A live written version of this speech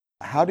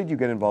How did you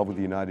get involved with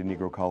the United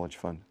Negro College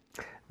Fund?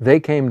 They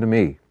came to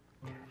me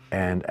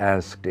and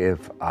asked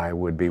if I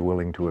would be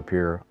willing to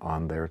appear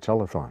on their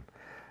telethon.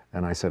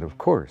 And I said, of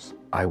course.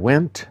 I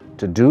went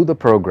to do the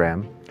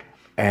program,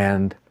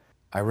 and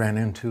I ran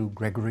into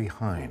Gregory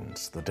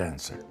Hines, the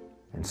dancer.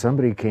 And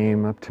somebody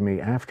came up to me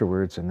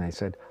afterwards and they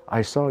said,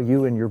 I saw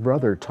you and your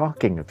brother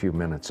talking a few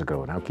minutes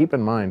ago. Now keep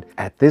in mind,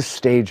 at this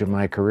stage of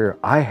my career,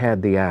 I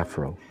had the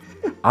afro,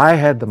 I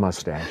had the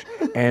mustache,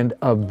 and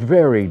a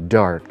very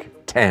dark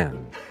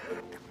tan.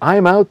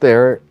 I'm out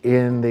there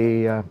in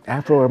the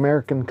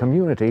Afro-American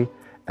community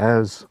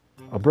as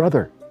a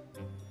brother.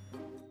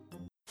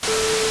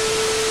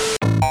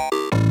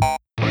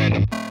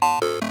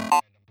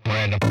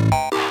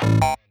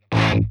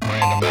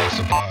 Random Acts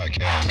of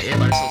Podcast.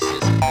 Everybody so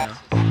sensitive now.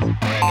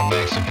 Random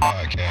Acts of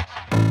Podcast.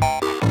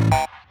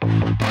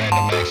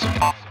 Random Acts of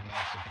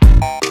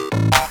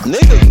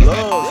Niggas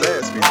love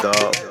Zaxby,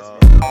 dog.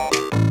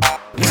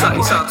 You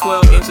saw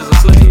 12 inches of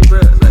sleeve, bro.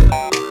 Like,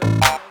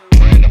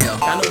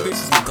 I know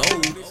bitches with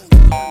gold.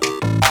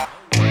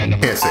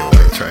 Can't say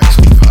white trash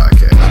on the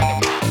podcast.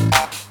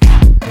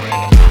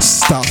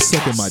 Stop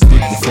sucking my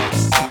dick before.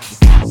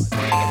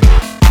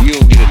 You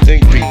don't get a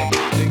think piece.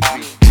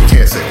 You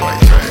can't say white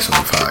trash on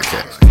the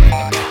podcast.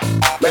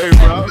 Hey,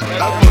 bro, I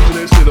posted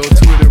that shit on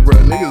Twitter, bro.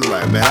 Niggas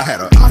like, man, I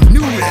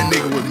knew that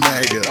nigga was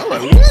mad good. I'm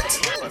like, what?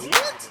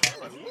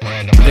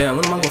 Damn,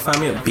 when am I gonna find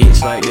me a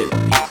bitch like that?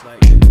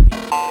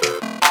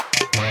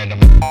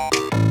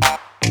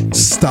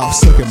 Stop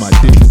sucking my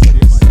dick.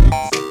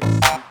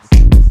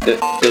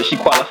 Does she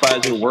qualify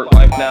as your work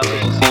wife now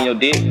since she's seen your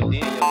dick?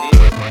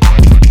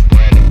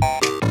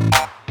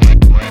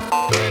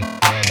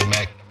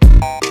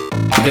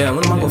 Damn,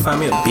 when am I gonna find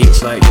me a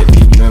bitch like that?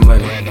 Give me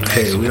money.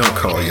 Hey, we don't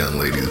call young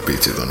ladies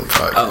bitches on the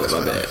podcast. Oh,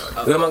 my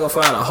bad. When am I gonna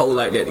find a hoe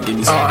like that to give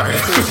me some? Alright.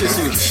 Just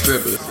see the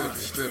strippers.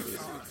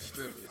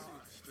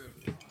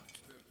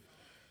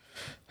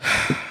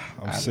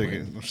 I'm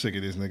sick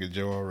of this nigga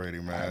Joe already,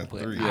 man.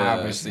 Three.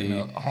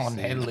 Iverson on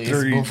that list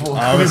Three. before.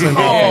 Iverson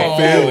not from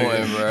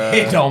Philly.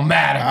 It don't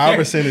matter.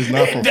 Iverson is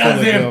not from It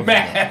doesn't Philadelphia.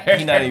 matter.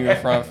 He not even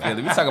from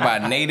Philly. We talk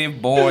about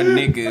native-born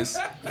niggas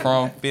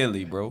from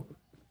Philly, bro.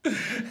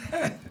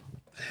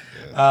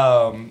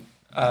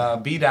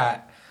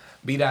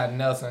 B.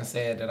 Nelson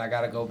said that I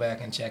gotta go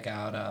back and check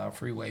out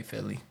Freeway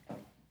Philly.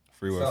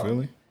 Freeway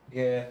Philly?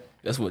 Yeah.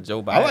 That's what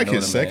Joe Biden. I like know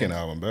his them second as.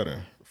 album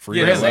better. Free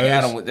Yeah, at that second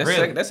Last. album.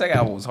 That second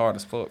album was hard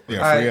as fuck.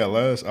 Yeah, Free at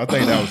Last. I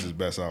think that was his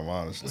best album,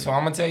 honestly. So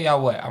I'm gonna tell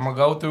y'all what. I'm gonna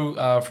go through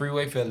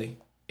Freeway Philly.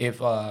 If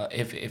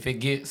it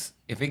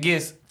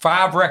gets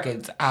 5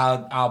 records,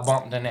 I'll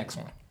bump the next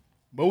one.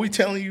 But we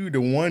telling you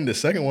the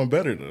second one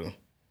better though.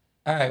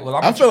 All right. Well,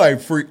 I feel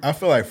like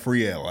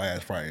Free at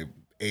Last probably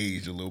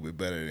aged a little bit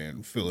better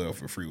than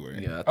Philadelphia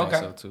Freeway. Yeah, I think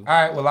so too. All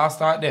right. Well, I'll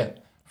start there.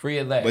 Free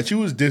at Last. But you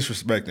was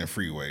disrespecting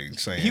Freeway,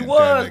 saying He that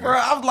was, nigga- bro.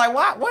 I was like,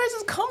 where is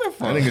this coming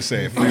from? That nigga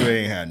said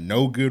Freeway ain't had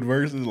no good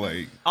verses.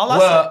 Like,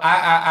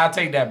 I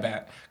take that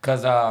back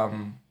because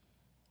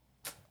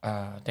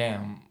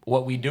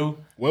what we do.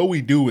 What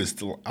we do is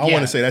I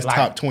want to say that's like-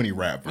 top 20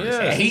 rap verses.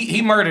 Yeah,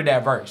 he murdered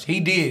that verse. He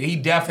did. He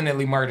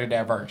definitely murdered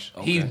that verse.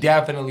 Okay. He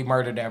definitely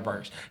murdered that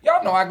verse.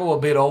 Y'all know I go a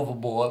bit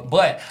overboard,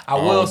 but I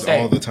will say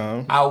all the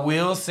time. I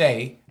will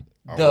say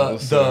will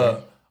say.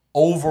 the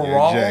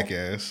overall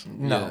jackass.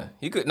 No, Yeah.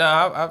 He could.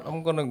 Nah,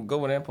 I'm gonna go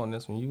with Amp on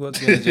this one. You was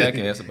being a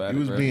jackass about He it,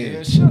 was bro. being-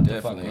 Yeah, shut the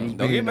fuck Definitely. up. Don't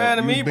being- get mad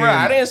at you me, was bro. being-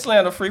 I didn't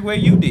slander Freeway.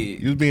 You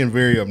did. You was being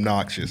very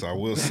obnoxious. I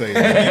will say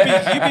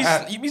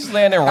that. You be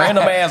slandering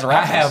random ass I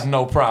rappers. have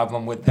no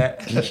problem with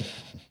that.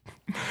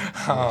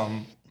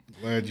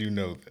 Glad you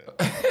know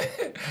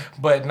that.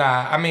 But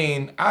nah, I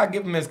mean, I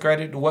give him his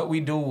credit. What we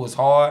do was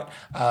hard.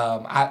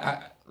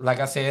 I like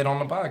I said on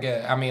the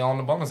podcast. I mean, on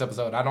the bonus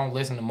episode, I don't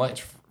listen to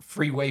much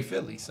Freeway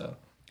Philly. So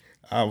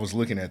I was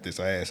looking at this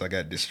ass. I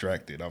got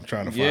distracted. I'm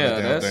trying to find Yeah,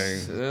 the damn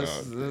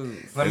that's.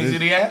 thing. let me see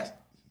the ass.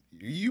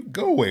 You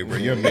go away, bro.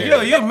 You're married.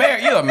 You're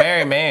married. You're a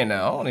married man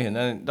now. I don't hear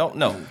nothing. Don't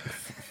know.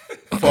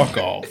 Fuck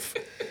off.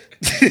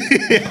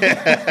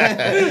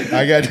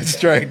 I got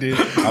distracted.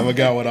 I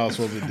forgot what I was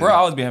supposed to do. Bro, I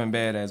always be having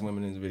badass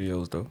women in his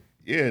videos though.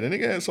 Yeah, the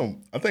nigga had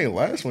some. I think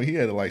last one he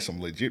had like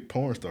some legit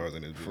porn stars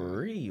in his video.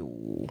 For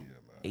real.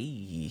 Hey,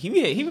 he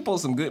be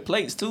posting some good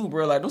plates too,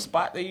 bro. Like those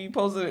spot that he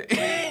posted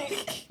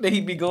that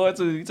he be going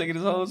to, he taking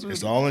his hoes.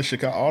 It's all in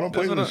Chicago. All them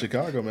places in what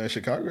Chicago, man.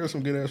 Chicago has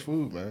some good ass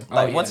food, man.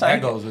 Like one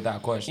time that goes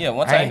without question. Yeah,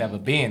 one I ain't time- never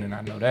been, and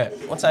I know that.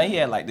 One time he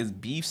had like this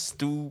beef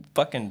stew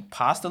fucking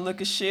pasta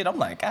looking shit. I'm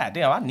like, God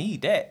damn, I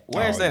need that.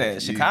 Where's that at? yeah.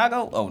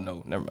 Chicago? Oh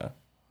no, never mind.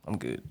 I'm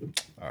good.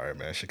 All right,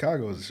 man.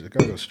 Chicago's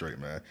straight,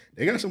 man.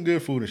 They got some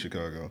good food in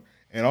Chicago,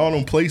 and all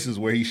them places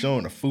where he's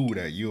showing the food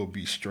at, you'll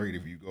be straight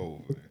if you go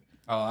over there.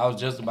 Oh, I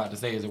was just about to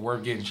say, is it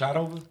worth getting shot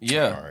over?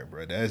 Yeah. All right,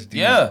 bro. That's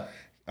these, Yeah.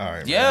 All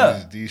right, Yeah.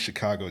 man. These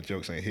Chicago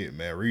jokes ain't hit,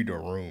 man. Read the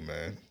room,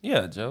 man.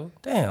 Yeah, Joe.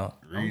 Damn. Read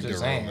the room, just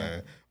saying.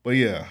 man. But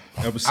yeah,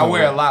 episode. I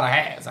wear a lot of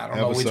hats. I don't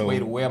know which episode- way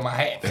to wear my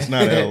hat. That's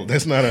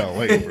not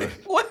LA, bro.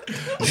 What?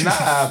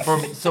 Nah,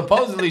 from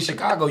supposedly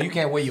Chicago, you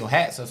can't wear your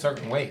hats a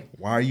certain way.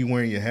 Why are you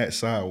wearing your hat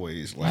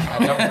sideways? Like,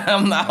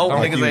 I'm not. I hope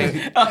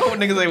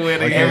niggas ain't wear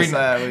their Every, hats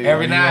sideways.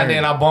 every now and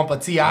then I bump a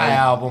T.I.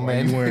 album, why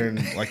man. you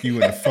wearing like you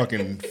in the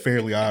fucking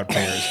Fairly Odd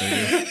Parents,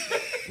 nigga.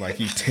 Like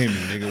you Timmy,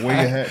 nigga. Wear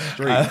your hat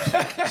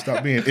straight.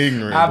 Stop being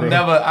ignorant,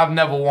 bro. I've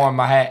never worn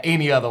my hat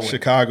any other way.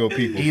 Chicago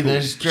people.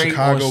 Either straight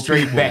or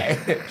straight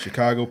back.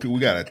 Chicago people. We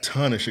got a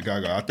ton of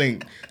Chicago. I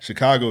think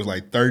Chicago is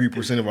like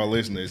 30% of our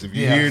listeners. If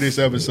you Yeah. hear this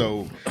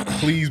episode,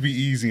 please be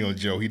easy on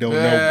Joe. He don't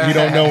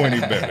know any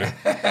better.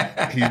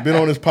 He's been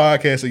on this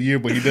podcast a year,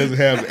 but he doesn't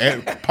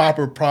have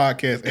proper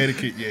podcast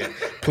etiquette yet.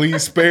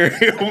 Please spare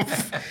him.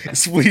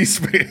 Please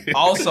spare him.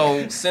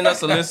 Also, send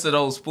us a list of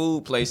those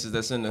food places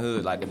that's in the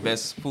hood, like the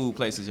best food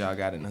places y'all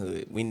got in the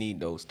hood. We need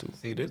those too.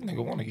 See, this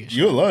nigga want to get shit.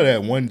 You'll love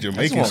that one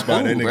Jamaican That's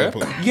spot one that food, nigga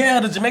bruh. put. Yeah,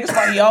 the Jamaican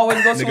spot he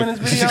always go to in his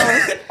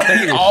videos. That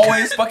he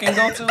always fucking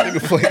go to. Nigga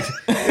post-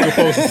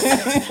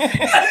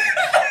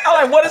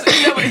 I'm like, what is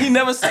it? He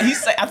never said.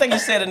 I think he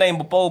said the name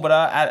before, but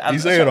I He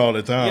say it all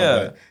the time.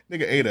 Yeah. But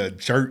nigga ate a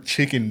jerk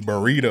chicken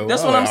burrito.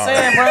 That's I what I'm was like,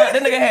 saying, bro.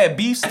 That nigga had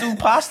beef stew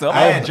pasta. I'm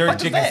I like, had what jerk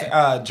the fuck is chicken,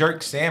 that?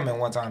 jerk salmon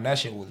one time. That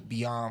shit was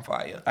beyond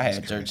fire. I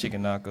had jerk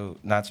chicken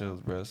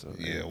nachos, bro. So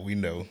Yeah, we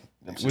know.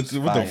 Them With shits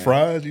the fire.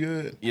 fries you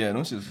had? Yeah,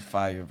 them shits was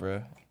fire,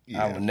 bro.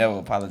 Yeah. I would never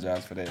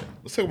apologize for that.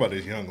 Let's talk about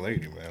this young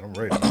lady, man. I'm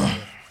ready.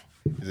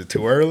 Is it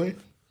too early?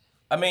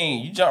 I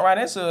mean, you jump right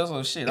into it,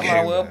 so shit. I might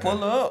as well pull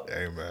her up.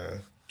 Hey,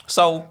 man.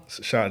 So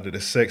Shout out to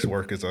the sex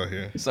workers out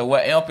here. So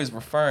what Elp is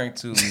referring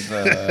to is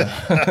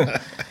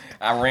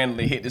I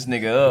randomly hit this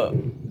nigga up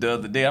the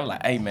other day. I'm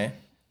like, hey man,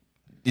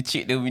 the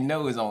chick that we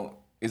know is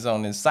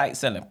on this site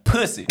selling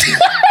pussy.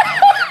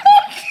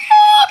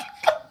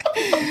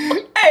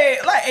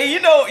 Hey, you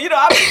know,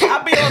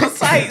 I be on the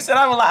sites and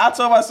I'm like, I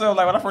told myself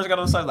like when I first got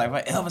on the site, like if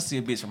I ever see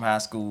a bitch from high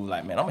school,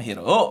 like man, I'm gonna hit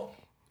her up.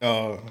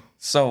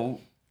 So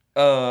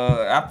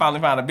I finally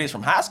found a bitch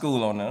from high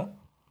school on there.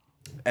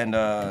 And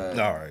all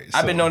right,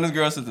 I've been knowing this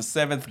girl since the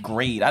 7th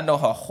grade. I know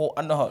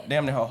her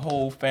damn near her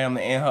whole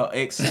family and her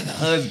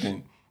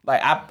ex-husband. Me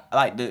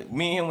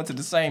and him went to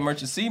the same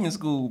merchant seaman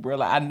school, bro.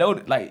 Like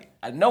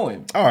I know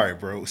him. All right,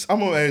 bro. So I'm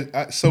gonna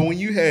ask, so when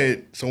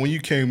you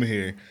came in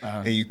here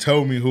and you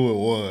told me who it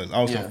was,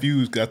 I was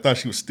confused because I thought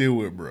she was still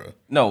with bro.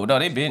 No,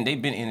 they been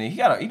in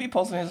it. He be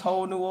posting his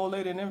whole new old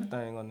lady and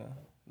everything on there.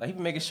 Like he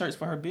be making shirts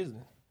for her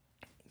business.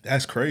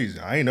 That's crazy.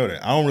 I ain't know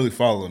that. I don't really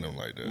follow them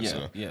like that. Yeah,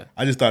 so yeah.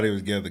 I just thought they was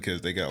together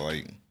because they got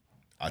like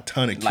a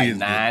ton of Like kids.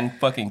 9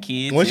 fucking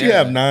kids. Once you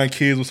have 9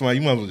 kids with somebody,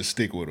 you might as well just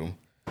stick with them.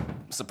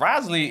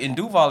 Surprisingly, in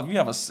Duval,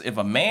 if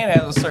a man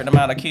has a certain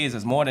amount of kids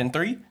that's more than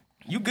 3,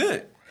 you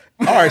good.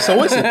 All right, so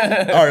what's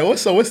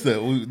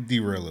we'll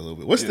derail a little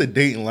bit. What's the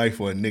dating life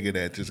for a nigga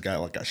that just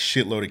got like a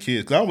shitload of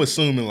kids? Because I'm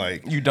assuming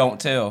like You don't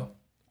tell.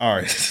 all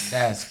right,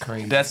 That's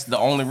crazy. That's the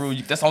only rule.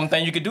 That's the only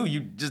thing you can do. You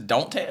just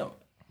don't tell.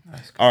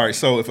 all right.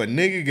 So if a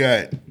nigga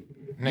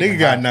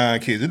got 9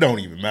 kids, it don't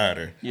even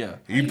matter. Yeah.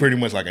 He pretty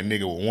much like a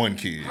nigga with 1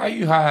 kid. How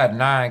you hide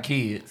 9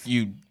 kids?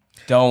 You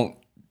don't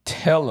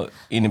tell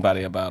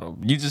anybody about them.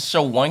 You just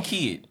show 1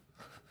 kid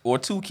or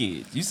 2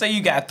 kids. You say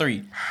you got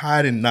 3.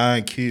 Hiding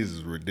 9 kids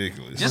is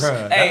ridiculous. Just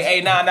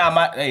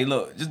Bruh,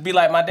 look, just be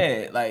like my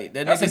dad. Like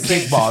that That's nigga a say,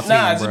 kickball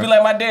nah, team, just bruh. be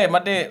like my dad. My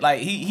dad, like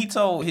he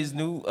told his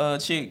new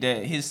chick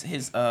that his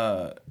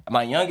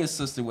my youngest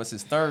sister was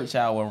his 3rd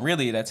child, when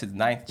really that's his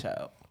 9th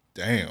child.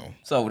 Damn.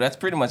 So that's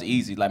pretty much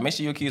easy. Like make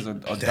sure your kids are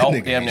adult,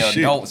 nigga damn near ain't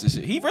shit. adults and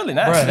shit. He really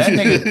not. Bro, that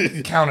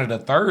nigga counted a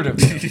third of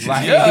them.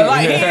 Like, Yeah,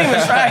 like he didn't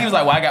even try. He was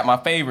like, "Well, I got my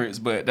favorites,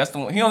 but that's the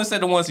one." He only said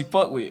the ones he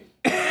fucked with.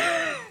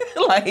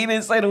 Like he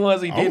didn't say the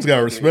ones he I didn't. almost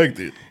gotta respect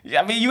it.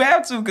 Yeah, I mean you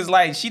have to, cause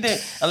like she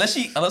didn't.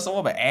 Unless a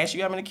woman asks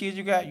you how many kids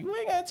you got, you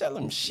ain't gotta tell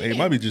them shit. They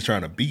might be just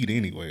trying to beat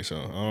anyway. So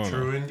I don't know.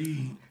 True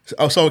indeed.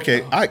 So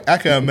okay, I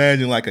can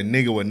imagine like a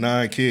nigga with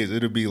 9 kids.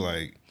 It'll be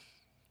like,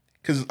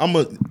 cause I'm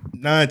a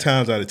 9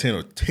 times out of 10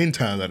 or 10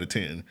 times out of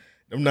 10.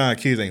 Them 9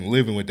 kids ain't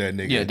living with that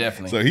nigga. Yeah,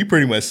 definitely. So he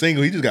pretty much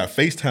single. He just got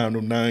FaceTime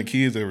them 9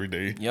 kids every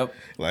day. Yep.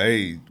 Like,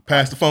 hey,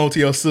 pass the phone to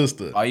your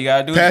sister. All you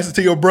gotta do. Pass it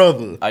to your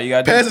brother. All you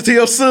gotta do- pass it to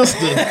your sister.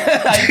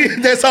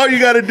 That's all you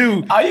gotta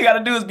do. All you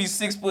gotta do is be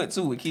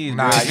 6'2" with kids.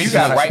 Nah, Bro. you You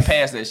gotta- gotta right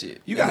past that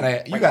shit. You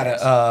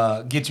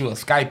gotta get you a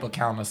Skype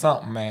account or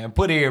something, man.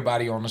 Put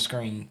everybody on the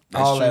screen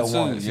all true, at too.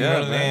 once. You Yeah, know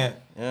what I'm saying? man.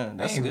 Yeah,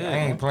 that's good. I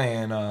ain't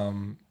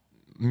playing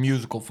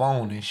musical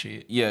phone and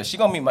shit. Yeah, she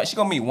gonna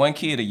meet 1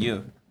 kid a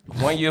year.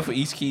 1 year for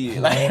each kid.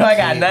 Like One I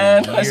got kid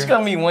 9. a year? She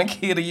gonna meet 1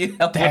 kid a year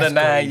after That's the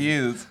 9 crazy.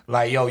 years.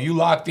 Like, yo, you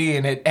locked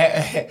in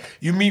at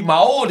you meet my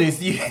oldest.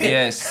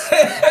 Yes,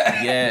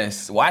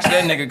 yes. Watch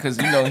that nigga, cause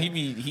you know he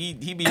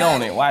be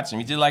on it. Watch him.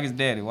 He just like his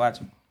daddy. Watch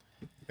him.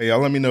 Hey, y'all,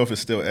 let me know if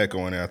it's still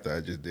echoing after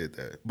I just did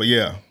that. But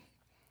yeah,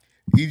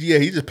 he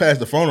just passed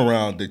the phone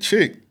around. The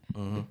chick,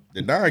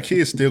 the 9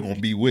 kids still gonna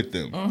be with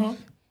them.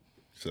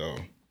 So,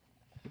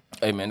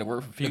 Hey man, the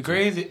word for The future.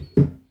 crazy.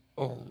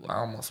 Oh, I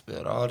almost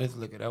spilled all this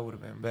liquor. That would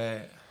have been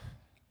bad.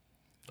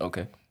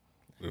 Okay.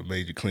 it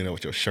made you clean up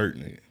with your shirt,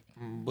 nigga.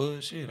 some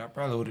bullshit, I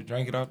probably would have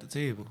drank it off the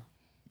table.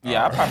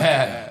 Yeah, I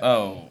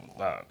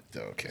probably.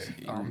 Okay.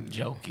 I'm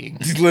joking.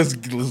 Let's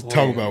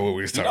talk about what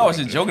we was talking I was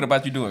about. just joking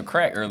about you doing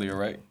crack earlier,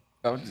 right?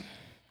 I was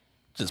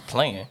just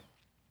playing.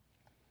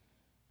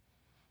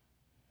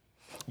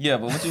 Yeah,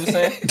 but what you were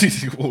saying?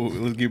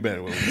 Let's get back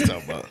to what we was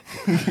talking about.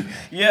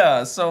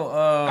 Yeah, so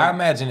I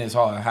imagine it's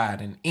hard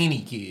hiding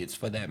any kids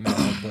for that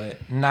matter,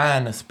 but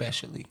 9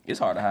 especially. It's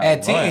hard to hide.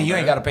 At 10, one, you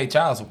ain't bro. got to pay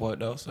child support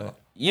though. So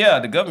Yeah,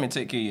 the government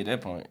take care of you at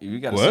that point. If you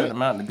got a What? certain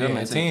amount, the yeah,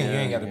 government at take 10, care you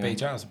ain't got of to pay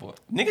child support.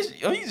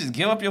 Niggas, you just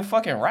give up your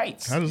fucking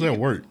rights. How does that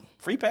work?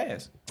 Free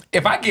pass.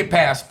 If I get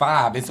past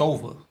 5, it's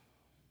over.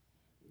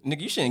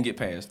 Nigga, you shouldn't get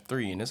past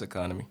 3 in this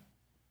economy.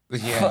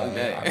 Yeah, Fuck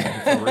that.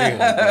 I mean,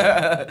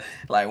 for real.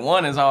 Like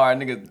 1 is hard,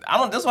 nigga.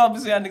 That's why I be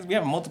saying niggas be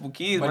having multiple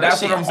kids. But that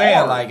that's what shit I'm saying.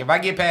 hard. Like, if I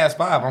get past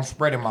 5, I'm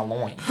spreading my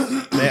loins.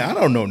 Man, I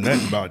don't know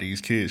nothing about these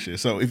kids shit.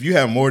 So if you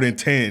have more than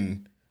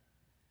 10,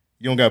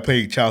 you don't got to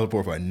pay child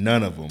support for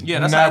none of them. Yeah,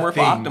 that's how it work for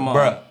Octomom.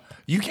 Bruh.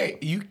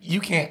 You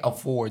can't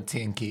afford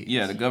 10 kids.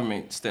 Yeah, the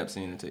government steps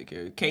in and take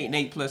care of it.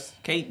 Kate plus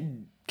 8.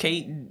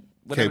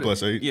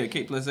 Yeah,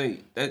 Kate plus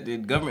 8. That the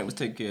government was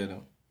taking care of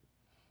them.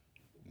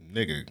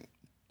 Nigga,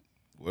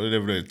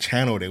 whatever the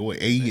channel they were,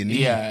 A and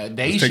E. Yeah,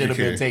 they was should taking have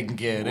care been of. taking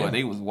care of them. Well,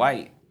 they was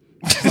white.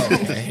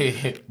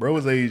 Bro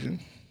was Asian.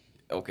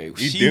 Okay,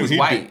 He she was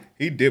white.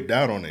 He dipped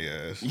out on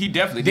their ass. He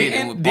definitely did.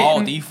 Didn't- It was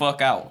balled didn't- the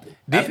fuck out.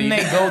 Didn't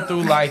they go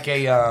through like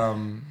a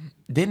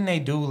Didn't they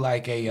do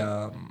like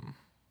a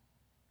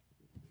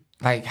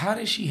like how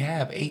did she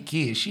have 8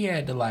 kids? She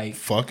had to like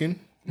Fucking?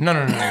 no.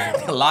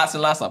 lots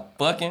and lots of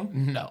fucking?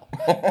 No.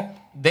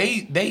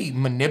 They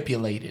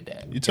manipulated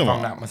that. You if talking I'm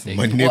about not mistaken.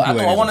 manipulated?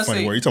 Well, I wanna is a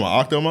funny say- word. You talking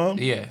about Octomom?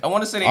 Yeah. I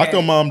want to say they had,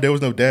 Octomom, there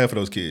was no dad for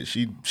those kids.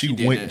 She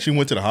did went that. she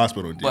went to the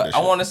hospital and did but that I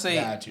shit. want to say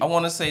Got you. I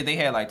want to say they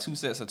had like 2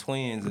 sets of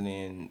twins and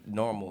then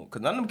normal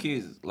because none of them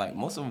kids like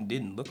most of them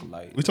didn't look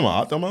alike. We talking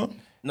about Octomom?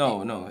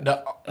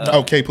 No.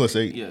 Oh, K plus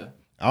 8. Yeah.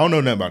 I don't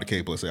know nothing about the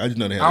K plus 8. I just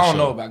know they had I a don't show.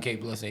 know about K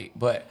plus 8,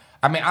 but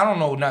I mean I don't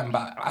know nothing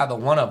about either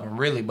one of them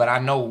really, but I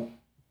know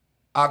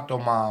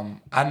Octomom,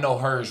 I know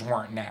hers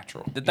weren't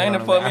natural. The thing You know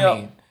that what fucked I me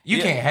mean? up- You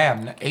yeah. can't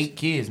have 8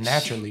 kids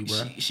naturally,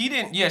 bro. She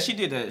didn't. Yeah, she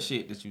did that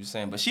shit that you were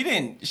saying, but she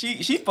didn't.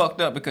 She fucked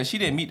up because she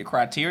didn't meet the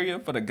criteria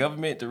for the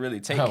government to really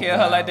take Oh, care of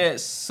her wow. like that.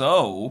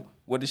 So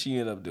what did she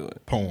end up doing?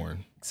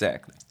 Porn.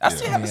 Exactly. I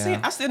still haven't Yeah. seen.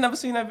 I still never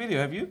seen that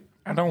video. Have you?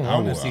 I don't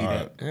want to would- see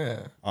that. Yeah.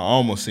 I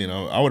almost seen it.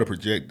 I would have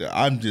projected.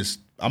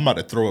 I'm about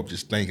to throw up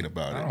just thinking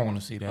about I it. don't want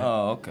to see that.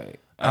 Oh, okay.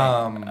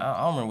 I don't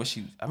remember what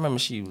she. I remember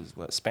she was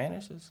what,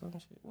 Spanish or some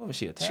shit. What was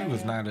she? She Italian?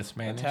 was not a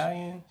Spanish.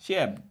 Italian. She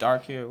had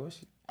dark hair. Was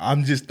she?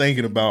 I'm just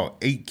thinking about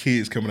 8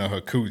 kids coming out her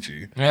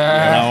coochie.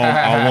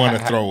 Yeah. And I want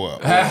to throw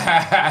up.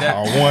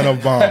 I want to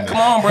vomit. Come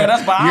on, bro.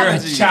 That's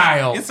biology. You're a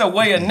child. It's a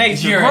way of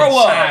nature. You're Grow a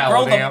up. child,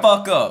 Grow damn. the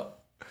fuck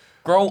up.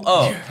 Grow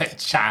up.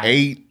 Child.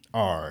 8.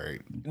 All right.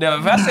 Now,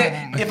 if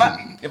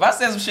I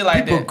said some shit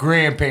like People that,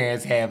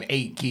 grandparents have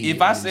 8 kids.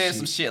 if I and said shit.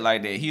 some shit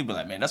like that, he'd be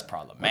like, "Man, that's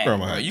problematic.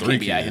 grandma Bro. had You 3 can't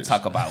be out here kids.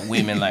 talking about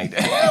women like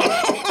that."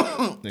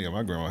 Nigga,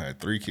 my grandma had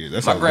 3 kids.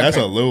 That's My a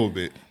grandpa- little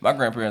bit. My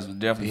grandparents was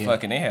definitely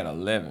fucking. They had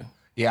 11.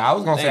 Yeah, I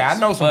was gonna say I They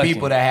know some fucking-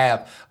 people that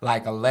have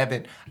like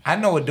 11. I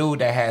know a dude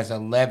that has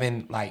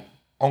 11 like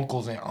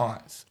uncles and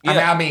aunts.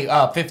 Yeah. I mean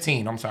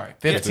 15. I'm sorry,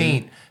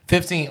 15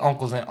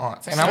 uncles and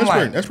aunts. And I'm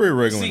That's pretty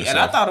regular. in See, the and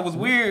I South. thought it was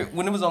weird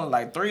when it was only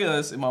like 3 of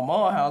us in my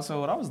mom's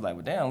household. I was like,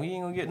 "Well, damn, we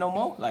ain't gonna get no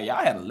more." Like y'all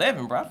had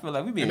 11, bro. I feel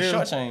like we being then-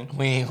 shortchanged.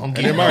 we ain't gonna And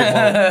get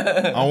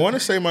then no more. I want to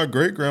say my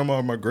great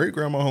grandma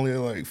only had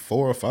like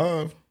 4 or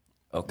 5,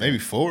 Okay. maybe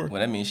 4. Well,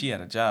 that means she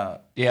had a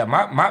job. Yeah,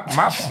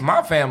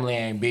 my family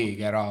ain't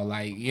big at all.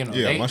 Like you know,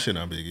 Yeah, my shit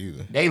not big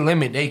either. they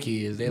limit their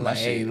kids. They like,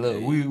 hey, shit look,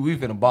 big. we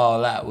finna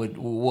ball out with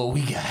what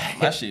we got.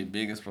 My shit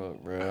big as fuck,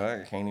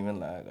 bro. I can't even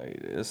lie. Like,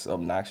 it's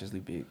obnoxiously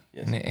big.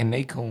 Yes. and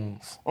they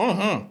coons.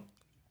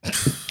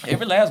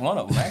 Every last one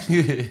of them,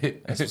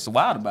 actually. That's what's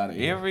wild about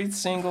it. Every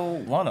single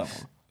one of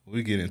them.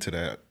 We get into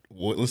that.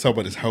 Let's talk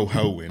about this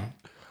ho-hoing.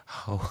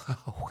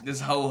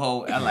 This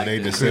ho-ho, I like They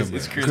this. December.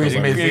 It's Christmas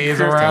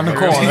is around the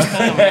corner.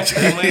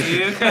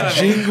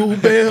 Jingle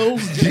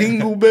bells,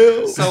 jingle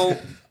bells. So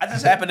I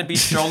just happened to be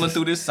strolling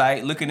through this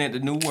site, looking at the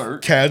new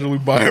work. Casually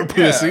buy her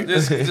pussy. Yeah,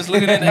 just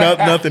looking at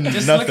nothing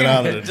looking,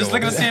 out of the Just door.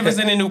 looking to see if there's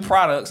any new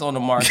products on the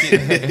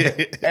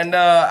market. And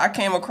I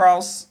came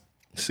across.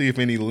 See if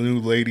any new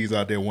ladies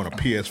out there want a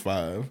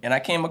PS5. And I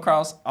came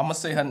across. I'm gonna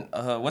say her.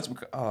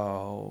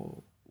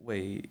 Oh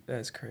wait,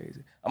 that's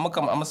crazy. I'm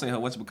gonna say her.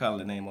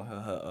 The name on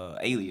her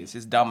alias.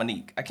 It's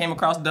Dominique. I came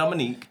across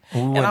Dominique. We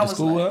and went I to was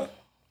school like, up.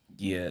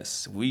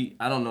 yes,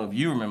 I don't know if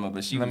you remember,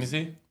 but she. Let me was,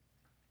 see.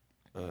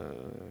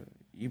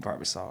 You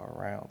probably saw her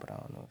around, but I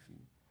don't know if you.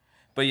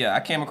 But yeah, I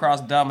came across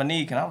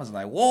Dominique, and I was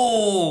like,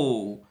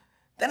 whoa.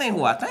 That ain't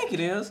who I think it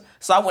is.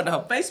 So I went to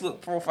her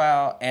Facebook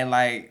profile and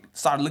like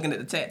started looking at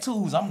the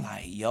tattoos. I'm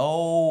like,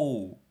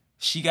 yo,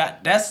 she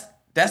got that's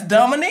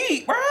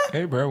Dominique, bruh.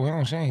 Hey, bro, we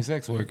don't shame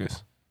sex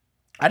workers.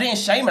 I didn't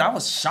shame it. I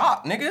was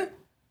shocked, nigga.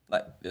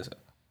 Like this.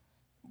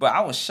 But I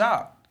was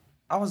shocked.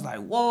 I was like,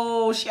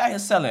 whoa, she out here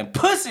selling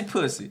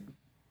pussy.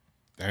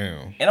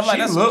 Damn. And I'm like,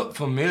 She that's looked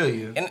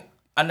familiar.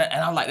 And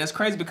I'm like, that's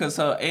crazy because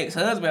her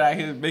ex-husband out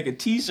here making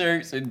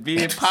t-shirts and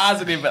being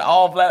positive and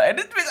all black. And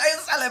this bitch ain't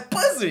selling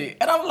pussy.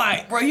 And I'm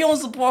like, bro, you don't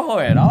support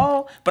her at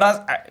all. But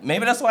I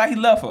maybe that's why he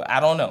left her. I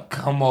don't know.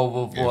 Come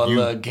over for a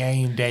little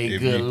game day.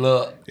 Good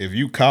luck. If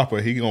you cop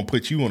her, he gonna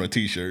put you on a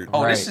t-shirt.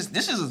 Oh, this is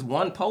just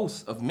one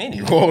post of many.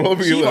 Hold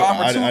on, She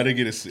offered I didn't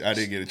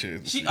get a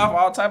chance. She offered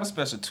all type of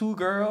special.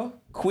 2-girl,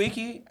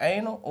 quickie,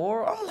 anal,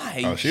 or I'm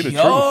like, Oh, she the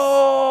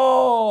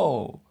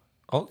yo.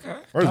 Okay.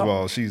 First of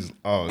all, she's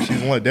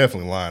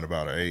definitely lying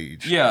about her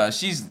age. Yeah,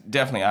 she's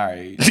definitely our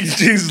age.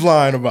 She's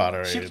lying about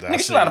her age.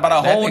 She's lying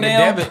about her whole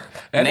damn That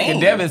nigga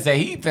Devin said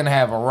he finna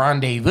have a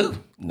rendezvous.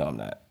 No, I'm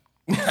not.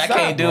 I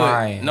can't do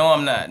it. No,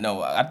 I'm not.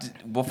 No,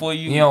 before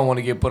you. You don't want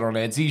to get put on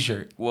that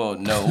t-shirt. Well,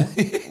 no.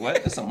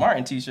 What? It's a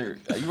Martin t-shirt.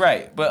 You're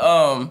right. But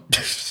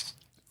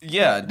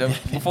yeah.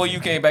 Before you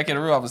came back in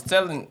the room, I was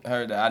telling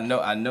her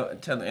that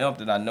telling Imp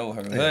that I know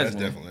her husband. That's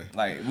definitely.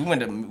 Like we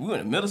went to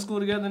middle school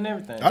together and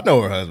everything. I know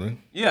her husband.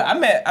 Yeah, I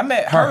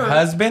met Her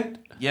husband?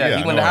 Yeah,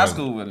 he went to high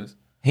school with us.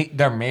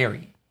 They're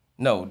married.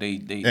 No, they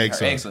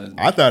ex-husband.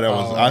 I thought it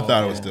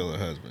was still her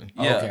husband.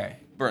 Yeah. Okay.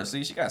 Bro,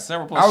 see, she got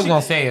several. I was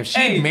gonna say if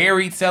she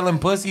married selling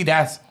pussy,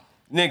 that's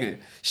nigga.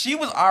 She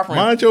was offering.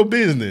 Mind your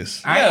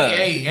business.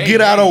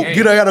 Get out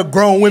of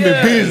grown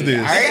women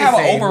business. I ain't have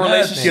an open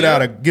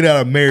relationship. Get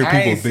out of married people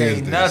I ain't say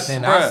business.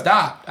 nothing. I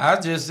stopped. I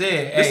just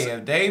said, hey,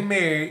 if they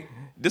married.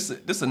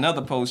 This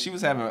another post. She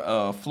was having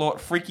a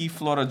freaky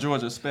Florida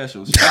Georgia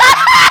special. Let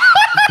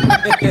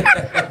me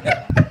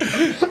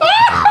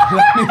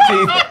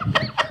see.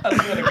 I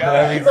swear to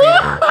God.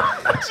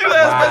 She was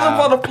having special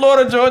for the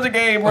Florida Georgia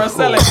game, bro,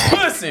 selling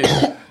pussy.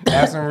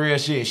 That's some real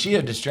shit. She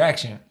a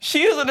distraction.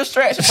 She is a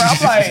distraction, bro.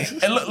 I'm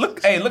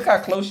like, and look how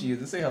close she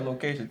is. Let's say her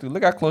location too.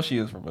 Look how close she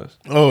is from us.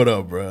 Hold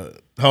up, bro.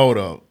 Hold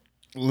up.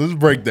 Let's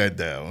break that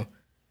down.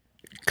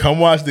 Come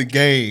watch the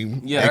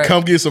game and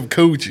come get some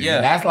coochie.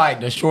 Yeah, that's like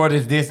the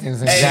shortest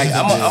distance in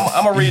Jacksonville.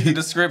 I'm gonna read the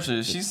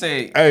description. She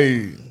say,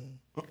 "Hey,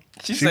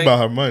 she say, about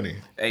her money.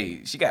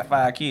 Hey, she got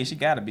 5 kids. She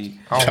gotta be.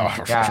 Oh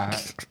my God.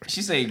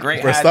 She say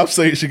great. Bro, stop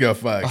saying she got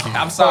 5 kids.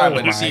 I'm sorry,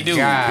 but she do.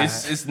 God.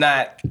 It's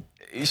not.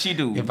 She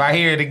do. If I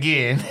hear it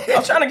again,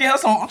 I'm trying to get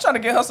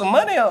her some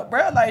money up,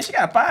 bro. Like she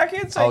got 5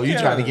 kids. Oh, you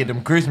trying to get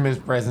them Christmas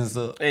presents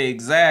up?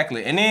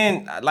 Exactly. And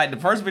then like the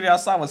first video I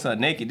saw was her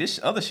naked. This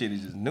other shit is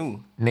just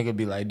new. Nigga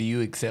be like, do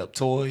you accept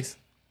toys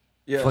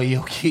for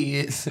your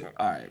kids?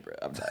 All right, bro.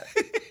 I'm tired.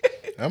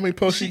 How many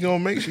posts she gonna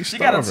make? She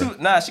got a 2.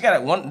 Nah, she got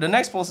a 1. The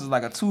next post is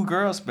like a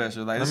 2-girl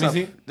special. Like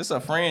this a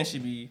friend. She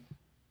be.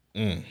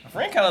 A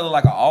friend kind of look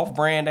like an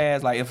off-brand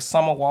ass. Like if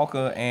Summer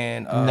Walker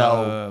and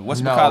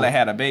whatchamacallit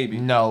had a baby.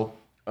 No.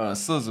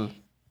 SZA.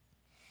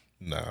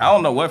 No. I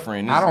don't know what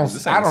friend. I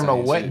don't know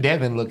what shit.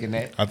 Devin looking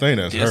at. I think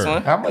that's her.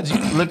 One? How much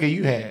liquor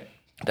you had?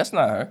 That's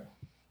not her.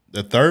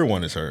 The third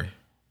one is her.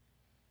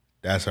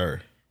 That's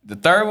her. The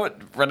third one,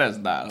 bro, that's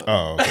not her.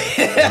 Oh,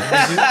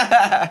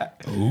 okay.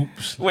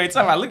 Oops. Wait,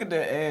 talk about. Look at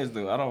that ass,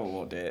 though. I don't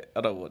want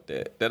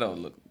that. That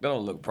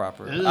don't look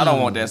proper. I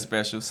don't want that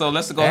special. So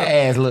let's go. That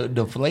ass look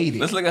deflated.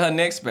 Let's look at her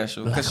next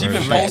special because she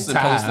been Bro, posting.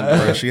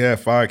 Bro, she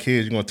had 5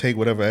 kids. You gonna take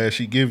whatever ass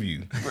she give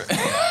you?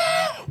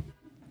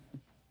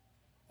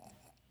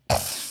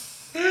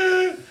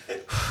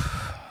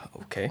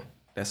 Okay,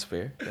 that's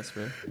fair.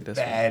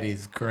 That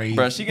is crazy,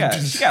 bro. She got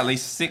at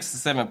least 6 to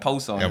 7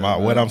 posts on. Am her, I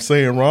what I'm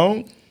saying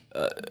wrong?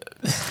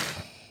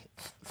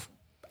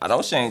 I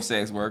don't shame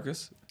sex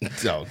workers.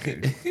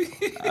 Okay.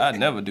 I'd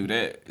never do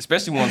that,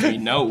 especially ones we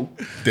know.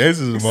 This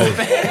is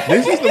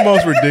the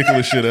most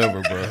ridiculous shit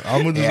ever, bro.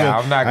 I'm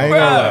not gonna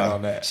lie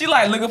on that. She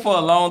like looking for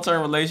a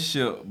long-term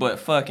relationship, but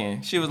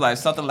fucking. She was like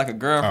something like a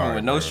girlfriend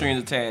with no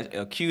strings attached,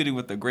 a cutie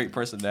with a great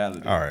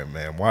personality. All right,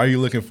 man. Why are you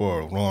looking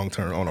for a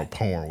long-term on a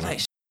porn with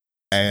like,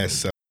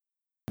 ass?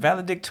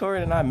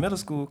 Valedictorian in our middle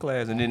school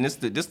class, and then this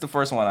the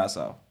first one I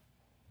saw.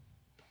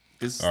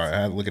 All right, I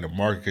had to look at the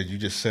market because you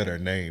just said her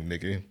name,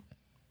 nigga.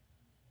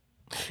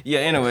 Yeah,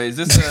 anyways,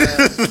 this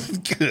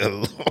Good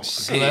Lord.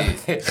 shit.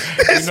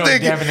 This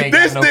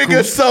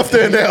nigga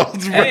something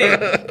else, bro. Hey,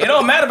 it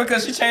don't matter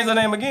because she changed her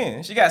name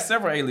again. She got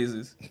several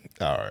aliases.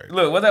 All right.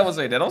 Look, what that would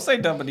say? That don't say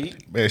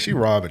Dumpadique. Man, she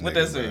robbing What niggas,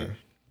 that say? man.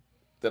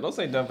 That don't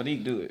say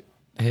Dumpadique, do it.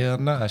 Hell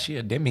nah, she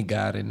a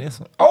demigod in this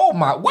one. Oh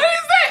my, what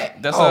is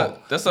that? That's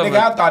nigga,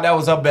 I thought that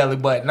was her belly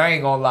button. I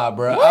ain't gonna lie,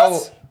 bro.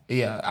 What?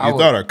 You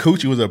thought her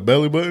coochie was a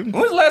belly button?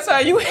 When's the last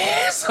time you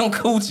had some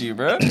coochie,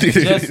 bro?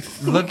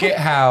 Just look at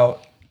how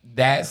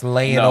that's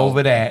laying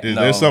over that. Is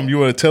there something you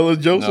want to tell us,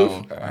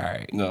 Joseph? No. All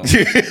right. No.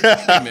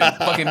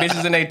 Fucking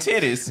bitches in their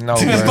titties. No,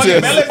 Fucking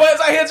bro. belly buttons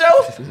out here,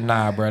 Joe?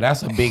 Nah, bro,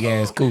 that's a big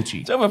ass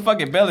coochie. Joe with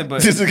fucking belly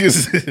buttons.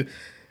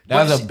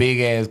 That's a big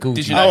ass coochie.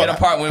 Did you not get a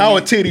part when How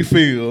a titty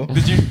feel?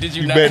 Did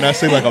you You not? better not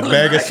say like a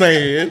bag of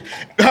sand.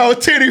 How a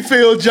titty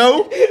feel,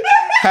 Joe?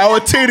 How a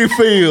titty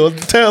feel?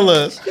 Tell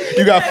us.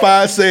 You got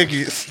 5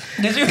 seconds.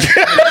 Did you?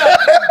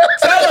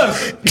 Tell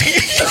us.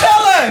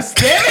 Tell us,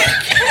 damn it.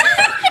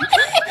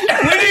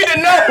 We need to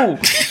know.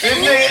 This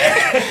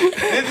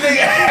nigga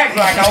act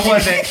like I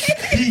wasn't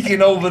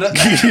peeking over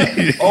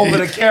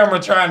the camera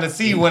trying to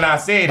see when I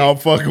said it. I'm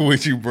fucking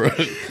with you, bro.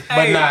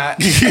 But nah.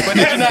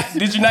 But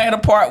did you not hear the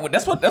part with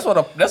that's what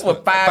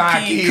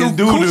five kids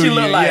do coochie to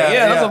look you. like? Yeah,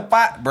 Yeah, that's yeah. what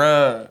five,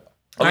 bruh.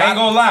 I ain't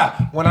gonna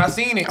lie. When I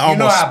seen it, I you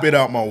know almost how spit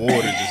out my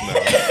water just now.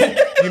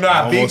 you know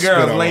how big almost spit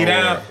girls out lay my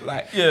down. water.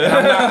 Like, yeah.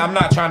 And I'm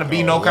not trying to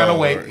be no kind of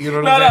way. Lord. You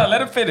know what I'm No, saying?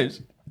 let him finish.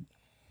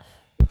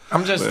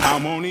 I'm just.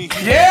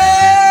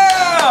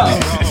 Yeah!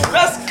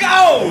 Let's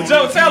go!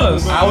 Joe, tell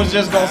us. I was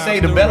just gonna say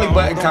the belly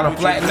button kind of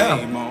flattened out.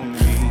 I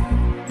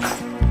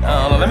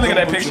don't know. Let me look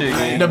at that picture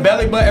again. The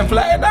belly button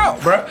flattened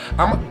out, bro.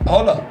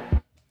 Hold up.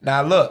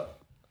 Now look.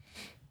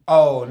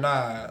 Oh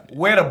nah.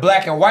 Where the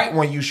black and white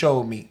one you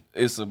showed me?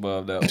 It's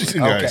above that This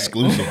one. got Okay.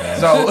 exclusive, man.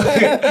 So,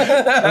 like,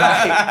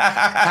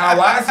 how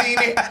I seen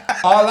it,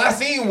 all I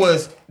seen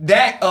was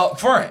that up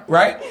front,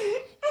 right?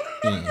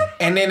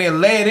 And then it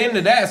led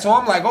into that. So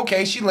I'm like,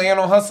 okay, she laying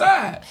on her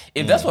side.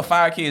 If that's what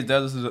 5 kids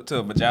does to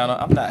a vagina,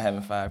 I'm not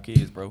having 5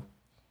 kids, bro.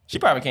 She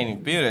probably can't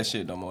even feel that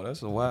shit no more.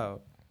 That's so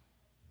wild.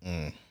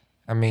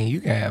 I mean,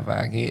 you can have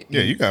 5 kids.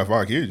 Yeah, you got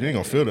 5 kids. You ain't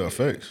gonna feel the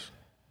effects.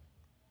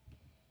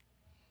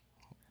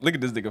 Look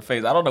at this nigga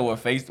face. I don't know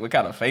what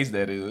kind of face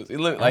that is. It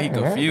looked like he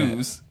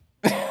confused.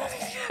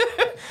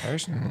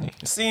 Personally.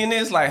 Seeing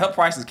this, like, her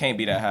prices can't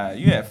be that high.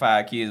 You had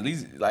 5 kids, at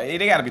least, like,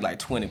 they gotta be like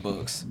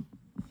 $20.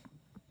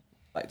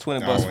 Like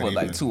 $20 for wouldn't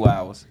like even. 2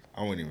 hours.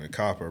 I wouldn't even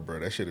cop her, bro.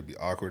 That shit'd be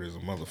awkward as a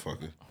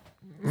motherfucker.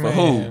 For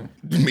who?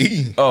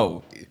 Me.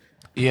 Oh.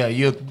 Yeah,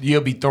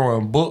 you'll be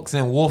throwing books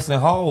in Wolfson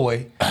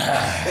hallway.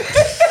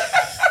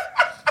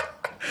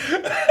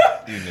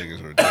 You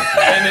niggas ridiculous.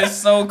 And it's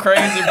so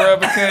crazy, bro,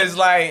 because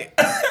like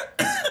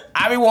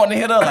I be wanting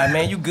to hit her like,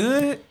 man, you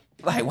good?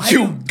 Like, why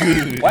you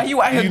good? Why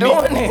you out here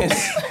doing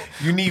this?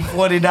 You need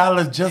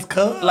 $40 just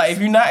cuz? Like, if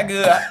you're not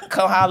good,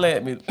 come holler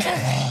at me.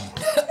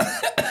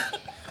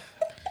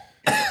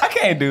 I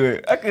can't do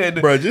it. I couldn't do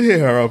it. Bro, just hit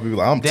her up and be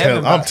like, I'm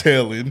telling.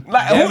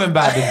 Like, Devin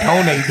about to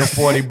donate the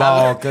 40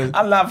 ball. Cause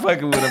I'm not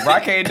fucking with her, bro. I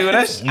can't do it.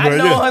 I Bro,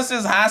 know yeah. her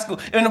since high school.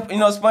 And you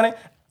know what's funny?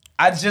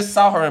 I just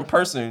saw her in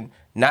person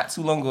not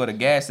too long ago at a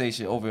gas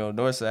station over on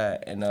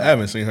Northside. And I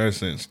haven't seen her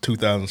since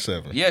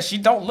 2007. yeah, she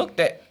don't look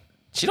that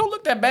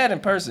bad in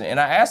person. And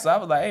I asked her, I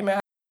was like, hey man,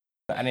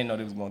 I didn't know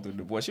they was going through the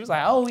divorce. She was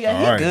like, oh yeah,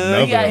 he All right,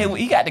 good. another-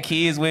 He got the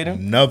kids with him.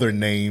 Another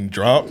name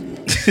drop.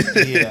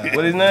 yeah.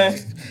 What his name?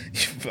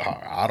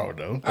 I don't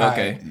know.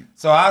 Okay.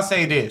 So I'll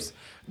say this.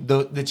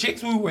 The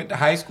chicks we went to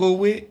high school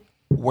with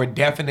were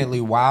definitely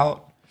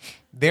wild.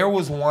 There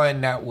was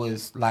one that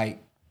was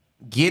like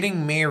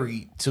getting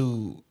married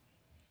to,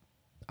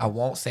 I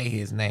won't say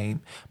his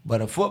name,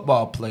 but a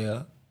football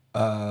player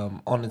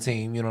on the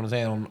team, you know what I'm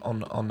saying,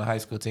 on the high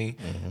school team.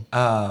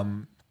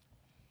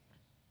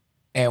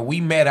 And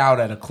we met out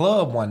at a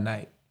club one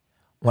night.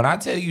 When I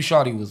tell you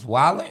Shawty was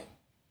wilding,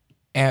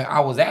 and I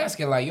was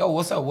asking like, yo,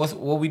 what's up?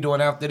 What we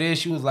doing after this?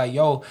 She was like,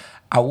 yo,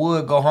 I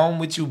would go home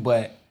with you,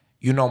 but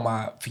you know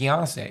my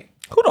fiance.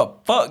 Who the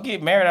fuck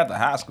get married after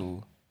high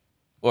school?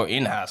 Or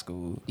in high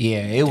school?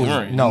 Yeah, it was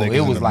Niggas it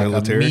in was the like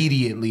military?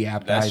 immediately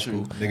after That's high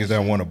school. Niggas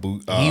that want to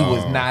boot. He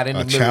was not in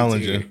the a military.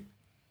 Challenger.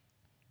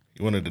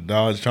 He wanted the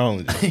Dodge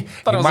Challenger. He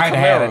Thought it was a might have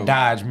had a Camaro.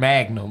 Dodge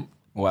Magnum.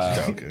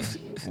 Wow. Okay.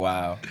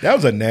 Wow. That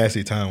was a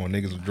nasty time when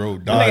niggas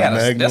drove Dodge Nigga had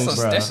Magnums.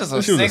 That's just a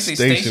That shit was sexy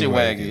station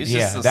wagon. It's Yeah,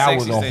 just a that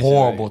was sexy a station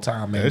horrible wagon.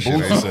 time, man. That shit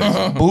ain't sexy.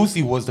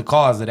 Boosie was the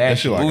cause of that That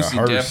shit shit. like a Boosie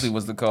hearse. definitely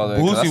was the cause of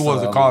that. Boosie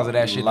was the cause of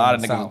that shit A lot in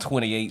of the niggas South. with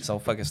 28 on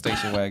fucking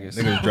station wagons.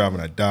 Niggas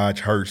driving a Dodge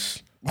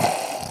hearse.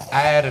 I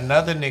had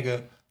another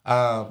nigga.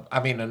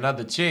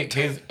 Another chick.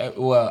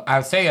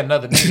 I say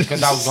another nigga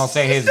because I was gonna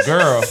say his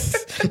girl.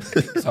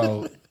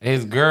 So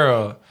his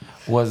girl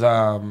was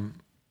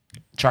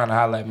trying to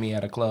holler at me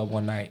at a club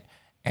one night,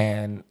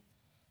 and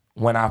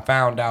when I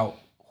found out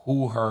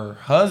who her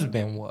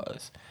husband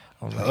was,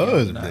 I was like,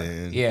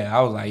 Husband? yeah,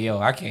 I was like, yo,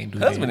 I can't do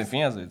Husband this. and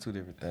fiance are two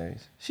different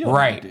things. She don't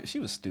Right. know- She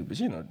was stupid.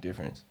 She didn't know the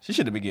difference. She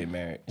should have been getting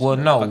married. She Well,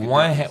 didn't know no, the fucking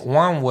one difference.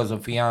 one was a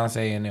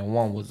fiance and then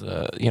one was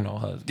a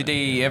husband. Did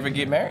they ever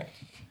get married?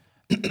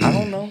 I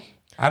don't know.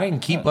 I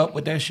didn't keep up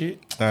with that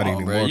shit. Not Oh,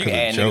 anymore bro, you because can of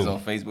add niggas Joe.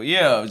 on Facebook.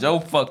 Yeah, Joe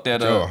fucked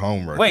that Joe a up.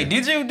 homewrecker. Wait,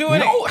 did you do it?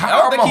 No, I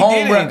don't I'm think a he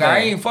did home wrecker. I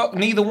anything. ain't fuck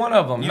neither one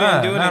of them. You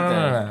nah, didn't do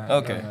anything. Nah.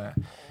 Okay.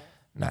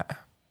 Nah.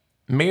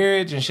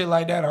 Marriage and shit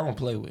like that, I don't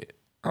play with.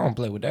 I don't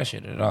play with that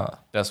shit at all.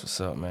 That's what's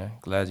up, man.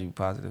 Glad you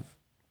positive,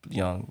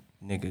 young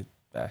nigga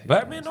out here.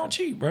 Black men don't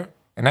cheat, bro.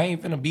 And I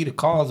ain't finna be the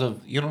cause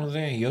of, you know what I'm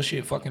saying, your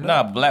shit fucking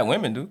Nah, up. black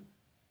women do.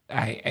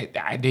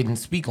 I didn't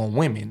speak on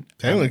women.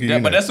 Technically, Yeah,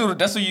 you but know.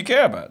 that's who you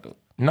care about, though.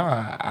 No,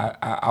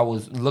 I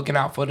was looking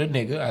out for the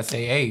nigga. I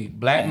say, hey,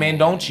 black men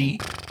don't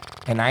cheat,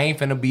 and I ain't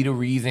finna be the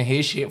reason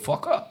his shit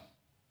fuck up.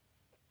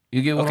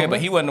 You get what Okay, I'm but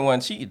saying? he wasn't the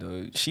one cheating,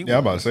 though. She Yeah, I'm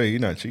about to was. say, you're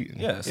not cheating.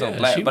 Yeah, so Yeah,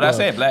 black. she But I was.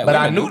 said black But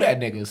women. I knew do. that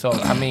nigga. So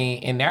I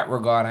mean, in that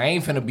regard, I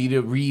ain't finna be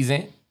the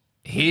reason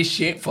his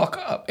shit fuck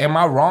up. Am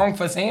I wrong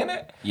for saying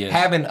that? Yes.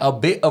 Having a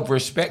bit of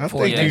respect I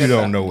for think a you nigga.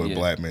 don't know what Yeah.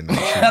 black men do.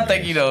 I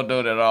think you don't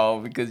know that at all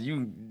because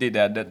you did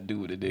that nothing to do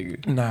with a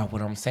nigga. Nah,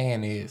 what I'm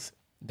saying is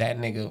that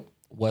nigga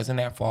wasn't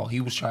at fault.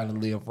 He was trying to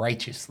live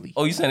righteously.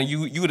 Oh, you saying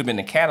you would have been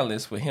the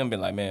catalyst for him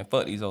being like, man,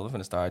 fuck these hoes, I'm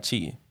finna start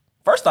cheating.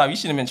 First off, you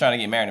shouldn't have been trying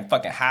to get married in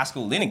fucking high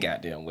school any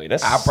goddamn way.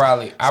 That's I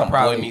probably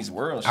Boy Meets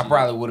World shit. I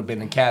probably would have been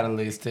the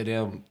catalyst to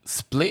them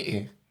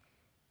splitting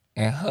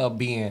and her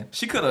being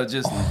She could have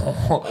just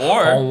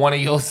on one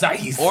of your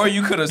sites. Or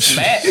you could have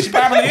smashed. She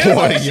probably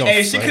is.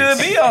 Hey, she could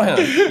be on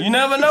him. You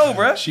never know,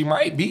 bruh. She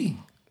might be.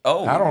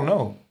 Oh, I don't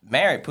know.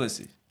 Married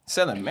pussy.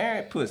 Selling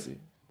married pussy.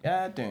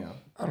 God damn.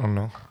 I don't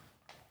know.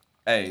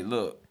 Hey,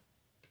 look.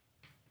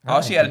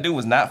 All she had to do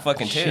was not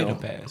fucking tell. Shit have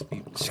passed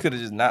people. She could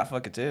have just not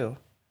fucking tell.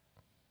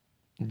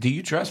 Do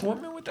you trust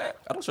women with that?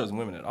 I don't trust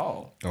women at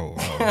all. Oh,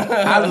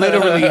 I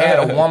literally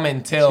had a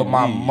woman tell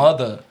my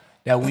mother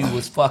that we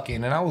was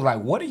fucking, and I was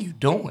like, "What are you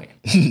doing?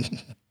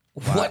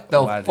 What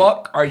the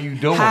fuck are you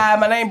doing?" Hi,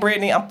 my name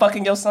Brittany. I'm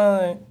fucking your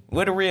son.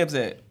 Where the ribs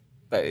at?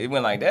 Like, it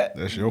went like that.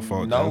 That's your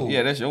fault. No. Joe.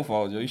 Yeah, that's your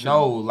fault, Joe. You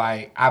No,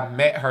 like I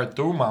met her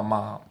through my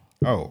mom,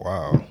 Oh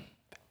wow.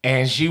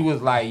 and she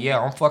was like, "Yeah,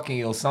 I'm fucking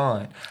your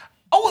son."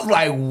 I was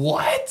like,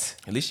 "What?"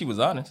 At least she was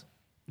honest.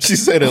 She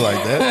said it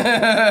like that.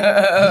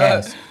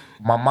 Yes.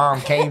 My mom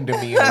came to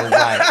me and was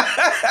like,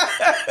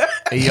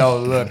 "Hey, yo,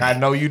 look, I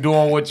know you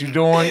doing what you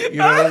doing." You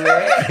know what I'm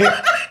saying?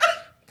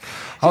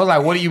 I was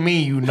like, "What do you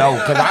mean you know?"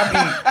 Because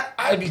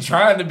I be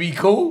trying to be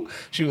cool.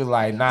 She was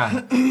like,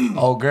 "Nah,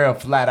 old girl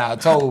flat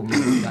out told me."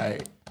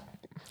 Like,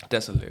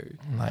 That's hilarious.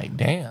 like,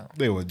 damn.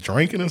 They were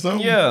drinking or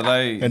something. Yeah,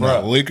 like, And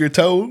the liquor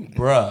told.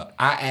 Bruh,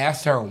 I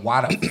asked her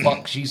why the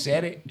fuck she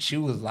said it. She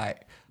was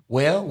like,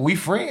 "Well, we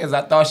friends.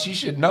 I thought she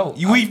should know."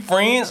 we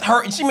friends?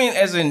 She mean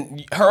as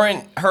in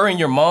her and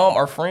your mom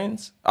are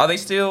friends? Are they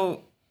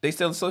still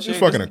associated?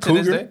 You fucking a to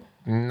this cougar? day?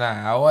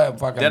 Nah, I wasn't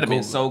fucking That'd have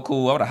been cool. so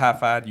cool. I would have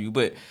high-fived you.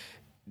 But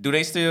do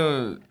they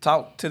still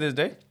talk to this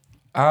day?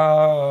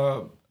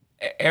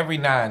 Every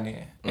now and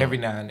then. Every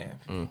now and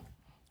then.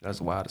 That's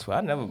wild as well.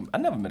 I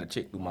never met a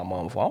chick through my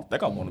mom before. I don't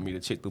think I want to meet a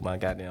chick through my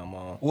goddamn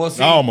mom. Well,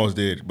 see, I almost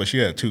did, but she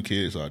had 2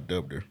 kids, so I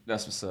dubbed her.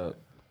 That's what's up.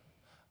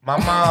 my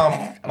mom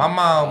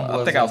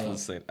was. I think I was supposed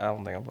to say it. I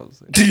don't think I'm supposed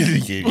to say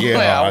it.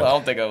 yeah, I I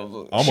don't think I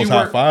was. almost She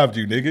worked- high-fived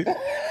you, nigga.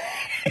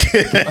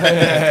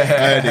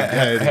 I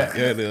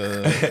had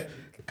to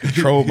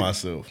control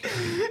myself.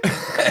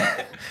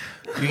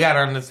 You gotta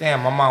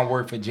understand, my mom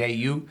worked for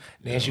JU.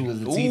 Then she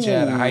was a teacher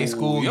at a high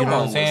school. You your know what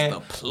I'm mom saying? was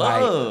the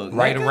plug, Like,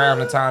 right nigga. around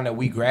the time that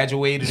we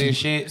graduated and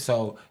shit.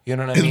 So you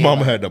know what I His mean?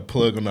 mama Like, had the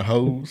plug on the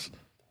hose.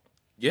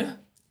 Yeah.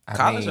 I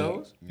College mean,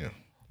 hoes. Yeah.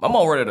 My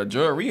mom worked at a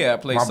drug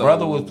rehab place. my so-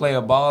 brother was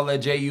playing ball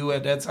at JU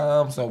at that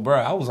time. So, bro,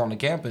 I was on the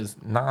campus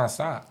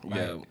nonstop. Like,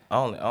 Yeah, I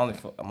only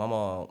my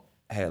mom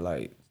had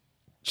like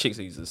chicks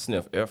that used to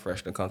sniff air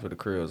freshener come to the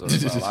crib, so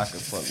that's all I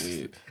could fuck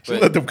with. She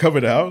let them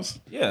cover the house.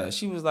 Yeah,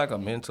 she was like a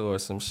mentor or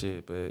some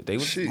shit, but they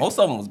was Shit. most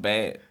of them was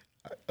bad.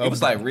 It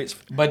was like rich.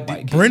 But white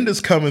kids.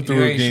 Brenda's coming through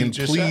You ain't again. shoot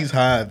your Please shot.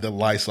 hide the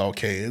Lysol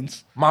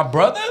cans. my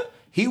brother,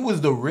 he was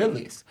the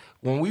realest.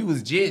 When we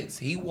was jits,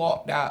 he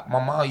walked out.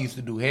 My mom used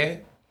to do hair.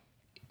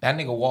 That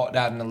nigga walked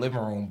out in the living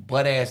room,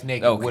 butt ass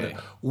naked, Okay.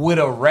 with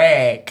a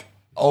rag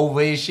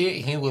over his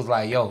shit. He was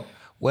like, "Yo,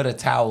 where the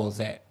towels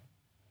at?"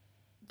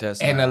 That's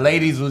And the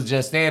ladies was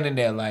just standing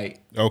there like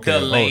Okay.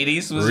 The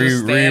ladies was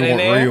just standing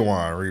there?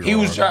 Rewind. he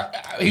was trying.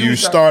 You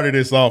started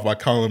this off by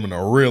calling him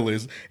a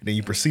realist, and then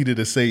you proceeded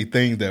to say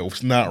things that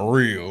was not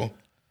real.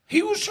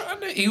 He was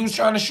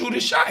trying to shoot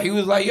his shot. He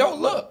was like, "Yo,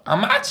 look,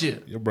 I'm at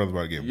you." Your brother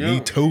about to get me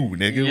too,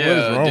 nigga. Yeah, what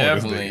is wrong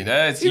definitely. with this thing?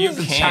 That's He you was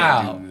a can't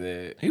child. do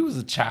that. He was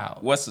a child.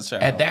 What's a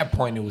child? At that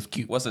point, it was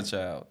cute. What's a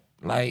child?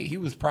 Like he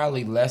was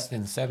probably less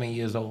than 7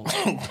 years old,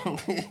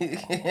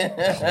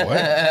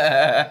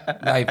 What?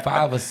 like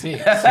 5 or 6. You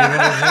know what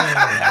I'm saying?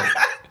 Like,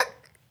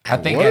 I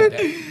think What? at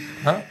that,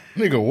 huh?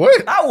 Nigga,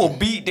 what? I will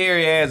beat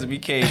Derry ass if he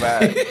came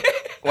out.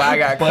 Well, I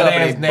got Butt covered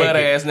ass in butt naked.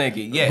 ass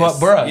naked. Yes, But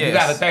bruh, yes. you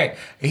gotta think.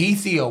 He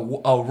see a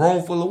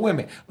room full of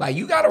women. Like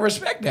you gotta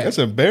respect that. That's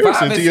embarrassing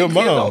 5 and to your 6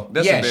 years mom. old.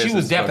 That's Yeah, embarrassing she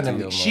was as fuck to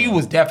definitely. your She mom.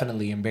 was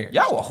definitely embarrassed.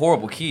 Y'all were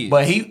horrible kids.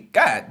 But he,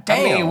 God damn.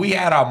 I mean, we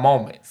had our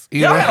moments.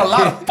 You Y'all know? had a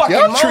lot of fucking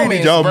Y'all moments,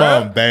 treated your bruh.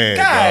 mom bad,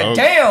 God dog.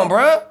 damn,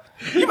 bro.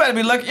 You better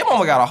be lucky. Your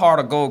mama got a heart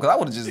of gold because I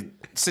would have just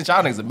sent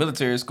y'all niggas to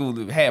military school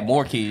to had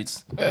more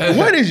kids.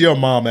 What is your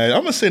mom at?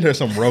 I'm gonna send her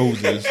some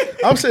roses.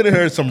 I'm sending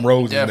her some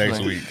roses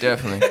next week.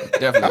 Definitely.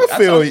 I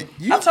feel you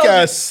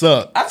guys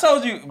suck. I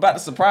told you about the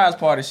surprise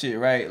party shit,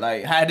 right?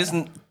 Like how this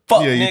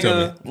fuck Yeah, you told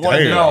nigga me. wanted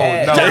to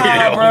Damn. No,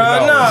 nah,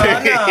 bro,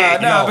 no.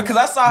 nah, because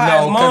I saw how No,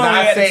 his 'cause mom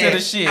I reacted to said-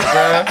 the shit,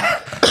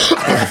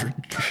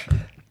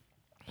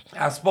 bro.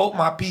 I spoke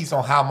my piece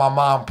on how my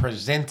mom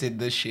presented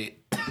the shit.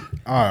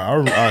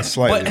 I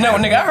slightly. But no,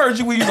 nigga, I heard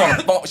you when you was on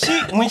the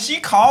phone. When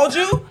she called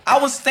you, I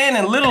was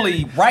standing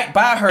literally right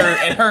by her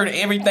and heard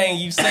everything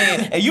you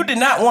said, and you did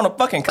not want to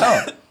fucking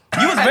come.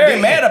 You was very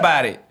mad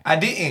about it. I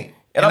didn't.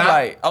 And I'm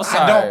like, I'm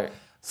sorry.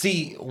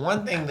 See,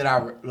 one thing that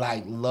I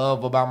like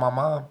love about my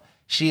mom,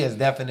 she has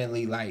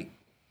definitely like,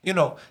 you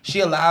know,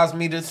 she allows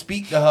me to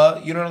speak to her,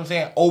 you know what I'm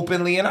saying,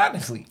 openly and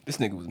honestly. This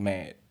nigga was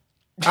mad.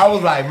 I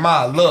was like,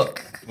 Ma,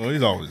 look. Well,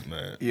 he's always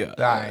mad. Yeah,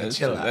 All right, that's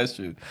chill true. out. That's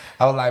true.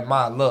 I was like,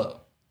 Ma, look.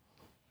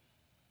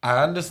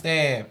 I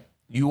understand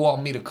you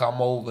want me to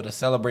come over to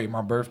celebrate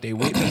my birthday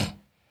with me.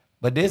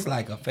 But this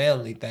like a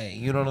family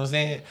thing. You know what I'm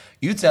saying?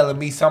 You telling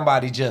me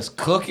somebody just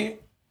cooking?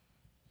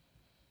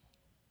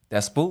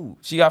 That's food.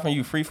 She offering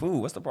you free food.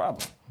 What's the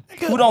problem?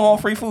 Who don't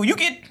want free food? You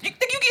get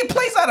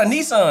plates out of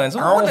Nissans.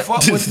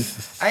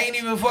 I ain't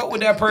even fuck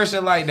with that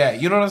person like that.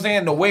 You know what I'm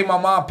saying? The way my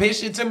mom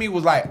pitched it to me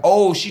was like,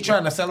 oh, she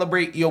trying to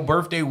celebrate your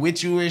birthday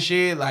with you and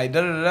shit. Like,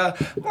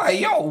 da-da-da-da. I'm like,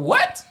 yo,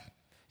 what?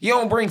 You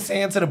don't bring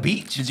sand to the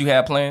beach? Did you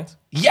have plans?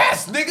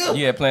 Yes, nigga.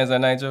 You had plans that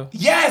night, Joe?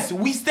 Yes,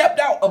 we stepped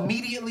out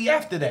immediately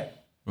after that.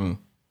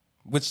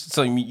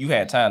 So you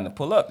had time to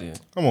pull up then?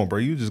 Come on, bro.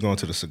 You just going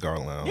to the cigar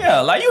lounge.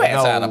 Yeah, like you had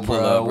time to pull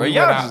up, bro. We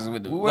Y'all went out- just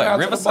with the, we went like out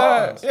to the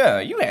Riverside. bars. Yeah,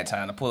 you had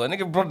time to pull up.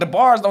 Nigga, bro, the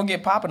bars don't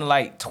get popping to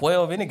like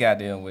 12 any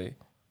goddamn way.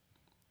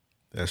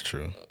 That's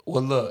true.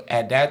 Well, look,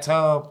 at that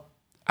time,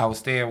 I was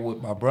staying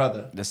with my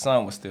brother. The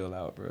sun was still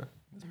out, bro.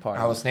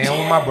 I was staying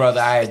with my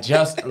brother. I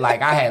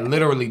had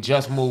literally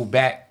just moved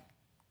back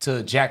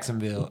to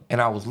Jacksonville,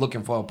 and I was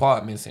looking for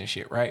apartments and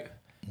shit, right?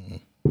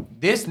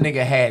 This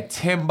nigga had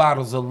 10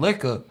 bottles of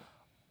liquor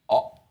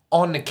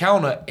on the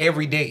counter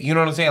every day. You know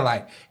what I'm saying?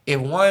 Like, if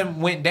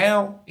one went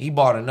down, he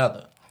bought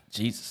another.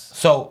 Jesus.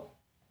 So,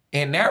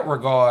 in that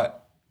regard,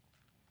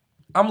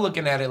 I'm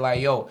looking at it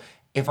like, yo,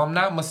 if I'm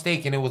not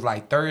mistaken, it was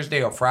like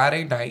Thursday or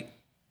Friday night.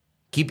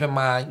 Keep in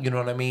mind, you know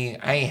what I mean?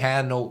 I ain't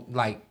had no,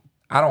 like,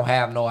 I don't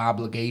have no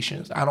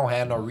obligations. I don't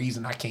have no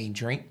reason I can't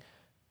drink.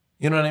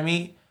 You know what I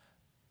mean?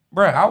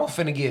 Bruh, I was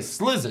finna get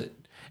slizzard.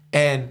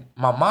 And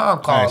my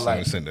mom called I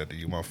like, send that to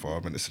you. My fault.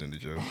 I've been listening to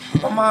Joe.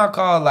 my mom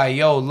called like,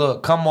 yo,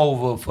 look, come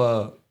over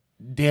for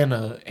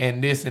dinner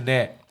and this and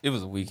that. It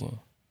was a weekend.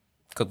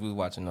 Because we was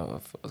watching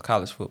a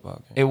college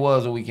football game. It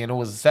was a weekend. It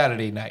was a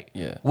Saturday night.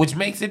 Yeah. Which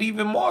makes it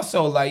even more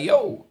so like,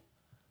 yo,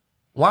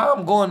 why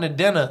I'm going to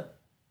dinner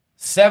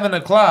 7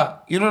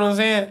 o'clock, you know what I'm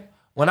saying?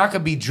 When I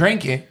could be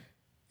drinking.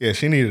 Yeah,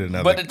 she needed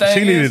another. But the thing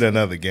she needed is-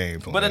 another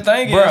game plan. But the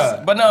thing is,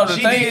 Bruh, but no, the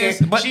she thing didn't-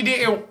 is, but she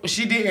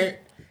didn't.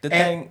 the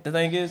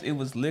thing is, it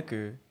was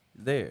liquor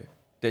there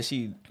that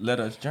she let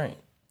us drink.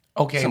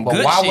 Okay, Some but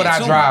good why shit, would I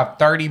too. drive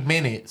 30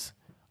 minutes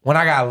when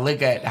I got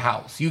liquor at the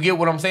house? You get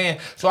what I'm saying?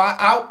 So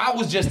I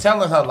was just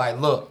telling her, like,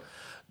 look,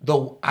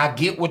 I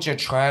get what you're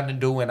trying to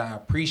do, and I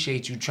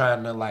appreciate you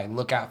trying to, like,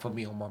 look out for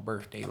me on my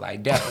birthday.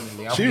 Like,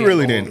 definitely. I'm She getting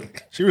really older.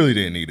 didn't. She really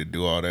didn't need to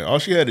do all that. All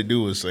she had to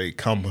do was say,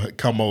 "Come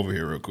over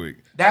here real quick."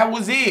 That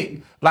was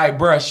it. Like,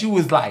 bruh, she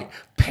was, like,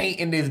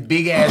 painting this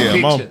big-ass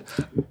picture.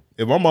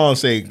 If my mom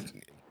say,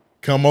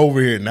 "Come over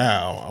here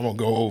now," I'm gonna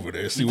go over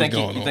there see what's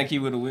going on. You think he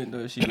would have went though?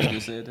 If she would have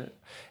just said that.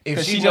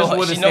 If She she know just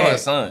would have her said,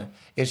 son.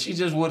 if she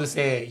just would have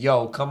said,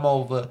 yo, come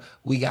over,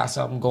 we got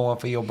something going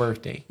for your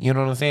birthday. You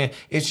know what I'm saying?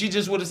 If she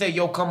just would have said,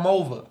 yo, come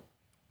over.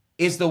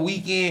 It's the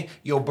weekend,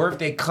 your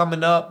birthday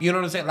coming up. You know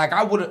what I'm saying? Like,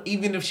 I would have,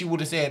 even if she would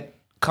have said,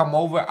 come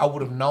over, I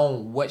would have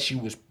known what she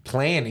was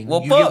planning.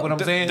 Well, you fuck, get what I'm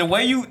saying? The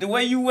way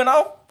you went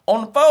off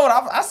on the phone,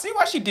 I see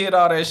why she did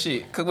all that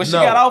shit. Cause when she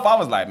No. got off, I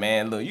was like,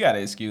 man, look, you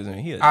gotta excuse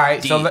me. He a All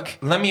right, so dick.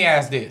 let me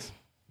ask this.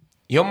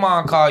 Your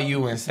mom call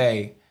you and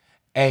say,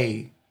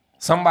 hey,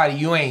 somebody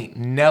you ain't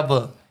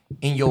never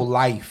in your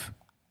life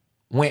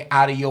went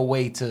out of your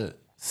way to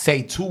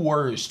say 2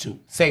 words to,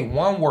 say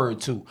 1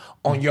 word to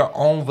on your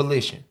own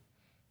volition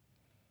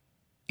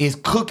is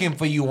cooking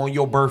for you on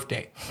your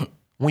birthday.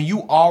 When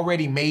you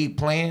already made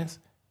plans,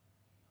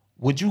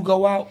 would you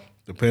go out?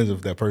 Depends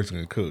if that person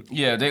can cook.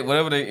 Yeah, if they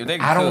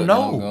can I don't cook, I'm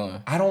know.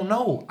 going. I don't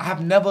know.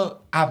 I've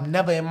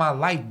never in my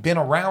life been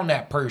around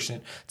that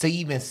person to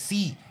even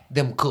see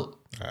them cook.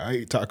 I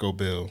ate Taco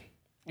Bell.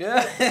 You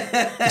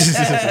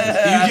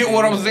get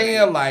what I'm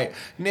saying? Like,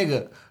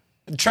 nigga,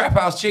 Trap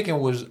House Chicken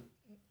was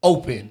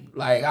open.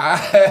 Like,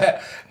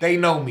 they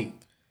know me.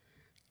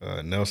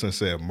 Nelson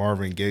said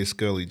Marvin Gaye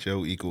Scully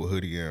Joe equal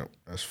hoodie amp.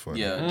 That's funny.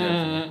 Yeah,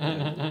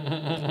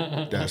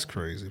 definitely. That's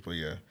crazy. But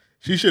yeah.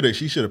 She should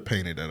have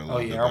painted that a little Oh,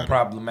 bit yeah, I'm better.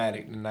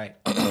 problematic tonight.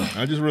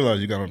 I just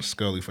realized you got on the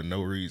Scully for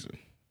no reason.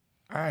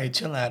 All right,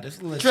 chill out. This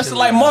Dressing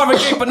like Marvin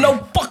Gaye for no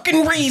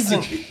fucking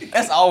reason.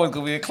 That's always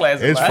gonna be a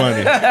classic. It's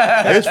funny.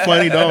 It's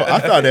funny though. I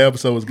thought the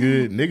episode was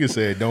good. Nigga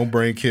said don't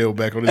bring Kill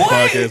back on this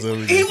podcast.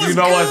 You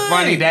know what's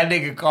funny? That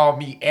nigga called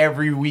me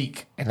every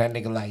week. And that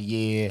nigga like,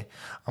 yeah,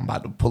 I'm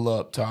about to pull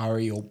up to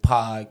RAO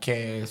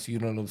podcast. You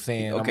know what I'm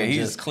saying? Okay, I'ma he's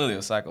just, clearly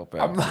a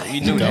psychopath. I'm like, we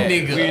knew that.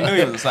 nigga, We knew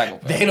he was a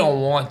psychopath. They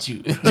don't want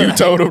you. You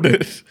told him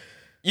this.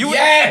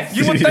 Yes!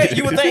 You would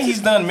think he's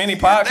done many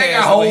podcasts. They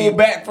got hold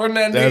back from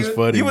that nigga. That's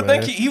funny. You would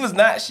man. think he was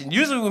not.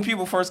 Usually when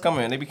people first come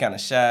in, they be kind of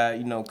shy,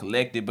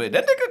 collected. But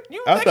that nigga,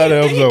 I thought that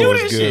episode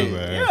was good,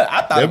 man. Yeah,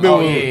 I thought That bit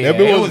was- Yeah, that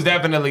bit it was- was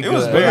definitely it good.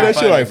 was Wasn't very that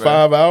shit funny, like bro.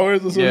 5 hours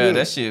or something? Yeah,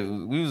 that shit.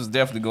 We was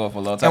definitely going for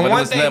a long time. And But it one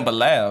was thing- nothing but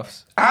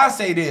laughs. I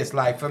say this,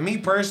 like, for me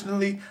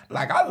personally,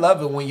 like, I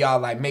love it when y'all,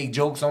 like, make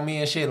jokes on me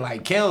and shit.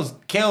 Like,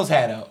 Kels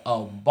had a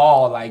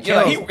ball. Like,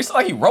 Yeah, Kels, it's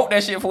like he wrote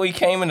that shit before he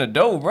came in the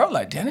door, bro.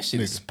 Like, damn, this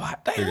shit is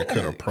spot. Damn, Nigga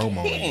cut a promo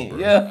on you, bro.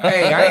 Yeah.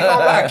 hey, I ain't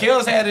gonna lie.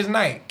 Kels had his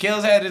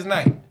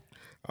night.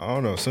 I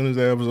don't know. As soon as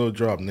that episode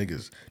dropped,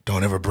 niggas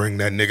don't ever bring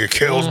that nigga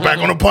Kels back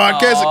on the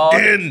podcast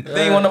again.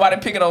 They ain't want nobody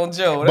picking on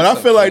Joe. But I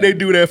feel like they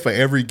do that for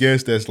every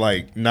guest that's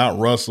like not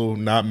Russell,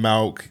 not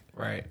Malk,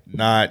 Right.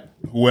 not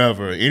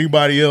whoever.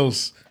 Anybody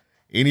else,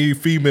 any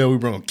female we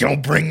bring,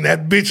 don't bring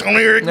that bitch on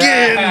here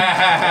again.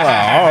 I'm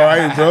like, all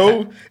right,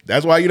 bro.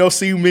 That's why you don't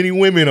see many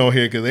women on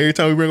here, because every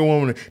time we bring a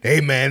woman,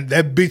 hey man,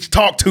 that bitch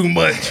talk too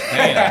much.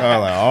 I'm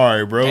like, all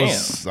right, bro.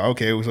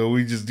 Okay, so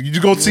you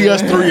just gonna see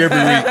us 3 every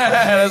week.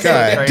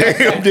 God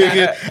damn,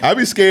 nigga. I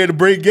be scared to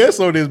bring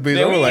guests on this bitch.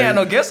 Man, we ain't like, had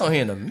no guests on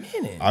here in a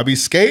minute. I be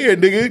scared,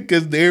 nigga,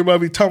 because everybody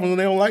be telling them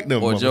they don't like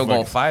them. Or Joe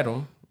gonna fight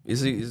them.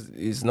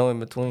 It's no in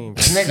between.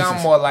 Nigga,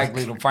 I'm more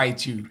likely to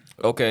fight you.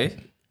 Okay.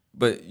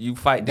 But you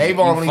fight. They've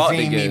only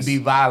seen me be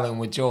violent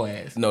with your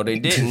ass. No, they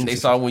didn't. They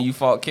saw when you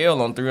fought Kel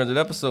on 300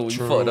 episode when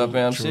you fucked up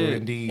him shit.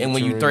 Indeed, and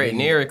when you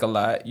threatened Eric a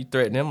lot, you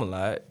threatened him a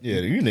lot. Yeah,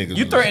 you niggas.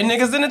 You threaten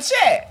niggas in the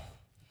chat.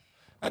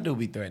 I do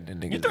be threatening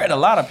niggas. You threaten a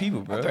lot of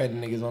people, bro. I threaten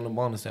niggas on the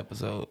bonus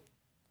episode.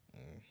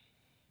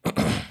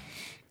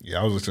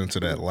 Yeah, I was listening to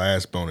that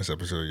last bonus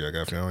episode y'all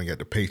got. If y'all ain't got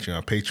the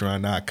Patreon,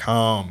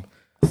 patreon.com/RAO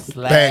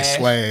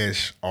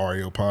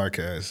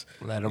podcast.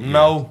 Let them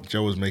know.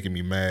 Joe was making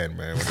me mad,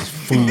 man, with his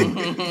food,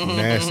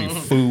 nasty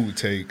food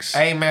takes.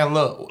 Hey man,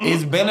 look,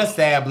 it's been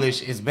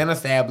established.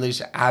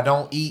 I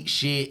don't eat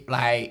shit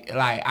like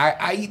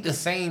I eat the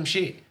same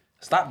shit.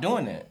 Stop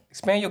doing that.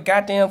 Expand your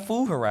goddamn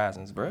food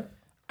horizons, bro.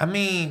 I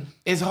mean,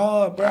 it's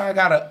hard, bro. I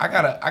got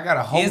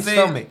a whole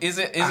stomach. Is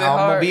it I'm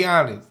hard? gonna be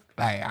honest.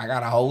 Like, I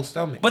got a whole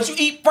stomach. But you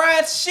eat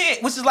fried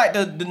shit, which is like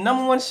the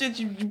number one shit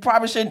you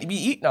probably shouldn't be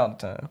eating all the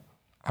time.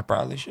 I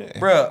probably should.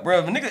 Bro,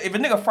 if a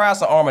nigga fries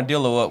some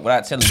armadillo up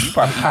without telling you, you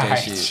probably eat that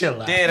Alright, shit.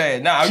 chill out. Dead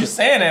ass. Nah, I'm just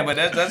saying that, but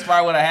that's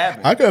probably what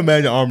happened. I can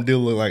imagine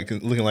armadillo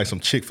looking like some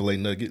Chick-fil-A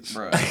nuggets.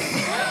 Bro.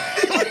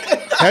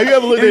 Have you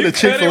ever looked at a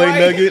Chick-fil-A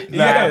nugget?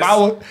 Nah,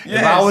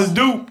 if I was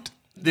duped,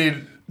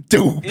 then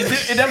Dude, it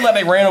doesn't like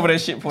they ran over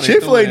that shit before they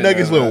Chick-fil-A threw it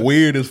nuggets in there, look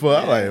weird as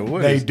fuck. I'm like,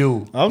 what? They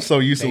do. I'm so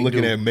used to They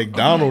looking do. at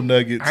McDonald's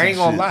nuggets. I ain't and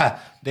gonna shit. lie.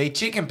 They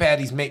chicken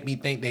patties make me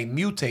think they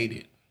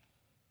mutated.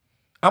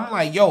 I'm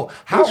like, yo,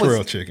 What's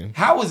real chicken?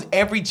 How is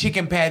every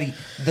chicken patty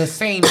the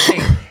same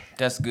shape?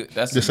 That's good.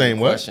 That's The a good same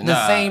what? question.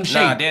 The same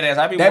shape. Nah, dead ass.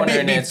 I be that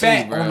wondering bitch be that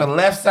fat too, bro. on the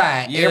left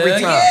side Yeah, every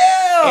time.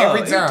 yeah,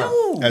 Every it time.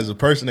 do. As a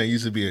person that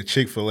used to be a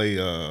Chick-fil-A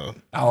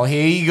Oh,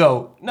 here you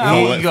go. No.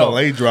 Here you go.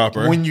 Filet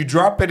dropper. When you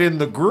drop it in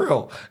the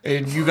grill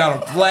and you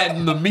gotta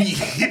flatten the meat,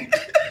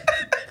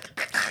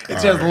 it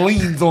just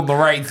leans on the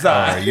right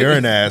side. You're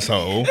an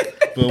asshole.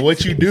 But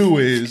what you do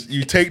is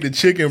you take the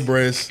chicken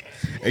breast,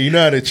 and you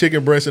know how the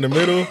chicken breast in the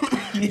middle?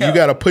 You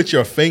got to put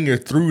your finger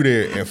through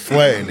there and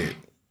flatten it.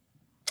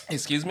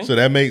 Excuse me? So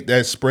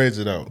that spreads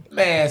it out.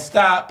 Man,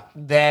 stop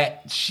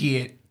that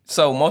shit.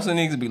 So most of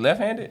the niggas be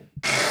left-handed?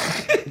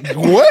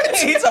 What?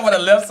 He talking about the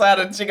left side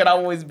of the chicken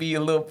always be a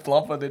little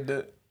plumper than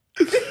the...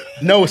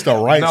 No, it's the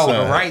right No,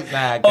 side. the right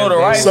side. Oh, the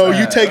right So side.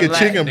 you take a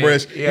chicken Flatten it.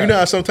 breast. Yeah. You know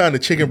how sometimes the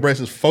chicken breast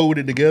is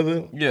folded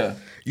together? Yeah.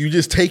 You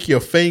just take your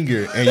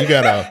finger and you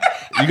gotta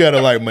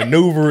like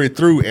maneuver it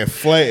through and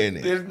flatten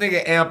it. This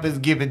nigga Amp is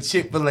giving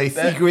Chick-fil-A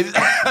secrets.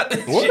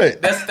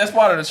 What? That's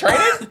part of the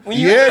training? When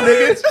you Yeah,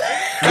 nigga.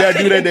 You gotta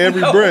do that to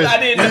every No, breast. I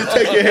didn't You just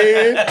take your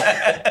hand.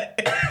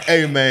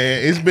 Hey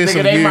man, it's been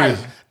some Nigga, years.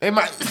 they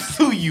might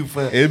sue you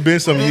for It's been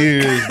some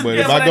years, but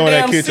Yeah, if for I go in that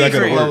that damn kitchen, I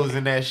gotta secret. work. clothes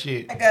and that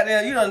shit.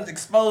 Goddamn, you done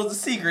exposed the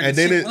secret. And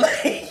to then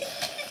Chick-fil-A.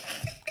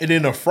 And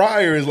then the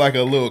fryer is like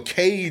a little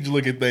cage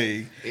looking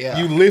thing. Yeah.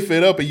 You lift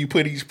it up and you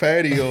put each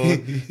patty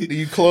on. Then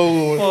you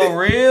close on. For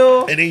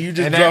real? And then you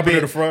just And drop that it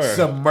in the bitch fryer.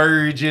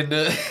 submerge in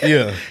the.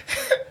 Yeah.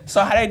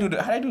 So how they do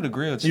the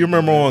grill chicken? You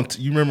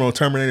remember on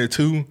Terminator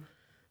 2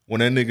 when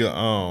that nigga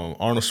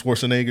Arnold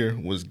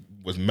Schwarzenegger was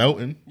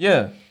melting?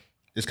 Yeah.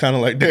 It's kind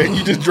of like that.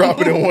 You just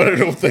drop it in one of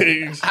them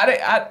things. Okay,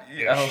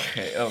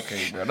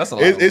 bro. That's a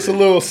lot. It's a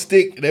little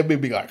stick. That bitch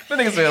be like, That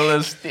nigga say a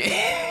little stick.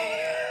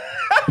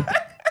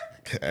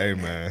 hey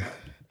man,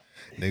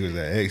 niggas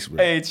that expert.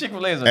 Hey,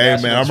 Chick-fil-A is a Hey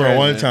national man, I remember treasure.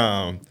 one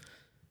time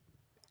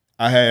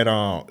I had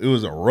it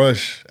was a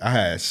rush.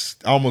 I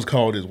almost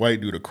called this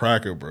white dude a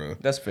cracker, bro.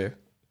 That's fair.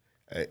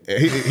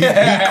 He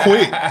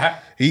quit.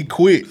 He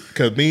quit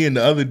because me and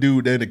the other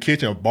dude in the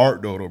kitchen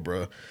barked on him,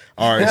 bro.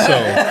 All right, so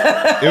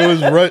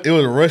it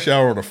was rush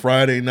hour on a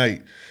Friday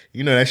night.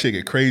 You know that shit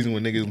get crazy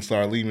when niggas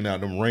start leaving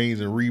out them Reigns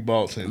and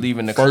Reeboks and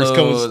Leaving the first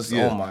clothes.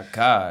 Yeah. Oh my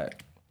god.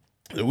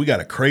 We got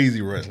a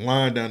crazy rush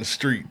line down the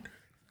street.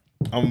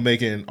 I'm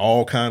making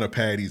all kind of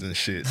patties and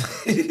shit,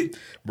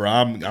 bro.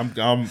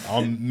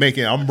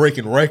 I'm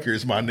breaking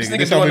records, my nigga. This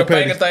nigga doing the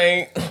finger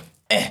thing.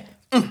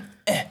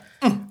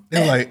 They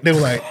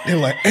were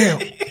like,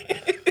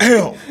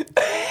 Amp,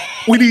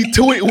 we need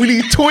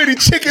 20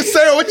 chicken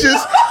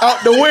sandwiches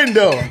out the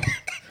window.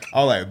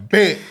 I was like,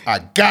 bet, I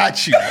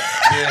got you.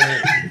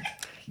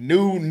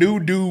 New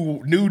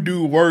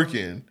dude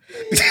working.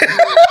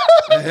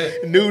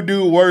 New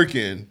dude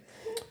working.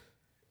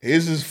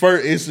 It's his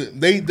first.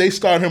 They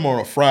start him on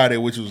a Friday,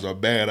 which was a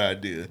bad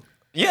idea.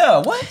 Yeah,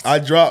 what? I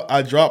dropped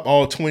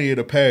all 20 of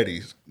the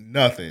patties.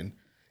 Nothing.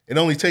 It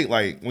only take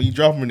like when you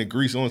drop them in the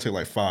grease, it only take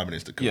like 5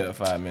 minutes to cook. Yeah,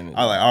 5 minutes.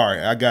 I like, all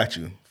right, I got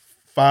you.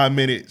 5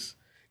 minutes.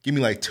 Give me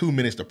like 2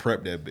 minutes to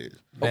prep that bitch.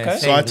 Okay.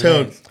 So I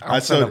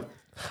tell.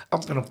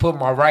 I'm gonna put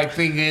my right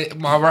finger,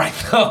 my right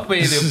thumb in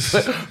and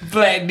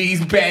flatten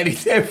these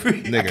patties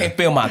every. Nigga. I can't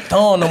feel my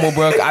thumb no more,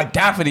 bro. I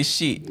die for this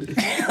shit.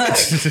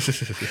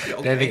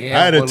 That nigga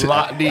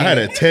I had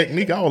a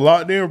technique. I was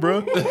locked in,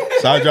 bro.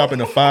 So I drop in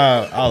the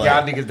 5. Y'all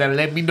niggas that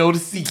let me know the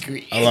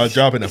secret. I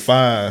drop in the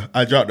 5.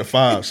 I dropped the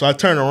 5. So I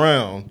turn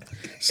around.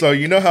 So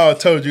you know how I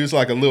told you it's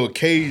like a little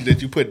cage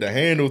that you put the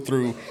handle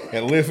through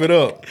and lift it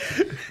up.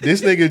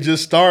 This nigga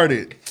just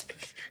started.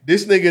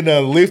 This nigga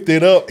done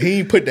lifted up. He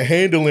ain't put the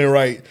handle in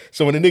right.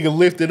 So when the nigga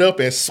lifted up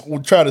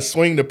and try to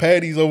swing the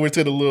patties over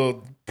to the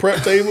little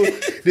prep table,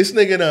 this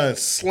nigga done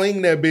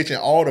sling that bitch and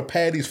all the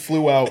patties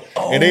flew out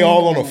and they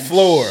all on the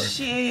floor.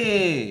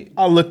 Shit.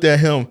 I looked at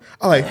him.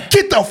 I like,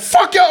 get the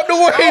fuck out the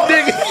way,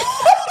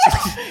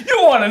 nigga.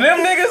 You one of them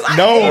niggas?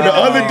 No, the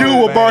other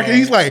dude was barking.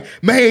 He's like,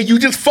 man, you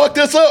just fucked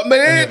us up,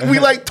 man. We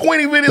like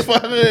 20 minutes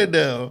behind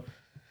now.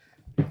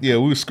 Yeah,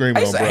 we was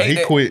screaming on bro.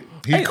 He quit.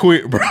 He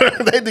quit, bro.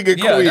 That nigga quit.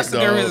 Yeah, that's the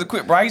dog. reason to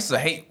quit, bro. I used to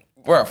hate,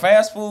 bro,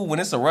 fast food when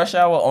it's a rush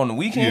hour on the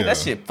weekend. Yeah. That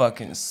shit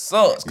fucking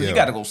sucks because you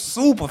got to go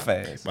super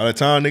fast. By the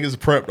time niggas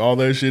prepped all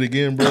that shit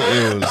again, bro,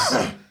 it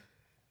was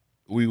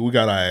we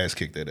got our ass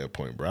kicked at that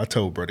point, bro. I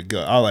told bro to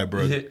go. I like,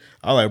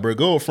 bro,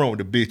 go up front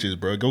with the bitches,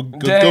 bro. Go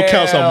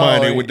count some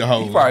money with the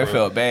hoes. You probably bro.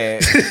 felt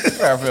bad. You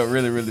probably felt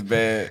really, really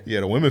bad.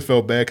 Yeah, the women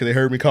felt bad because they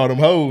heard me call them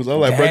hoes. I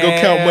was like, bro, go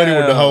count money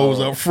with the hoes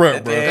up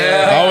front, bro.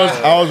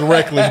 I was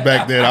reckless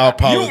back then. I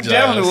apologize. You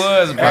definitely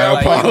was, bro. I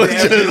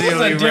apologize. You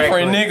was a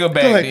different nigga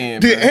back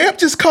then. Did bro. Amp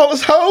just call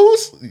us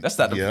hoes? That's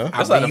not the. Yeah.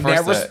 That's not the first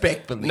time.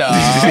 Respectfully. Nah,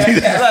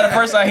 that's not the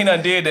first time he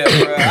done did that,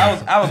 bro.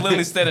 I was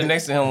literally standing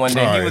next to him one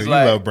day. He was you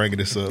like, love bringing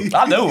this up.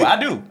 I do. Right,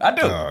 I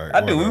do.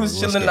 We whatever. was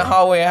chilling in the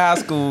hallway in high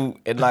school,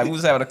 and like we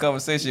was having a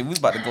conversation. We was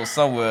about to go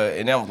somewhere,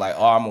 and then I was like,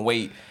 "Oh, I'm gonna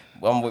wait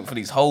for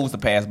these hoes to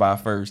pass by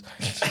first."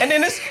 And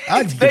then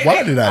why did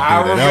I do that?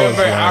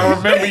 I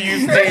remember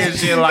you saying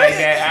shit like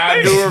that.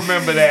 I do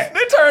remember that.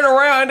 They turned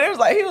around and they was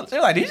like,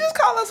 "Did you just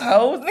call us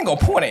hoes?" And they gonna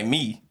point at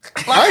me.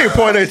 Like, I ain't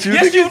point at you.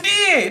 Yes, nigga. you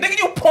did. Nigga,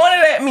 you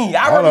pointed at me.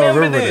 I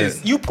remember this.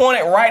 That. You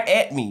pointed right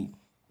at me,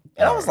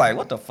 and I was like,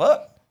 "What the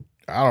fuck?"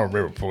 I don't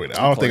remember pointing.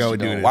 I don't think I would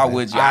do that. Why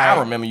would you? I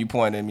remember you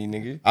pointing at me,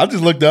 nigga. I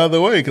just looked the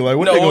other way because like,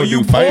 what they gonna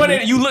you do? Fight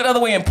pointed. me? You looked the other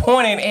way and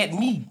pointed at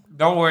me.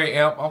 Don't worry,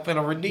 Amp. I'm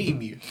finna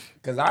redeem you.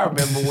 Because I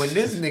remember when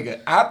this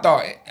nigga, I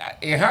thought,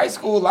 in high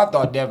school, I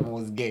thought Devin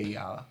was gay,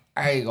 y'all.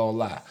 I ain't gonna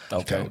lie.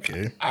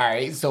 Okay. All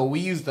right, so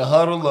we used to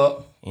huddle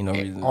up Ain't no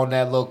reason. on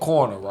that little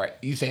corner, right?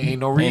 You say ain't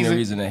no Ain't reason? no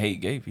reason to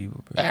hate gay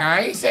people, bro. I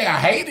ain't say I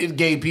hated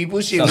gay people.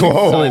 Shit, What's we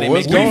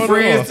going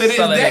friends on? to this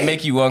Something that day.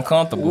 make you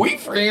uncomfortable. We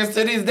friends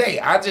to this day.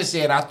 I just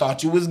said I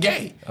thought you was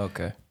gay.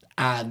 Okay.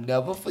 I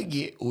never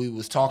forget. We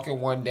was talking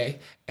one day,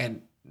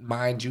 and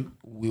mind you,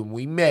 when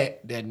we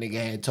met, that nigga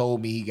had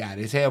told me he got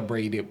his hair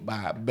braided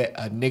by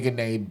a nigga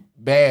named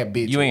Bad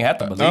Bitch. You ain't have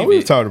to believe No,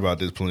 we've it. talked about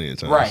this plenty of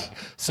times. Right.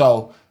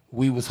 So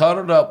we was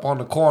huddled up on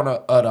the corner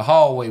of the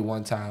hallway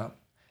one time.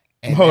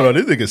 And Hold on,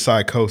 this nigga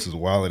Psychosis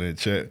wilding in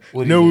the chat.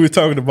 What You know he we were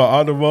talking about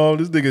Audible?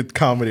 This nigga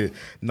commented,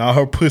 nah,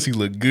 her pussy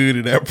look good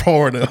in that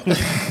porno.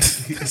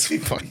 That's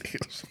funny.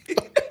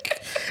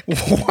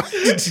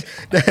 What?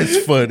 That's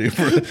funny,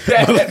 bro.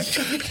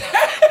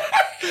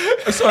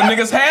 So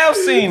niggas have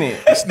seen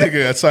it. This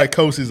nigga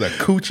Psychosis is a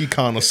coochie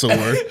connoisseur.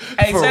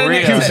 Hey, For tell the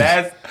real, nigga,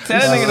 that's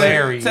tell the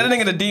hilarious.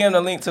 nigga to DM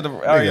the link to the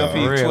RAOP For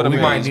real, Twitter we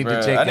page, might need to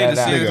bro. check I need to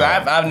that see out.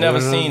 this. I've never You know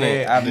what I'm seen it.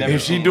 saying? I've never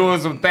If she seen doing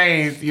some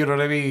things, you know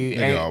what I mean?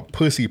 Nigga, a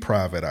pussy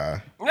private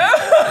eye.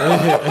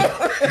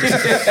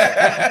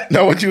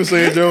 Know what you were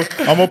saying, Joe?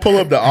 I'm gonna pull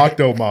up the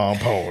Octomom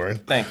porn.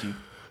 Thank you.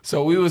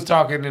 So we was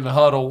talking in the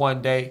huddle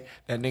one day.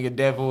 That nigga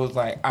Devin was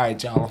like, all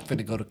right, y'all, I'm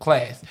finna go to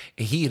class.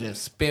 And he did a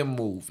spin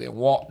move and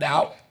walked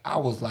out. I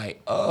was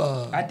like,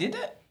 I did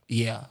that?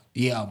 yeah,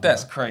 bro.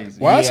 That's crazy.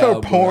 Why is her Yeah,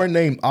 porn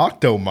named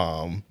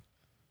Octomom?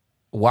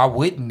 Why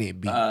wouldn't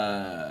it be?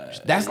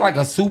 That's like a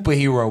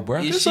superhero, bro.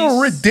 Is It's she- a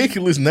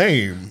ridiculous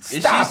name.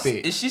 Stop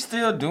it. Is she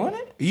still doing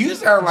it? You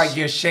sound like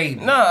you're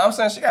shading. No, I'm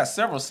saying she got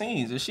several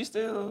scenes. Is she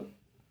still?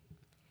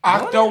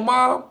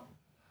 Octomom?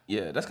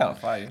 Yeah, that's kind of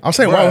fire. I'm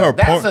saying, why her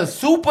That's porn? a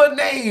super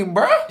name,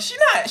 bro. She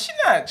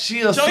not.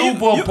 She a Joe,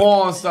 super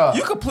porn star.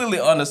 You completely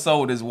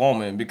undersold this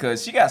woman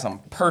because she got some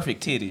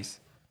perfect titties.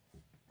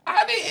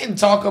 I didn't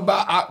talk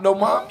about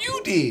Octomom.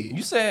 You did.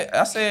 You said,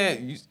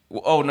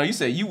 oh no, you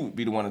said you would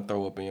be the one to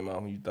throw up in your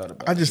mouth when you thought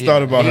about I it. just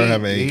thought about her he-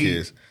 having 8 he-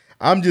 kids.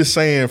 I'm just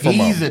saying from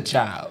He's a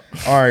child.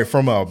 all right,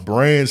 from a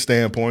brand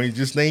standpoint,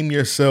 just name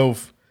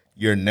yourself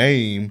your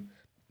name.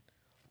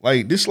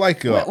 Like this,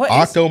 like a What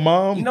is-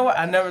 Octomom. You know what?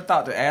 I never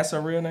thought to ask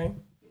her real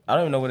name. I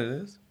don't even know what it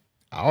is.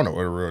 I don't know what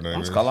her real name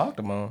I'm is. just call her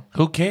Octomom.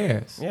 Who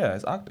cares? Yeah,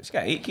 it's Octo. She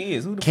got 8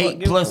 kids. Who the fuck Kate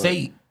gives plus a fuck?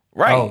 8.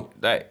 Right. Oh.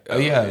 Like, Oh,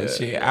 yeah,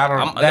 shit. I don't.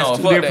 I'm, That's no,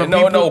 two fuck different that.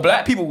 people. No,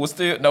 black people will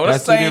still. No,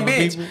 that's the That's two same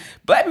different bitch. people?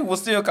 Black people will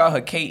still call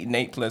her Kate and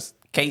 8 plus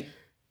Kate.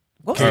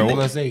 What's All her right, name?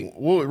 Plus 8.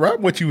 Well, right,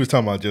 what you was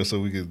talking about, just so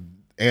we could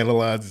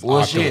analyzes.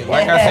 Well, shit,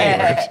 like I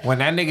said, when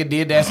that nigga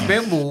did that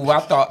spin move,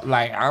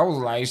 I was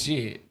like,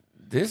 shit,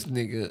 this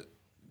nigga,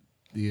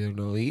 he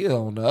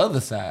on the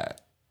other side.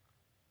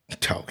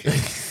 Okay.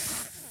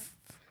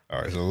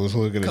 All right, so let's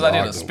look at it. Because I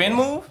did a spin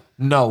move?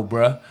 No,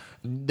 bruh.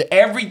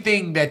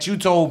 Everything that you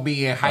told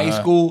me in high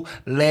school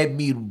led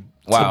me to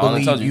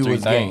believe you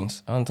was gay.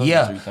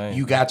 Yeah,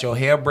 you got your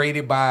hair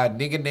braided by a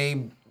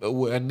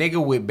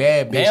nigga with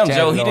bad bitch. Damn,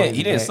 Joe,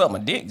 he didn't suck my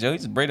dick, Joe. He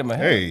just braided my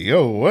hair. Hey,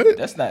 yo, what?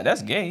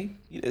 That's gay.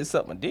 He didn't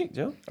suck my dick,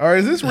 Joe. All right,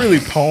 is this really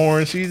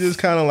porn? She's just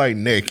kind of like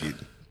naked.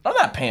 I'm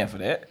not paying for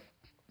that.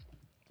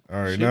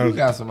 All right, now you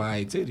got some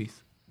high titties.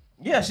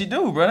 Yeah, she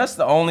do, bro. That's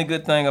the only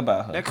good thing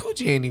about her. That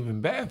coochie ain't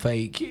even bad for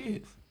 8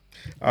 kids.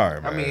 All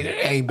right, man. I mean,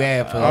 it ain't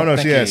bad for. I don't know if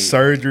she had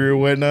surgery or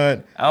whatnot.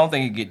 I don't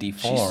think it get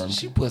deformed.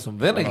 She put some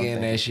vinegar in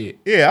that shit.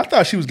 Yeah, I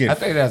thought she was getting. I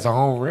think that's a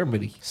home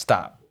remedy.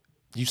 Stop.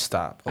 You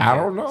stop. Okay. I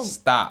don't know.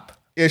 Stop.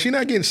 Yeah, she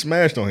not getting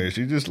smashed on here.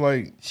 She just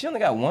like. She only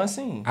got one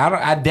scene.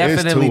 I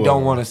definitely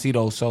don't want to see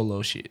those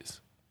solo shits.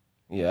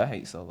 Yeah, I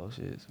hate solo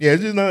shits. Yeah,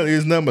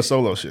 it's nothing but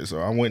solo shit.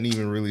 So I wouldn't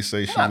even really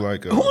say she's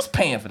like a. Who's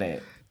paying for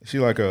that? She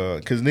like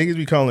a, cause niggas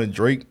be calling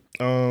Drake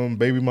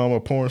baby mama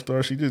porn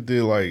star. She just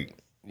did like.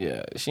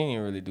 Yeah, she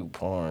ain't really do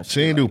porn.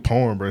 She ain't do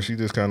porn, bro. She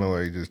just kind of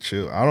like just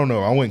chill. I don't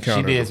know. I wouldn't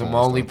count. She did some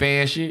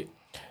OnlyFans shit.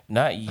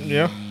 Not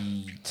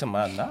to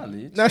my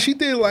knowledge. Now she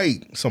did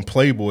like some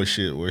Playboy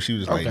shit where she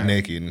was like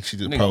naked and she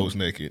just posed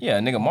naked. Yeah,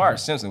 nigga, Marge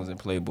Simpson was in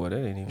Playboy.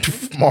 That ain't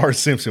even. Marge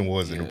Simpson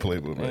wasn't in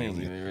Playboy. That ain't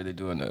even really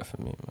doing nothing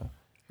for me, man.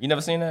 You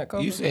never seen that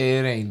cover? You say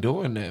it ain't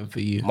doing nothing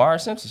for you.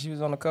 Marge Simpson, she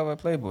was on the cover of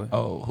Playboy.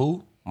 Oh,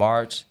 who?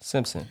 Marge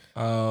Simpson.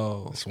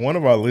 Oh, it's one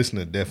of our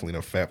listeners definitely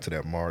done fapped to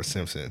that Marge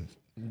Simpson.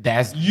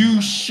 That's you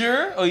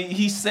sure? Oh,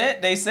 they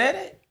said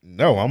it?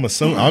 No, I'm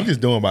assuming. I'm just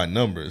doing by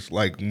numbers.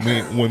 Like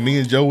when me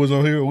and Joe was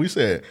on here, we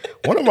said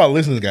one of our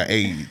listeners got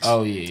AIDS.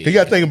 Oh yeah. You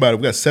got to think about it.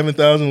 We got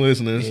 7,000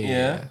 listeners.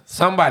 Yeah.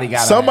 Somebody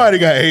got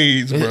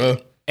AIDS, bro.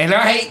 And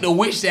I hate to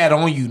wish that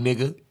on you,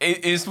 nigga.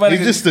 It's funny.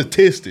 It's just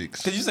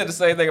statistics. Because you said the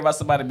same thing about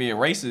somebody being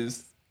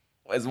racist.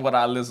 Is what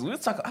I listen. We was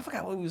talking. I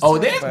forgot what we was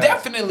talking about. There's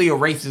definitely a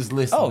racist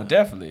listener. Oh,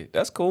 definitely.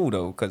 That's cool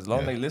though, because as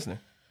long as they listening.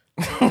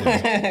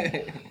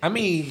 I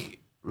mean,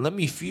 let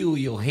me fuel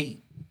your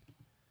hate.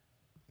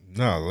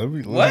 No, let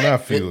me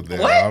not feel that.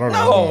 What? I don't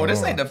know. No,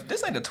 this ain't the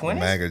 20s.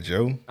 MAGA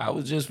Joe. I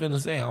was just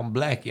finna say I'm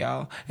black,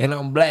 y'all, and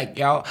I'm black,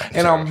 y'all,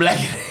 and I'm black.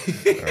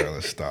 All right,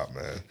 let's stop,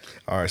 man.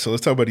 All right, so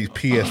let's talk about these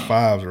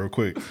PS5s real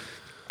quick.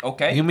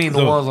 Okay. You mean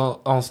the ones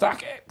on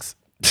StockX?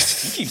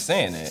 You keep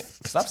saying that.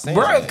 Stop saying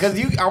bro, that.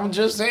 because I'm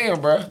just saying,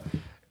 bro.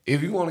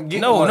 If you want to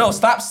get no,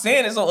 stop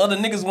saying it so other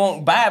niggas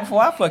won't buy it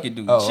before I fucking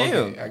do. Oh,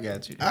 chill. Okay, I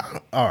got you.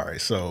 All right,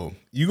 so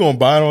you gonna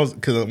buy those?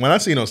 Because when I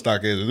seen on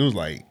StockX, it was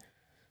like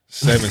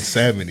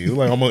 $770. It was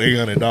like almost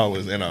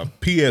 $800, and a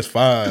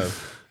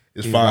PS5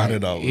 is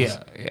 $500.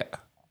 Yeah.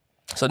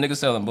 So niggas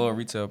selling below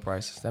retail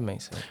prices. That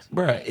makes sense.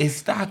 Bruh,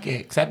 it's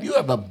StockX. Have you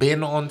ever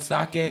been on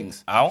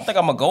StockX? I don't think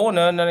I'm gonna go in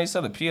there and then they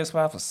sell the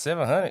PS5 for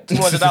 $700.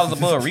 $200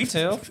 above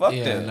retail. Fuck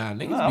that. Nah,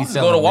 niggas I'll be just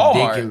selling go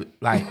to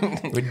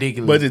Walmart.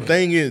 ridiculous. But the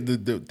thing is,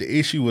 the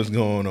issue was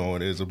going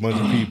on is a bunch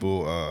of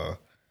people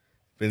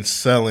been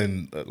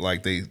selling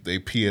like they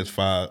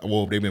PS5.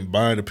 Well, they've been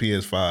buying the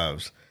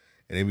PS5s.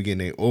 And they be getting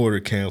their order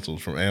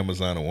canceled from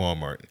Amazon and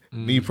Walmart.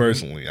 Mm-hmm. Me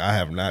personally, I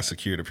have not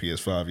secured a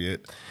PS5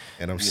 yet,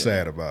 and I'm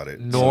sad about it.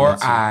 Nor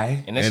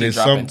I. And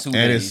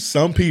it's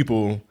some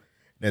people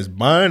that's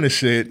buying the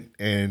shit,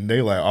 and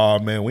they like, oh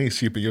man, we ain't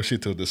shipping your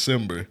shit till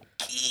December.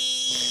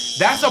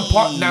 That's a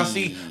part. Now,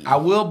 see, I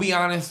will be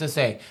honest to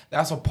say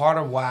that's a part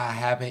of why I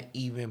haven't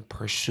even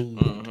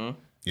pursued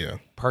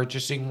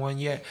purchasing one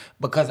yet,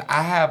 because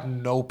I have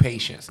no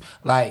patience.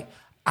 Like,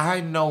 I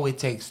know it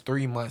takes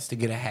 3 months to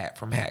get a hat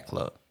from Hat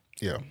Club.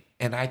 Yeah.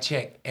 And I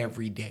check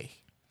every day.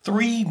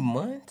 3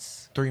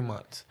 months? 3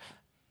 months.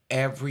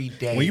 Every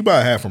day. When you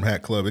buy a hat from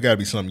Hat Club, it gotta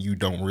be something you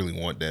don't really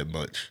want that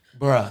much.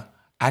 Bruh,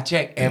 I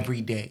check every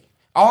day.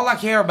 All I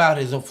care about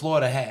is a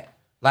Florida hat.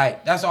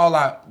 Like, that's all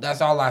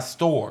I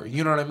store.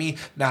 You know what I mean?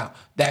 Now,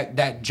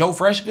 that Joe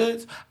Fresh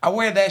Goods, I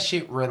wear that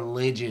shit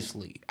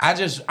religiously. I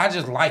just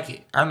like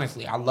it.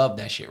 Honestly, I love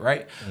that shit,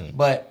 right?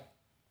 But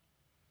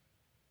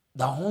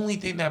the only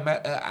thing that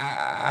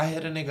I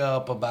hit a nigga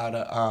up about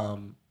a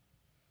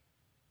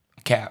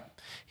cap.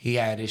 He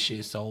had his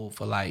shit sold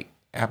for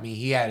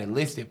he had it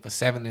listed for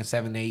 7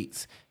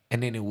 7/8,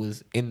 and then it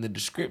was in the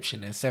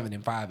description at 7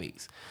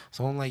 5/8.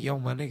 So I'm like, yo,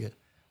 my nigga,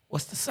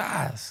 what's the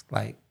size?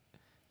 Like,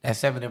 that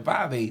 7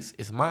 5/8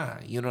 is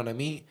mine. You know what I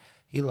mean?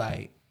 He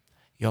like,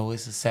 yo,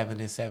 it's a 7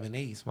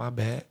 7/8. My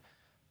bad.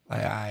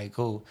 Like, all right,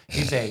 cool.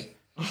 He said,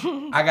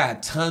 I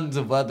got tons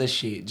of other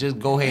shit. Just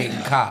go ahead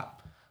and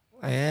cop.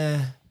 Like,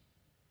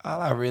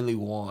 all I really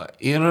want.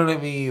 You know what I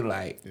mean?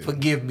 Like,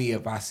 forgive me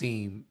if I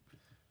seem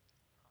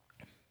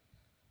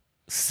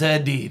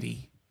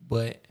sadiddy,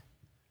 but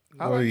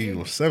Well,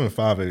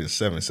 7.58 is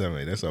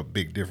 7.78. That's a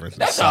big difference.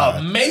 That's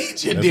a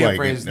major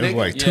difference. There's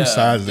like two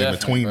sizes in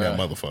between that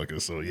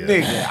motherfucker. So yeah,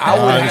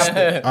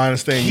 nigga, I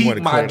understand. Keep you want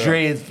to my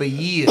dreads for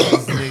years,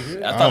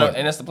 nigga. I thought,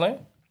 and that's the plan.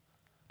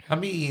 I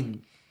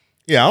mean,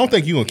 Yeah, I don't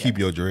think you gonna keep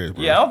your dreads,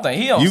 bro. Yeah, I don't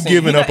think he don't. You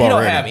giving up he don't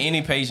already. have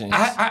any patience. All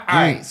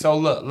right, so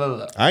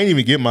look. I ain't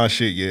even get my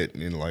shit yet,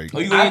 and like, Oh,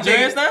 you gonna get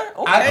dreads now?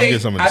 Okay.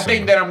 I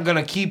think that I'm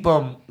gonna keep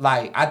them.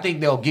 Like, I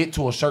think they'll get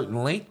to a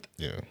certain length.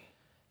 Yeah.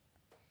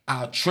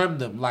 I'll trim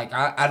them. Like,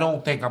 I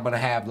don't think I'm gonna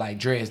have like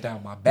dreads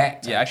down my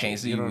back. Yeah, I can't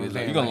see you. know what I'm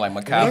saying? You're gonna like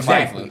Makai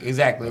Exactly. Pfeiffer.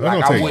 Exactly. That's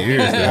Like, gonna I take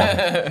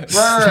wouldn't. years.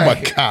 Right.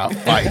 Right. Makai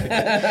fight.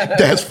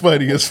 That's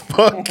funny as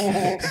fuck.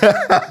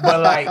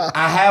 But like,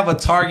 I have a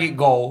target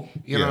goal.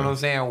 You know Yeah. what I'm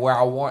saying? Where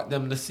I want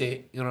them to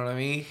sit. You know what I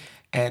mean?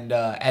 And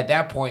at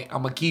that point,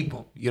 I'm gonna keep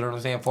them. You know what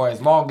I'm saying? For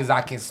as long as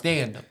I can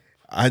stand them.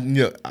 I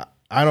know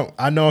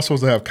I'm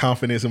supposed to have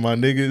confidence in my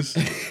niggas.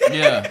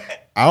 Yeah.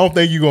 I don't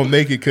think you're gonna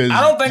make it because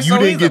I don't think you so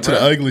didn't either, get to the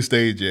bro. ugly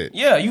stage yet.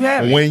 Yeah, you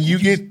haven't. When you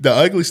get the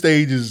ugly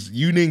stages,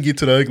 you didn't get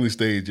to the ugly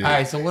stage yet. All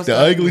right, so what's the the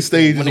ugly ugly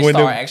stage? when Is they when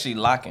start actually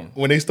locking.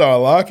 when they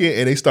start locking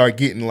and they start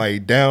getting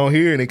like down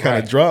here and they kind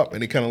of Right. drop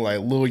and they kind of like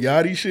little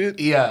yachty shit.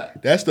 Yeah.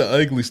 That's the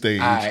ugly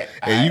stage. Alright,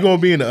 And you're gonna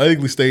be in the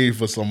ugly stage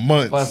for some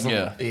months. But some-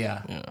 Yeah.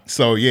 Yeah.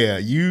 So yeah,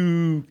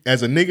 you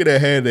as a nigga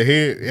that had the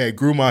hair, had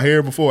grew my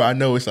hair before, I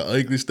know it's an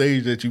ugly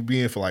stage that you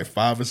be in for like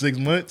 5 or 6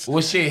 months.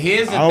 Well, shit.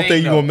 Here's the I don't thing.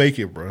 think you're though. gonna make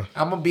it, bro.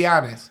 I'm gonna be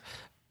honest.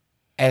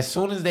 As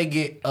soon as they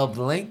get of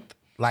length,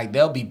 like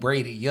they'll be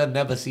braided. You'll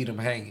never see them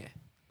hanging.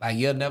 Like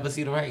you'll never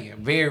see them hanging.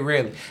 Very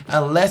rarely,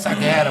 unless I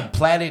can have them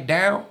plaited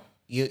down.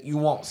 You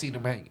won't see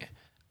them hanging.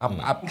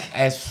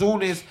 As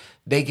soon as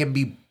they can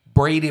be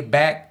braided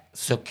back,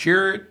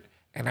 secured,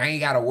 and I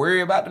ain't gotta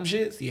worry about them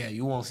shits. Yeah,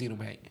 you won't see them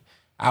hanging.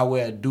 I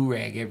wear a do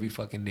rag every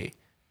fucking day.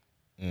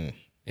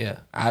 Yeah,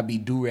 I be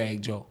do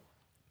rag Joe.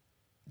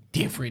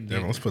 Different.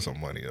 Damn, nigga. let's put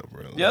some money up,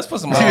 bro. Yeah, let's put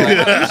some money.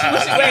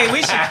 We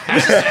should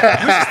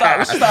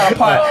start a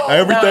pot.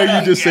 Everything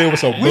you just said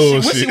was some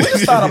bullshit. We should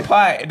start a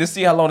pot to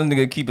see how long this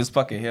nigga keep his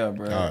fucking hair,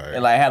 bro. Alright.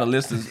 And like had a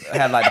list of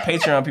had like the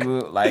Patreon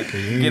people like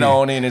get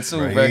on in it too,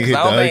 Right, bro. he Because hit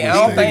I the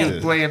don't ugly think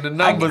stage. Playing the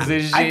numbers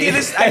and shit. I get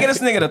this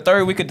nigga the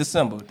third week of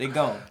December. They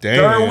gone. Damn.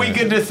 Third week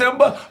of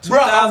December, bro.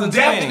 I'm 2020.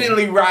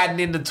 definitely riding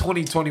into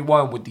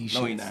 2021 with these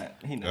No, shits. he not.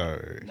 He not.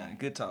 Alright. Nah,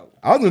 good talk.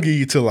 I was gonna give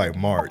you till like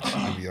March,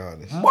 to be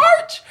honest.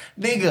 March,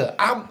 nigga.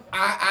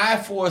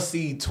 I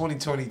foresee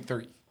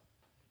 2023.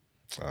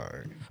 All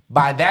right.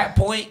 By that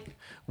point,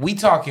 we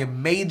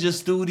talking major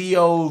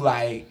studio,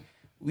 like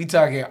we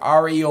talking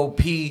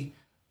RAOP.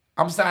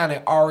 I'm signing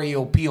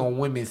RAOP on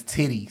women's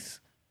titties.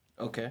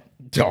 Okay.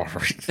 All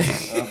right.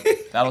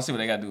 I don't see what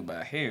they gotta do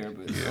about hair,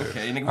 but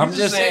okay. Nigga, we I'm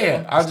just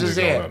saying. I'm just Nigga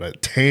saying. on a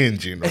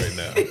tangent right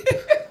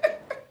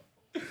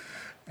now.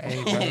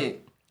 Hey,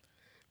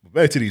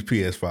 bro. Back to these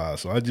PS5.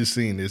 So I just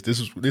seen this.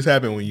 This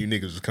happened when you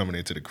niggas was coming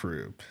into the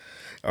crib.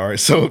 All right.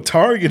 So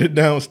Target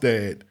announced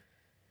that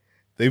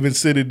they've been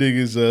sending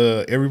niggas.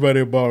 Everybody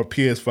that bought a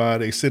PS5,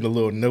 they sent a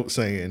little note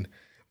saying,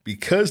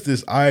 because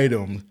this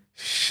item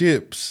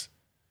ships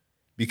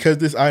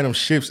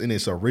in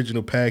its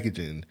original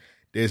packaging,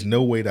 there's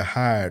no way to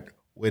hide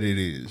what it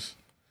is.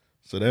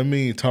 So that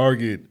means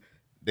Target,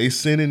 they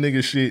sending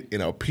niggas shit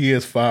in a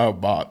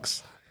PS5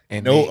 box.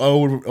 And no they-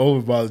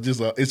 over box.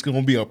 It's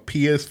gonna be a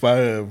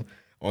PS5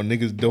 on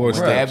niggas'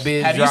 doorstep. That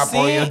bitch Have you drop on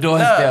seen- your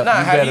doorstep. Nah,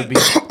 you have better you- be.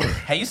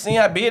 Have you seen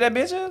how big that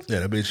bitch is? Yeah,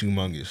 that bitch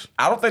humongous.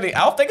 I don't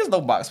think it's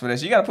no box for that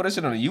shit. You gotta put that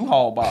shit on a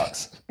U-Haul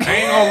box. I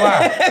ain't gonna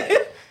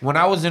lie. When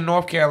I was in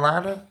North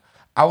Carolina,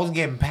 I was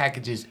getting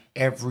packages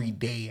every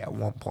day at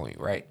one point,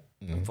 right?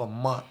 For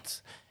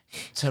months.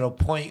 To the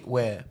point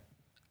where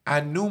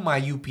I knew my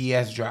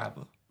UPS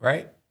driver,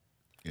 right?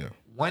 Yeah.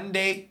 One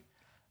day,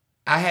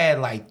 I had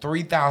like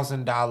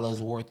 $3,000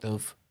 worth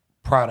of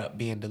product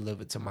being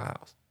delivered to my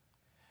house.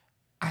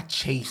 I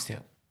chased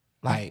him.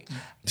 Like,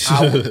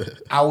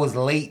 I was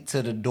late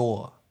to the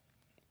door.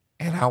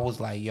 And I was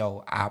like,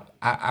 yo,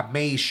 I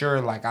made sure,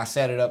 like, I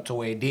set it up to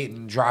where it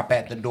didn't drop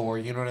at the door,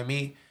 you know what I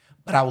mean?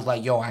 But I was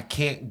like, yo, I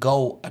can't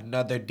go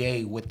another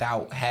day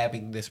without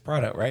having this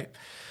product, right?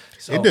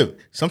 So,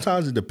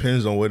 Sometimes it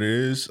depends on what it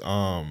is.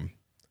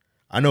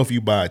 I know if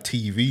you buy a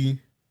TV,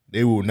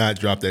 they will not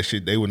drop that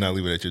shit. They will not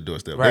leave it at your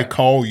doorstep. Right. They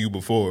call you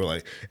before,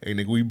 like, hey,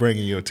 nigga, we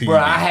bringing your TV. bro,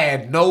 I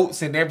had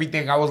notes and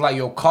everything. I was like,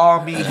 yo,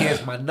 call me.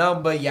 Here's my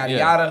number, yada,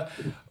 yada.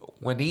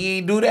 When he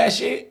ain't do that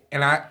shit,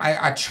 and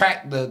I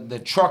tracked the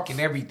truck and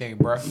everything,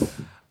 bro.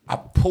 I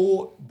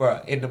pulled,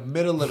 bro, in the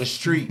middle of the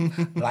street,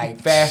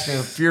 like Fast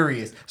and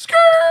Furious. Skirt!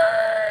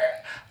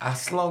 I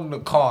slung the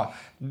car.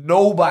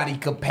 Nobody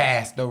could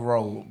pass the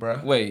road, bro.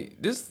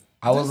 Wait, this.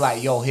 I was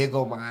like, yo, here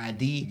go my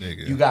ID.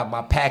 Nigga. You got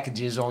my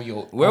packages on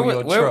your Where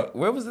truck.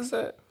 where was this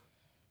at?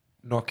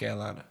 North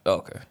Carolina.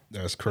 Okay.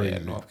 That's crazy.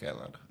 Yeah, North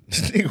Carolina.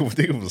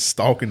 nigga was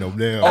stalking them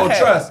down. Oh,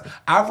 trust.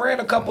 I ran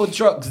a couple of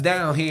trucks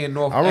down here in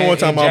North I remember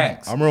Carolina.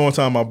 I remember one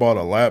time I bought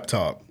a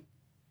laptop.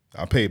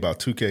 I paid about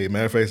 $2K.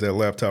 Matter of fact, it's that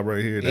laptop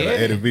right here that I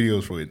edit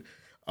videos for it.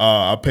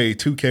 I paid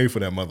 $2K for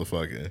that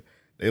motherfucker.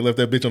 They left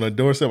that bitch on the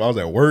doorstep. I was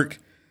at work.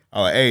 I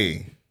was like,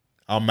 hey,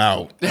 I'm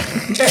out.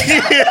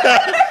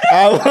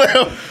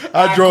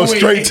 I drove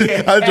straight to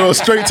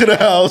the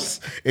house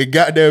and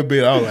got that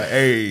bit. I was like,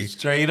 hey,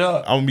 Straight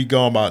up. I'm gonna be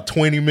gone about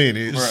 20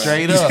 minutes.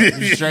 Straight up.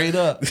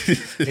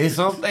 It's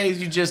some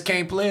things you just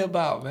can't play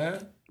about,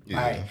 man.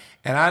 Like,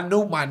 and I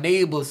knew my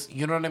neighbors,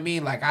 you know what I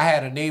mean? Like, I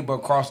had a neighbor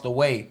across the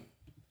way,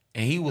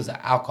 and he was an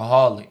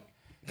alcoholic.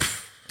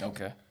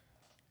 Okay.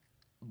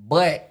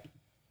 But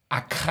I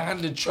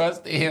kind of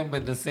trusted him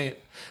in the sense.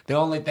 The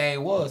only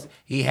thing was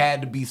he had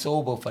to be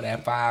sober for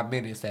that 5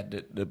 minutes that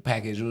the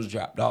package was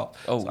dropped off.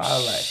 Oh, so I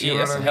was like, shit, you know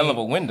that's what a I hell mean? of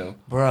a window.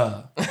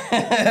 Bruh.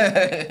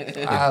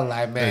 I was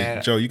like, man.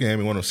 Hey, Joe, you can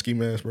hand me one of those ski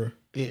masks, bro?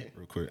 Yeah.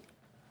 Real quick.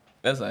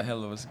 That's a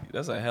hell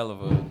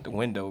of a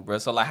window, bro.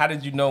 So like, how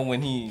did you know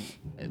when he?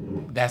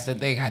 That's the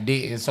thing I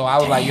didn't. So I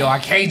was like, yo, I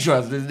can't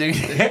trust this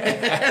nigga.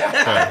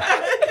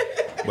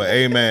 But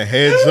hey, man,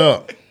 heads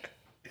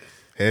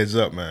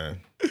up, man.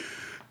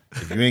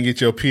 If you ain't get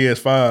your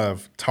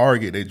PS5,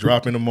 Target, they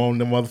dropping them on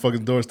them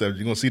motherfucking doorsteps.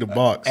 You're gonna see the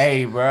box.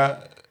 Hey, bro.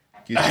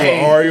 Get you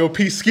an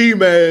RAOP ski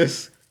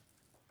mask.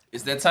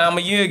 It's that time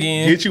of year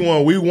again. Get you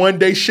one. We one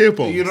day ship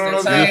them. You know what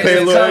I'm saying? It's Pay a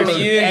that little time of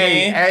extra. year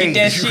again. Hey, Get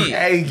that shit.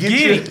 Hey,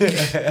 get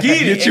it.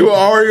 Get you an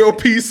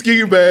RAOP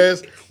ski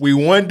mask. We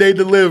one day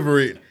deliver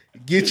it.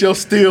 Get your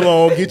steel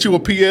on. Get you a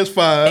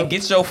PS5. And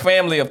get your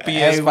family a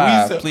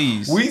PS5,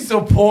 please. We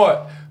support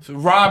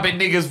robbing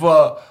niggas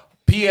for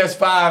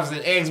PS5s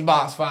and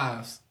Xbox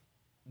 5s.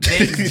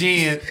 Next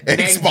gen.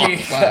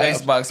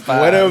 Xbox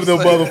 5. Whatever the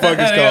motherfuckers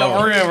Yeah, called.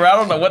 for real, bro. I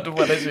don't know what the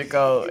fuck that shit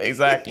called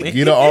exactly.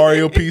 Get an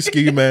RAOP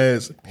ski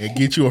mask and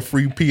get you a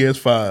free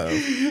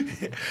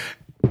PS5.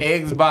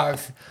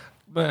 Xbox.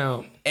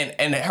 Man.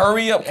 And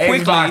hurry up quickly.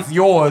 Xbox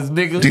yours,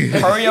 nigga.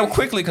 Hurry up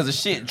quickly because the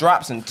shit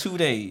drops in 2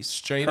 days.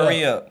 Straight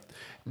hurry up. up.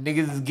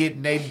 Niggas is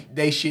getting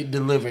they shit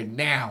delivered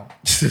now.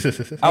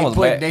 I was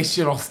putting mad. they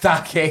shit on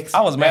StockX. I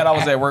was mad. I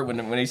was at work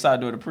when they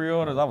started doing the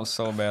pre-orders. I was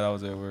so mad. I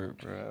was at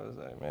work, bro. I was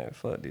like, man,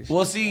 fuck this.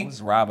 Well, shit. see,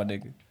 Let's rob a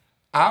nigga.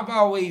 I've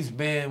always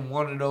been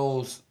one of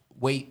those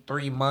wait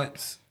 3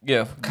 months.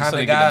 Yeah, Kind so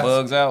of they guys. get the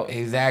bugs out.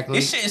 Exactly.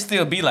 It should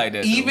still be like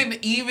that. Even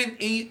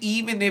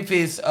if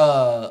it's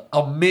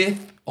a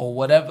myth or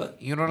whatever,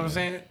 you know what I'm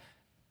saying?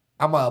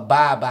 I'm gonna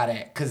abide by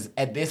that because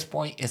at this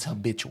point it's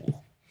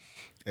habitual.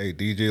 Hey,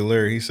 DJ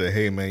Larry, he said,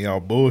 hey, man, y'all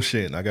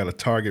bullshitting. I got a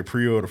Target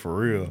pre-order for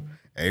real.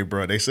 Hey,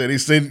 bro, they said he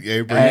sent.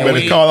 Hey, bro, you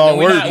better call out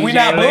work. We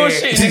not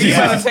bullshitting. Nigga. You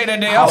better take that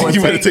day off.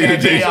 You better take that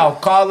the day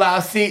off. Call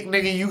out sick,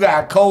 nigga. You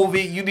got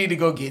COVID. You need to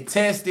go get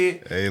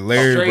tested. Hey,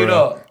 Larry, Straight bro,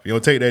 up. if you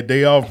don't take that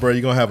day off, bro,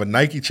 you're going to have a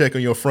Nike check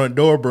on your front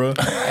door, bro.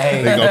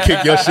 Hey. They going to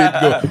kick your shit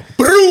and go,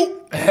 broop.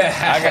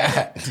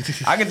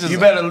 I can just. You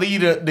better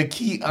leave the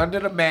key under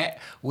the mat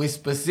with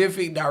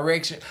specific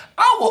direction.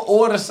 I will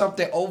order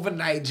something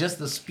overnight just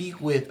to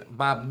speak with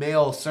my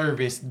mail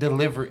service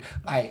delivery.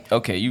 Like,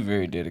 Okay, you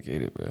very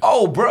dedicated, bro.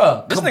 oh,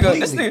 bruh. This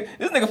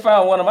nigga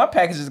found one of my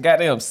packages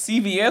goddamn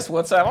CVS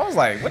one time. I was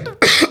like, what the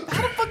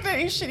how the fuck that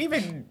you should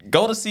even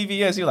go to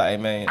CVS? You like, hey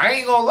man. I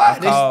ain't gonna lie.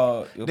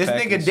 called your This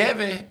nigga package.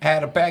 Devin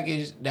had a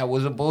package that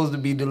was supposed to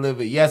be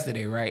delivered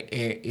yesterday, right?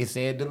 And it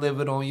said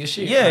delivered on your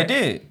shit. Yeah, right? it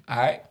did. All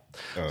right.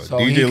 So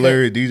he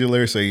DJ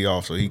Larry say he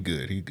off, so he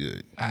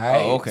good. All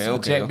right. Oh, okay, so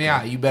okay, check me okay.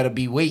 out. You better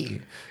be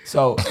waiting.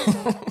 So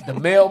the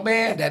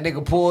mailman, that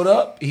nigga pulled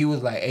up. He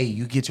was like, hey,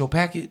 you get your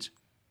package?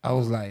 I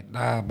was like,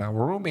 nah, my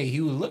roommate,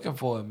 he was looking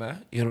for it,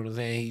 man. You know what I'm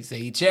saying? He said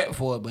he checked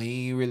for it, but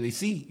he ain't really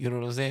see. You know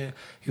what I'm saying?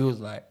 He was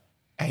like,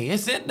 hey,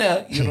 it's in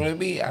there. You know what I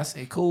mean? I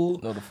said, cool.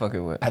 No, the fuck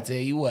it was. I tell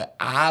you what,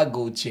 I'll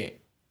go check.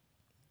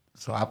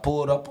 So I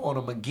pulled up on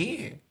him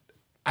again.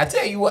 I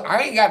tell you what,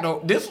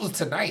 this was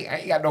tonight. I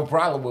ain't got no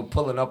problem with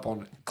pulling up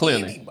on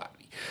Clearly.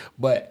 anybody.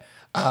 But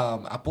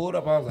I pulled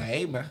up, I was like,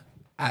 hey, man,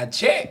 I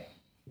checked.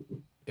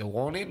 It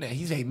wasn't in there.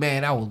 He said,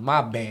 man, that was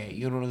my bad.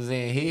 You know what I'm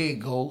saying? Here it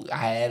go.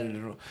 I added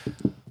it.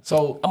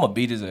 So I'm gonna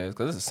beat his ass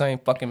because it's the same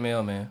fucking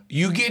mailman.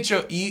 you get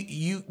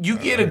you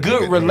get a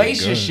good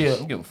relationship. I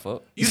don't give a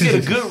fuck. You get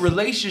a good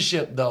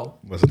relationship, though.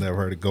 Must have never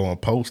heard it go on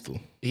postal.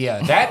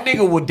 Yeah, that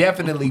nigga will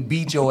definitely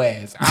beat your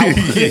ass.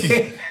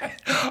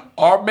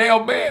 Our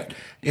mailman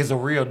is a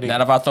real nigga.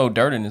 Not if I throw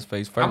dirt in his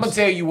face first. I'm gonna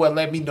tell you what.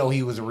 Let me know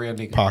he was a real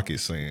nigga. Pocket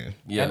sand.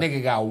 Yeah, That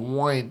nigga got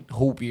one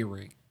hoop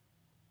earring.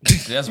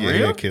 that's Yeah, real.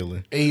 he a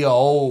killer. He a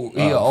old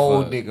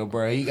fuck. nigga,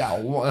 bro. He got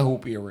one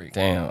hoop earring.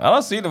 Damn, I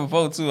don't see him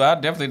before too. I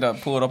definitely done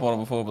pulled up on him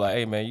before. Be like,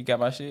 hey man, you got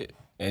my shit?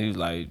 And he was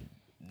like,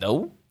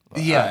 no.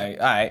 Yeah,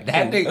 all right,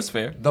 that cool. nigga. That's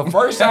fair. The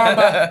first time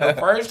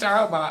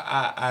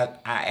I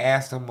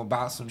asked him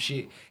about some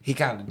shit, he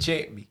kind of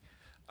checked me.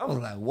 I was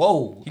like,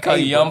 whoa. He called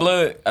you bro. young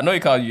blood. I know he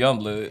called you young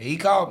blood. He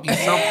called me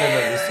something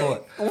of the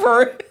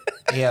sort.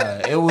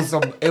 Yeah, it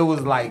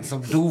was like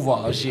some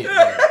Duval shit.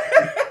 Man.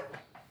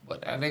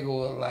 But that nigga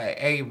was like,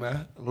 hey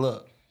man,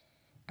 look,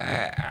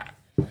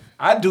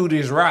 I do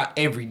this route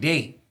every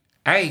day.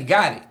 I ain't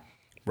got it.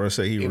 Bro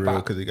say he Hip real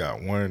hop. because he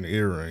got one in the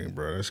earring,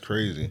 bro. That's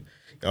crazy.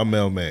 Y'all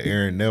mailman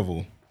Aaron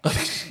Neville.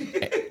 That's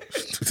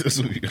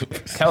who you-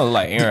 Kind of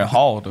like Aaron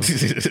Hall though.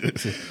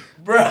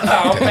 Bro,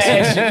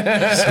 imagine.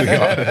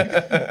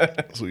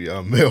 That's who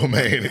y'all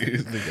mailman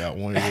is. They got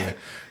one earring.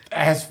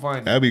 That's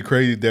funny. That'd be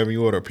crazy, Devin.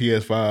 You order a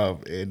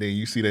PS5 and then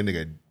you see that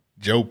nigga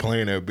Joe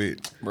playing that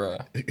bitch.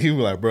 Bruh. He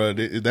was like, bro,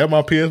 is that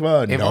my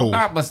PS5? If No. I'm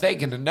not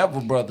mistaken, the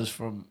Neville brothers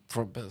from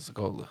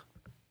Pensacola.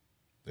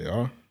 They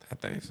are? I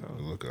think so.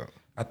 Look up.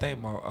 I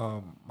think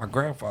my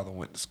grandfather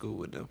went to school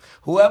with them.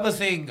 Whoever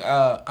sing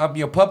 "I'm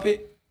Your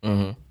Puppet,"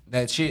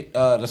 that shit,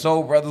 the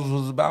Soul Brothers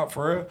was about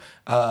for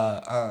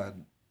real.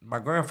 My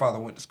grandfather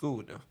went to school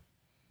with them.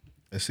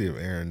 Let's see if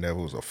Aaron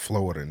Neville was a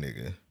Florida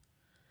nigga.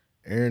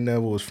 Aaron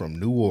Neville was from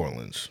New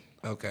Orleans.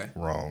 Okay.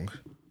 Wrong.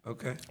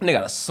 Okay. They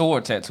got a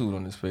sword tattooed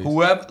on his face.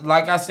 Whoever,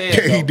 like I said,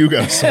 Yeah, he do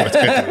got a sword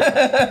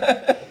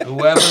tattoo.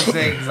 whoever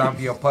sings "I'm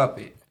Your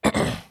Puppet,"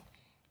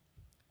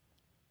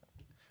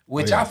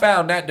 which I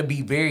found that to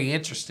be very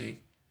interesting.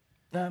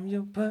 I'm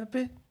your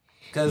puppet.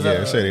 Cause Yeah,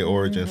 they say their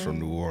origins from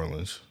New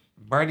Orleans.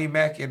 Bernie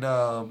Mac and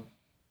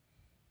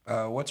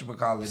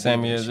whatchamacallit,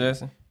 Samuel did that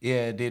Jackson. shit.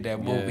 Yeah, did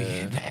that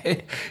movie.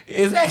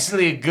 It's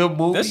actually a good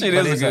movie. That shit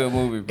but is a it's good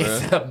movie, bro.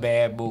 It's a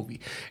bad movie.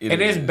 It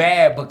And is. it's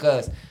bad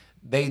because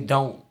they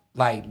don't,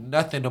 like,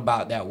 nothing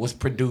about that was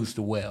produced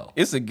well.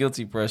 It's a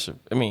guilty pleasure,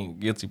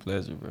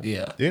 bro.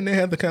 Yeah. Didn't they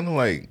have to kind of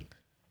like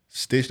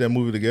stitch that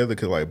movie together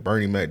because like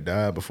Bernie Mac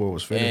died before it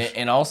was finished?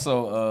 And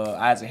also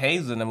Isaac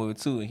Hayes was in that movie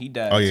too, and he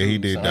died. Oh, yeah, too, he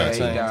did so die, at the too.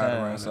 same He died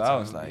time. around So that I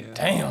was time, like, yeah.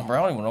 damn, bro,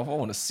 I don't even know if I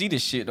want to see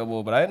this shit no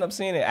more. But I ended up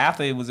seeing it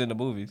after it was in the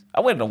movies. I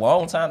waited a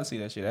long time to see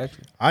that shit.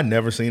 Actually, I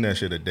never seen that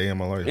shit a day in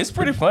my life. it's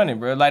pretty funny,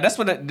 bro. Like that's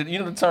what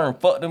the term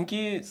 "fuck them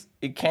kids."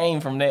 It came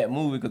from that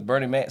movie because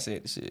Bernie Mac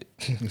said the shit.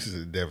 This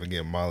is definitely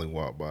getting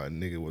mollywopped by a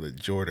nigga with a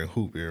Jordan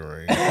hoop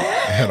earring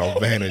and a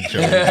Vanna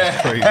Jones.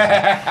 It's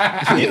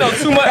crazy. You know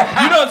too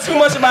much. You know too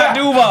much about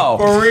Duval.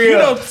 For real. You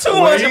know too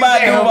much about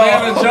Duval.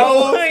 Havana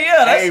Jones?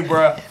 Yeah, that's, Hey,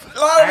 bro. a lot of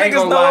I ain't niggas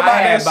gonna know lie, about I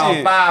had that about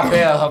shit. 5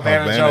 pair of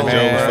Havana Vanna Jones.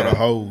 Jones for bro. the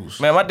hoes.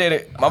 Man, my daddy.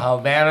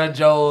 Havana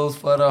Jones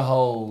for the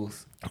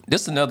hoes.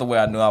 This is another way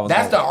I knew I was.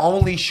 That's the old.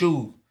 only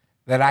shoe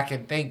that I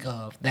can think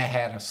of that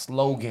had a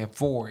slogan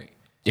for it.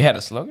 You had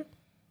a slogan?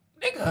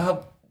 Nigga,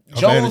 Havana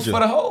Jones for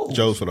the hoes.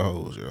 Jones for the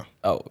hoes, yeah.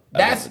 Oh,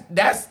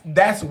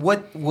 That's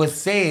what was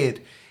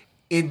said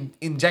in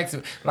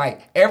Jacksonville.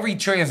 Like every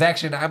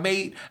transaction I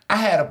made, I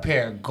had a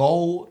pair of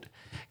gold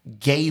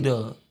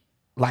gator,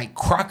 like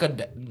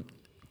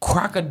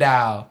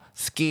crocodile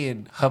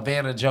skin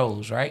Havana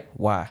Joes, right?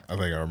 why? I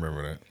think I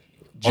remember that.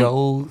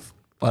 Joes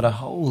for the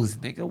hoes,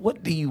 nigga.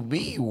 What do you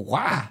mean?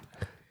 Why?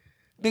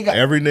 Nigga,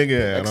 Every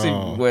nigga Actually,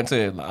 had went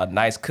to a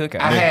nice cookout.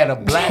 I had a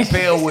black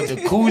pair with the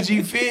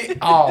Coogee fit.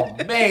 Oh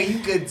man, you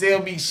couldn't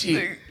tell me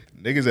shit.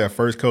 niggas at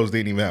First Coast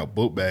didn't even have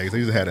book bags. They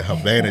just had a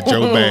Havana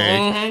Joe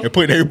bag and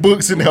put their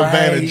books in the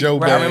Havana Joe I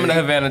bag. remember the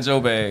Havana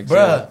Joe bags.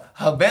 Bruh,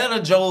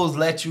 Havana Joes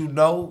let you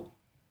know,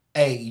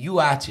 hey,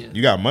 you out here.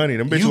 You got money.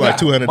 Them bitches You like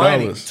got $200.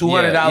 money.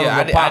 $200 Yeah,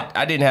 a pop.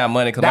 I didn't have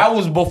money. Cause That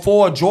was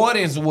before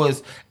Jordans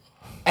was.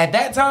 At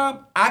that time,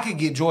 I could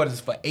get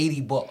Jordans for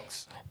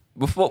 $80.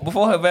 Before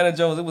Havana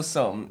Jones, it was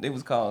something. It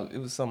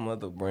was some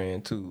other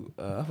brand too.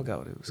 I forgot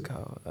what it was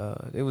called.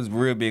 It was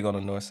real big on the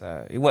north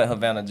side. It wasn't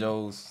Havana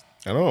Joe's.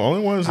 I know. The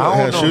only ones that I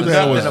had don't shoes know that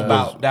nothing was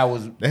about that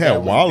was. they had that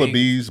was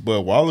Wallabies,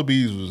 but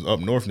Wallabies was up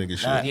north nigga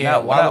shit. Yeah,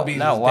 Wallabies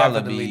not was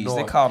definitely Wallabies. They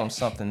north. called them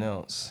something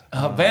else.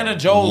 big. Havana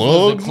Joes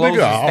Lugs, was the closest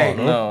nigga? I thing.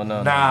 don't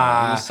No.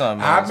 Nah, It was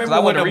something I else. 'Cause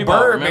remember when went the to Reebok,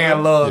 Birdman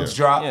remember? lugs Yeah.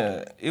 dropped.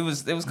 Yeah, it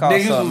was called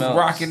Niggas something was else.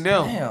 rocking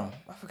them. Damn,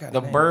 I forgot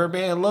The name.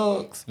 Birdman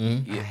lugs.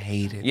 Mm-hmm. I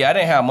hated. Yeah, I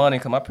didn't have money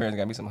because my parents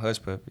got me some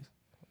hush puppies,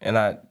 and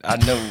I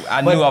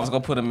knew I was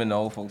gonna put them in the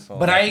old folks' home.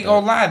 But I ain't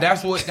gonna lie,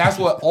 that's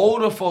what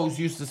older folks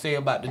used to say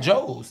about the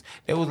Joes.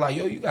 They was like,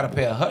 yo, you got a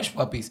pair of hush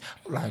puppies.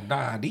 I'm like,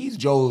 nah, these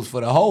Joes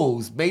for the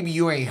hoes. Maybe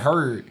you ain't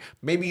heard.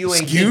 Maybe you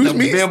ain't Excuse get the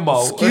me,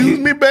 memo. excuse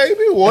me,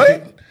 baby.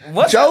 What?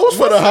 Joe's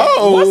for the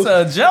hoes.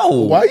 What's a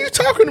Joe? Why you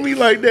talking to me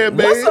like that,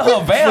 baby? What's a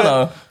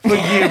Havana?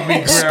 Forgive me,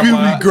 Excuse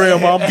me,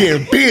 grandma. I'm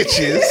getting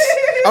bitches.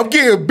 I'm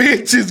getting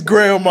bitches,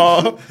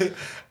 grandma.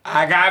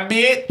 I got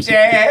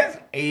bitches.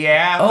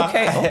 Yeah.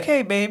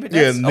 Okay, baby.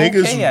 Yeah, That's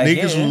niggas, okay, I niggas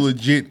guess. were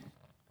legit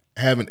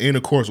having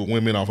intercourse with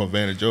women off of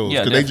Vanna Joe's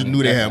Yeah, because they just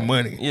knew they had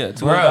definitely. money. Yeah,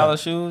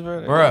 $200 shoes,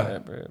 bro.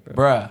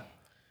 Bruh.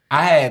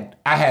 I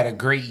had a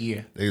great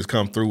year. They just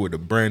come through with the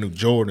brand new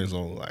Jordans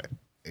on, like,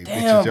 hey,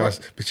 Damn,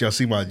 bitch, y'all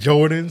see my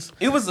Jordans?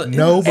 It was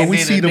No, but And we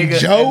then see a them nigga-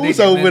 Joes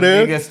a nigga- over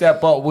there. Nigga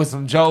step up with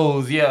some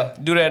Joes, yeah.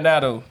 Do that now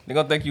though. They're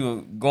gonna think you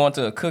were going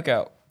to a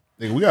cookout.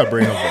 Nigga, we gotta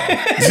bring her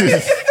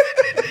back.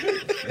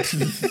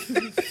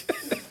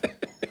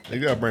 They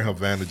gotta bring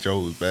Havana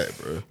Joe's back,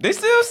 bro. They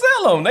still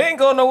sell them. They ain't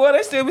going nowhere.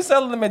 They still be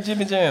selling them at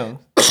Jimmy Jam.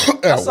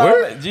 At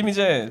where? Jimmy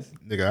Jazz.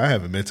 Nigga, I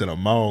haven't been to the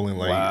mall in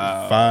like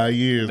Wow. 5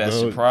 years, That's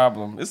dog. your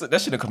problem.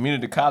 That shit a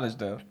community college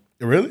though.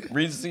 Really?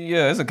 Regency,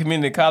 yeah, it's a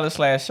community college /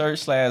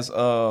 church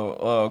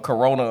 /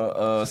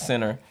 Corona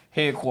center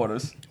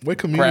headquarters. What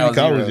community Ground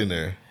college Zero. in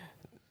there?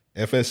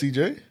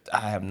 FSCJ? I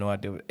have no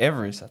idea.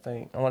 Everest, I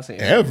think. I want to say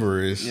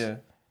Everest? Yeah.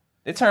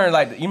 It turned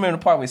like you remember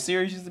the part where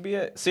Sirius used to be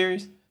at?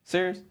 Sirius?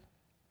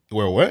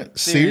 Where what?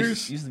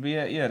 Sears? Used to be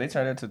at, yeah, they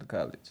turned that to the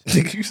college.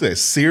 You said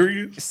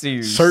Sears?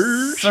 Sears.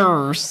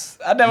 Sirs?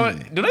 I never,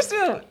 do they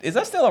still, is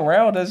that still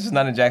around? That's just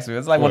not in Jacksonville.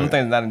 It's like one of the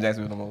things not in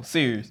Jacksonville no more.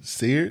 Sears.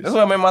 That's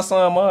where I met my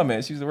son mom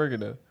at. She used to work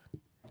at there.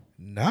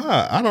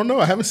 Nah, I don't know.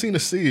 I haven't seen a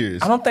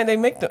Sears. I don't think they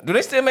make them. Do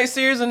they still make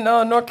Sears in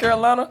North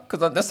Carolina?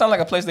 Because that sounds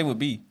like a place they would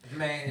be.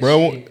 Man,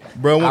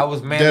 Bro, I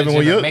was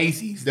managing a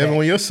Macy's. Devin,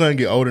 when your son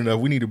get old enough,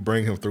 we need to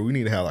bring him through. We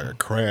need to have like a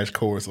crash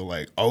course of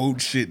like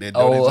old shit that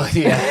don't exist.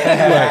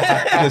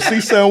 Yeah. Like,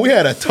 see, son, we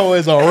had a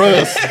Toys R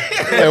Us.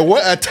 Like,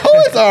 what? A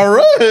Toys R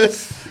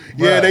Us?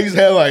 Yeah, they used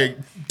to have like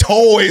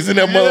toys in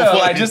that motherfucker.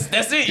 Like just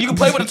that's it. You can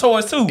play with the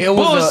toys too. It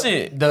was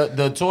bullshit.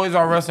 The Toys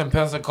R Us in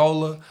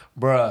Pensacola,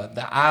 bruh,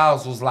 the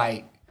aisles was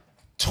like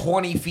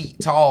 20 feet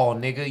tall,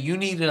 nigga. You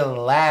needed a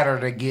ladder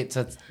to get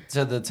to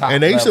the top.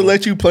 And they used to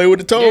let you play with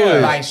the toys. Yeah,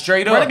 like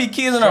straight up. There be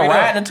kids in there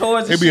riding the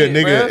toys and It'd be shit, a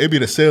nigga, bruh. it'd be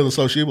the sales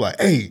associate be like,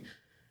 hey,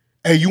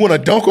 you want to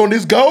dunk on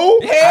this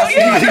gold? Hell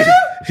yeah, nigga.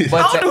 But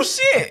I don't do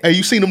shit. Hey,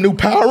 you seen them new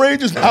Power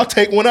Rangers? I'll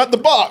take one out the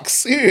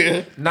box.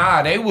 Yeah.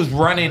 Nah, they was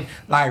running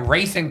like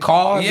racing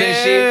cars and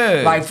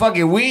shit. Like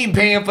fucking, we ain't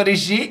paying for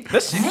this shit.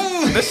 That shit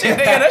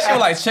was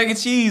like Chuck E.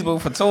 Cheese, but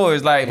for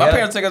toys. Like my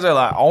parents take us there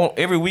like on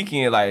every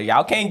weekend. Like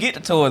y'all can't get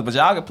the toys, but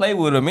y'all can play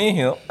with them in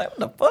here. Like what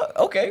the fuck?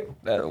 Okay,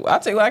 I'll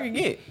take what I can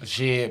get.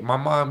 Shit, my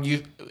mom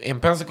used in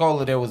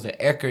Pensacola. There was the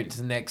Eckert's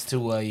next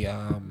to a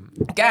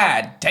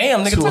God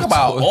damn, nigga, talk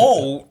about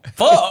old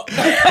fuck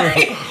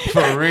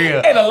for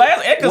real. Hey, the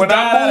last Eckers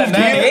died in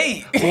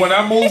 98. When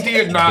I moved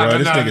here, nah. It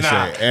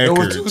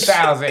was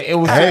 2000. It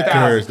was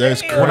 2000.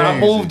 That's crazy. When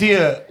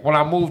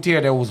I moved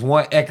here, there was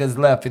one Eckers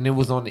left, and it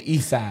was on the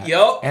east side.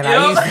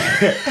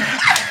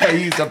 I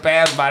used to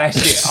pass by that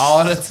shit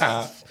all the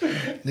time.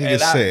 Nigga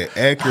said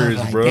Eckers,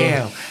 like, bro.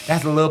 Damn,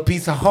 that's a little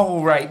piece of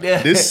home right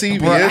there. This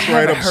CVS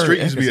right up the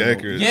street used to be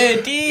Eckers. Yeah,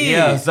 it did.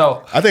 Yeah,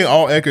 so I think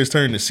all Eckers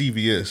turned to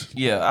CVS.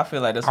 Yeah, I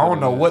feel like that's. I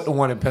don't know what the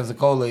one in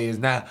Pensacola is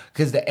now,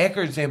 because the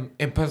Eckers in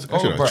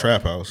Pensacola, That shit bro, a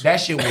trap house. that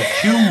shit was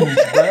huge,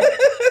 bro.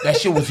 That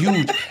shit was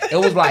huge. It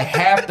was like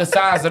half the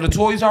size of the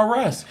Toys R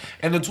Us,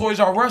 and the Toys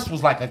R Us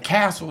was like a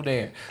castle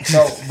there.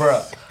 So,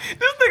 bro.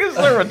 This nigga's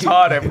so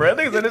retarded, bro.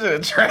 Niggas said this shit a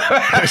trap.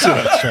 That shit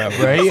a trap,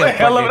 bro.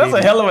 That's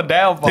a hell of a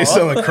downfall. They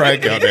selling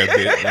crack out that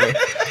bitch,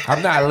 bro.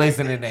 I'm not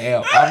listening to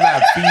help. I'm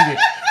not feeding.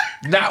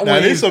 Not Now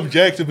when this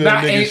subjective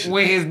niggas.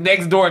 when his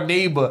next door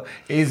neighbor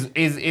is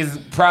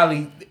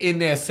probably in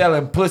there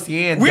selling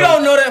pussy and We dope.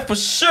 don't know that for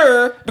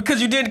sure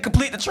because you didn't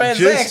complete the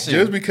transaction.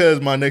 Just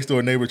because my next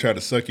door neighbor tried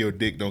to suck your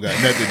dick don't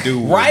got nothing to do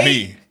with right?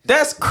 me.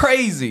 That's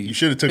crazy. You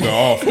should have took her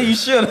off. You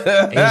should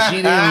have. And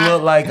she didn't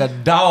look like a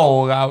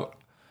dog.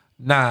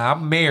 Nah,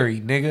 I'm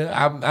married, nigga.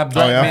 I'm black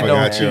men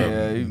don't.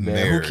 Yeah, you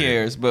bad. Who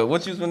cares? But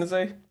what you was gonna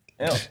say?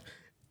 Yeah.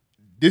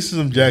 This is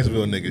some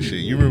Jacksonville nigga shit.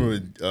 You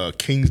remember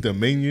King's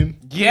Dominion?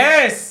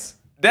 Yes.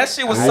 That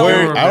shit was so.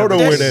 I don't know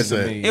where that's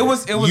at. It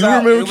was. You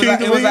out, remember King's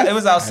Dominion? It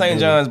was out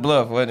St. John's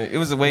Bluff, wasn't it? It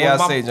was the way out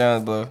St.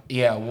 John's Bluff.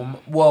 Yeah.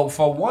 Well,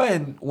 for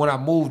one, when I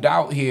moved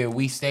out here,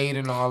 we stayed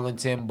in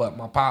Arlington, but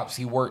my pops,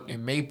 he worked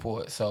in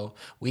Mayport, so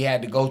we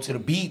had to go to the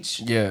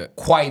beach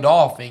quite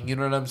often. You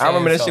know what I'm saying? I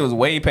remember that shit was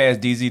way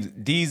past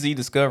DZ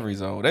Discovery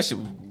Zone. That shit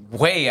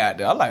was way out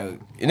there. I like,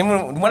 and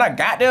then when I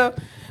got there,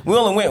 we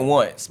only went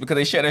once because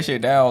they shut that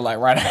shit down like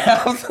right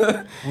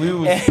after.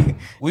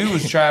 We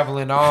was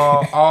traveling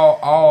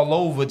all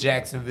over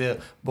Jacksonville.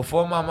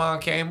 Before my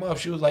mom came up,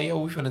 she was like, "Yo,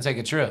 we finna take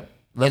a trip.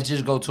 Let's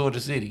just go tour the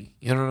city."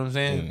 You know what I'm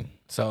saying?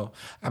 So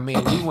I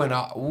mean, we went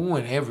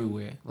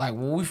everywhere. Like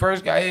when we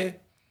first got here,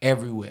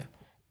 everywhere.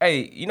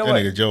 Hey, you know that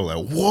what? Nigga Joe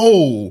like,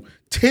 whoa,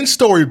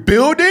 10-story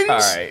buildings. All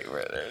right,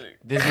 brother.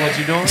 This is what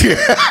you doing?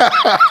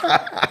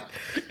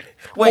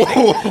 Wait,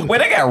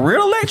 they got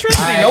real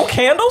electricity? No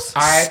candles?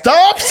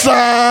 Stop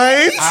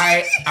signs.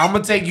 I'm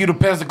gonna take you to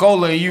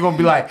Pensacola and you're gonna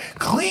be like,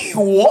 clean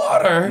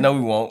water. No, we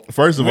won't.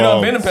 First of we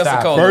all, done been to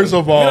Pensacola. First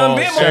of all,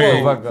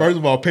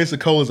 been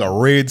Pensacola's a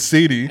red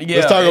city. Yeah,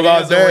 let's talk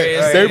about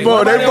that. They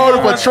voted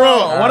for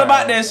Trump. What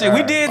about that shit?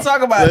 We did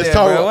talk about that,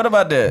 bro. What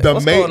about that?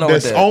 What's going on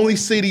with that? Only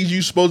cities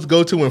you supposed to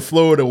go to in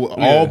Florida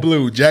all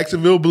blue.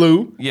 Jacksonville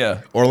blue.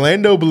 Yeah.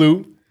 Orlando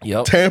blue.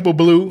 Yep. Tampa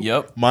blue.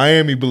 Yep.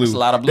 Miami blue. That's a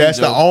lot of blue. That's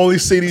the only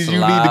cities you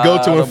need to go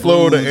to in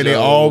Florida, and they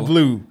all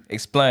blue.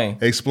 Explain.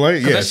 Yeah,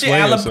 because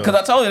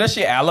I told you that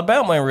shit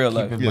Alabama in real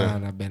life. Keep in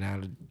mind, I've been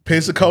out of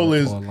Pensacola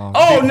is.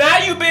 Oh, now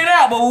you been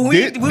out, but when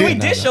we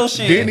dish your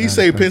shit. Didn't he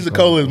say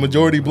Pensacola is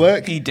majority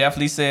black? He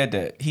definitely said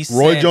that. He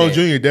Roy said Jones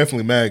that. Jr.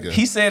 definitely MAGA.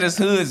 He said his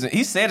hoods.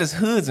 He said his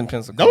hoods in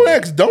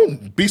Pensacola.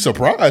 Don't be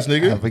surprised,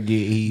 nigga. I forget.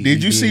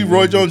 Did you see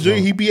Roy Jones Jr.?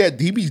 He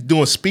be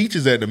doing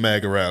speeches at the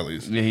MAGA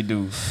rallies. Yeah, he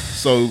do.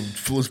 So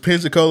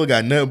Pensacola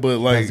got nothing but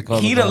like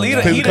he the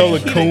leader. Pensacola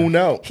coon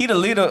out. He the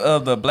leader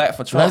of the Black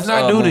for Trump. Let's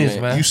not do this,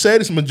 man. You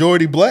said it's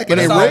majority black and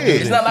they red.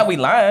 It's not like we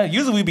lying.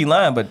 Usually we be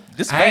lying, but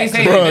this I ain't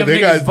fact. saying that them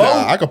niggas vote.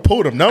 I could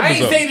pull them numbers I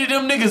ain't up. say that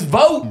them niggas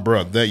vote.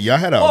 Bro, that y'all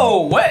had a.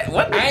 Whoa, what?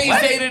 I ain't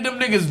say that them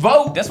niggas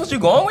vote. That's what you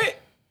going with?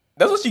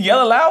 That's what you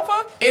yelling loud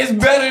for? It's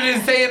better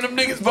than saying them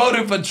niggas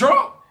voted for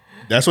Trump.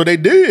 That's what they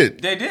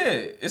did. They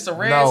did. It's a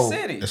red No.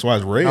 city. That's why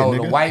it's red, No,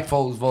 nigga. the white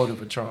folks voted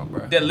for Trump,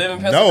 bro. That live in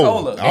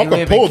Pensacola. I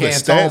can pull the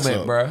stats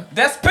up. bro.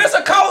 That's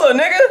Pensacola,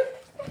 nigga.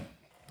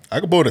 I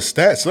can pull the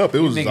stats up. It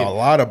was a niggas-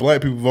 lot of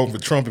black people voting for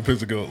Trump in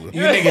Pensacola.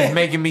 You niggas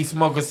making me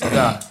smoke a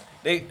cigar.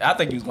 I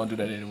think he was gonna do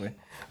that anyway.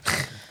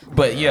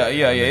 But yeah.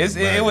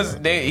 It was.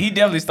 He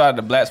definitely started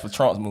the Blacks for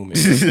Trump's movement.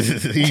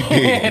 He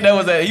did. That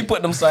was that. He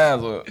put them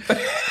signs up.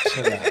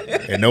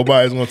 And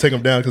nobody's gonna take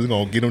him down because he's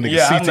gonna get them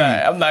niggas CT.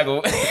 I'm not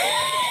gonna.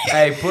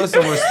 Hey, put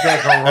some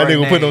respect on That Roy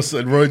nigga put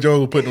name. them, Roy Jones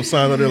will put them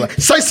signs on there like,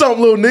 say something,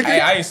 little nigga.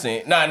 Hey, I ain't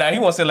saying. Nah. He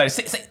wants to say like,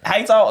 say, how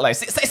you talk? Like,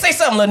 say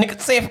something, little nigga.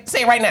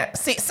 Say it right now.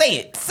 Say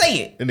it.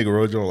 That nigga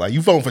Roy Jones like,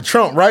 you voting for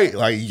Trump, right?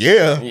 Like,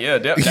 yeah. Yeah,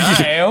 definitely.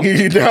 I am.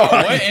 You know,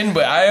 I wasn't,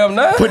 but I am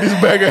now. put this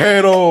bag of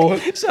hat on.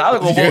 So I was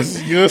gonna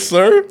vote. Yes,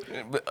 sir.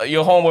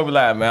 Your homeboy be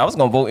like, man, I was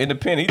gonna vote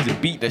independent. He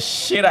just beat the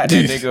shit out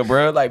that nigga,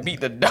 bro. Like beat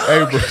the dog.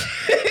 Hey, bro.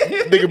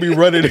 Nigga be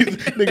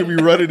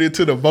running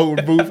into the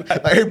voting booth.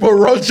 Like, hey, bro,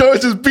 Roy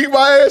Jones just beat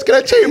my ass. Can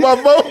I change my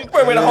vote?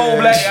 Bro, with a whole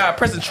black guy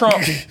pressing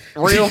Trump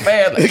real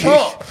fast. Like,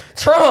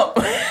 Trump.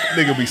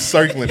 Nigga be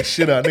circling the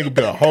shit out. Nigga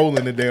be a hole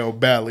in the damn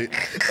ballot.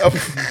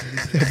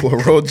 Boy,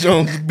 Roy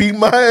Jones beat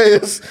my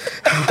ass.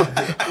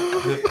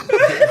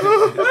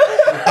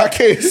 I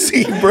can't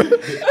see, bro.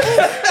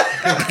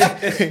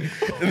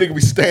 That nigga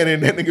be standing.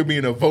 That nigga be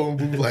in a voting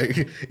booth like,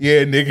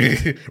 yeah,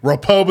 nigga,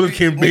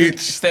 Republican bitch.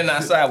 Standing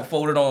outside with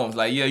folded arms,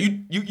 like, yeah,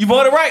 you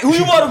voted right. Who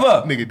you voted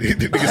for?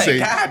 Nigga say,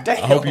 God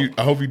damn.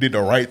 I hope you did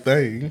the right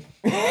thing.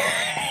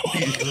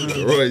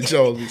 Roy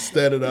Jones be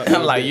standing out.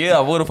 I'm like, yeah,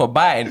 I voted for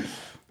Biden.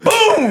 Boom!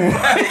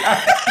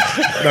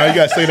 Nah, you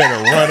gotta say that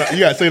and run. You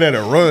gotta say that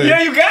and run.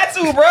 Yeah, you got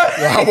to, bro.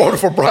 I voted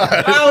for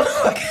Brian. Y'all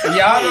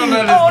don't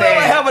understand. I don't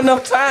ever have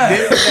enough time.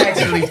 This is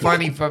actually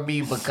funny for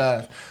me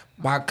because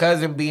my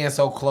cousin being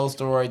so close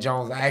to Roy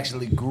Jones, I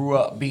actually grew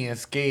up being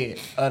scared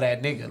of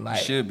that nigga. Like,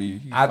 Should be.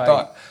 He I fight.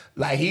 thought,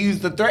 like, he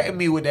used to threaten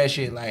me with that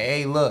shit. Like,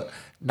 hey, look,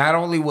 not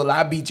only will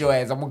I beat your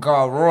ass, I'm gonna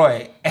call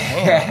Roy.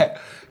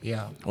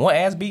 Yeah. One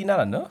ass beat not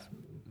enough.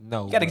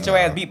 No. You gotta get your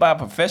ass beat by a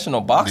professional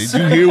Did boxer.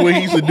 you hear what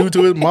he used to do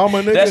to his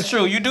mama, nigga? That's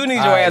true. You do need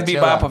your All right, ass beat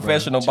chill by a out, bro.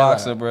 professional Chill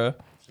boxer, out. bro.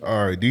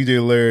 All right,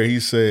 DJ Larry, he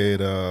said,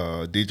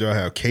 did y'all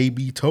have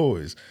KB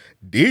toys?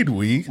 Did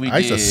we? I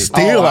used to did.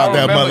 steal Oh, I out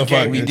that remember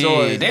motherfucker. KB We did.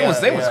 Toys, They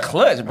was yeah.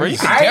 clutch, bro. You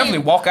could I ain't- definitely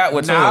walk out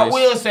with Now, I toys.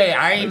 will say,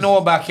 I ain't know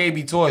about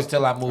KB Toys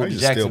till I I moved to used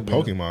to steal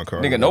Jacksonville. Pokemon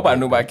cards. Nigga, nobody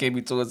knew about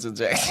KB Toys in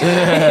Jackson.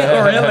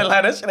 Really?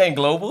 Like, that shit ain't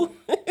global.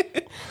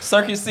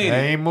 Circuit City. I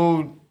ain't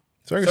moved.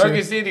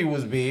 Circuit City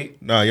was big.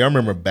 Nah, y'all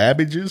remember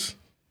Babbage's?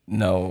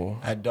 No.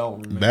 I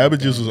don't remember.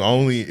 Babbage's was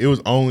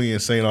only in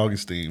St.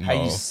 Augustine. How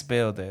Mall. you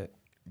spell that?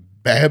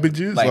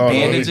 Babbage's? Like Oh,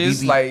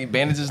 bandages? Like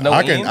bandages, no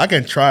I end?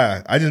 can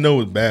try. I just know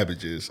it's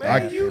Babbage's. I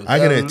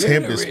can attempt to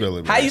illiterate. spell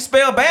it. How you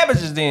spell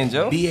Babbage's then,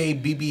 Joe?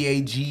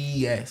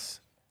 Babbages.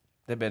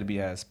 That better be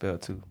how it's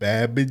spelled too.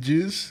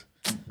 Babbage's?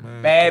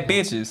 Bad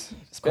bitches.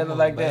 Spell it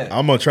like that.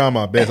 I'm gonna try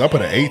my best. I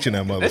put an H in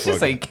that That should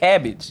say motherfucker.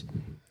 cabbage.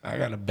 I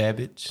got a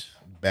Babbage.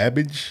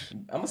 Babbage?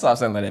 I'm gonna start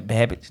saying like that.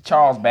 Babbage.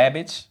 Charles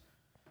Babbage.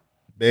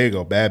 There you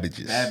go,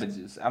 Babbage's.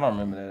 Babbage's. I don't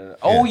remember that.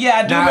 Oh yeah,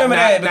 I do remember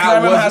that because I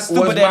remember how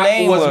stupid was that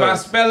name was. Was my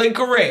spelling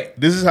correct?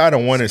 This is how the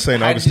one in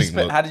St. How did you Augustine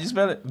spell? look. How did you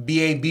spell it?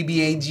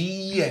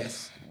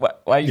 Babbages.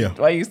 Why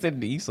Yeah. you said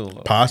the E so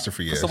low?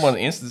 Apostrophe, yes. Someone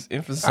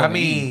emphasis. I on the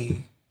E.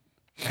 mean,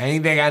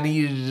 anything I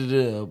needed to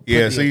do. Put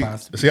Yeah, the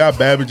apostrophe. see how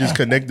Babbage is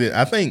connected.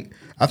 I think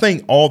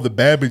all the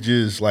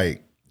Babbages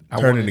like I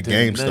turn wanted into to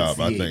GameStop.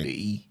 I enunciate think.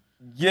 the E.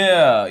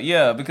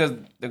 Yeah, because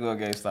they go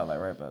to GameStop like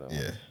right by the way.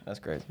 Yeah. That's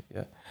crazy.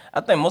 Yeah,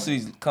 I think most of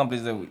these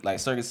companies that like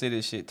Circuit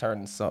City shit turn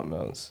into something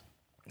else.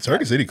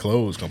 Circuit City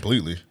closed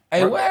completely.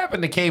 Hey, what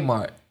happened to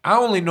Kmart? I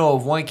only know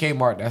of one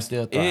Kmart that's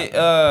still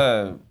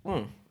thriving.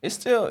 It's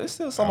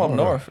still some up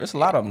north. It's a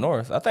lot up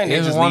north. I think they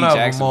There's just one leave of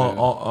them Jacksonville.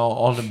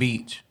 on the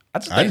beach. I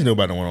just I think just knew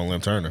about the one on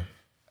Lim Turner.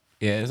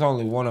 Yeah, it's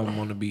only one of them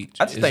on the beach.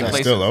 I just It's think like-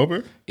 That's places- still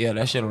over? yeah,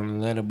 that shit on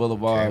Atlanta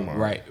Boulevard,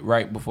 Kmart.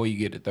 right before you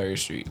get to 3rd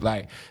Street.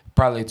 Like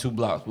probably 2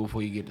 blocks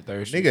before you get to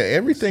 3rd Street. Nigga,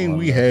 everything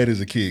we had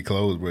as a kid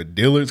closed, bro.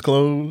 Dillard's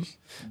closed.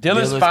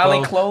 Dillard's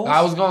finally closed.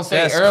 I was gonna say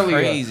That's earlier.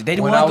 crazy. They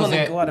didn't when I want was them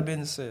to in- go out of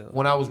business sale.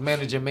 When I was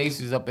managing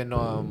Macy's up in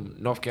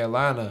North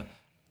Carolina,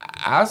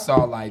 I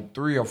saw like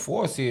 3 or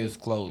 4 Sears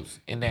closed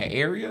in that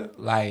area.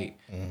 Like,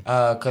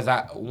 cause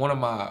one of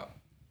my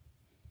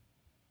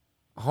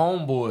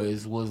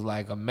homeboys was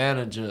like a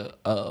manager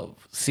of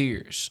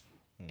Sears.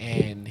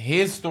 And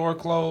his store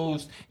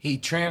closed. He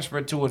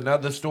transferred to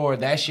another store.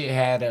 That shit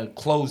had a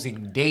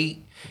closing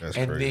date. That's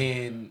and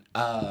crazy.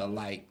 then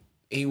like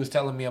he was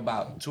telling me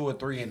about 2 or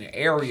 3 in the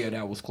area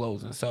that was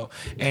closing. So,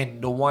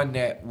 and the one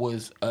that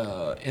was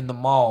in the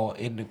mall,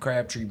 in the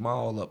Crabtree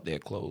Mall up there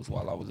closed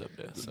while I was up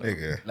there. So.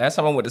 Nigga, Last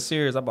time I went to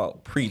Sears, I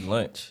bought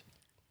pre-lunch.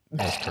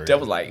 that's crazy. That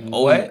was like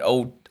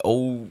old.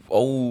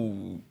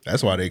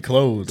 That's why they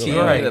closed. Yeah,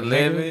 right, right,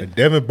 nigga. And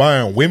Devin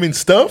buying women's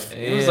stuff?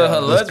 It was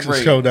her lunch Let's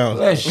break. show down.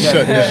 Let's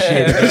shut this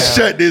shit down.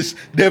 Shut this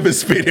Devin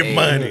spending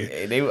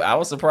money. I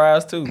was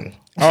surprised too.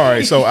 All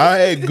right, so I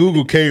had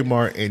Google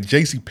Kmart and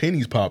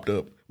JCPenney's popped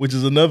up. which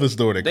is another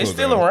store that They closed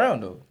still down.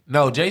 around though.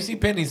 No,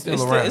 JCPenney's still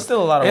It's around.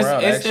 still a lot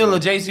around, It's still a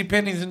actually.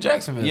 JCPenney's in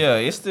Jacksonville. Yeah,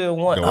 it's still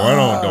one. The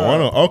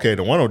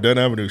one on Dunn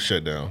Avenue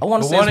shut down. I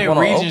want The to say one it's in one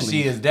on Regency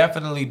Oakley. is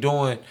definitely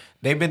doing.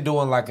 They've been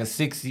doing like a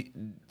 6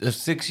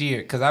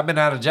 year. Because I've been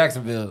out of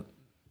Jacksonville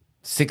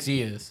 6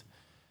 years.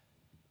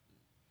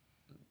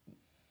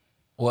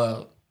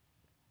 Well,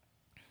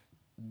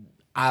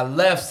 I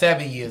left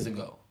 7 years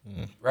ago,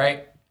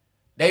 right?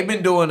 They've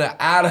been doing an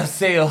out of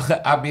sale.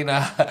 I mean,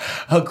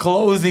 a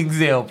closing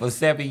sale for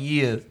 7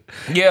 years.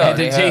 Yeah, at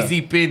the they have.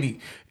 JCPenney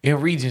in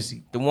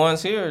Regency. The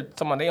ones here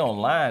talking about they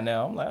online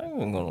now. I'm like, I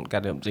ain't gonna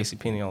goddamn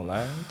JCPenney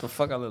online. What the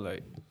fuck I look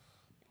like?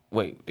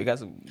 Wait, they got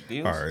some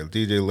deals? All right,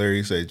 DJ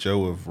Larry said,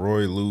 Joe, if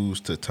Roy lose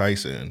to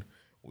Tyson,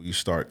 will you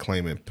start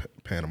claiming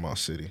Panama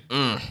City?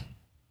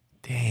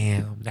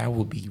 Damn, that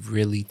would be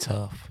really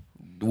tough.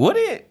 Would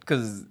it?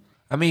 Because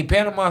I mean,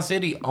 Panama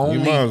City only.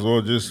 You might as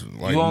well just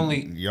like you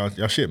only- y'all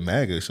shit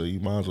MAGA, so you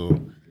might as well.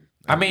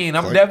 I mean,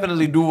 I'm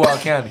definitely Duval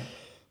County.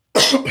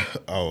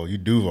 Oh, you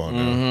Duval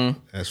now.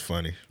 That's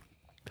funny.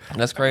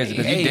 that's crazy.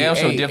 Because Hey, you damn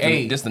sure hey, different.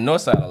 hey. This the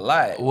north side a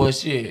lot. Well,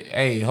 shit.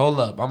 Hey, hold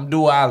up. I'm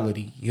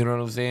duality. You know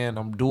what I'm saying?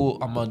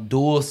 I'm a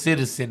dual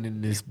citizen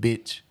in this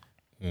bitch.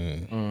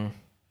 I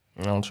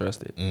don't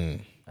trust it.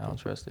 I don't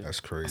trust it. That's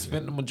crazy.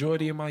 Spent the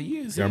majority of my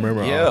years. Yeah, I here.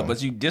 remember. Yeah,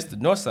 but you diss the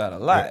north side a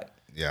lot.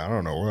 Yeah, I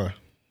don't know why.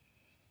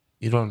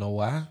 You don't know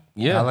why?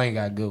 Yeah. I ain't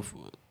got good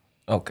food.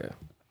 Okay.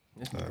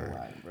 This nigga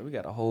wild, bro. We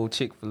got a whole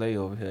Chick-fil-A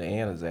over here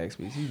and a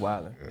Zaxby's. He's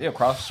wilding. They're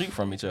across the street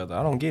from each other.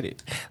 I don't get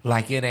it.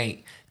 Like it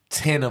ain't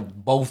 10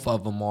 of both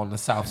of them on the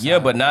south side. Yeah,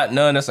 but not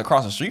none that's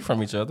across the street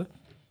from each other.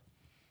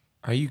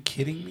 Are you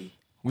kidding me?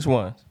 Which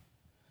ones?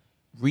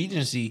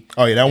 Regency.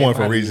 Oh yeah, that they one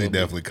for might as Reason well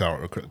be.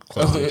 definitely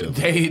close to each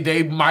other.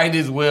 They might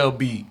as well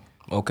be.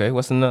 Okay,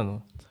 what's another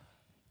one?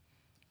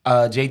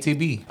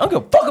 JTB. I don't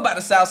give a fuck about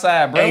the south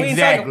side, bro. We ain't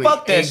talking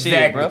fuck that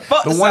shit, bro.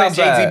 Fuck the the one in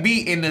south side.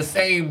 JTB in the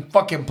same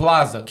fucking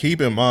plaza.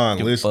 Keep in mind,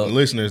 fuck.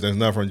 listeners that's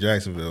not from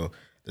Jacksonville,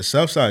 the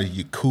South Side is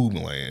Yakub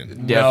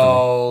land.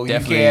 No,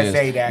 Definitely you can't is.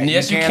 say that.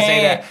 Yes, you can't say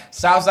can. that.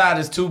 Southside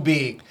is too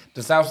big.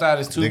 The Southside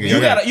is too Nigga, big.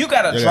 You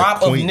got a Y'all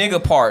drop got Queen- of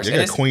nigga parts. y'all got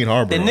And it's- Queen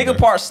Harbor The on nigga there.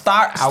 parts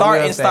start I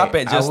will and stop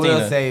say- at Justina. I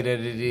will say that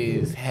it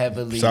is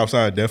heavily South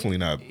Side definitely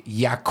not.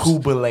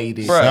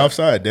 Yakubalated. Bruh. South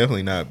Side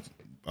definitely not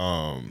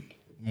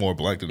more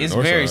black than the It's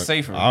North very Side.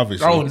 safer.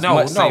 Obviously. Oh no,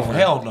 much no, safer.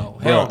 hell no,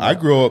 Bro, hell no. I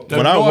grew up The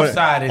when I north went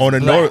side is on the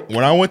black. north.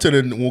 When I went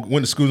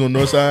to schools on the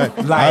north side,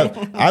 Like,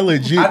 I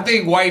legit, I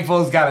think white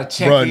folks gotta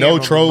check bro, in no on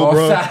the troll, north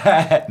bro,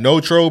 side.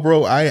 no troll,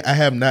 bro. I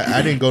have not.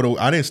 I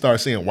didn't start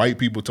seeing white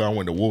people till I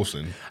went to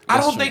Wilson. I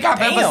don't think I've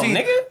ever Damn, seen.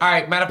 nigga. All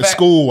right, matter of The fact,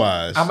 school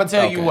wise, I'm gonna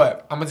tell you Okay.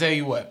 what. I'm gonna tell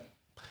you what.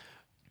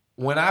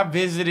 When I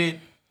visited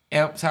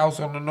Amp's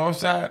house on the north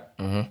side,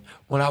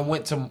 when I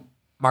went to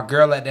my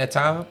girl at that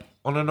time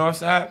on the north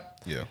side,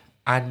 yeah.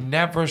 I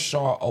never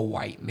saw a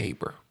white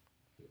neighbor.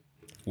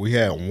 We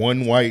had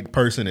one white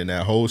person in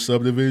that whole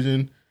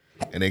subdivision,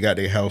 and they got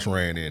their house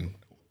ran in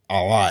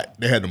a lot.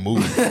 They had to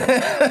move.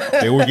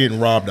 They were getting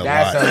robbed a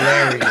That's lot.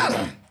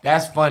 hilarious.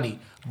 That's funny.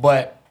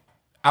 But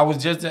I was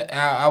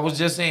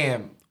just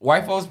saying,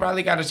 white folks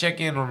probably got to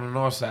check in on the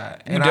north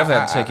side. You definitely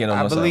have to check in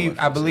on the north side,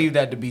 I believe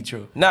that to be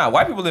true. Nah,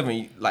 white people live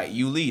in like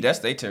Yulee. That's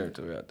their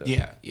territory out there.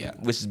 Yeah, yeah.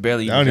 Which is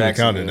barely That don't even even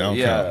count it. Jacksonville. That don't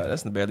Yeah, count.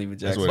 that's barely even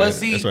That's Jacksonville. where But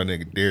see- that's where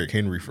nigga Derrick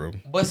Henry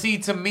from. But see,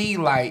 to me,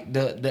 like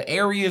the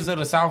areas of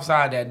the south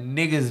side that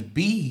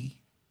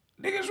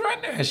niggas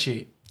run that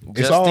shit.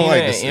 It's all Justina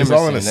like and it's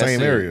all in the Emerson, same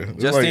that's it. area.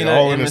 It's Justina, like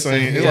all in the Emerson,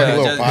 same. It's yeah, like a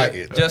little Ju-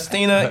 pocket.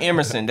 Justina,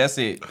 Emerson, that's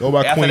it. Go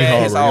by After Queen that,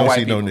 Harbor. it's You all don't white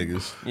see no people.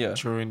 niggas. Yeah,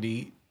 True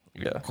indeed.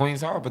 yeah.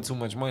 Queens Harbor too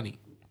much money.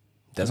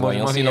 That's Too why much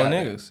you don't see money no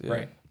out there. niggas. Yeah.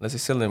 Right. Unless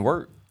it's selling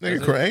work.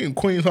 Nigga, ain't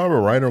Queens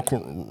Harbor right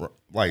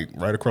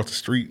across the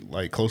street,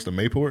 like close to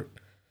Mayport?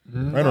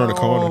 Right around the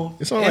corner.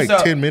 It's only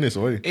like 10 minutes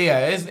away. Yeah,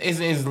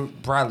 it's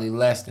probably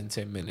less than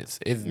 10 minutes.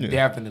 It's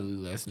definitely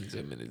less than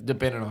 10 minutes,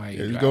 depending on how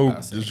you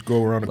drive. Just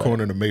go around the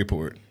corner to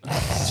Mayport.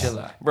 Chill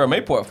out. Bro,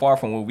 Mayport far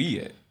from where we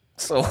at.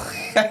 So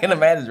I can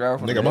imagine driving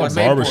from Nigga, the my north.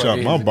 barbershop,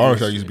 is my the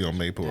barbershop good used to be on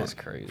Mayport. That's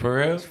crazy. For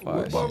real?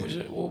 fire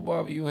What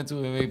barber you went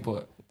to in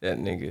Mayport? That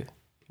nigga.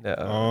 That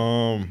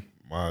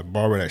My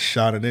barber that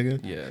shot a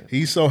nigga. Yeah.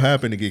 He so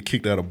happened to get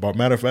kicked out of bar.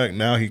 Matter of fact,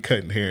 now he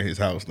cutting hair in his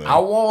house now. I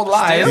won't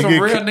lie. There's He some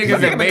get real kicked- niggas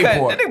that in nigga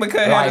Mayport. that nigga been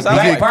cutting Like his house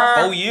Black like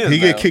Pearl. 4 years. he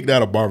get now. kicked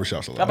out of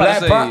barbershops a lot. I'm about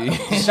to Black say,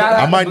 Pearl. Shout out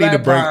I to might need to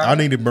Black bring. Pearl. I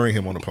need to bring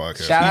him on the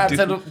podcast. Shout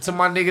out to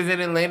my niggas in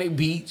Atlantic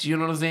Beach. You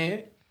know what I'm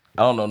saying?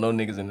 I don't know no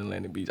niggas in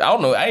Atlantic Beach. I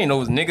don't know. I didn't know it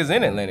was niggas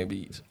in Atlantic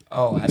Beach.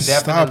 Oh, I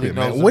Stop definitely it,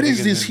 know. man. some What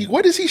is niggas this? in-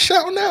 What is he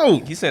shouting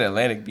out? He said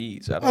Atlantic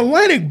Beach. I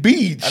Atlantic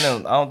Beach.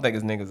 don't think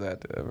it's niggas out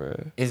there, bro.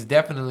 It's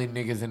definitely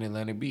niggas in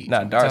Atlantic Beach.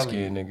 Not I'm dark telling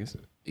skinned you. niggas.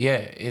 Yeah,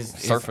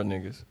 it's Surfer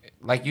niggas.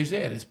 like you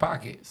said, it's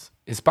pockets.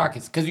 It's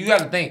pockets. Because you got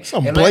to think.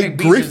 Some Atlantic Blake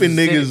Beach is Griffin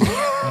a city.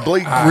 niggas.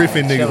 Blake All right,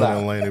 Griffin niggas chill on out.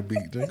 Atlantic Beach.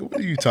 Nigga, what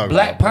are you talking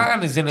Black about?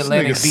 Pine is in This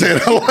Atlantic nigga Beach.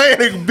 said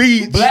Atlantic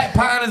Beach. Black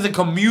Pine is a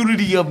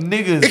community of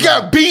niggas. It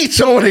got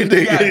beach on it,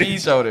 Got nigga.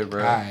 beach on it,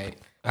 bro. All right.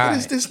 What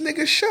is this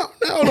nigga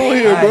shouting out on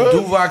here, All right, bro?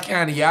 Duval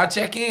County, y'all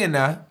check in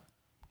now.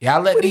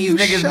 Y'all let What are these you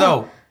niggas shout-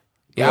 know.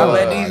 Y'all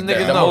let these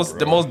niggas know.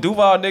 The most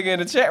Duval nigga in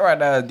the chat right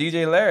now is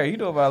DJ Larry. He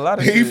know about a lot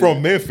of He shit.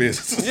 from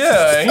Memphis.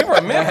 Yeah, he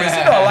from Memphis.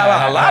 He know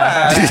a lot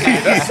of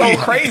shit. That's so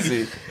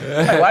crazy.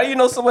 Like, why do you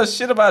know so much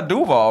shit about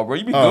Duval, bro?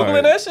 You be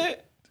Googling that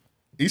shit?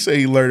 He said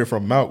he learned it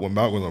from Malk when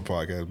Malk was on the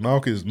podcast.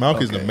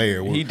 Malk is the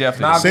mayor. He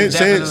definitely Since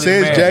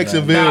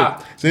Jacksonville,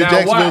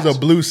 Jacksonville's a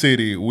blue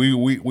city,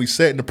 we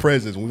set in the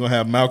presence. We're gonna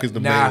have Malk as the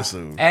mayor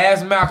soon.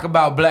 Ask Malk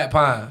about Black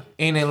Pine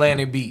in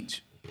Atlantic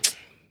Beach.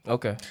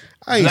 Okay.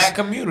 Black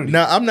community.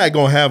 Now I'm not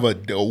gonna have a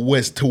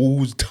West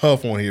Tools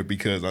tough on here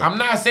because I'm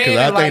not saying it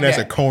I like think that's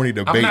that. a corny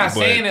debate. I'm not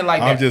saying it like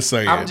that. I'm just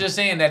saying. I'm just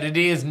saying that it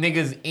is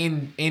niggas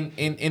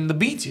in the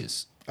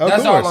beaches. Of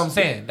That's course. all I'm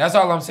saying. That's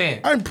all I'm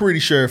saying. I'm pretty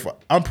sure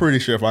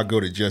if I go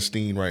to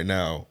Justine right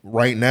now,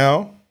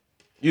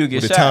 you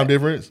get with the shot. time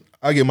difference,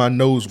 I get my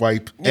nose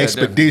wiped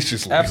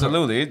expeditiously.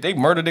 Absolutely. They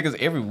murder niggas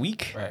every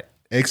week. Right.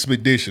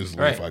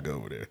 Expeditiously Right. if I go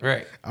over there.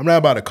 Right. I'm not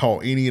about to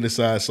call any of the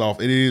sides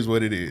soft. It is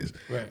what it is.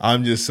 Right.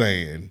 I'm just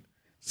saying,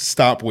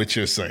 stop what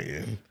you're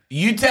saying.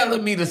 You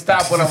telling me to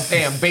stop what I'm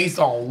saying based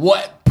on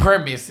what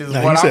premise is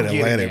Nah, what you said I'm getting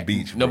Atlantic at.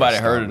 Beach. Bro. Nobody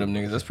Stop heard it. of them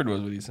niggas. That's pretty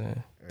much what he's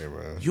saying. Hey,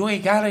 bro. You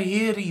ain't gotta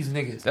hear these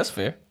niggas. That's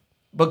fair.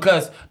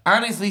 Because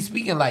honestly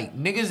speaking, like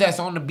niggas that's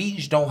on the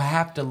beach don't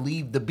have to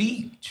leave the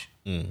beach.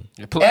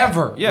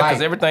 Ever. Yeah, because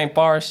Like, everything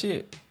far as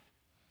shit.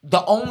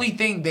 the only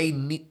thing they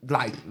need,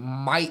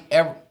 might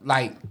ever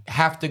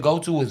have to go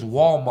to is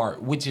Walmart,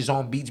 which is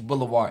on Beach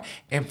Boulevard,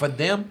 and for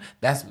them,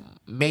 that's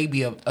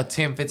maybe a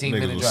 10, 15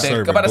 minute was drive.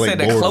 serving I'm about to say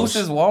Blake the Bortles.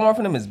 closest Walmart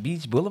for them is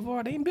Beach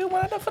Boulevard. They ain't built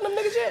one out for them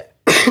niggas yet.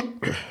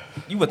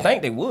 You would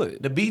think they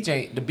would. The beach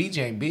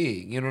ain't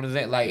big. You know what I'm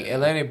saying? Like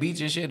Atlantic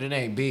Beach and shit, it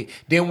ain't big.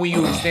 Then when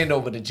you extend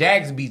over to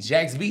Jack's Beach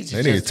is They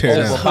need to just tear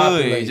down.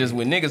 overpopulated. Hood, just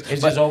with niggas.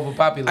 It's But just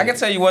overpopulated. I can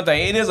tell you one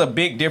thing. It is a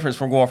big difference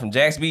from going from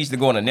Jack's Beach to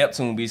going to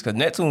Neptune Beach because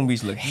Neptune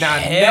Beach look Now,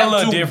 hella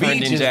Neptune different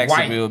Beach than is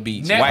Jacksonville white.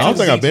 Beach. Neptune I don't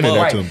think I've been to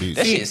Beach, Neptune white. Beach.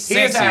 That shit Here's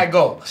sexy. how I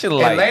go. Shit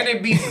like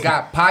Atlantic Beach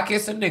got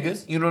pockets of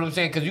niggas. You know what I'm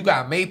saying? Because you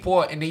got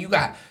Mayport, and then you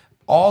got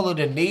all of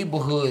the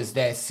neighborhoods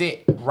that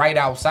sit right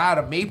outside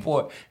of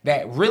Mayport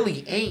that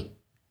really ain't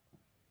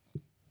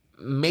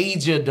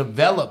major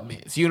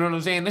developments. You know what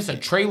I'm saying? It's a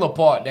trailer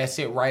park that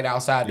sit right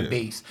outside the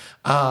base.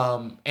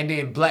 And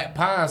then Black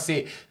Pine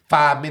sit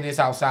 5 minutes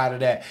outside of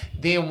that.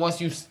 Then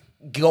once you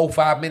go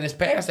 5 minutes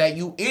past that,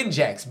 you in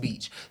Jack's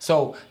Beach.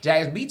 So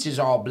Jack's Beach is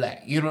all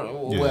black. You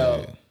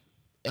know,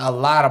 a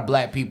lot of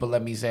black people,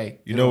 let me say.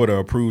 You know what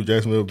approved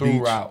Jacksonville Beach?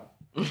 Throughout.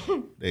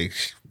 They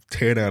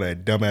tear down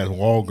that dumbass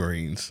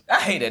Walgreens. I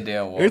hate that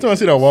damn wall. Every time I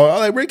see that I'm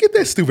like, bro, get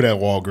that stupid ass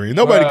Walgreens.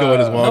 Nobody go in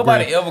this Walgreens.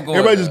 Nobody ever go in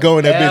Everybody just go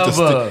in that bitch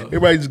to Ever. steal.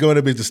 Everybody just go in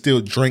that bitch to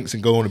steal drinks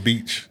and go on the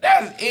beach.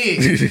 That's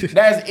it.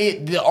 That's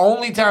it. The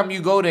only time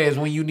you go there is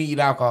when you need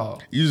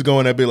alcohol. You just go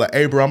in that bitch like,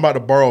 hey, bro, I'm about to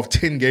borrow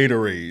 10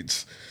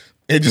 Gatorades.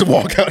 And just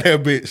walk out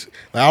that bitch.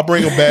 Like, I'll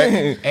bring them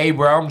back. Hey,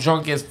 bro, I'm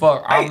drunk as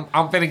fuck. I'm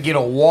finna get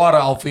a water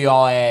off of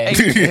y'all ass.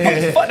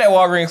 Hey, fuck that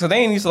Walgreens, so they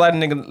ain't used to let a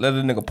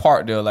nigga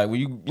park there. Like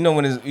when you know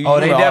when it's Oh,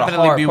 they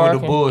definitely be with the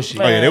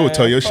bullshit. Oh, yeah, they would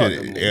tell your fuck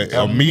shit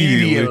them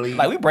immediately.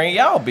 Like we bring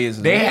y'all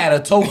business. They had a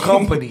tow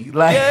company.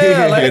 Like,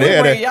 Yeah, like- Yeah, we they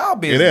had bring y'all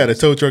business. they had a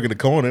tow truck in the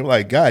corner.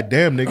 Like, God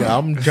damn, nigga,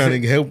 I'm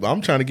trying to help.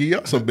 I'm trying to get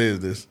y'all some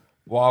business.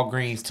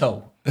 Walgreens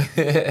tow.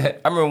 I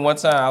remember one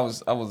time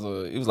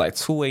it was like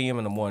 2 a.m.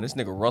 in the morning. This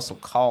nigga Russell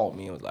called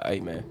me and was like, hey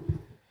man,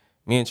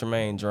 me and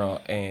Tremaine drunk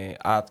and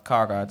our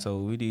car guy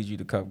told we need you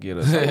to come get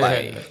us. I'm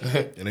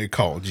like, And they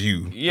called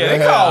you. yeah,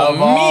 they called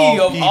me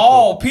of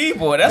all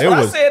people. That's They what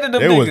was- I said to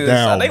them they niggas. was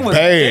down they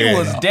bad.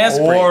 was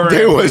desperate. Horrible.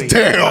 They was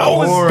down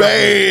Horrible.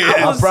 bad.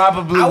 I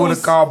probably I would was-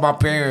 have called my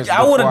parents.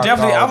 I would have before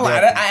definitely. called I'm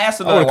like, them. I asked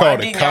them I would've like, why called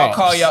the didn't y'all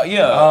call cops. y'all?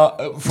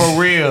 Yeah, For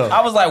real.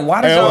 I was like,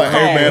 why did Hey, y'all like, call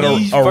hey man,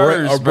 me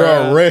first, bro,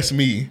 bro? arrest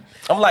me.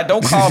 I'm like,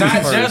 don't call me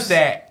Not first. just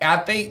that. I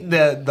think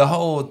the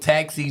whole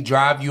taxi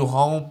drive you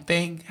home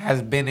thing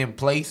has been in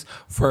place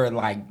for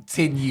like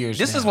 10 years.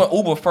 This now. is when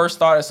Uber first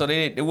started, so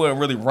they weren't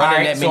really All running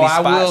right, that so many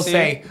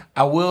spots.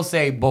 I will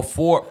say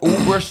before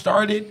Uber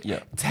started, Yeah.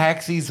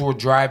 taxis were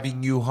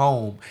driving you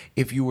home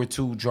if you were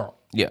too drunk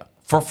Yeah,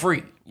 for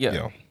free. yeah.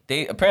 Yeah.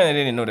 They apparently they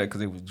didn't know that because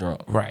they was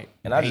drunk. Right.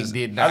 And I They just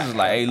did I was not. just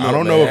like, hey, look, I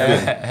don't know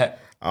man.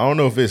 I don't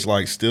know if it's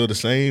like still the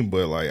same,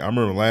 but like I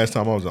remember last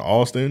time I was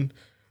in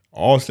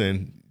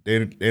Austin,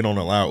 they don't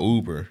allow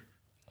Uber.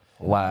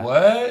 Why?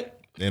 What?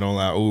 They don't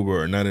allow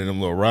Uber or none of them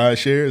little ride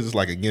shares. It's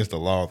like against the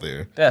law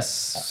there. That's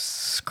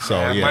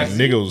So yeah, my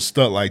niggas was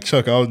stuck like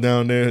Chuck. I was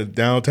down there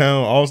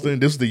downtown Austin.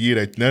 This was the year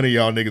that none of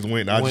y'all niggas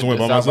went. I just went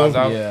by to South myself.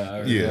 by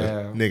South? Yeah,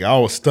 nigga, I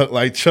was stuck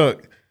like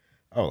Chuck.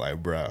 I was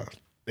like, bro.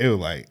 They were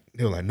like,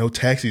 no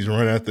taxis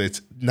run after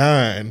it's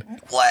 9.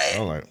 what? I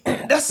was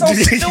like, That's so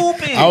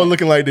stupid. I was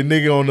looking like the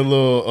nigga on the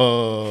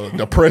little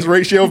the press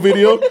ratio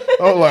video. I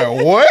was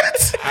like,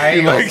 what? I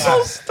ain't Like, gonna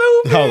lie. so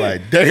stupid. I was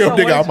like, damn, So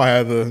nigga, I what- might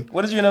have to.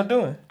 What did you end up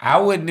doing? I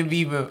wouldn't have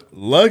even.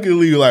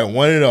 Luckily, like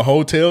one of the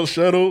hotel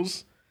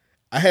shuttles,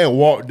 I had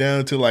walked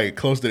down to like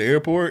close to the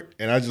airport,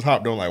 and I just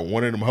hopped on like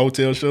one of them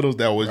hotel shuttles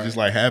that was just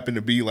like happened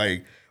to be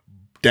like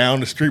down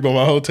the street by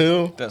my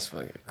hotel. That's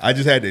fucking. I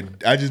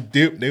just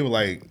dipped. They were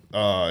like,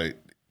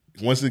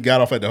 once it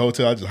got off at the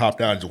hotel, I just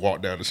hopped out and just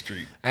walked down the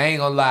street. I ain't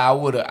gonna lie,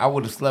 I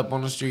would have slept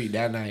on the street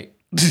that night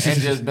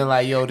and just been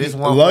like, yo, this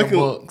one for the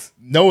books.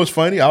 No, it's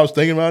funny. I was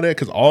thinking about that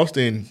because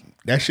Austin,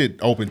 that shit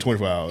open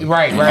 24 hours.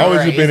 Right. I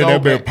always just been in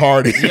that bed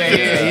party.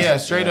 Yeah.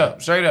 Straight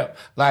up.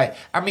 Like,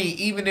 I mean,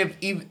 even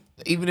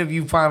if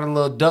you find a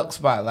little duck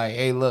spot, like,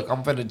 hey, look,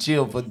 I'm finna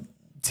chill for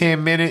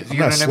 10 minutes. I'm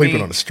not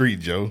sleeping on the street,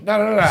 Joe. No.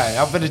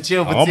 I'm finna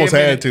chill for 10 minutes. I almost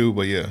had to,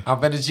 but yeah.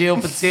 I'm finna chill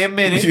for 10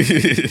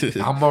 minutes.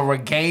 I'm gonna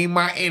regain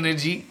my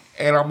energy.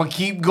 And I'm gonna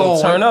keep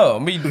going. Turn up.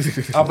 I'm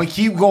gonna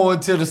keep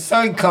going till the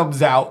sun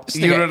comes out.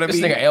 You know what I mean? This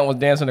nigga Ant was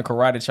dancing the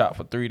karate chop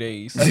for 3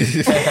 days.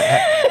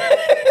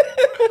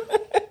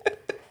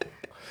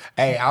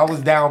 Hey, I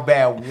was down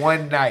bad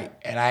one night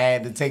and I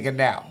had to take a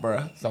nap,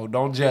 bro. So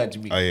don't judge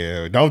me. Oh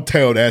yeah, don't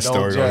tell that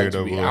story on here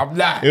though, bro. I'm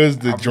not. It was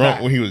the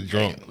drunk when he was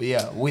drunk.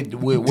 Yeah, with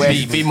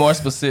Wesley. Be more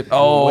specific.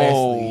 Oh,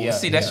 Wesley, yeah,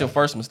 see, that's your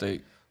first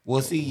mistake.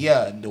 Well, see,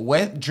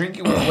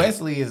 drinking with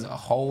Wesley is a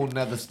whole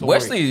nother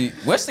story.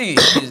 Wesley.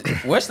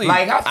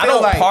 Like, I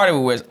don't party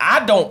with Wesley.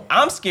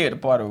 I'm scared to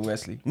party with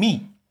Wesley.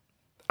 Me.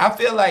 I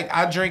feel like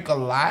I drink a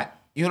lot.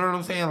 You know what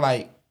I'm saying?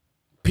 Like,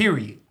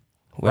 period.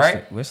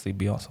 Right? Wesley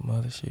be on some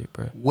other shit,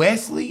 bro.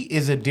 Wesley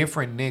is a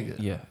different nigga.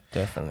 Yeah,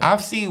 definitely.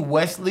 I've seen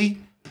Wesley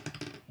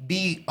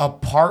be a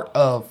part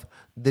of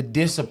the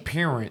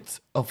disappearance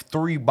of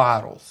 3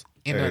 bottles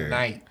in a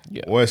night.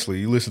 Yeah. Wesley,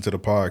 you listen to the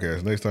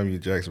podcast. Next time you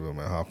in Jacksonville,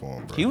 man, hop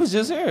on, bro. He was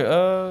just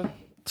here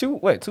 2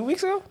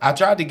 weeks ago? I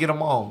tried to get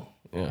him on.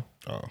 Yeah.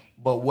 Oh.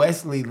 But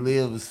Wesley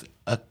lives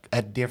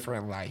a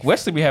different life.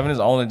 Wesley be having his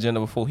own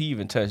agenda before he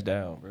even touched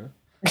down, bro.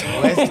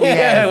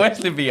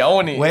 Wesley be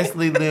on it.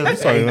 Wesley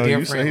lives a different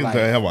you say he's life.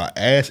 gonna have an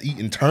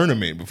ass-eating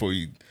tournament before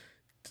you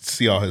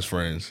see all his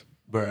friends.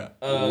 Bruh.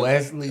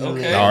 Wesley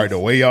lives. All right, the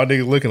way y'all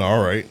niggas looking,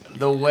 all right.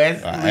 The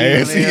Wesley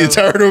ass-eating lives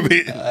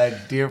tournament. a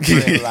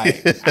different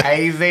life. I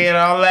ain't saying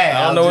all that.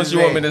 I don't know what you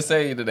want me to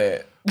say to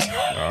that.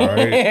 All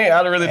right.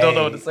 I really don't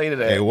know what to say to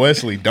that. Hey,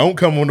 Wesley, don't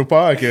come on the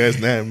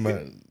podcast now,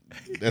 man.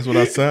 That's what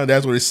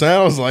it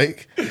sounds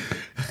like.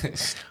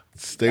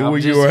 Stay where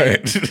you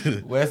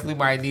at. Wesley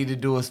might need to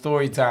do a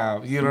story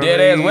time. You know what Dead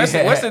I ass mean?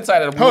 Wesley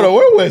inside of the Hold on,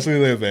 where Wesley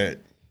live at?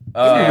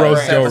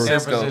 San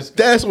Francisco.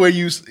 That's where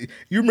you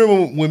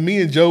remember when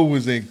me and Joe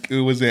was in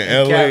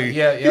LA.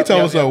 He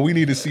told us, we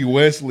need to see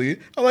Wesley.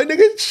 I'm like,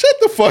 nigga, shut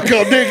the fuck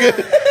up,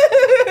 nigga.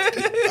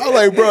 I'm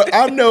like, bro,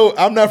 I know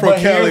I'm not from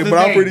Cali, but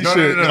I'm pretty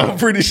sure I'm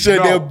pretty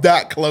sure they're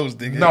that close,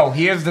 nigga. No,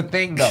 here's the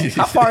thing though.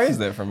 How far is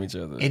that from each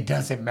other? It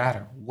doesn't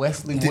matter.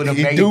 Wesley would have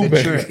made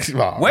the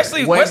trip.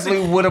 Wesley would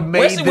have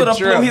made the trip. Wesley would have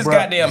flew his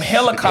goddamn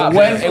helicopter.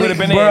 It would have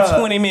been there in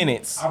 20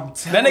 minutes.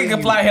 That nigga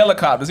can fly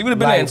helicopters. He would have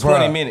been there in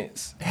 20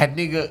 minutes. That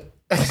nigga.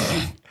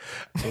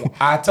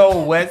 I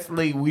told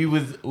Wesley we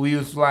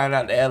was flying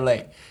out to LA.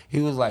 He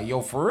was like,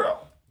 "Yo, for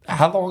real?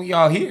 How long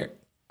y'all here?"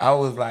 I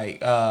was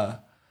like,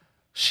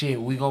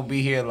 "Shit, we gonna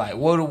be here like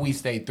what do we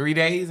stay? 3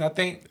 days? I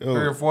think 3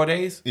 or 4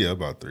 days." Yeah,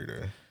 about 3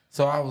 days.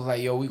 So I was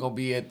like, "Yo, we gonna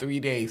be here 3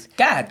 days."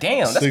 God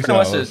damn, that's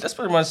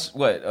pretty much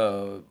what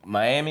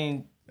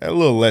Miami. A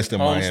little less than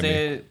Homestead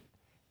Miami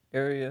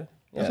area.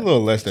 That's a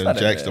little less than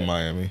Jackson,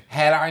 Miami.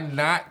 Had I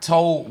not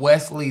told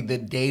Wesley the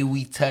day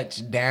we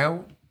touched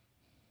down,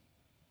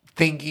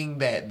 thinking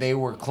that they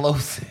were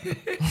close.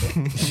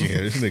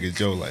 Yeah, this nigga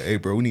Joe like, hey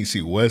bro, we need to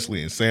see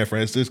Wesley in San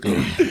Francisco.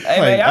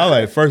 Hey, I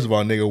like, first of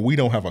all, nigga, we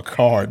don't have a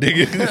car,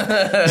 nigga.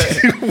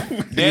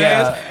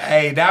 Yeah,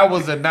 hey, that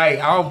was a night.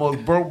 I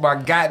almost broke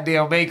my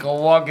goddamn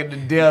ankle walking to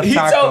Del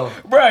Taco.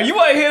 Bro, you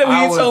want to hear him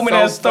when he told me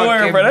that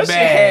story, bro. That shit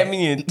had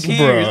me in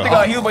tears.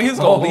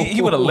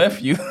 He would have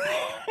left you.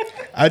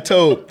 All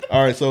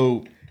right,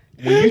 so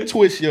when you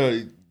twist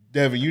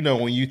Devin, you know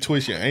when you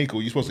twist your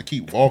ankle, you're supposed to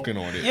keep walking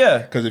on it. Yeah.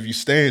 Because if you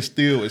stand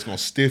still, it's gonna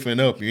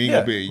stiffen up. You ain't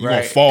gonna be. You're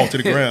gonna fall to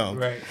the ground.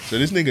 Right. So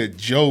this nigga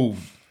Joe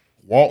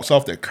walks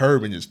off the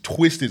curb and just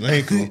twists his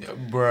ankle,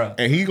 bruh.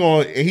 And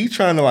he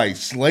trying to like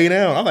lay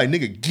down. I'm like,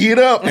 nigga, get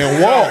up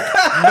and walk.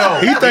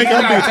 No, he think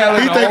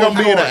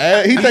I'm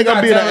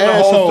being an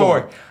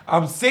asshole.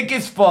 I'm sick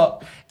as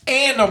fuck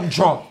and I'm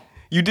drunk.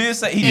 You did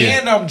say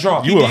and I'm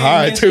drunk. You were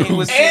high too.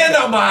 And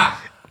I'm high,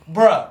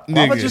 bruh.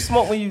 Why would you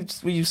smoke when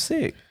you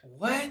sick?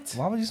 What?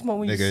 Why would you smoke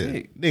when you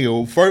sick?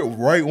 Nigga,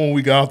 right when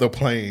we got off the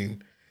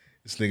plane,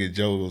 this nigga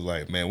Joe was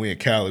like, man, we in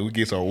Cali, we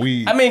get some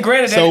weed. I mean,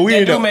 granted,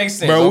 that do make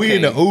sense. Bro, we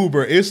in the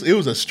Uber. It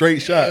was a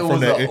straight shot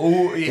from that.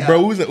 Bro,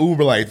 we was in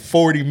Uber like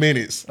 40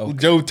 minutes. Okay.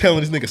 Joe telling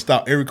this nigga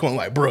stop every corner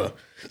like, bruh,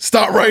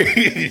 stop right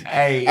here.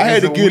 Hey, I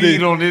had to get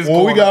it on this when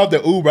corner. we got off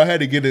the Uber. I had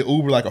to get the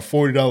Uber like a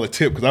 $40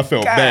 tip because I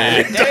felt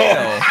bad.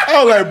 Damn.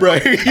 I was like, bro, I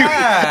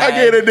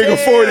gave that nigga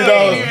 $40. You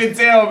didn't even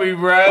tell me,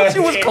 bro. But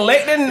you was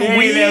collecting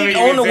weed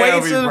on the way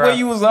to where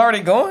you was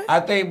already going? I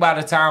think by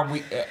the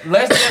time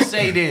let's just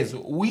say this,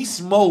 we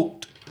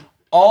smoked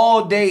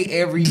all day,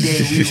 every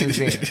day we was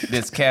there.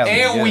 This Cali.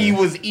 And we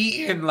was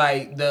eating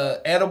like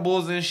the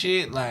edibles and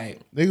shit. Like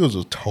niggas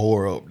was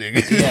tore up,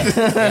 nigga.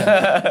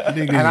 Yeah.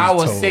 And I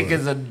was sick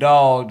as a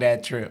dog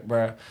that trip,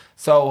 bro.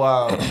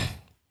 So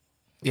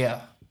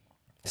yeah.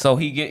 So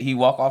he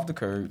walk off the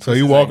curb. So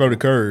he walk off the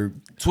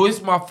curb.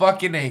 twist my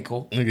fucking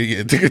ankle.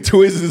 Nigga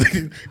twist.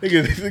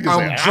 Nigga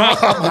I'm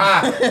drunk, I'm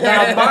high.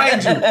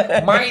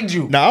 Now, mind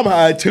you. Now I'm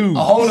high too.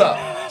 Hold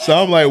up. So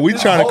I'm like, we were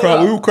trying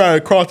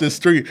to cross this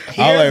street.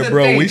 I'm like,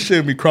 bro, we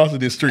shouldn't be crossing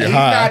this street He's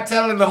high. not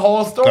telling the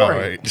whole story. All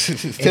right.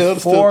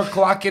 It's 4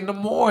 o'clock in the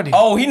morning.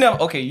 Oh, you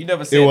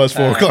never said It was the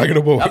time. 4 o'clock in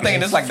the morning. I'm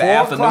thinking it's like the 4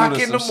 afternoon o'clock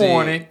or in the some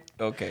morning. shit.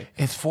 Okay.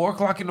 It's 4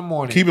 o'clock in the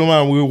morning. Keep in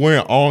mind, we were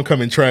wearing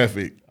oncoming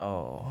traffic.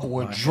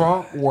 We're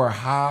drunk, we're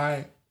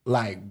high.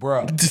 Like,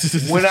 bro,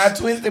 when I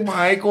twisted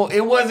my ankle,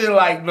 it wasn't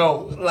like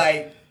no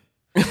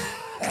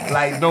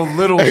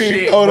little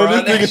shit. Hold on,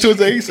 bro. this nigga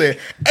twisted. He said,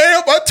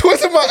 "Amp, I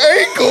twisted my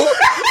ankle."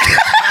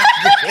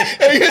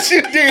 Hey, yes,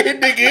 you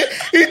did, nigga.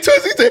 He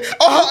twisted. He said,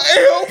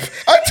 Amp,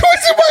 I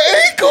twisted my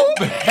ankle."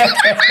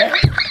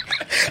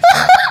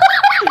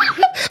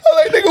 I'm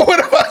like, nigga, what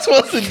am I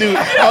supposed to do?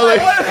 I'm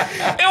like,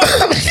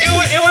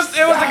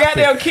 it was the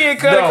goddamn kid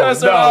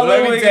concert all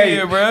over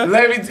again, bro.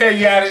 Let me tell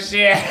you how this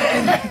shit.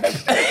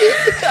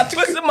 I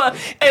twisted my.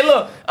 Hey,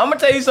 look, I'm gonna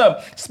tell you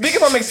something. Speaking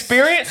from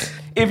experience,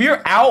 if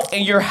you're out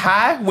and you're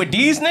high with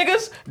these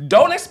niggas,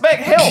 don't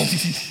expect help.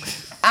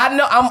 I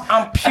know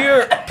I'm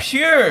pure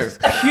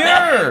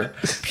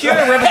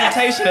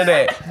representation of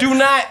that. Do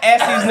not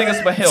ask these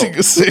niggas for help.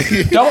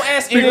 Don't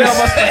ask any of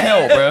us for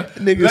help, bro.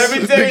 Nigga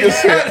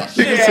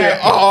said,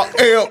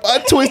 Amp, I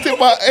twisted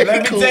my ankle.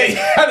 Let me tell you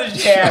how this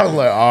shit happened. I was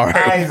like, all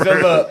right, So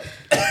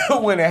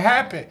look, when it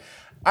happened,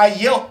 I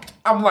yelped.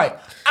 I'm like,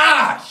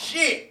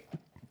 shit.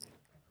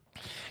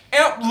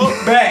 Amp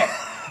looked back.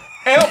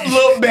 And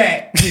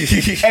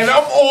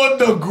I'm on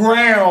the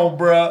ground,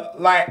 bruh.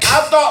 Like, I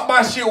thought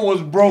my shit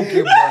was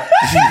broken, bruh.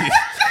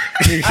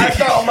 I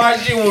thought my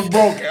shit was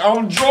broken.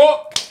 I'm drunk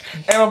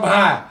and I'm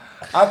high.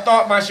 I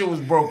thought my shit was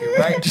broken,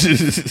 right?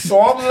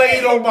 So I'm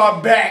laid on my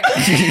back.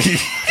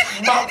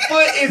 My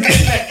foot is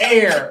in the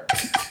air.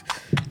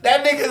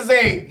 That nigga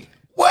say,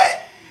 what?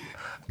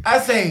 I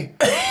say,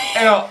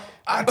 Amp,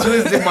 I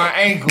twisted my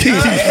ankle.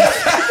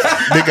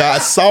 Nigga, I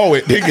saw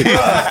it, nigga.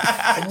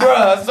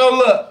 Bruh, so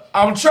look.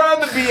 I'm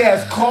trying to be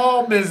as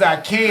calm as I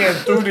can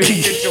through this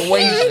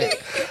situation.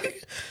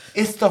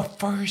 It's the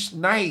first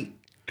night.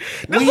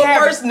 This is the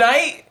first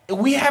night?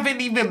 We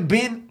haven't even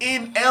been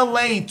in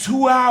LA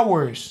 2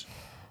 hours.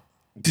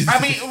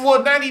 I mean,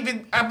 well, not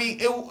even,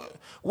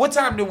 what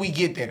time did we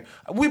get there?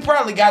 We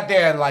probably got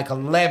there at like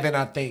 11,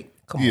 I think.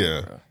 Come on,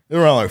 bro. It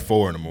was around like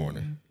 4 in the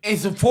morning.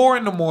 It's 4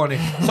 in the morning.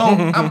 So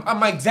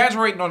I'm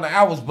exaggerating on the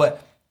hours,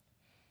 but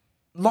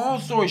long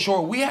story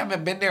short, we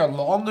haven't been there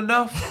long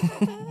enough.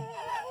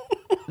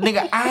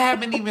 Nigga, I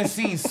haven't even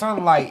seen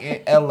sunlight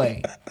in LA,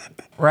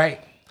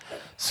 right?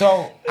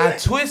 So I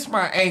twist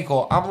my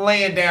ankle. I'm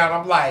laying down.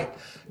 I'm like,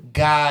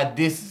 God,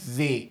 this is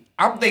it.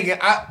 I'm thinking,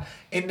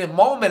 in the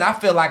moment, I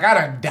feel like I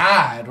done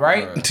died,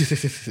 right? That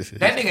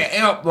nigga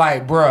Amp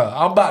like, bruh,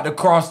 I'm about to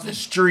cross the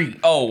street.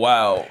 Oh,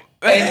 wow.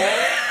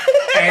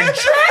 And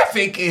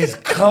traffic is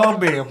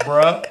coming,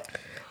 bruh.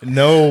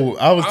 No,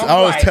 I was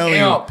telling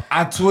you.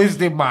 I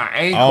twisted my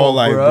ankle,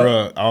 I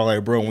was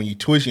like, bro, when you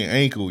twist your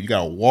ankle, you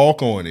gotta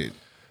walk on it.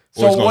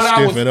 Or it's gonna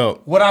stiffen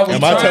up. What I was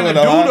Am I trying to do,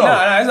 telling though.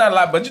 No, it's not a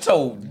lot, but you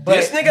told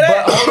this nigga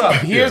that? But hold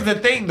up. Here's the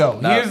thing, though.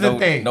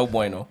 No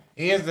bueno.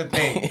 Here's the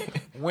thing.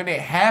 When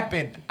it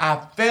happened, I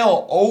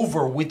fell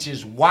over, which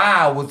is why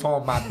I was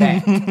on my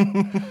back.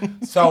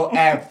 So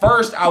at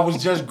first, I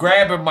was just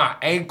grabbing my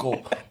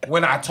ankle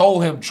when I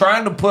told him,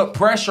 trying to put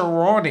pressure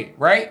on it,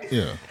 right?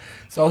 Yeah.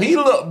 So he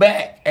looked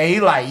back and he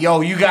like,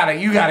 yo, you gotta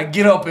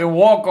get up and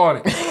walk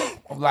on it.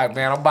 I'm like,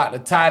 man, I'm about to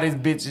tie this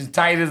bitch as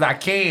tight as I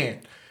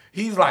can.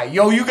 He's like,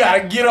 yo, you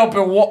gotta get up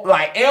and walk.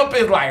 Like, Amp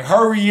is like,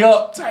 hurry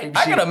up type shit.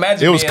 I can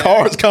imagine. It was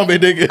cars coming,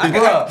 nigga. I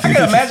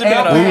can imagine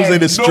being we was in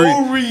the street.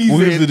 No reason.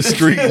 We was in the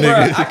street,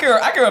 nigga.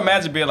 Bruh, I can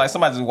imagine being like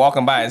somebody just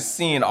walking by and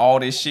seeing all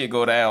this shit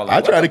go down.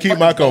 Like, I try to keep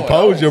my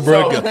composure,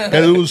 bro.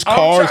 Because it was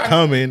cars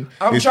coming.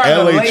 It's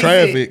LA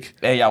traffic.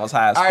 Hey, y'all was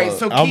high as fuck. All right,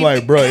 so I'm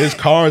like, bro, it's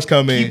cars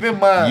coming. Keep in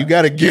mind, you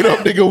gotta get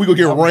up, nigga. We gonna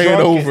get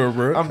ran over,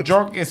 bro. I'm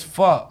drunk as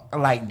fuck.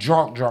 Like,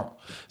 drunk.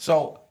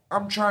 So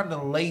I'm trying to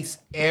lace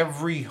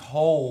every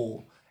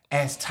hole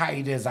as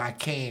tight as I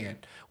can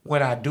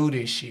when I do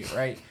this shit,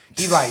 right?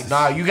 He's like,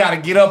 nah, you gotta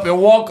get up and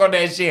walk on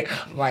that shit.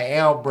 I'm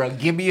like, bro,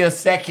 give me a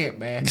second,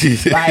 man.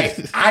 Like,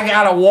 I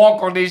gotta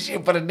walk on this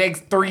shit for the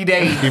next 3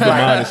 days. Keep in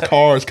mind, it's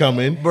cars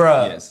coming.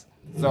 Bruh. Yes.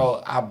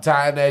 So I'm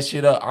tying that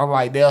shit up. I'm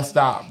like, they'll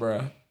stop,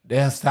 bruh.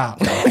 They'll stop.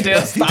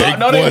 They'll stop. They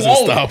No, they wasn't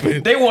won't.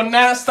 stopping. They will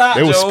not stop.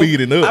 They were Joe.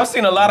 speeding up. I've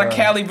seen a lot of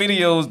Cali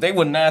videos. They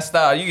would not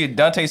stop. You get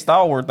Dante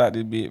Stallworth out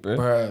this bit, bro.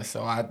 Bruh,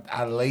 so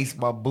I laced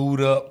my boot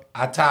up.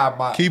 I tied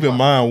my... Keep in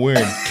mind, we're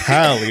in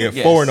Cali at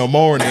Yes. 4 in the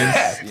morning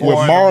with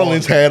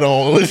Marlins hat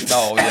on.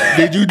 Oh, yeah.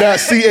 Did you not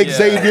see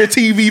Xavier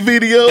TV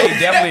video? They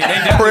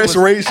definitely Press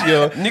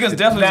ratio. Niggas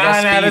definitely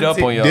got 9 speed out of up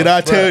on 10.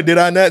 y'all. Did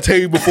I not tell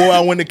you before I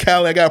went to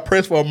Cali I got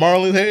pressed for a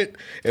Marlins hat?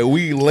 And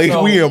we in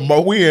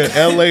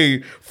LA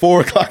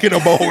 4 o'clock in the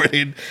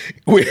morning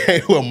with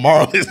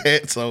Marlins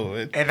hats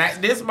on. And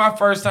this is my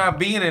first time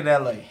being in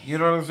LA. You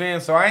know what I'm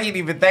saying? So I ain't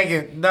even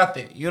thinking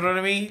nothing. You know what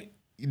I mean?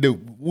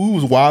 we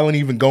was wilding,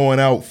 even going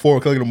out 4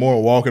 o'clock in the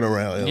morning, walking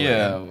around. LA.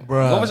 Yeah,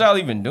 Bruh. What was y'all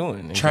even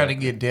doing? Trying to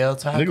get Del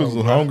Taco. Niggas was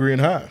bro. hungry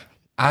and high.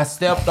 I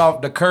stepped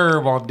off the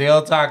curb on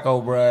Del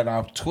Taco, bro, and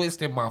I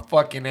twisted my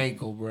fucking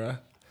ankle, bro.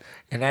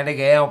 And that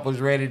nigga Elf was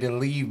ready to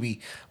leave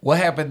me. What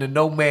happened to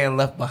No Man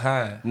Left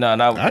Behind? No,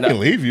 I can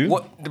leave you.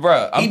 What,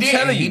 bro? I'm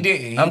telling you. He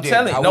didn't. I'm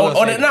telling you. No,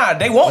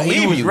 they But won't he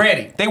leave was you.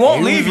 ready. They won't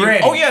He leave was you.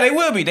 ready. Oh yeah, they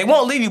will be. They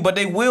won't leave you, but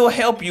they will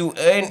help you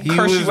and He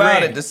curse was you out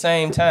ready. at the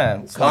same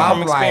time. So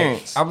I'm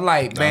experience.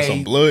 like, Now, some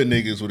man. blood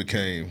niggas would have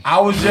came.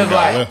 I was just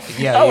like,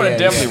 I would have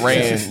definitely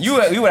ran. You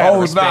would have to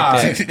respect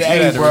that. You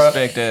Hey, had to bro,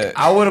 respect that.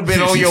 I would have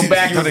been on your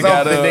back You or would've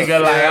something, got up.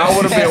 nigga. Like I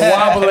would have been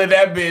wobbling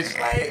that bitch,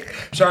 like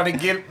trying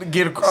to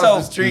get across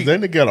the street.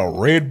 Then they got a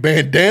red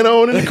bandana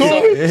on in the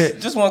corner.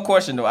 Just one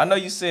question though. I know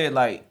you said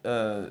like,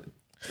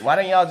 why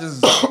didn't y'all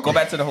just go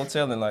back to the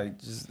hotel and like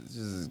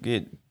just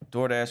get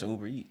DoorDash or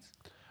Uber Eats?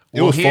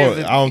 It was here's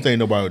fun. the- I don't think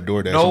nobody would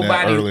DoorDash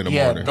that early in the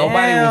morning.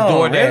 Nobody Damn, was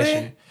door dashing.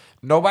 really?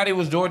 Nobody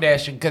was door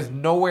dashing because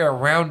nowhere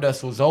around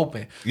us was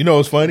open. You know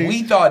what's funny?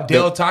 We thought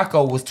Del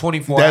Taco was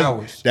 24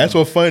 hours. That's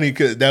what's funny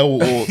because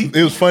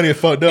it was funny and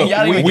fucked up. And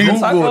y'all didn't we even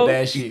get Del Taco? Googled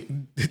that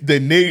shit. the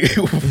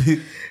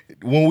nigga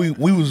when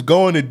we was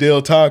going to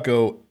Del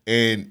Taco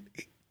and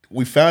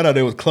we found out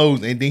it was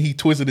closed, and then he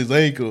twisted his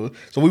ankle,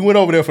 so we went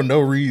over there for no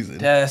reason.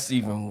 That's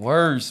even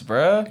worse,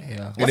 bruh.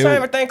 Yeah. What time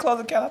everything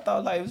closed again? I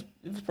thought like it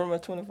was pretty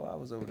much 24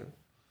 hours over there.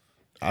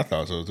 I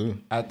thought so too.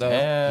 I thought,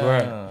 Yeah.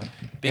 bruh.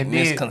 Big And then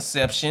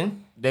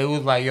misconception. They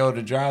was like, yo,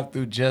 the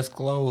drive-through just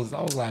closed.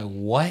 I was like,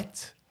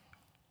 what?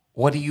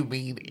 What do you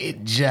mean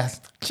it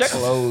just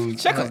closed?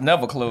 Checkers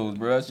never closed,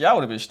 bruh. Y'all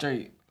would have been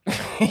straight.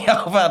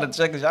 Y'all found the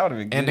Checkers, y'all would have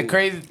been good. And the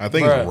crazy, I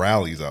think bruh, it's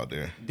rallies out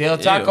there. Del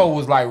Taco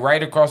was like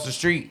right across the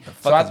street.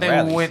 So I is think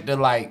Rallies? we went to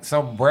like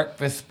some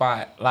breakfast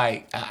spot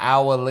like an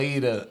hour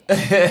later.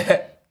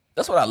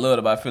 That's what I loved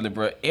about Philly,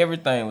 bro.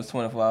 Everything was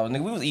 24 hours.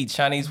 Nigga, we was eating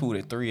Chinese food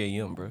at 3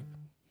 a.m., bro.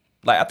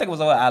 Like, I think it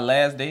was on our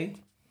last day.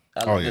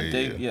 Oh, The yeah,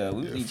 day- yeah.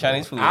 we was eating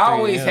Chinese food at I 3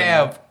 always a.m.,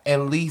 have at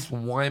least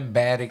one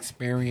bad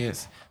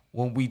experience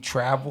when we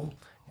travel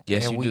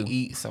Yes, and you we do.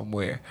 eat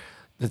somewhere.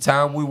 The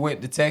time we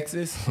went to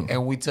Texas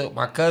and we took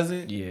my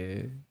cousin.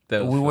 Yeah.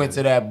 That was We went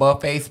funny. to that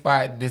buffet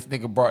spot and this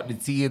nigga brought the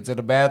tea into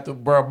the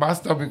bathroom. Bro, my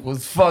stomach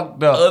was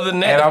fucked up. Other than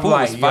that, And the I'm food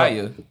like, was yo,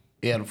 fire.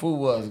 yeah, the food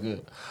was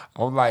good.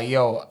 I'm like,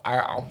 yo,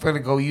 I'm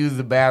finna go use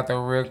the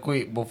bathroom real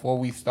quick before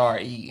we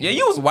start eating. Yeah,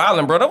 you was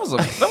wilding, bro. That was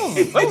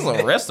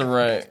a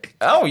restaurant.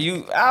 I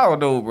don't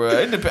know, bro.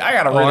 It depends. I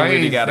gotta Oh, I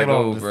really ain't gotta sit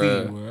on go, the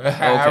bro. seat, bro.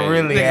 I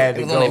really had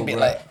to It was only go, been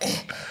bro.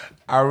 like,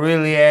 I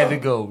really had to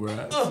go,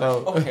 bro.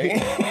 So,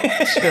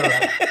 chill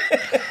out.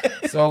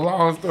 So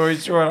long story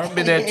short, I'm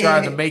in there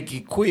trying to make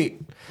it quick.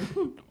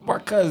 My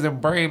cousin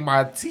bring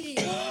my tea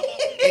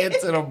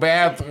into the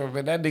bathroom,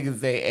 and that nigga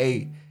say,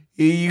 "Hey,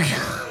 here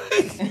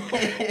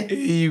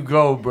you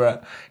go,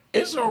 bro."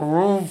 It's a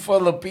room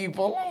full of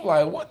people. I'm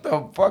like, what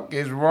the fuck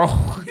is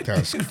wrong with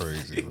That's this?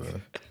 crazy, bro.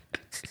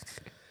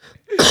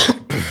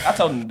 I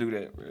told him to do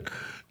that, bro.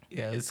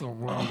 Yeah, it's something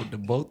wrong with the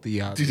both of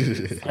y'all. I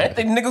didn't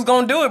think niggas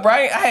gonna do it,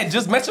 right? I had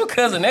just met your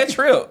cousin that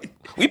trip.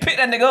 We picked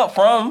that nigga up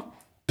from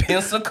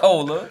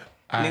Pensacola,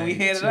 and then we Aight,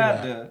 headed chill out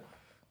out. there.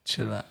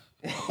 Chill out.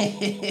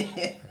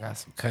 I got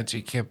some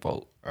country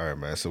kinfolk. All right,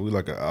 man. So we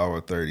like an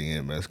hour 30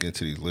 in, man. Let's get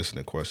into these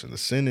listening questions. To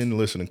send in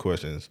listening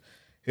questions,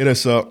 hit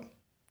us up.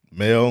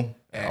 Mail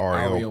at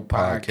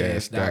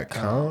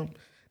RAOpodcast.com.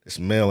 It's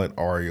mail at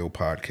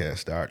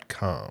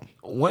RAOpodcast.com.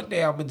 One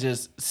day I'm gonna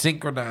just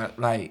synchronize,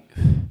 like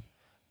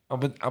I'm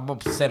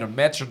gonna set a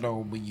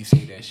metronome when you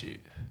say that shit.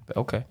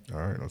 Okay.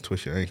 All right, don't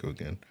twist your ankle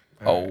again.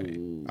 Oh. I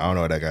don't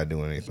know what that guy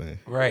doing anything.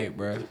 Right,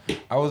 bro.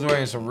 I was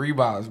wearing some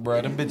Reeboks, bro.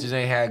 Them bitches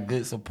ain't had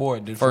good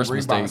support. The First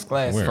Reeboks mistake.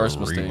 classic. First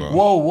mistake. Reebok.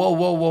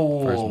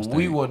 Whoa. mistake.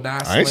 We will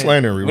not. I ain't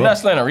slander- slandering We're Reebok. not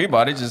slandering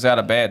Reebok. They just got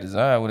a bad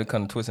design when it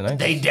comes to twisting ankles.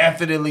 They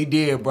definitely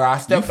did, bro. I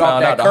stepped You off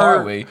found that out the curb,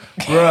 hard way.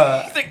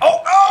 bro.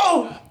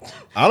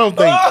 I don't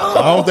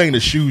think the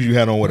shoes you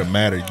had on would have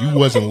mattered. You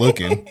wasn't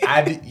looking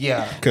I did,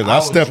 yeah. because I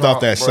was stepped drunk,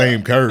 off that bro.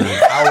 same curve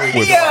I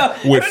was,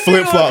 with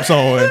flip flops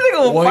on.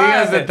 Well,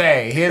 here's the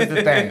thing.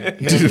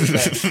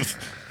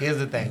 Here's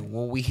the thing.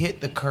 When we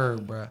hit the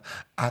curb, bro,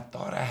 I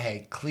thought I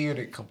had cleared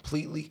it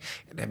completely,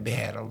 and then it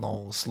had a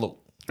long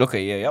slope.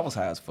 Okay, yeah, y'all was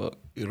high as fuck.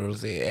 You know what I'm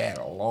saying? It had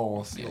a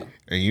long slope.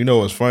 And you know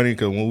what's funny?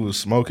 Because when we was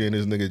smoking,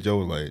 this nigga Joe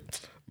was like,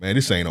 man,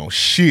 this ain't on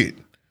shit.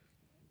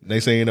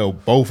 Next thing you know,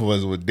 both of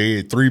us were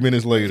dead 3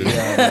 minutes later.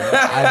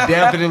 I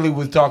definitely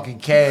was talking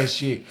cash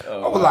shit.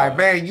 I was like,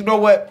 man, you know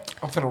what?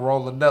 I'm finna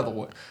roll another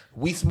one.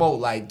 We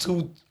smoked like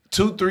two,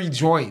 3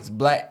 joints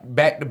back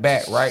to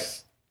back,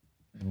 right?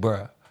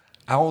 Bruh.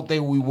 I don't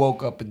think we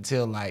woke up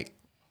until like,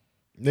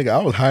 Nigga,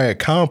 I was high at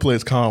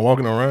Complex Con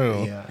walking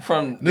around. yeah.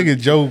 From Nigga,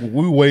 Joe,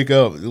 we wake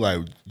up, like,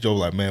 Joe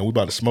like, man, we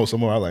about to smoke some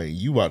more. I like,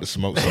 you about to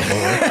smoke some more.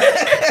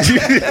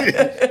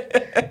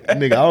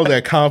 Nigga, I was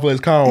at Complex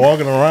Con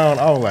walking around.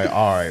 I was like,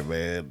 all right,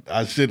 man,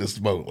 I shouldn't have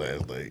smoked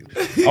last night.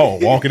 I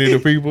was walking into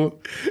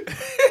people.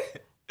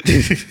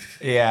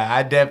 Yeah,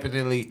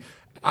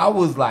 I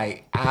was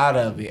like out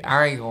of it.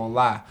 I ain't gonna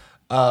lie.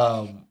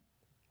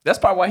 That's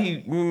probably why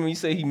he. When you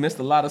say he missed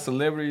a lot of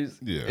celebrities.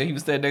 Yeah. And he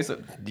was standing next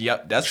to.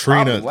 Yep, that's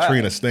probably why.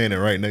 Trina standing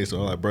right next to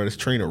her. I'm like, bro, it's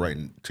Trina right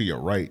to your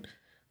right.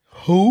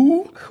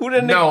 Who? Who the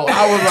nigga? No,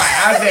 I was like,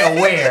 I said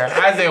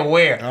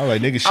where? I was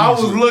like, nigga, I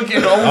was looking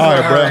over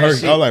right, her. bro, and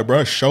shit. I was like, bro,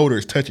 her shoulder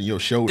is touching your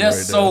shoulder. That's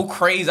right so there.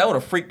 crazy. I would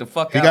have freaked the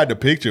fuck He out. got the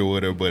picture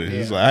with her, but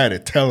it's like I had to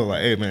tell her,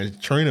 like, hey man,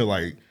 Trina,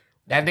 like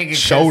that nigga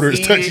shoulders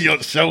conceded. touching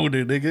your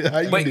shoulder, nigga. How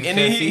you But, and nigga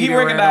then he conceded,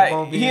 recognized. ran up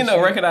on me He and ended up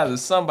shit. recognizing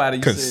somebody.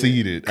 You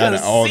conceded said. out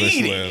of all the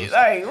Conceded. celebs.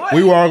 Like, what?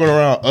 We were all going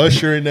around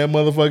ushering that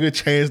motherfucker,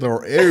 changed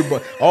or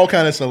everybody, all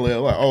kind of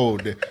celebs. Like, oh,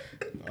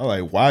 I'm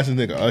like, why is this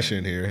nigga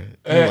ushering here?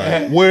 He's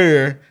like,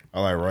 where?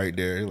 I'm like, right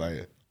there. He's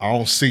like, I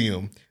don't see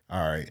him. All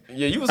right.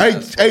 Yeah, you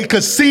was. Hey,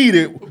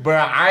 conceded. Bro,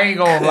 I ain't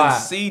gonna lie.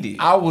 Conceded.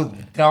 I was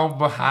dumb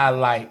behind.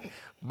 Like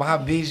my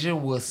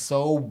vision was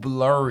so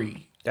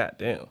blurry. God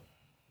damn.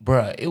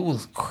 Bruh, it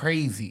was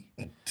crazy.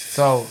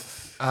 So,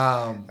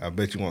 I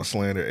bet you won't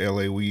slander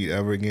LA weed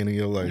ever again in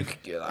your life.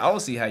 I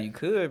don't see how you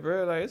could,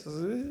 bro. Like,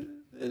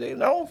 they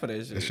known for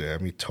that shit. That shit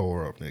had me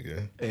tore up,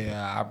 nigga.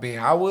 yeah, I mean,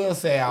 I will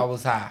say I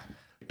was high.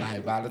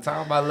 Like by the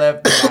time I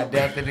left, I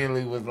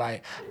definitely was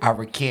like, I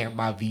recant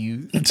my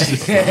views.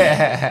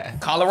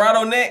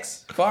 Colorado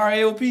next for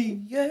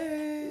RAOP.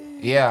 Yay.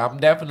 Yeah, I'm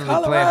definitely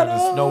planning to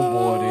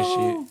snowboard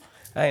and shit.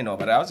 I ain't know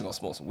about that. I was just gonna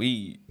smoke some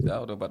weed. I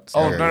don't know about the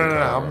Oh no,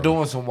 I'm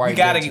doing some white.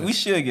 We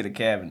should get a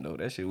cabin though.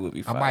 That shit would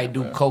be fun. I might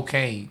do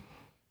cocaine.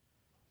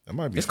 That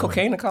might be. It's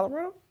cocaine in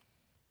Colorado?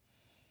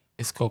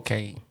 It's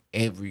cocaine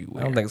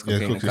everywhere. I don't think it's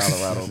cocaine in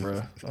Colorado,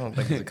 bro. I don't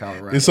think it's in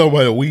Colorado. It's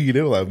somebody weed.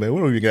 They were like, man, we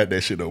don't even got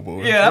that shit no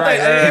more. Yeah, I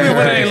think even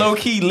when they low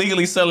key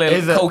legally selling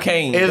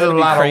cocaine, There's a that'd be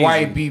lot crazy. of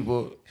white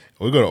people.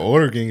 We go to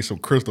Oregon, some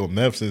crystal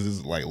meth since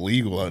it's like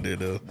legal out there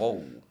though.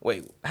 Whoa,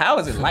 wait, how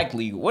is it like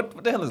legal?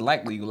 What the hell is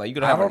like legal? Like you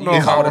gonna have I don't a, know you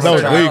how call it it's a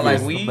legal. sound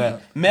like weed?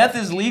 Meth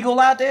is legal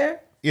out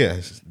there, Yeah,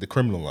 it's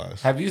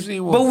decriminalized. Have you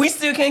seen what but we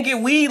still can't get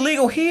weed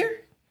legal here.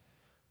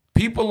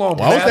 people on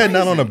Why was meth? that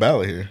not on the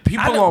ballot here?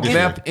 People on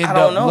meth I end don't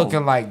up know.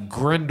 looking like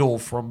Grendel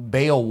from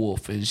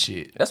Beowulf and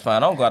shit. That's fine. I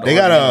don't go out. They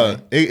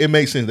got it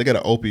makes sense. They got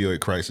an opioid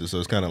crisis, so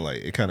it's kind of like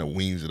it kind of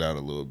weans it out a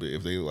little bit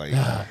if they like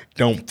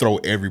don't throw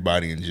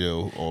everybody in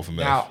jail off of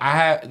meth. Now I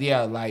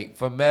have like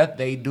for meth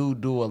they do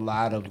a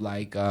lot of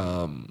like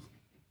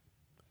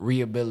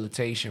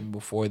rehabilitation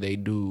before they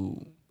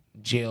do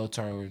jail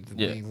terms and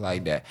things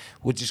like that,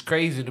 which is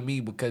crazy to me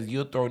because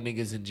you'll throw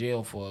niggas in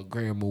jail for a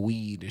gram of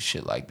weed and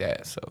shit like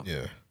that. So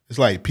Yeah, it's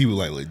like people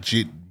like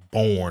legit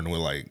born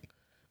with like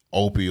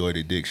opioid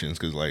addictions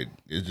because like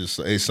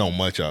it's so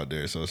much out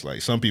there. So it's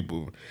like some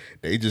people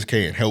they just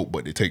can't help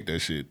but to take that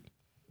shit.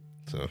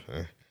 So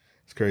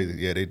it's crazy.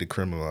 Yeah, they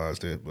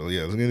decriminalized it. But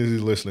yeah, let's get into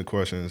these listener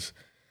questions.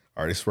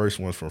 All right, this first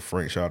one's from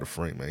Frank. Shout out to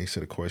Frank, man. He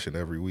said a question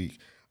every week.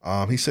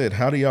 He said,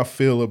 "How do y'all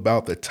feel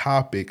about the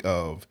topic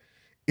of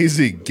is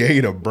it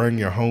gay to bring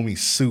your homie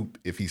soup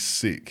if he's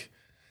sick?"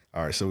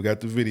 All right, so we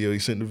got the video. He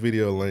sent the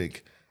video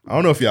link. I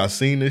don't know if y'all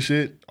seen this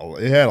shit.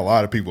 It had a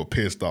lot of people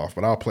pissed off,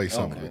 but I'll play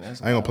some of it. I ain't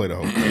gonna play the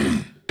whole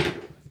thing.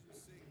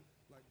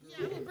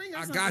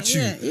 I got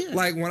you.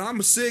 Like when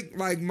I'm sick,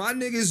 like my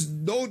niggas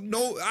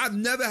no. I've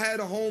never had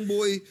a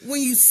homeboy.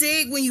 When you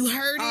sick, when you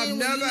hurting. I've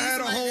never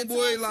had a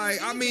homeboy.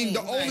 Like I mean,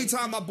 the only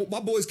time my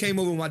boys came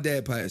over, when my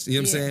dad passed. You know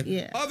what I'm saying?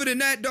 Yeah. Other than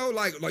that though,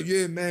 like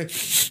yeah, man,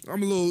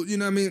 I'm a little. You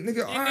know what I mean,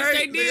 nigga. All right. If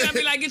they did, I'd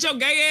be like, get your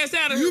gay ass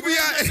out of here. You be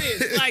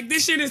out. Like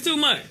this shit is too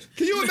much.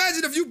 Can you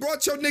imagine if you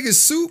brought your niggas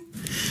soup?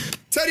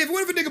 Teddy,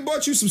 what if a nigga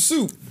brought you some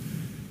soup?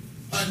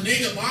 A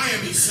nigga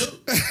buying me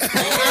soup.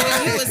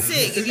 You was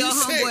sick. If your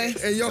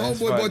homeboy and your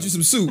homeboy bought you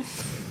some soup.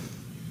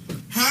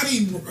 How do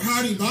you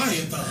buy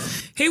it though?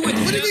 He would.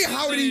 What do you mean?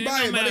 How did he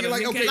buy it? My nigga,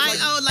 like okay, like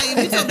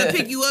if you told him to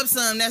pick you up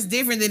some, that's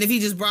different than if he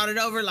just brought it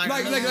over. Like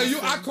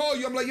I call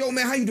you, I'm like, yo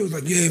man, how you doing?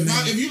 Like, yeah,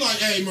 man. If you like,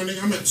 hey, my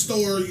nigga, I'm at the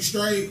store, you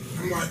straight?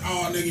 I'm like,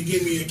 oh, nigga,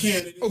 give me a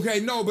candy. Okay,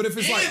 no, but if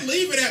it's and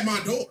leave it at my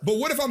door. But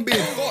what if I'm being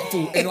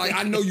thoughtful and like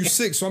I know you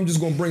sick, so I'm just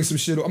gonna bring some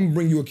shit. I'm gonna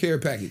bring you a care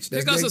package.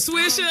 Let's go some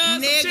Swisher,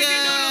 some chicken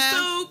noodle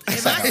soup.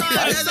 If I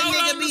saw another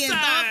nigga being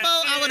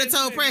thoughtful, I would have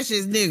told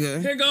Precious, nigga.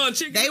 Here go a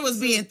chicken. They was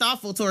being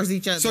thoughtful towards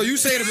each other. So you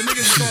saying if a nigga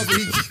was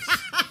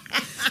thoughtful,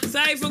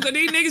 Say, fool, cause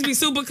these niggas be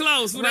super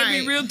close. When they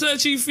be real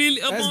touchy,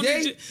 feel up That's on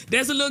gay? each.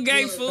 That's a little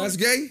gay, fool. That's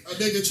gay? A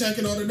nigga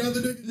checking on another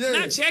nigga? Yeah.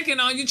 Not checking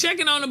on you,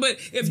 checking on them, but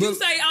if you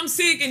say I'm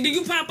sick and then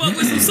you pop up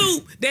with some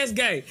soup, that's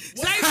gay.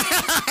 Say,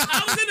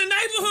 I was in the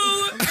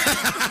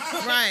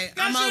neighborhood. Right,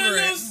 Got I'm you over a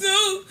it. little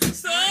soup,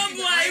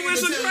 Subway with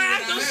some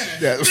crackers.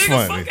 That was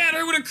Nigga, funny. fuck out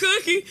her with a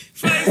cookie.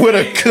 With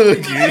a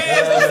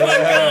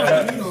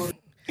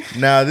cookie.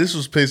 Now this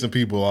was pissing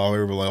people off. They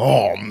were like,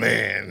 "Oh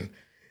man,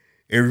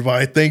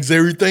 everybody thinks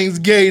everything's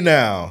gay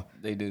now."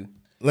 They do.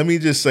 Let me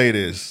just say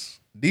this: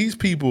 These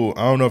people,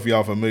 I don't know if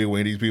y'all familiar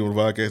with these people on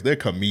the podcast. They're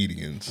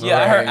comedians. Yeah,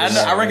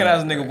 I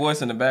recognize a nigga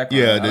voice in the background.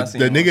 Yeah,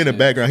 the nigga in the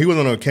background. He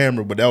wasn't on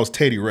camera, but that was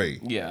Teddy Ray.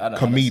 Yeah, I know.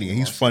 Comedian.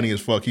 He's funny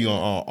as fuck. He on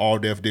All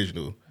Def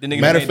Digital. The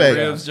nigga Matter that of made fact,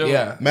 the ribs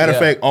joke? Matter of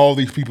fact, all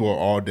these people are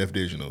All Def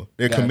Digital.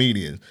 They're Gotcha.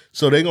 comedians,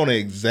 so they're gonna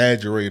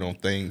exaggerate on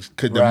things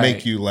to Right.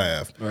 make you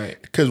laugh.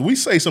 Right. Because we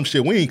say some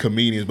shit. We ain't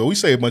comedians, but we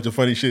say a bunch of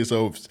funny shit.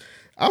 So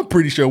I'm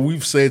pretty sure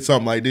we've said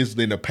something like this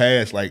in the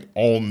past, like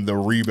on the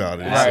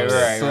rebound. Right.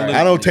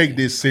 I don't take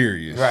this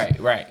serious.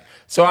 Right.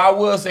 So I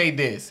will say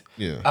this.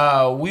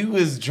 Yeah. We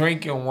was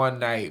drinking one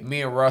night,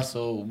 me and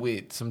Russell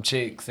with some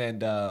chicks,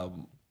 and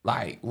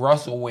like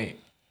Russell went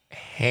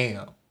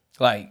ham.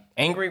 Like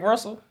angry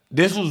Russell?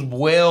 This was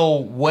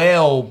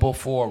well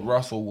before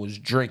Russell was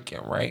drinking,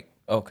 right?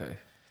 Okay.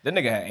 That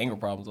nigga had anger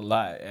problems a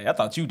lot. Hey, I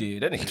thought you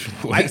did. That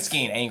nigga light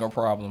skin anger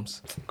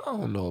problems. I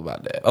don't know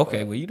about that.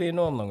 Okay, well you didn't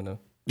know him long enough.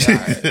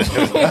 Alright.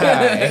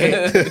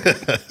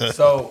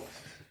 So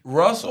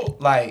Russell,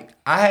 like,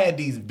 I had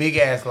these big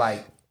ass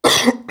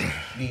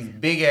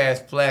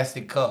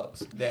plastic cups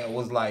that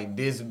was like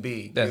this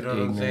big. That's you know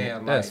ignorant. what I'm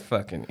saying? That's Like,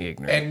 fucking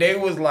ignorant. and they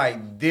was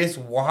like this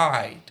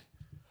wide.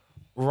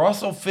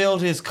 Russell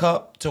filled his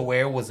cup to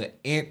where it was an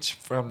inch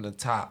from the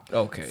top.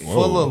 Okay.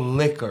 Full of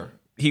liquor.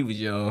 He was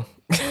young.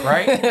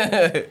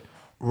 Right?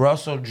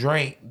 Russell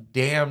drank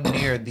damn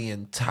near the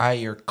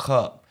entire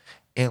cup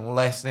in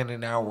less than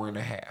an hour and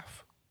a half.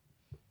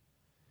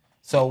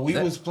 So we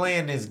was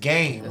playing this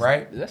game,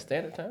 right? Is that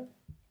standard time?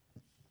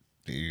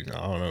 Dude,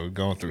 I don't know.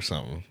 Going through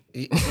something.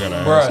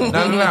 Bruh,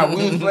 no.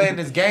 We was playing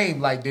this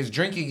game, like this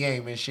drinking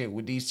game and shit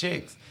with these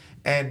chicks.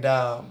 And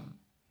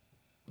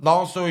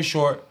long story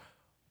short,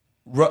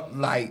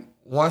 like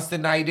once the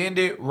night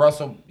ended,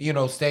 Russell,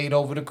 stayed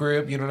over the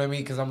crib. You know what I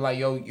mean? Because I'm like,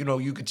 yo,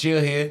 you could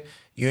chill here.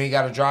 You ain't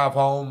got to drive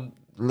home.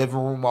 Living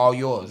room all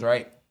yours,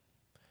 right?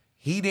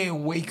 He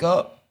didn't wake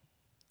up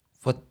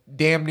for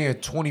damn near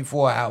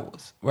 24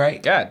 hours,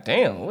 right? God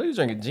damn. What are you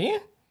drinking, gin?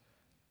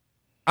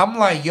 I'm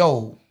like,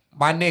 yo,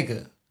 my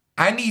nigga,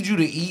 I need you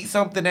to eat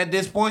something at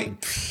this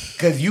point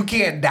because you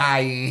can't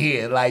die in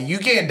here. Like, you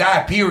can't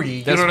die,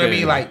 period. You know what I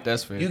mean? Like,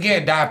 that's fair. You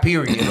can't die,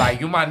 period.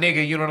 Like, you my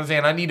nigga, you know what I'm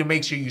saying? I need to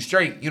make sure you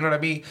straight. You know what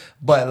I mean?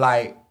 But,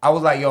 like, I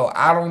was like, yo,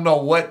 I don't know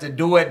what to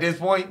do at this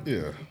point.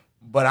 Yeah.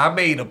 But I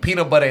made a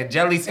peanut butter and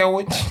jelly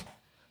sandwich.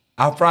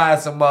 I fried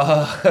some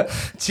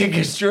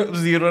chicken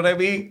strips, you know what I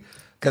mean?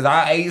 Because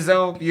I ate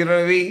some, you know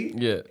what I mean?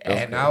 Yeah.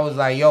 And I was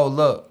like, yo,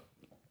 look,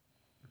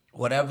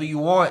 whatever you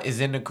want is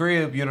in the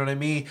crib, you know what I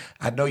mean?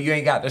 I know you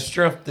ain't got the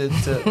strength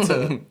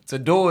to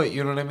do it,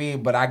 you know what I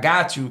mean? But I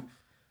got you.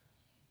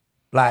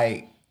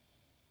 Like,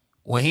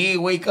 when he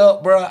ain't wake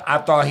up, bro, I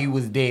thought he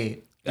was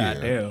dead.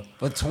 Goddamn.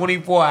 For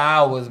 24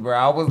 hours, bro.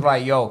 I was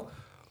like, yo,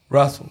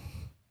 Russell,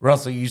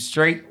 you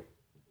straight?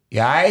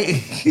 Yeah,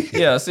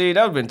 yeah, see,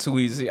 that would have been too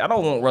easy. I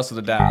don't want Russell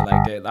to die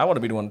like that. I want to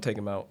be the one to take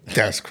him out.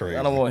 That's crazy.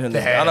 I don't want him.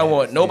 I don't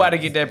want nobody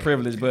to get that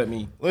privilege but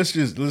me. Let's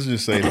just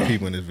say the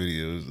people in this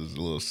video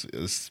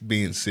is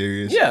being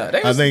serious. Yeah,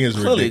 they I think it's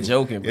clearly ridiculous.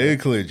 joking, bro. Yeah, they're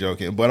clearly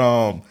joking. But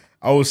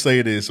I would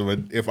say this: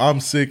 if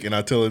I'm sick and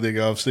I tell a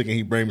nigga I'm sick and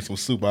he bring me some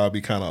soup, I'll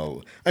be kind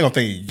of I ain't gonna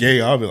think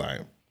gay. I'll be like,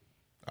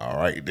 all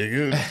right,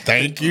 nigga,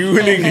 thank you,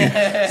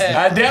 nigga.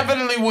 I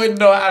definitely wouldn't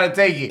know how to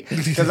take it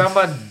because I'm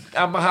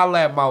gonna holler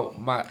at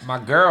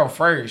my girl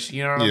first.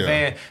 You know what I'm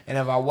saying? And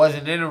if I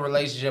wasn't in a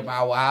relationship,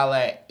 I would holler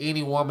at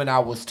any woman I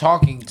was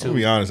talking to. To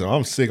be honest, if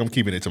I'm sick, I'm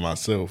keeping it to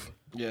myself.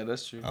 Yeah,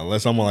 that's true.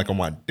 Unless I'm on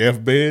my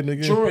deathbed,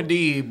 nigga. True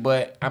indeed,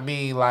 but I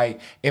mean, like,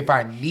 if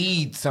I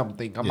need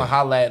something, I'm gonna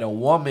holler at a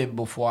woman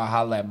before I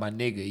holler at my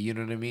nigga. You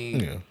know what I mean?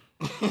 Yeah.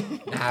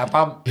 Now, if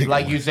I'm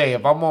like you say,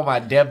 if I'm on my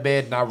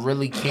deathbed and I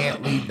really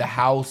can't leave the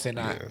house, and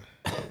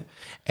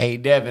hey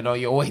Devin, on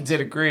your way to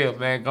the crib,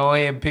 man, go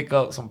ahead and pick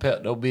up some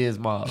Pepto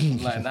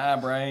Bismol. Like, nah,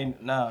 bro,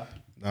 nah.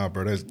 Nah,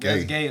 bro, that's gay.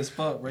 That's gay as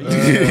fuck, bro.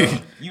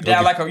 You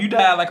die like a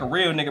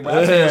real nigga,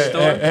 bro. I tell you a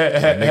story.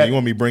 Nigga, you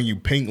want me to bring you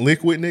pink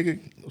liquid,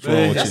 nigga? What's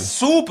wrong with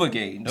That's you? super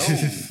gay. No,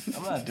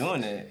 I'm not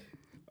doing that.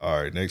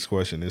 All right, next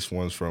question. This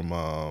one's from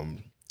our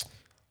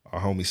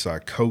homie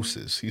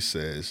Psychosis. He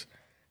says,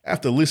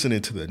 after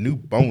listening to the new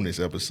bonus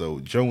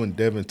episode, Joe and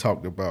Devin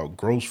talked about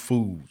gross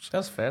foods.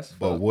 That's fast.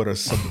 But what are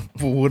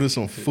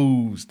some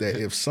foods that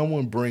if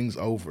someone brings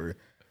over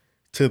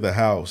to the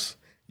house,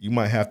 you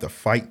might have to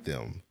fight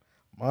them?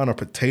 Mine are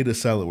potato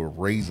salad with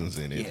raisins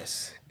in it.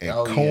 Yes. And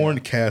corn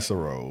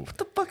casserole. What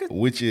the fuck is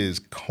which is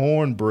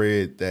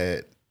cornbread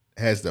that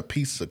has the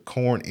piece of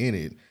corn in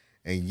it.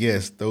 And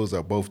yes, those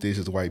are both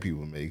dishes white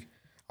people make.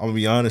 I'm gonna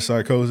be honest,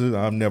 Psychosis,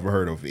 I've never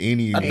heard of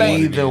any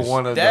either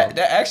one of them.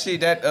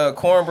 That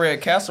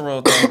cornbread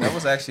casserole thing, that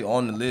was actually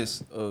on the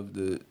list of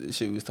the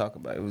shit we was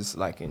talking about. It was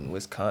like in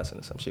Wisconsin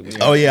or some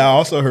shit. Oh yeah, I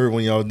also heard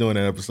when y'all was doing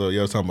that episode,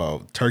 y'all was talking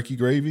about turkey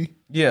gravy.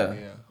 Yeah.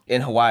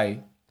 In Hawaii.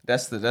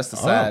 That's the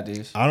side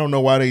dish. I don't know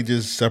why they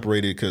just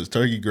separated because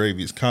turkey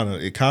gravy is kind of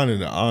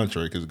the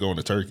entree because it's going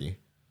to turkey.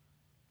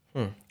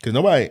 Because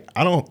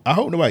I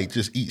hope nobody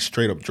just eats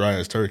straight up dry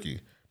as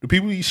turkey. Do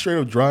people eat straight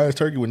up dry as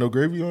turkey with no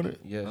gravy on it?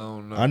 Yeah. I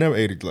don't know. I never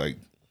ate it like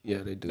Yeah,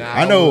 they do.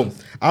 I know.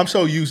 I'm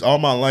so used all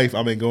my life.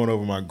 I've been going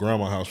over my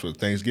grandma's house for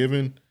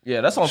Thanksgiving.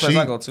 Yeah, that's the only place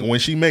I go to. When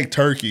she make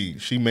turkey,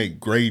 she make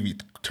gravy,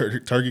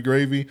 turkey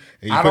gravy,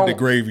 and you put the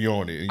gravy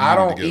on it. And you I eat it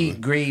don't together.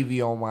 eat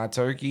gravy on my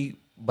turkey,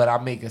 but I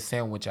make a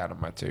sandwich out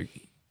of my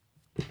turkey.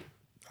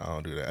 I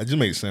don't do that. I just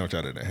make a sandwich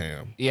out of the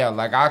ham. Yeah,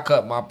 like I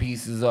cut my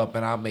pieces up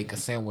and I make a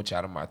sandwich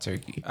out of my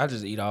turkey. I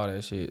just eat all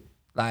that shit.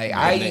 Like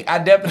I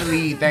definitely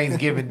eat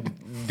Thanksgiving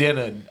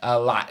dinner a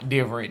lot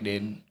different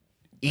than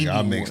eating.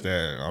 I mix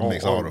that. I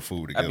mix all the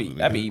food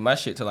together. I be eating my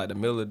shit till like the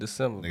middle of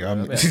December.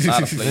 Nigga,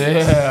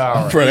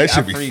 Bro, that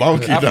shit be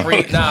funky.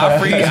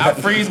 I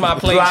freeze my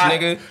plates,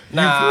 nigga.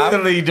 Nah, you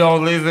clearly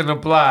don't listen to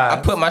Ply. I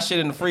put my shit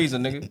in the freezer,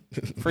 nigga.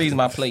 Freeze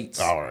my plates.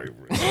 All right,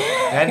 bro.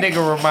 That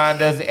nigga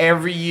remind us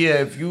every year,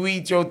 if you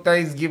eat your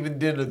Thanksgiving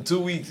dinner 2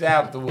 weeks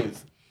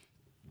afterwards,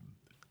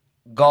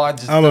 God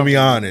just... I'm going to be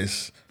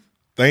honest.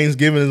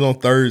 Thanksgiving is on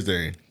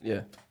Thursday.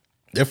 Yeah.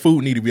 That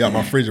food need to be out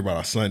my fridge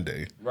by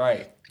Sunday.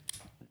 Right.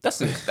 I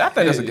think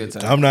that's a good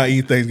time. I'm not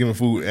eating Thanksgiving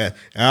food. And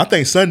I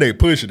think Sunday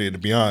pushing it, to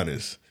be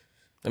honest.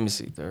 Let me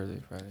see.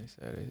 Thursday, Friday,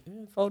 Saturday.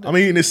 I'm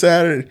eating it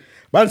Saturday.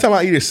 By the time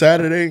I eat it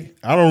Saturday,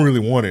 I don't really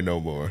want it no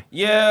more.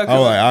 Yeah,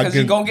 because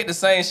you're going to get the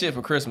same shit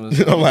for Christmas.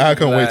 I'm like, I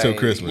can't wait till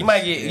Christmas. You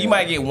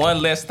might get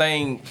one less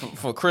thing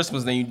for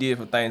Christmas than you did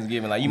for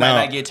Thanksgiving. Like, you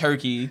might not get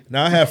turkey.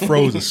 Now, I have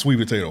frozen sweet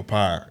potato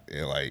pie.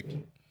 And like,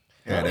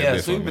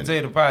 sweet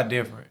potato pie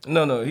different.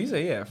 No. He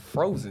said he had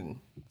frozen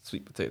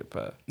sweet potato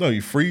pie. No,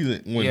 you freeze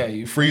it. When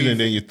you freeze it, and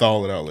then you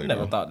thaw it out later.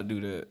 Never thought to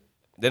do that.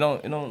 It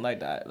don't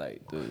like that.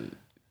 Like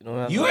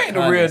you ain't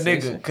a real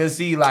nigga. Cause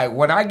see, like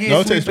when I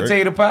get sweet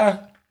potato pie,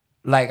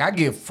 like I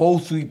get 4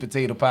 sweet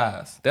potato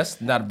pies. That's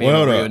not being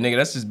a real nigga.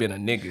 That's just being a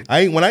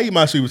nigga. When I eat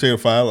my sweet potato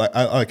pie,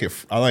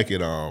 I like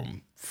it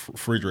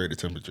refrigerated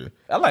temperature.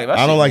 I like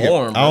it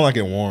warm. I don't like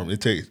it warm.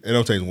 It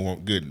don't taste warm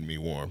good to me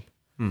warm.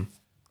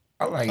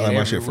 I like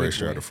my shit fresh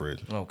out of the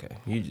fridge.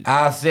 Okay.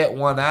 I'll set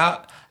one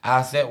out.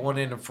 I'll set one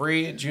in the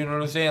fridge. You know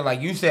what I'm saying?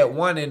 Like you set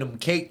one in them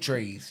cake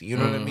trays. You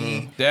know what I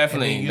mean?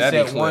 Definitely. And then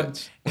you set one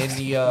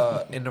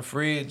in the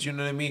fridge. You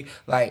know what I mean?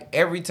 Like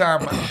every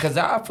time, because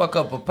I fuck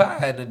up a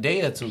pie in a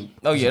day or two.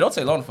 Oh yeah, don't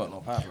take long to fuck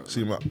no pie. Bro.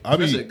 See,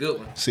 that's a good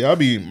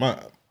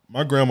one.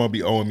 My grandma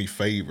be owing me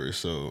favors,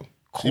 so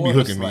she be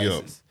hooking me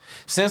up.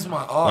 Since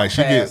my aunt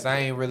passed, I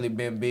ain't really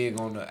been big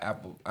on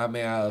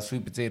the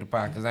sweet potato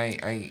pie because I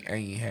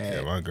ain't had.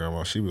 Yeah, my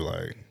grandma, she be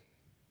like,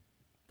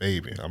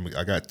 "Baby,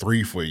 I got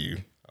 3 for you."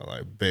 I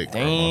like, "Bet."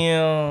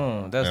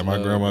 Damn, that's. And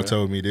my grandma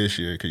told me this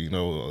year because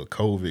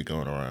COVID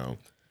going around.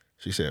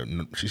 She said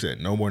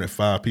no more than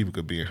 5 people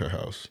could be in her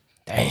house.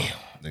 Damn,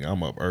 nigga,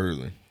 I'm up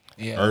early.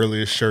 Yeah,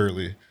 early as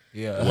Shirley.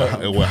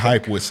 Yeah, what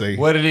Hype would say.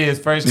 What it is,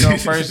 first come,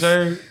 first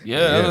serve. Yeah,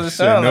 that's what it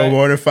sounds no like.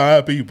 more than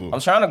 5 people. I'm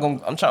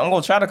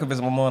gonna try to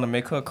convince my mom to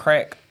make her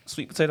crack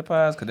sweet potato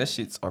pies because that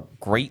shits are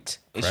great.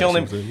 And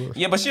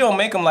but she don't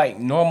make them like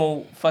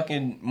normal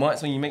fucking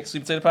months when you make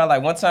sweet potato pie.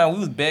 Like one time we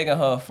was begging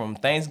her from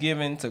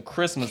Thanksgiving to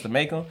Christmas to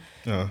make them.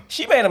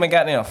 She made them in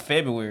goddamn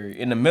February,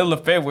 in the middle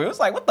of February. It was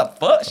like, what the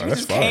fuck? She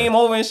just came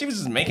over and she was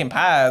just making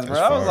pies, bro.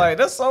 I was like,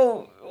 that's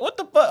so, what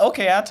the fuck?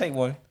 Okay, I'll take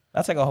one.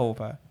 I'll take a whole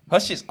pie. Her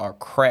shits are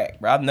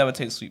crack, bro. I've never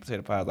tasted sweet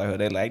potato pies like her.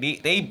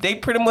 They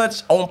pretty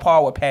much on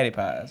par with patty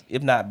pies,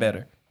 if not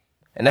better.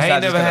 And that's I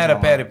ain't never had a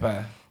patty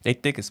pie. They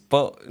thick as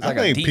fuck. It's like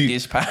a deep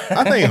dish pie.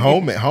 I think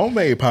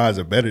homemade pies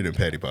are better than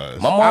patty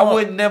pies. I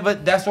would never.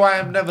 That's why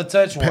I've never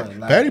touched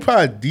one. Patty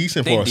pie is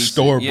decent for a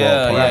store bought.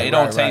 Yeah, it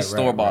don't taste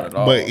store bought at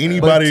all. But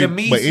anybody, to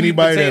me, sweet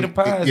potato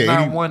pie is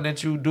not one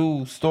that you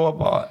do store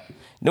bought.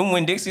 Them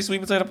Winn-Dixie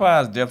sweet potato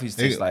pies definitely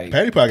taste like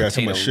patty pie got potatoes.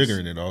 so much sugar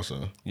in it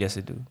also. Yes,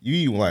 it do. You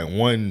eat like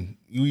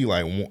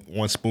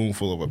one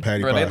spoonful of a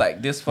patty pie. They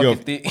like this fucking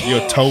thick.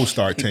 Your toes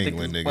start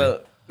tingling,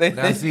 nigga.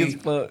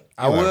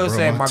 I will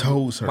say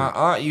my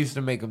aunt used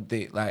to make them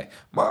thick. Like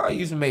my aunt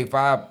used to make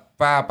five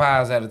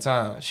pies at a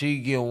time. She'd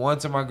give one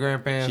to my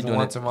grandparents and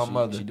one to my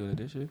mother. She doing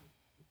this shit?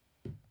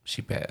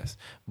 She passed.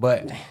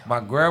 But my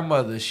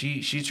grandmother,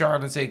 she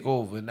trying to take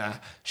over. Now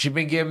she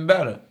been getting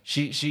better.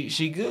 She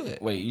good.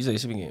 Wait, you say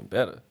she been getting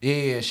better?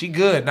 Yeah, she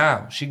good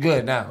now. She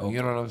good now. Okay.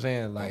 You know what I'm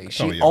saying? Like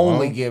she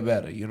only get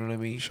better. You know what I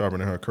mean?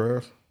 Sharpening her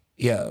craft.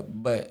 Yeah,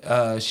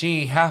 but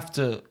she ain't have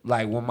to,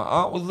 like when my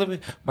aunt was living,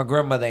 my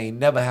grandmother ain't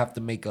never have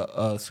to make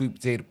a sweet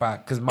potato pie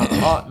because my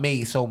aunt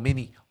made so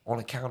many on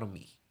account of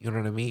me. You know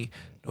what I mean?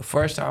 The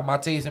first time I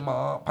tasted my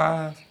aunt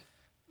pies,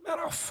 man,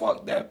 I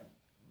fucked that.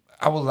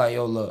 I was like,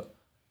 yo, look,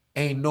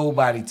 ain't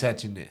nobody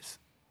touching this.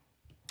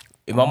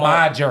 If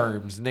my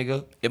germs,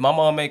 nigga. If my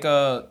mom make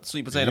a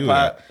sweet potato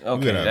pie,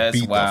 okay,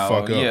 that's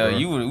wild. Yeah,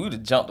 we would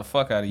have jumped the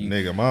fuck out of you.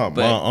 Nigga, my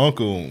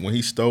uncle, when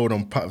he stole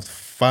them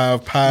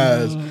 5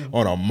 pies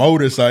on a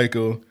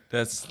motorcycle,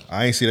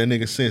 I ain't see that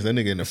nigga since. That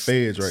nigga in the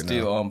feds right now.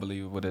 Still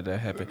unbelievable that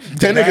happened.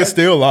 That nigga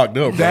still locked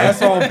up, bro.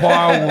 That's on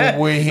par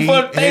when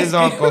his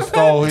uncle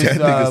stole his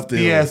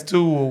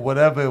PS2 or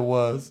whatever it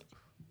was.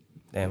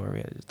 Damn, we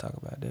had to just talk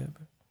about that,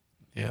 bro.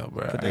 Yeah,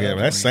 bro. Yeah,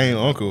 that same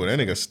uncle, that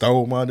nigga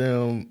stole my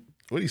damn.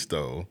 What he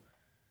stole?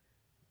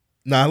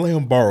 Nah, I let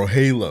him borrow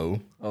Halo.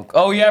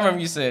 Oh yeah, I remember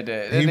you said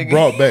that. He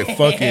brought back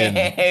fucking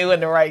he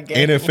wasn't the right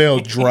game.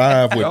 NFL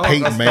Drive with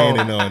Peyton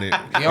Manning on it,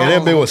 and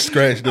that bitch was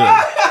scratched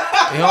up.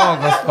 Your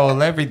uncle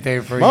stole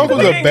everything from you. My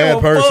uncle's a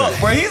bad person.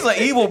 Bro, he's an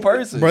evil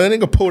person. Bro, that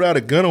nigga pulled out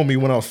a gun on me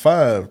when I was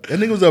 5. That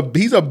nigga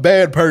he's a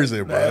bad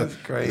person, bro. That's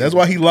crazy. That's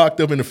why he locked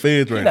up in the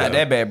feds right now. Not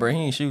that bad, bro. He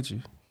ain't shoot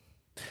you.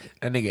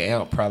 That nigga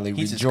Amp probably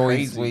He's just rejoiced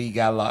crazy. when he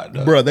got locked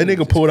up. Bro, that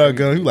nigga pulled out a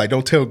gun. He was like,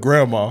 "Don't tell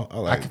grandma."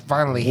 I'm like, I can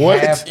finally what?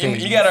 have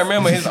things. You gotta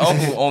remember his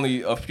uncle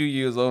only a few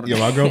years older. Yeah,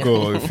 my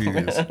uncle a few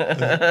years.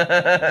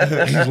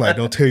 He's like,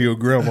 "Don't tell your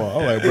grandma."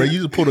 I'm like, "Bro, you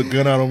just pulled a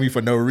gun out on me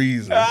for no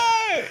reason."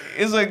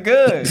 It's a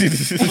gun.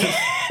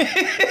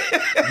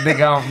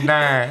 Nigga, I'm 9.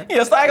 Yeah,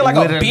 it's acting like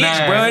With a bitch,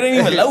 9. bro. It ain't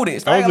even loaded.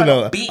 It's acting like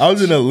a bitch. I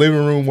was in the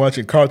living room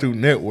watching Cartoon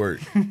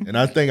Network, and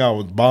I think I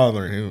was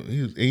bothering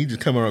him. He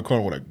just come around the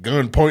corner with a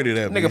gun pointed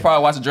at me. Nigga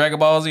probably watching Dragon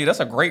Ball Z. That's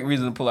a great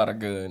reason to pull out a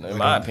gun, in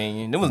my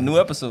opinion. There was new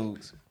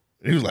episodes.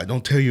 He was like,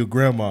 "Don't tell your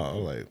grandma."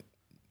 I'm like,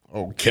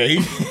 "Okay."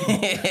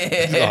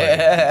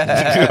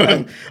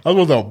 I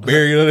was gonna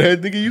bury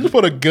it. That nigga, you just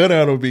put a gun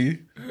out on me.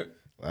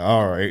 Like,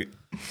 all right.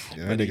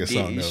 Yeah, that nigga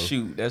something else.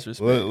 Shoot, that's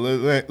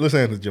respect. Let's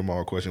answer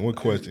Jamal question. What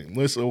question?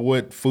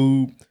 What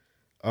food?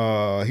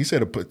 He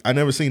said I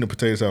never seen a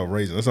potato salad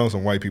raisin. That's on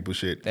some white people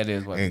shit. That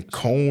is white and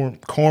people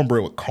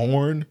cornbread with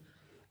corn.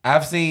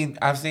 I've seen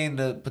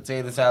the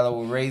potato salad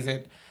with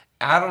raisin.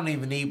 I don't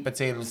even eat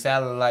potato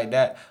salad like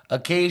that.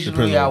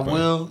 Occasionally I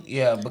will,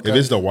 yeah. Because if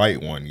it's the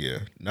white one, yeah,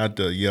 not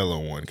the yellow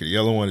one. Cause the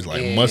yellow one is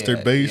like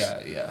mustard based.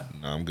 Yeah.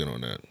 Nah, I'm good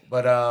on that.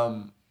 But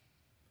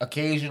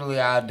occasionally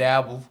I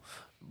dabble.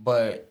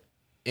 But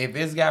if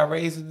it's got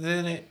raisins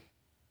in it,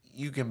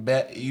 you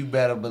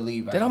better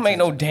believe That don't make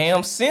no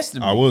damn sense to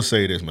me. I will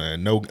say this,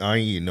 man. No, I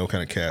ain't eating no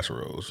kind of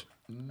casseroles.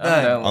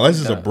 None. Unless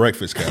it's a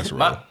breakfast casserole.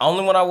 My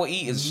only one I will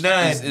eat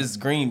is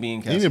green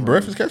bean casserole. You eat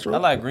breakfast casserole? I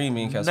like green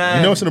bean casserole. None.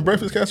 You know what's in a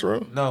breakfast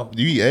casserole? No.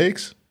 Do you eat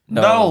eggs?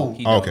 No.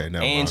 He don't. Okay,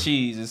 never And mind.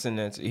 cheese is in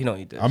that. He don't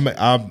eat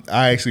that.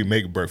 I actually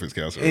make breakfast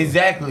casserole.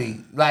 Exactly.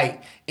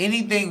 Like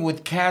anything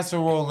with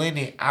casserole in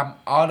it, I'm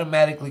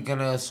automatically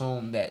gonna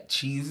assume that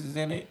cheese is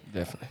in it.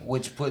 Definitely.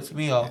 Which puts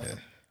me off. Yeah.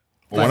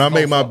 But when I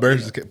make my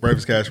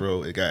breakfast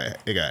casserole, it got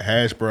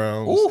hash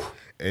browns,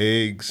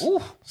 eggs,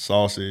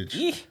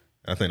 sausage.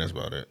 I think that's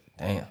about it.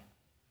 Damn.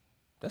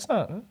 That's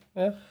not.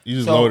 Yeah. You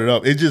just load it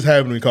up. It just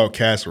happened to be called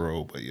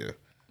casserole, but yeah.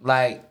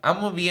 Like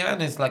I'm gonna be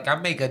honest, like I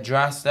make a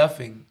dry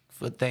stuffing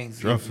for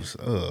Thanksgiving.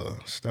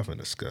 Stuffing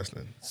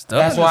disgusting.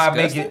 That's why I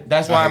make it.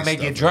 That's why I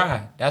make it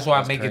dry. That's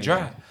why I make it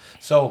dry.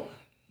 So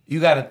you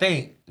got to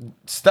think,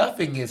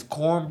 stuffing is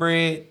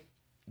cornbread,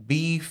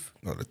 beef.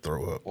 Not to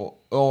throw up.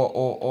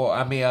 Or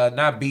I mean,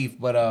 not beef,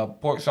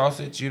 but pork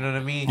sausage. You know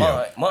what I mean?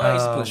 Mom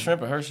used to put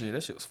shrimp in her shit.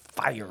 That shit was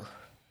fire.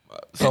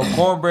 So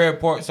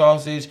cornbread, pork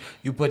sausage,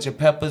 you put your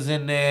peppers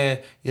in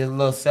there, your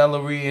little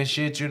celery and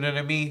shit, you know what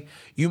I mean?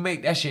 You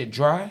make that shit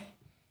dry.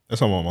 That's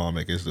how my mom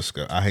make it. It's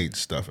disgusting. I hate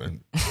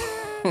stuffing.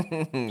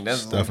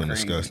 That's stuffing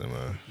disgusting,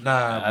 man.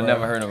 Nah, I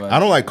never heard of it. I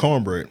don't like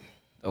cornbread.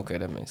 Okay,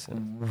 that makes sense.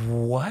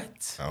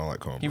 What? I don't like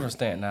cornbread. He from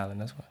Staten Island,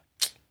 that's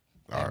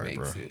why. All right,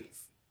 bro.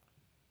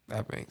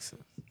 That makes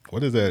sense.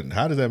 What is that?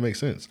 How does that make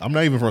sense? I'm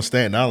not even from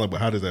Staten Island,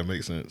 but how does that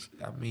make sense?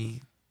 I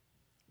mean,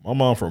 my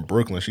mom from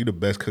Brooklyn. She the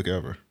best cook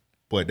ever.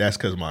 But that's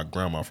because my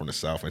grandma from the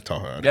South and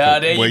taught her how to Yeah,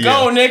 cook. there But you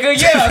go, nigga.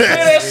 Yeah, clear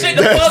that shit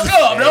the fuck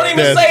up. Don't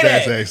even say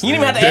that. You didn't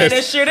even have to add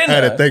that shit in I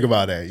had there. to think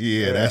about that.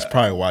 Yeah, that's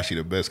probably why she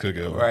the best cook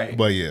ever. Right.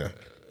 But yeah.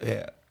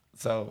 Yeah.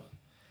 So,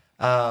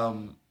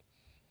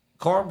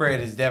 cornbread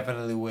is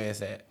definitely where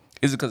it's at.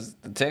 Is it because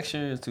the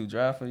texture is too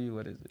dry for you?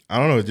 What is it? I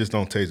don't know. It just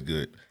don't taste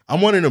good.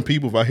 I'm one of them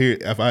people.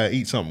 If I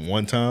eat something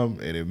one time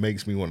and it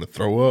makes me want to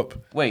throw up.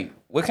 Wait,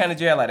 what kind did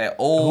you have? Like that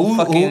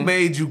old Who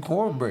made you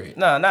cornbread?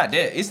 Nah, not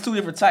that. It's two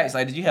different types.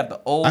 Like, did you have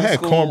the old? I had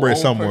school, cornbread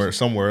old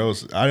somewhere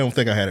else. I don't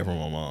think I had it from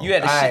my mom. You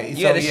had the shit.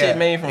 You had the shit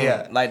made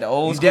from like the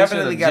old. You school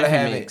definitely shit, gotta Jiffy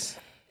have mix. it.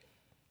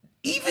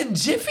 Even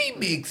Jiffy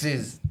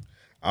mixes.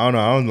 I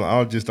don't know.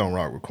 I just don't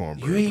rock with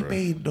cornbread. You ain't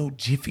made no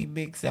Jiffy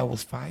mix that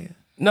was fire.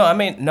 No, I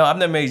mean, no, I've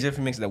never made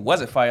Jiffy mix that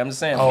wasn't fire. I'm just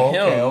saying for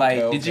him.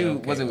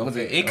 Was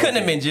it? It couldn't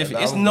have been Jiffy.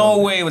 It's no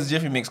way it was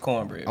Jiffy mix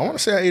cornbread. I want to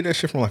say I ate that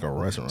shit from like a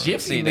restaurant.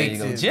 Jiffy mix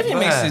is Jiffy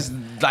mix is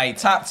like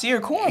top tier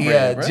cornbread.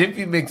 Yeah, bro.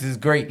 Jiffy mix is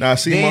great. Now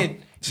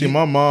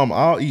my mom.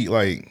 I'll eat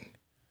like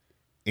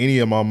any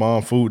of my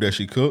mom food that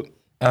she cooked.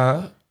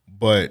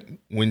 But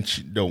when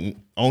the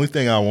only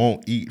thing I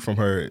won't eat from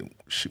her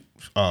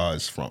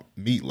is from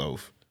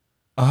meatloaf.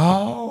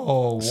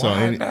 Oh, So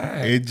why not?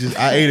 I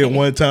ate it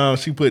one time.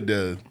 She put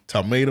the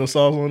tomato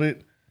sauce on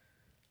it.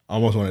 I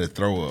almost wanted to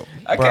throw up.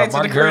 I came to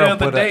the crib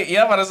the other day.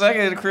 Yeah, I'm about to say I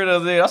came to the crib the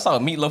other day. I saw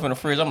meatloaf in the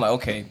fridge. I'm like,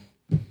 okay,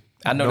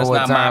 I know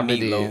that's not my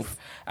meatloaf.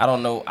 I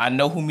don't know. I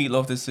know who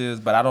meatloaf this is,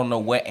 but I don't know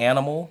what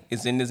animal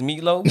is in this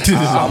meatloaf. So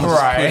I'm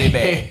just put it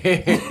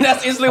back.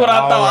 That's instantly what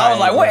I thought. I was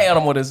like, what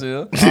animal this is?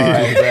 All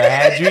right, bro.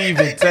 Had you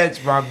even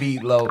touched my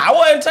meatloaf, I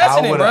wasn't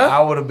touching it, bro. I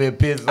would have been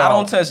pissed off. I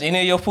don't touch any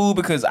of your food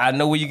because I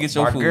know where you get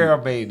your My food.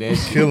 girl made that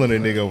shit. Killing a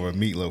nigga over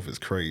meatloaf is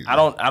crazy. I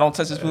don't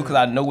touch his food because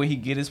I know where he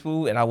get his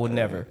food, and I would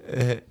never.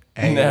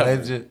 Hey,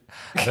 Never.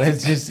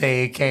 let's just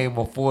say it came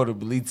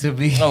affordably to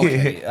me.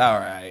 Okay, all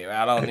right.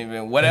 I don't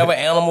even whatever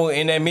animal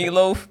in that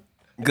meatloaf.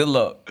 Good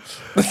luck.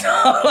 That's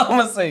all I'm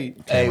gonna say.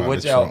 Hey,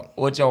 what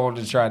y'all want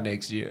to try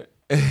next year?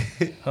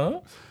 Huh?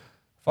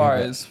 Far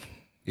as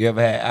you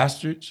ever had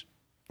ostrich?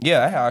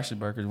 Yeah, I had ostrich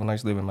burgers when I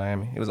used to live in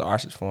Miami. It was an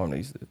ostrich farm they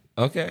used to.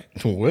 Okay.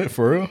 What,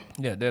 for real?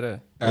 Yeah,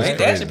 they're That's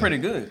actually pretty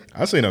good.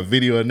 I seen a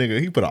video of a nigga,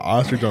 he put an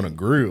ostrich on a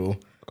grill.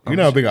 You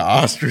know how big an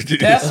ostrich is?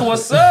 That's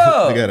what's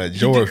up. They got a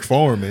George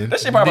Foreman. That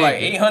shit probably like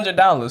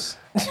 $800.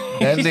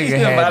 That nigga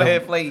had about a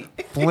that plate.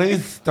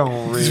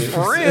 Flintstone ribs.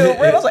 For real,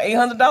 bro. That's an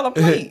 $800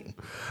 plate.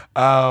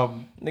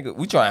 Nigga,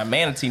 we trying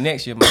manatee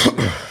next year.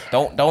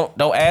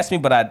 Don't ask me,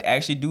 but I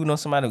actually do know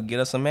somebody who get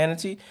us some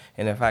manatee,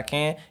 and if I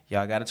can,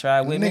 y'all gotta try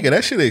it with me. Nigga,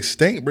 that shit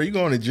extinct, bro. You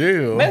going to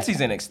jail? Manatees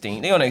in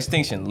extinct. They on the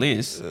extinction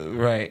list.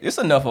 Right. It's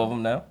enough of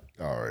them now.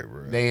 All right,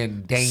 bro. They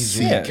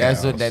endangered. Yeah.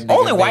 That's what that nigga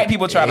Only white think.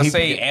 people try to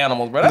save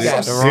animals, bro. That's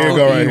got so the wrong Here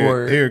go right here.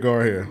 word. Here go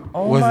right here.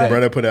 Oh What's my- that?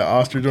 Bro, that put that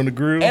ostrich on the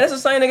grill. And it's the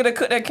same nigga that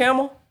cooked that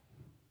camel.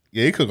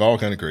 Yeah, he cook all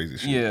kind of crazy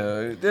shit. Yeah,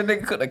 that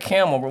nigga cooked a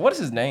camel, bro. What is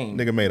his name?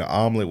 Nigga made an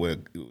omelet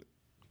with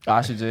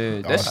Ostrich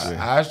egg. That's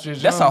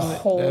Ostrich that's a omelet?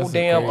 whole That's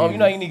damn. crazy. You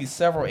know you need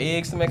several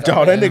eggs to make.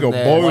 Dog, that nigga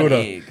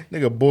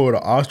one boiled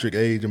an ostrich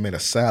egg and made a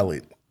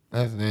salad.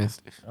 That's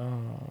nasty.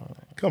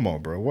 Come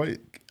on, bro. What?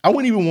 I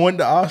wouldn't even want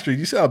the ostrich.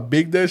 You see how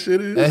big that shit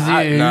is?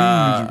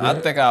 I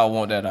think I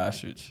want that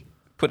ostrich.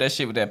 Put that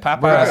shit with that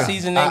Popeye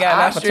seasoning. Got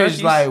that for Ostrich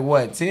turkeys. like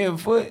what? 10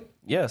 foot?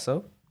 Yeah,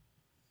 so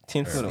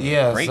 10 foot of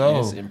Yeah,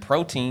 greatness so. and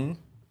protein.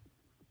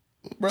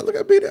 Bro, look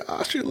how big that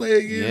ostrich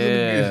leg is.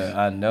 Yeah,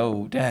 I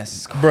know.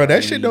 That's crazy. Bro,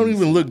 that shit don't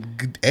even look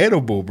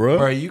edible, bro.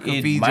 Bro, you can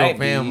It feed might your be.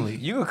 family.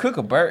 You can cook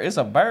a bird. It's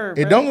a bird.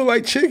 It bro. don't look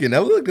like chicken.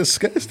 That look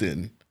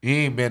disgusting. You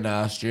ain't been to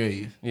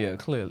Australia. Yeah,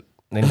 clearly.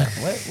 They not,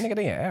 what? Nigga,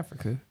 they in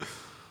Africa.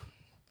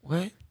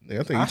 What? Yeah,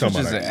 I think you Ostrich talking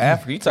is about in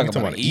Africa. You talking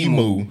about an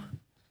emu.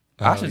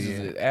 Ostrich is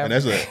in Africa. And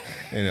that's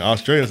in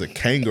Australia, it's a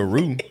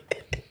kangaroo.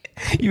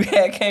 You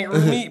had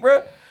kangaroo meat,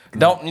 bro?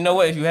 Don't, you know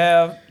what? If you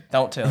have,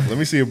 don't tell me. Let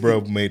me see if bro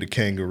made a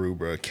kangaroo,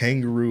 bro.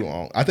 Kangaroo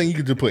on. I think you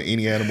could just put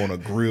any animal on a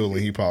grill and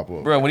he pop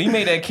up. Bro, when he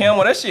made that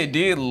camel, that shit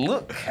did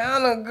look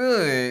kind of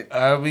good.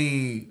 I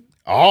mean,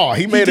 oh,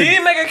 he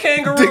did make a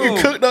kangaroo.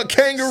 Nigga cooked up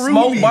kangaroo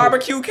Smoked meat.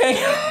 barbecue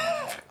kangaroo.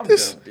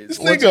 This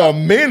nigga a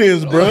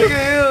menace, bro. Look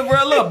at him,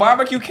 bro. Look,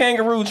 barbecue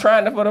kangaroo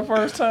trying it for the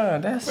first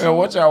time. That's man,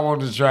 what y'all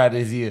want to try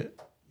this year?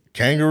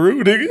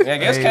 Kangaroo, nigga. I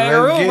guess Hey,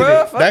 kangaroo, let's get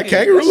bro. it. Fuck That it.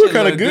 kangaroo That look shit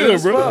kinda good,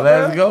 as bro. fuck,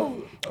 Let's go.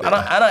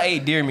 I don't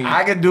ate deer meat.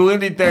 I can do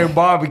anything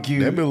barbecue.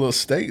 That be a little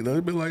steak.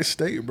 That be like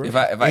steak, bro. If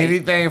I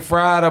Anything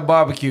fried or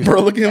barbecue.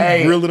 Bro, look at him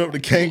Hey, grilling up the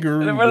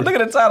kangaroo. bro, look at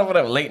the title for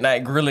that late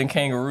night grilling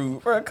kangaroo.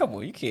 Bro, come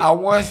on, you can't. I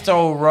once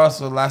told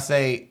Russell, I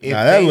say, if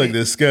Nah, that they, look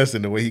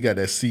disgusting the way he got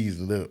that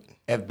seasoned up.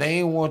 if they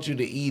didn't want you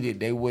to eat it,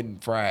 they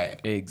wouldn't fry it.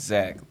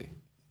 Exactly.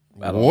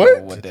 I don't What?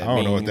 know what that I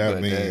don't know what that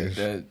but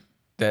means.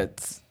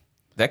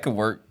 that could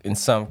work in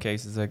some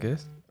cases, I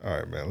guess. All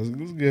right, man.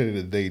 Let's get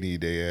into They Need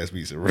They Ass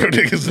Beats some real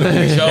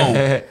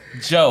niggas.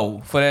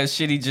 Joe, for that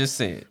shit he just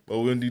said. But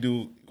when do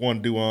you want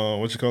to do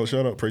what you call it?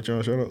 Shout out,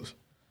 Patreon shout outs.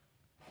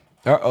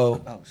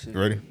 Uh-oh. Oh shit. You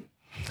ready?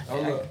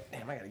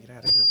 Damn, I gotta get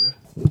out of here,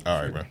 bro.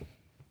 All right, man.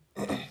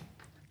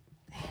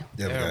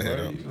 Yeah, we gotta head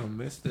bro, out. you gonna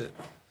miss that.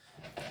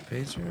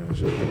 Patreon.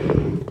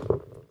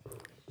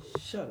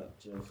 Shut up,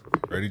 Joe.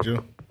 Ready,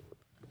 Joe?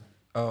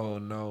 Oh,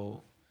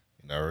 no.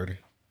 You not ready?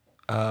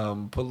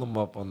 Pull them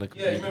up on the Yeah,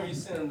 computer. you remember you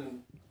sent them.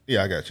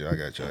 Yeah, I got you.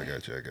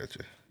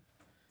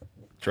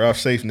 Drive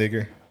safe,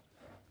 nigga.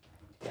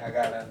 I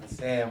gotta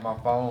understand my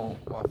phone,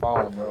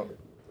 bro.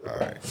 All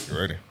right, you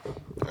ready?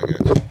 I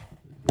got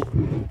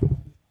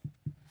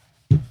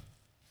you.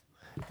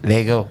 There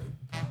you go.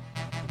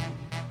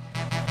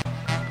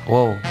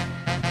 Whoa.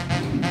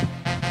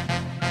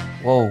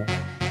 Whoa.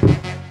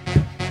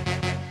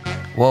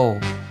 Whoa.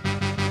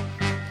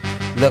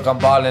 Look, I'm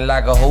ballin'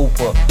 like a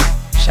hooper.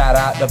 Shout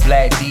out to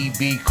Black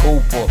DB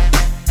Cooper.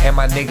 And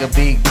my nigga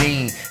Big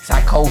Bean.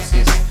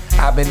 Psychosis.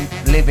 I've been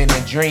living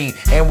a dream.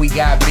 And we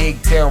got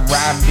Big Tim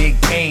riding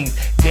big kings.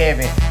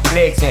 Devin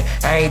flexing.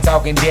 I ain't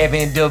talking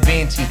Devin Da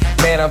Vinci.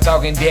 Man, I'm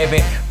talking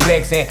Devin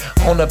flexing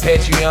on the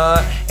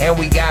Patreon. And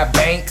we got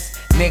Banks.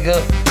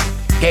 Nigga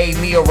gave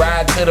me a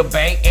ride to the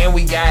bank. And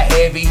we got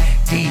Heavy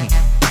D.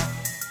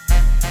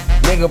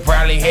 Nigga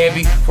probably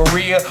heavy for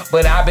real,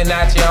 but I been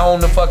out here on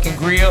the fucking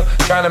grill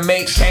trying to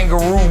make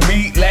kangaroo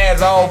meat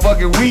last all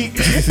fucking week.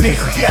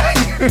 Nigga,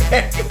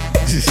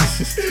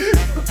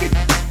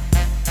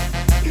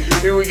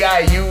 Here we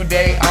got you,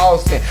 Day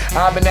Austin.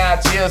 I've been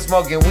out here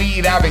smoking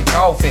weed, I've been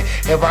coughing.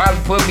 They probably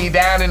put me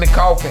down in the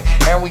coffin.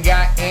 And we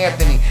got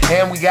Anthony,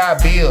 and we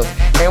got Bills,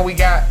 and we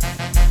got,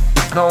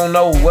 I don't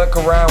know what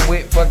could rhyme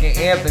with fucking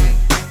Anthony.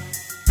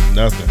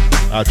 Nothing.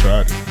 I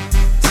tried it.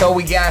 So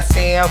we got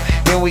Sam,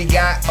 then we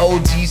got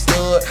OG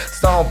Stud,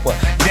 Stomper,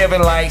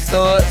 Devin like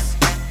studs.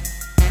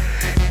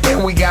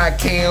 Then we got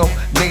Kim,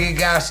 nigga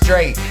got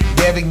straight.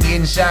 Devin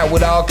getting shot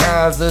with all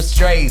kinds of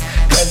strays.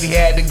 Cause he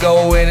had to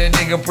go in a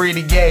nigga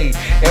pretty gay.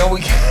 And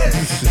we got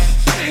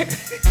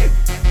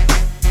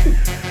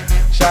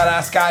Shout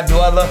out Sky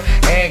Dweller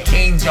and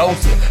King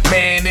Joseph.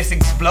 Man, it's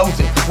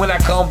explosive when I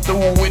come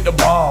through with the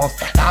bombs.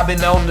 I've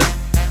been on the.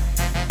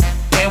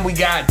 Then we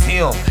got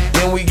Tim.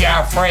 Then we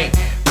got Frank.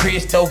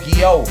 Chris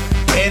Tokyo.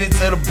 Headed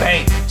to the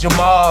bank.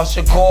 Jamal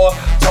Shakur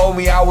told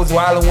me I was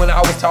wildin' when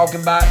I was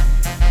talking about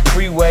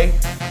Freeway.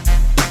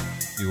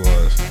 He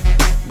was.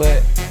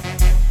 But,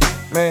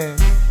 man,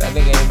 that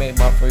nigga ain't made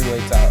my Freeway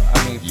top.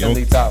 I mean,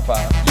 Philly top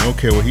 5. You don't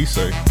care what he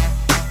say.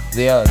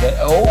 Yeah,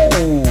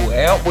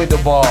 amp with the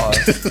bars.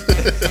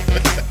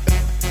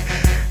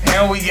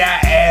 And we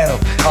got Adam,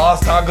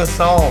 All-Star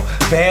Gasson,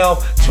 Bam,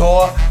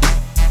 Joy,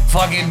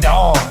 fucking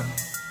Dawn.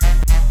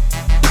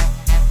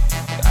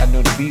 I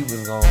knew the beat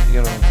was on,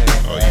 you know what I'm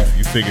saying? Oh,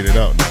 you figured it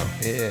out now.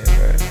 Yeah,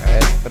 bro. I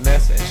had to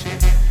finesse that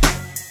shit.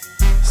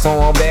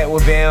 So I'm back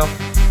with Bam,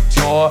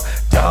 Joy,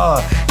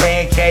 Dawn,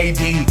 and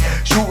KD.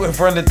 Shooting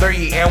from the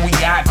 3, and we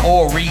got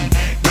Corey.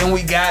 Then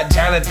we got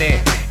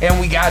Jonathan, and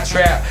we got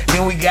Trap.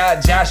 Then we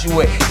got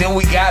Joshua, then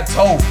we got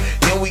Toph.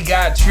 Then we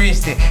got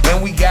Tristan,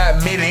 and we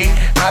got Millie.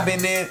 I've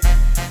been in,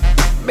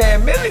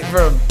 man, Millie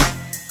from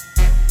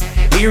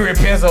Erie,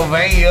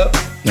 Pennsylvania.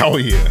 Oh,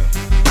 yeah.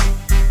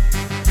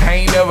 I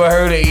ain't never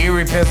heard of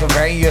Erie,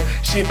 Pennsylvania.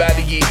 Shit about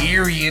to get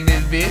eerie in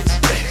this bitch.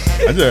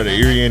 I just heard of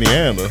Erie,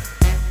 Indiana.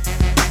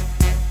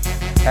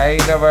 I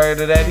ain't never heard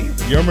of that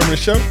either. You remember the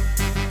show?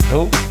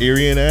 Who?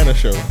 Erie, Indiana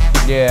show.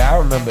 Yeah, I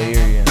remember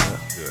Erie, Indiana.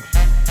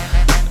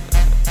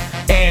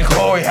 And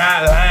Chloe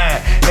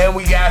Hotline, and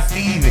we got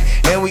Steven,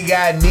 and we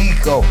got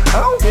Nico. I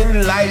don't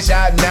really like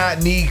shouting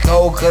out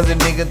Nico, cause the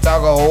nigga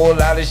talk a whole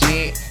lot of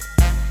shit.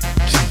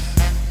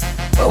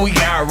 But we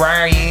got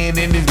Ryan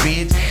in this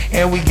bitch,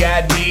 and we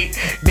got Dick,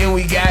 then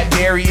we got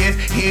Darius,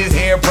 his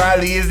hair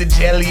probably is the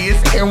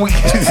jelliest, and we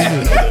got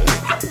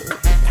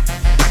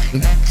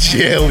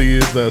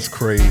jelliest, that's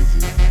crazy.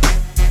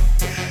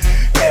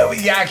 Then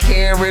we got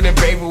Cameron and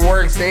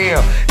Paperwork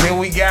Sam, then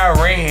we got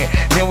Rand,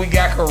 then we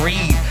got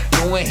Kareem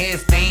doing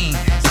his thing,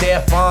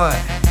 Stefan,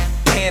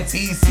 and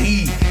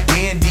TC,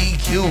 then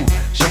DQ,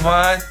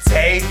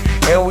 Shavante,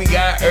 and we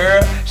got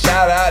Earl,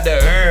 shout out to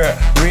Earl,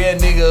 real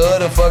nigga of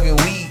the fucking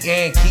week,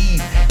 and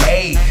Keith,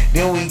 hey,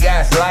 then we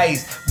got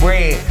Slice,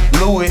 Bread,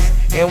 Lewis,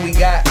 and we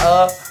got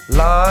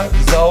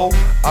Alonzo,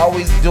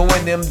 always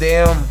doing them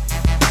damn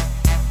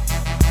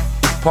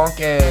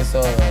punk ass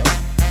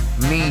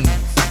memes.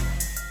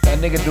 That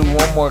nigga do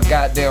one more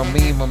goddamn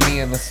meme of me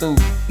in the suit.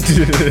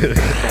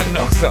 I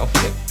know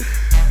something.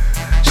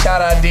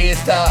 Shout out Dead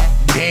Stop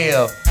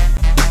Dev.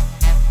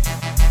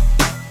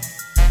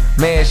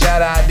 Man,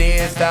 shout out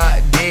Dead Stop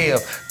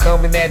Dev.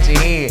 Coming at your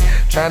head,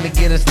 trying to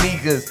get us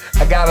sneakers.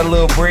 I got a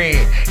little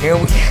bread.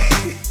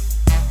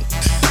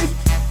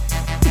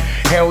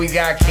 And we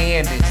got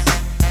Candace.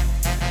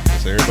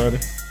 That's everybody?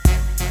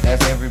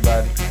 That's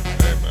everybody.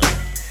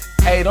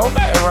 Hey, don't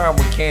let it rhyme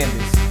with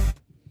Candace.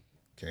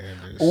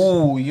 Candace.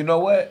 Ooh, you know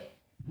what?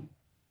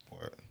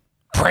 What?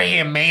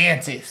 Praying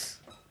Mantis.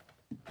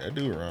 That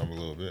do rhyme a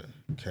little bit.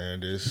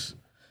 Candace.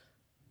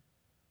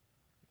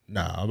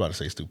 Nah, I'm about to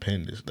say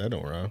stupendous. That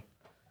don't rhyme.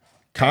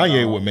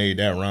 Kanye would made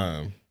that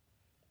rhyme.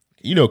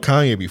 You know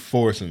Kanye be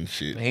forcing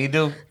shit. He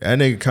do. That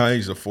nigga Kanye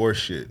used to force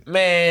shit.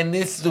 Man,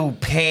 this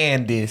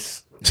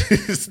stupendous.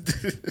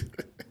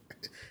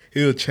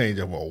 He'll change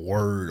up a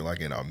word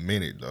like in a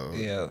minute, though.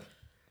 Yeah.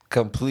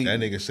 Completely. That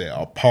nigga said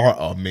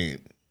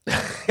apartment.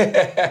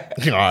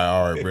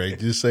 all right, bro.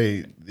 Just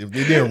say if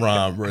it didn't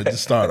rhyme, bro.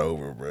 Just start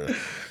over, bro.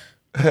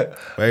 But,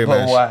 hey,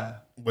 man, why?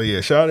 But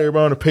yeah, shout out to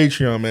everybody on the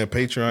Patreon, man.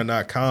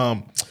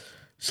 Patreon.com/RAO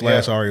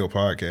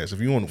podcast. If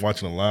you want to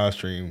watch the live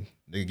stream,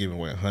 they giving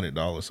away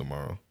 $100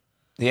 tomorrow.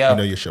 Yeah. You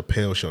know your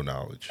Chappelle Show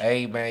knowledge.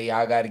 Hey man,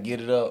 y'all gotta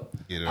get it up.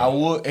 Get it I up.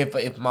 would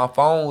if my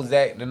phone was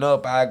acting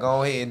up, I'd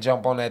go ahead and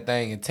jump on that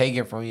thing and take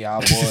it from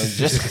y'all boys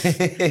just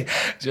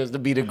just to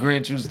be the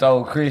Grinch who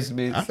stole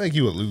Christmas. I think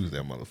you would lose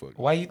that motherfucker.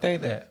 Why you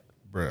think that?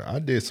 Bro, I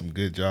did some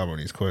good job on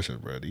these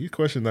questions, bro. These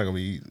questions not gonna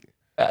be easy.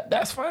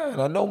 That's fine.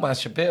 I know my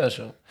Chappelle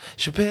Show.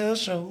 Chappelle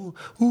Show.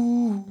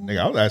 Ooh. Nigga,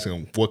 I was asking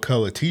them what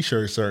color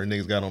t-shirts certain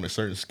niggas got on their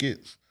certain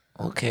skits.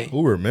 Okay.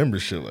 Who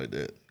remembers shit like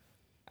that?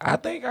 I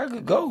think I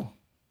could go.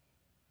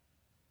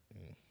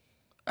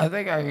 I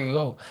think I could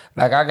go.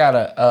 Like I got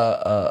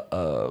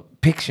a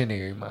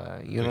Pictionary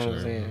mind. You know what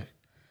I'm saying?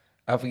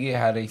 I forget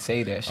how they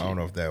say that shit. I don't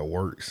know if that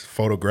works.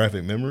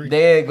 Photographic memory.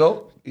 There you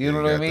go. You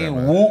know what I mean?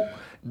 That, Whoop.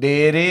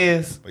 There it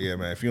is. But yeah,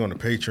 man, if you're on the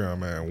Patreon,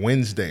 man,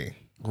 Wednesday.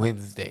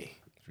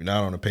 If you're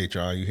not on the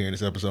Patreon, you hearing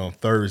this episode on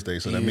Thursday,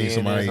 so that means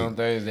somebody on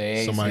Thursday.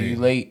 Hey, somebody so you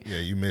late. Yeah,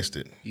 you missed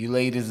it. You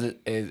late as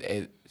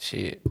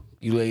shit.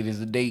 You late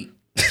as a date.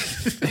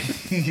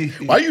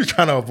 Why you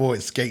trying to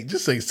avoid skate?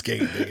 Just say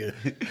skate, nigga.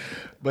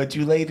 But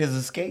you late as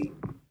a skate.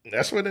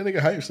 That's what that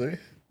nigga Hype say.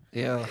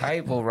 Yeah,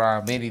 Hype will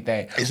rhyme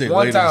anything. He said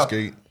late as a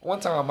skate.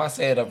 One time I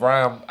said a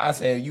rhyme. I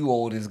said you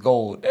old as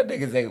gold. That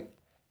nigga say,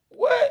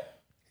 what?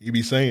 He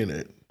be saying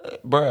that,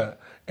 bruh.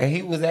 And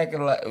he was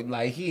acting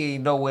like he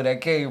ain't know where that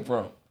came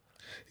from.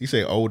 He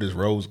say old as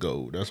rose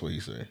gold. That's what he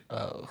say.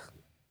 Oh.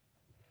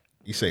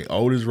 He say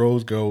old as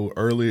rose gold,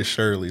 early as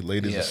Shirley,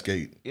 late as a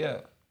skate.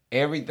 Yeah.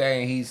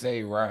 Everything he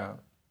say rhyme.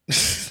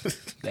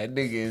 That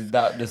nigga is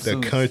Dr. The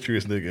Seuss.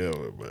 countryest nigga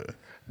ever, man.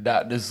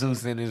 Dr.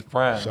 Seuss in his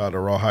prime. Shout out to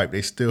Raw Hype.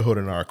 They still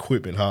holding our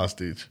equipment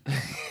hostage.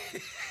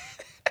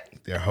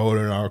 They're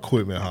holding our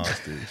equipment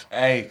hostage.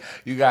 Hey,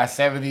 you got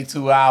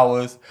 72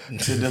 hours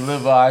to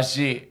deliver our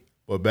shit.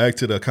 But back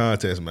to the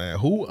contest, man.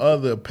 Who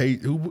other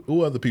people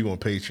on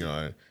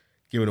Patreon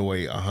giving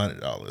away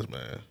 $100,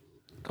 man?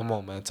 Come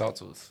on, man. Talk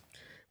to us.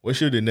 What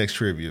should the next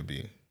trivia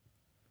be?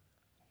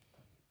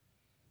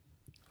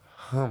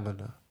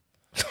 Humana.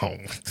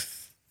 I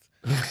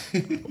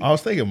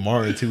was thinking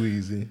Martin too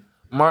easy.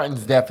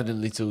 Martin's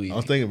definitely too easy. I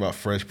was thinking about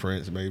Fresh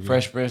Prince, maybe.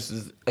 Fresh Prince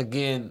is,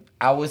 again,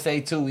 I would say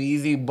too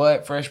easy,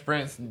 but Fresh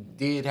Prince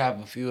did have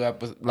a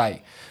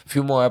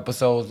few more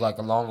episodes, like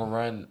a longer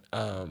run.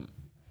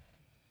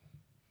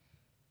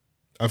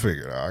 I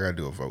figured I gotta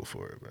do a vote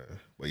for it, man.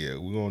 But yeah,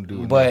 we're gonna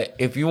do it. But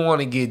if you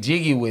want to get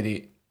jiggy with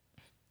it,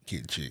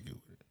 get jiggy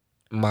with it.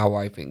 My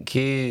Wife and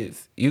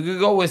Kids. You could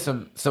go with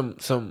some.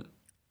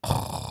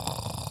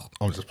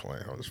 I'm just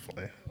playing.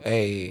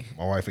 Hey,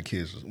 My Wife and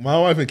Kids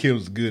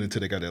was good until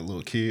they got that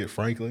little kid,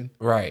 Franklin.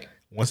 Right.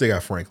 Once they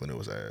got Franklin, it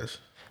was ass.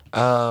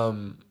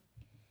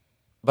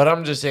 But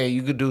I'm just saying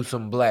you could do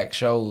some black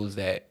shows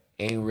that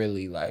ain't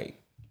really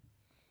like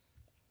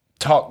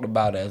talked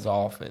about as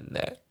often.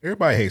 That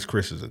Everybody Hates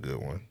Chris is a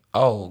good one.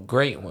 Oh,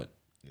 great one.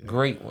 Yeah.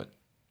 Great one.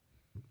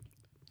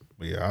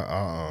 But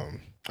yeah,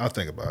 I'll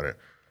think about it.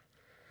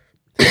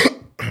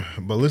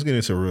 But let's get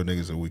into real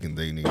niggas of the week and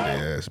they need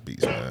their ass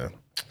beats, man.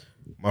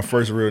 My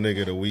first real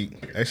nigga of the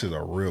week, actually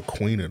a real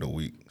queen of the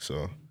week.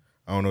 So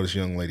I don't know this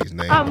young lady's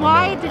name.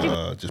 Why did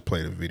you just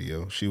play the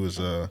video? She was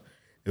it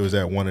was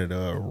at one of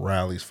the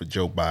rallies for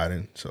Joe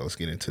Biden. So let's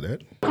get into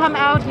that. come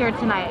out here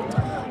tonight?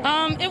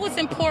 It was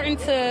important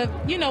to,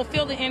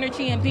 feel the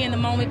energy and be in the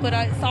moment, but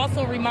it's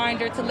also a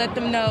reminder to let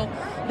them know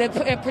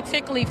that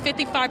particularly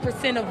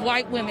 55% of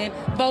white women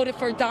voted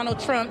for Donald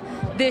Trump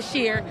this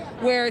year,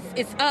 whereas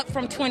it's up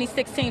from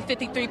 2016,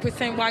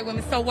 53% white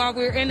women. So while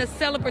we're in a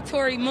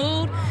celebratory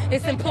mood,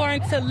 it's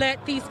important to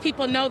let these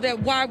people know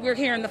that why we're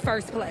here in the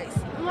first place.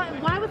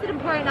 Why was it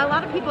important? A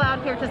lot of people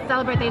out here to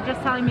celebrate, they're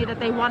just telling me that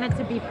they wanted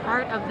to be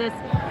part of this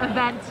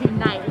event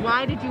tonight.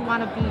 Why did you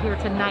want to be here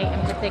tonight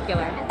in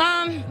particular?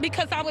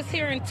 Because I was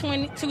here in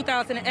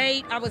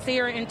 2008, I was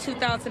here in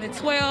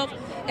 2012,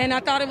 and I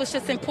thought it was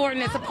just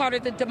important as a part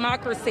of the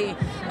democracy.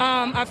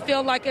 I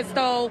feel like as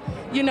though,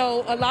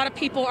 a lot of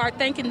people are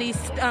thanking these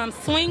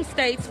swing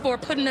states for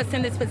putting us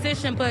in this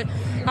position, but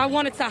I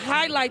wanted to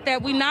highlight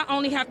that we not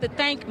only have to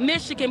thank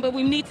Michigan, but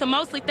we need to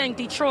mostly thank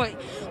Detroit.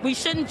 We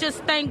shouldn't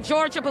just thank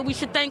Georgia, but we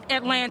should thank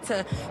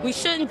Atlanta. We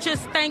shouldn't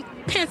just thank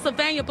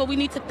Pennsylvania, but we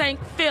need to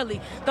thank Philly.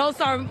 Those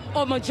are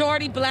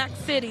majority black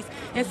cities.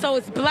 And so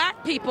it's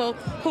black people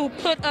who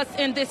put us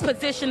in this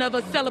position of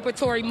a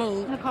celebratory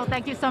mood. Nicole,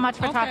 thank you so much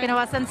for talking to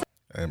us. And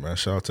Hey man,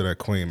 shout out to that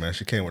queen, man.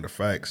 She came with the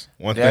facts.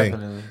 One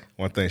Definitely.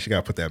 thing, she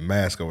got to put that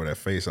mask over that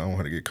face. I don't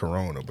want her to get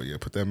corona, but yeah,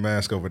 put that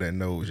mask over that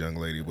nose, young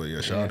lady. But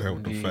yeah, shout out to her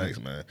with the facts,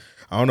 man.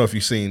 I don't know if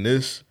you've seen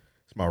this.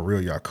 It's my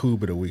real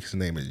Yakub of the week. His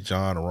name is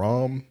John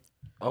Rahm.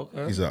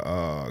 Okay. He's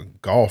a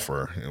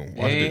golfer. And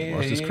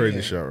watch this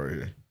crazy shot right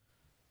here.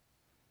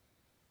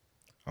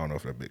 I don't know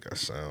if that big got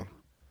sound.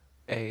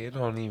 Hey, it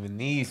don't even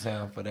need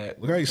sound for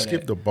that. Look how he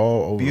skipped the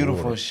ball over beautiful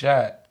the water.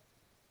 shot.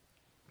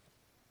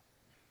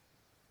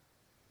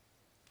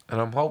 And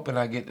I'm hoping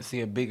I get to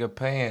see a bigger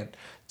pan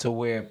to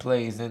where it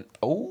plays in.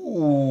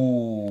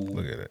 Ooh.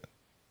 Look at it.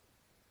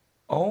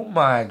 Oh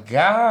my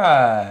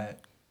God.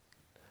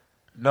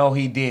 No,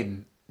 he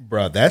didn't.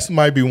 Bro, that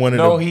might be one of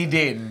No, the... he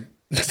didn't.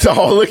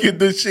 Oh, look at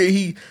this shit.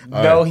 He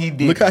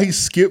didn't. Look how he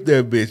skipped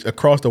that bitch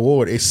across the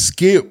water. It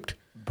skipped.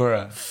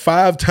 Bruh.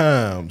 5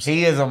 times.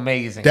 He is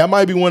amazing. That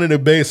might be one of the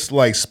best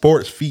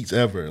sports feats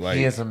ever.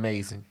 He is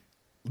amazing.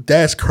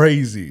 That's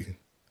crazy.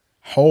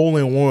 Hole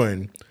in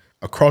one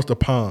across the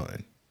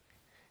pond.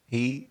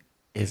 He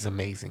is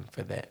amazing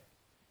for that.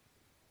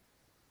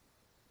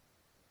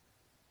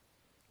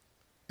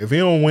 If he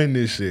don't win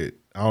this shit,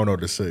 I don't know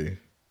what to say.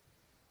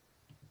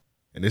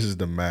 And this is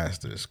the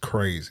Masters.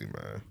 Crazy,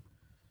 man.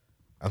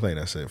 I think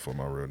that's it for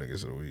my real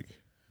niggas of the week.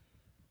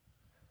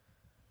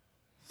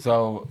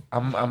 So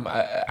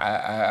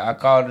I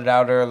called it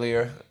out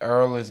earlier.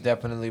 Earl is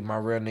definitely my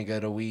real nigga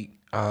of the week.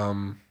 I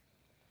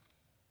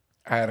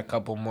had a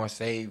couple more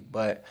saved,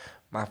 but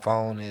my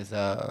phone is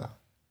That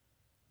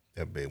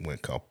bitch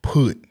went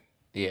kaput.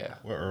 Yeah.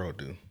 What Earl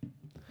do?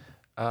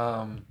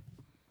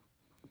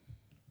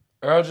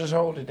 Earl just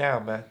hold it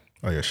down, man.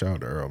 Oh yeah, shout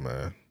out to Earl,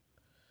 man.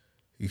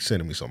 He's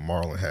sending me some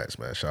Marlin hats,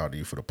 man. Shout out to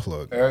you for the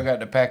plug. Earl Man. got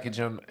the package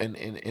in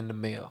the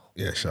mail.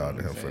 Yeah, shout out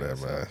to him for that,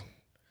 man.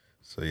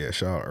 So yeah,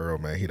 shout out Earl,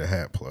 man. He the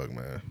hat plug,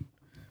 man.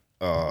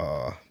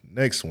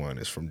 Next one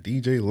is from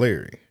DJ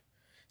Larry.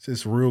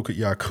 This real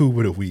Yakub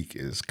of the week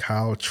is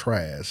Kyle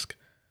Trask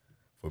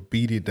for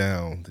beating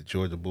down the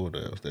Georgia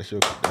Bulldogs. That's your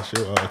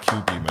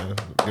QB, man.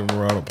 Give him a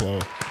round of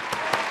applause.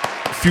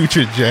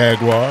 Future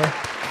Jaguar.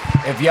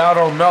 If y'all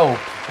don't know,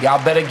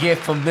 y'all better get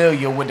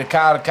familiar with the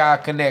Kyle to Kyle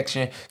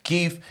connection.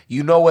 Keith,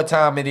 you know what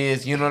time it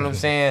is. You know what I'm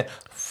saying?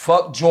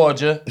 Fuck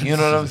Georgia. You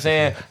know what I'm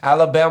saying?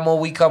 Alabama,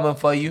 we coming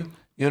for you.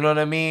 You know what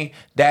I mean?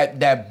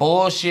 That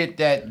bullshit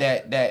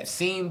that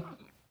seemed.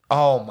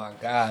 Oh my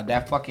God,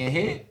 that fucking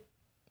hit.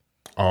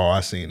 Oh, I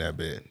seen that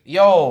bit.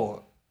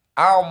 Yo,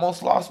 I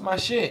almost lost my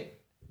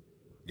shit.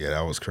 Yeah,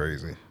 that was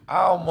crazy. I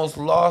almost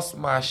lost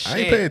my shit. I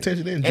ain't paying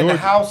attention then. In the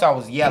house, I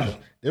was yelling.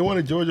 They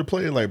wanted Georgia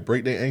player like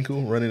break their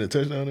ankle running a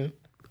touchdown in.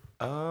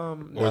 Or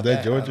is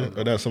that Georgia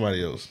or that's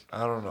somebody else?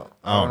 I don't know.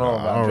 I don't know.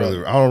 I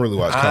don't really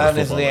watch college football.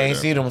 Honestly, I ain't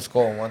see them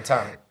score one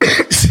time.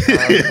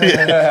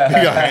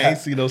 I ain't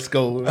see no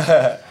score.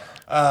 I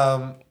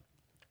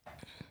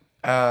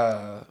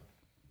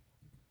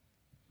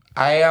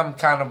am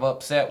kind of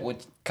upset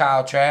with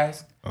Kyle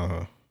Trask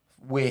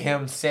with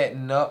him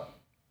setting up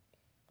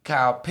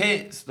Kyle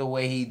Pitts the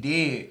way he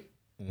did.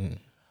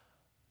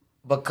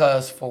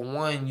 Because for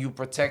one, you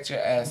protect your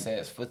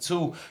assets. For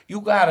two,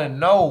 you gotta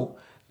know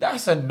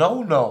that's a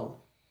no-no.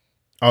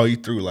 Oh, he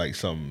threw like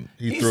something.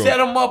 He set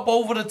him up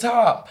over the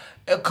top,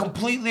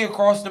 completely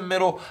across the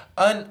middle,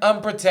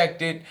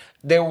 unprotected.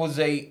 It was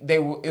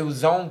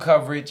zone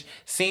coverage.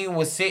 Scene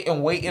was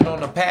sitting, waiting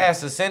on the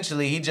pass.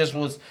 Essentially, he just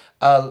was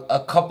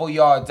a couple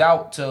yards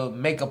out to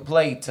make a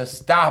play to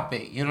stop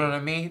it. You know what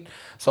I mean?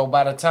 So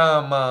by the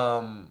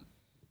time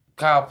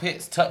Kyle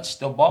Pitts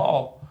touched the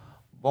ball,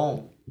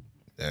 boom.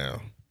 Yeah.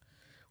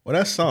 Well,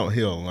 that's something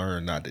he'll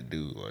learn not to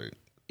do. Like.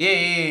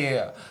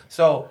 Yeah.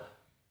 So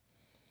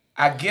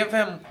I give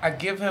him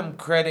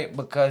credit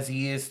because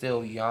he is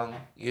still young.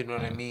 You know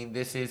what I mean?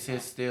 This is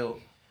still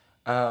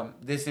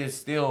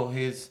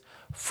his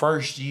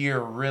first year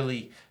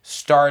really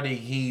starting.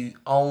 He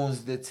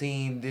owns the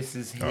team. This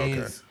is his.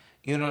 Okay.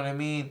 You know what I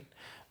mean?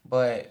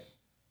 But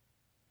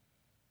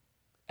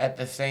at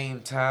the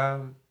same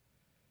time,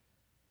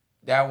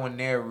 that one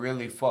there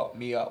really fucked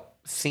me up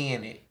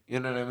seeing it. You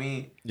know what I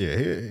mean? Yeah,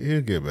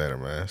 he'll get better,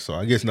 man. So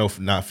I guess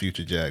not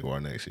future Jaguar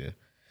next year.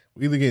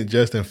 We either get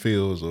Justin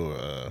Fields or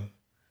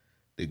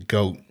the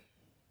GOAT,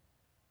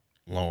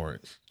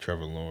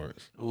 Trevor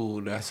Lawrence.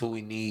 Ooh, that's what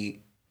we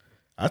need.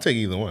 I'll take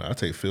either one. I'll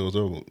take Fields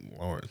or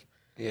Lawrence.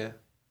 Yeah.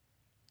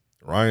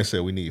 Ryan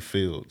said we need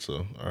Fields,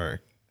 so all right.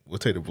 We'll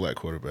take the black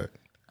quarterback.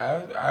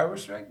 I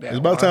respect that. It's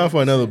about time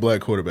for another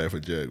black quarterback for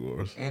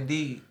Jaguars.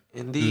 Indeed.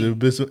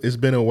 It's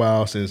been a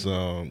while since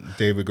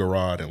David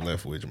Garrard and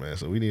Leftwich, man.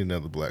 So we need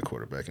another black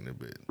quarterback in a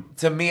bit.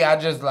 To me, I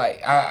just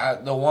like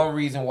the one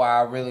reason why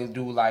I really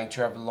do like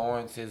Trevor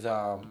Lawrence is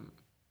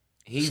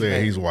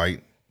he's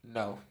white.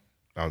 No,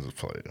 I was just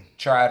playing.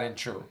 Tried and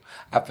true.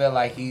 I feel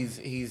like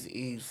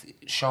he's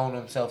shown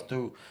himself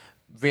through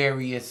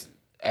various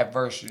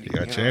adversity. He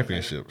got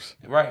championships,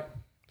 right?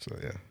 So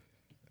yeah.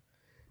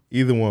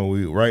 Either one,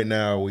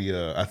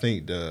 I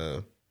think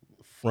the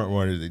front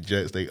runners, the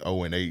Jets, they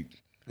 0-8.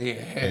 Yeah.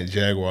 And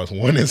Jaguars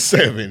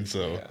 1-7.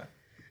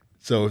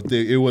 So if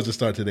it was to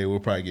start today, we'll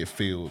probably get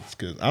Fields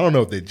because I don't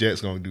know if the Jets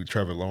gonna do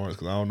Trevor Lawrence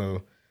because I don't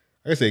know.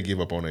 I guess they give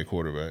up on their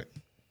quarterback.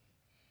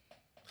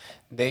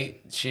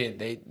 They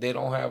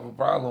don't have a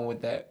problem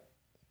with that.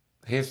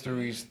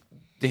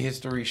 The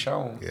history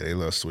shown. Yeah, they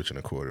love switching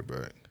a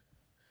quarterback.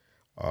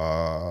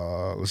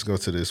 Let's go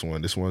to this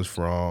one. This one's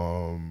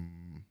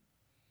from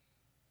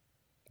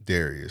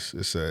Darius.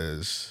 It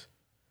says,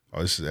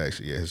 this is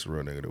actually, his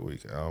real nigga of the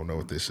week. I don't know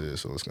what this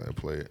is, so let's go ahead and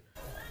play it.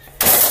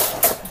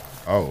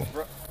 Oh.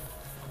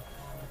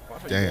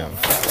 Damn.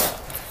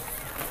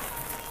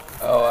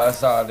 Oh, I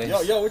saw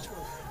this. Yo,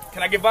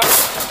 can I get by?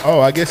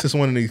 Oh, I guess it's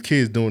one of these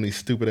kids doing these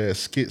stupid ass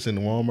skits in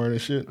Walmart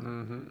and shit.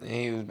 Mm-hmm. And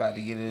he was about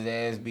to get his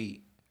ass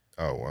beat.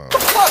 Oh, wow. What the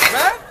fuck,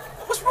 man?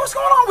 What's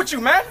going on with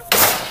you, man?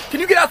 Can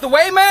you get out the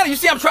way, man? You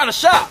see I'm trying to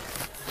shop.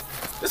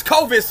 It's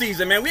COVID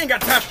season, man. We ain't got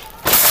time.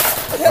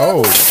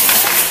 Oh.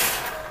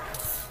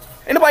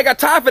 Ain't nobody got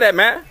time for that,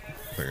 man. I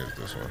think it's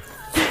this one.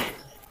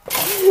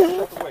 Get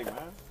out the way, man.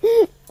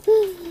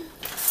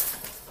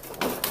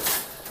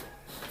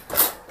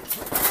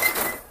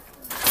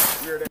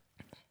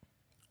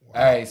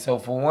 All right, so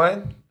for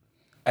one,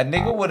 a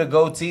nigga with a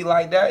goatee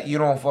like that, you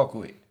don't fuck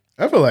with.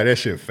 I feel like that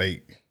shit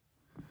fake.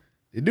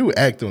 The dude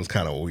acting was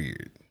kind of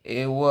weird.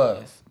 It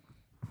was.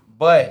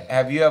 But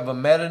have you ever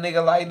met a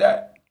nigga like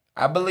that?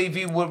 I believe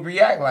he would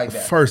react like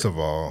that. First of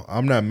all,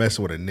 I'm not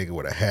messing with a nigga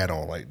with a hat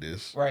on like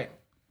this. Right.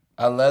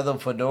 A leather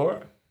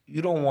fedora?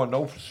 You don't want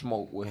no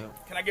smoke with him.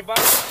 Can I get by?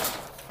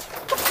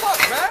 What the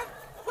fuck, man?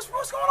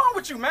 What's going on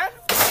with you, man?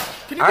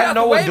 Can you get I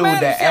know out the way, a dude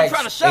man? that You see I'm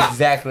trying to acts shop.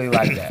 exactly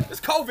like that. It's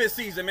COVID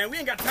season, man. We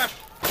ain't got time.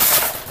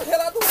 What the hell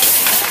I do?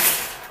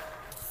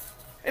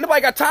 Ain't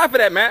nobody got time for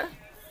that, man.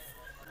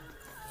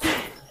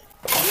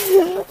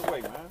 Get out the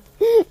way, man.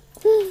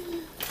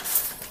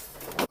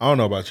 I don't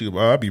know about you, but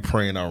I'll be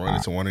praying I'll run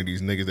into one of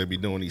these niggas that be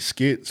doing these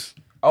skits.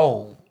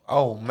 Oh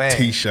man.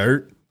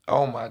 T-shirt.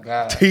 Oh my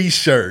God.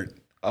 T-shirt.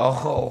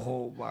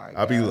 Oh my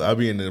God. I'll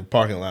be in the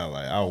parking lot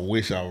like I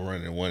wish I was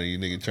running one of these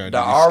niggas trying to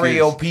the do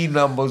these RAOP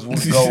numbers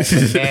would go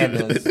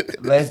bananas.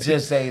 Let's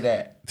just say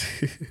that.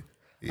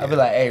 Yeah. I'll be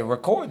like, hey,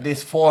 record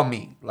this for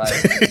me. Like,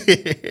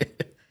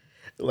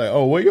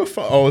 oh, where your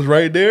phone? Oh, it's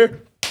right there?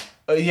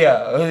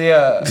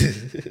 Yeah.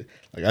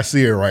 Like I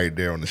see it right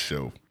there on the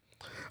show.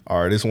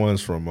 All right, this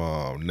one's from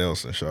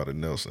Nelson. Shout out to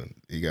Nelson.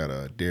 He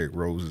got Derrick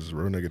Rose's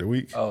real nigga of the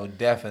week. Oh,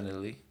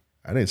 definitely.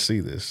 I didn't see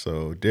this.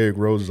 So Derrick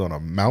Rose is on a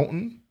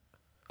mountain.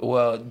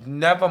 Well,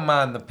 never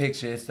mind the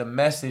picture. It's the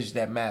message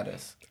that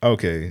matters.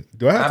 Okay.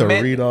 Do I have to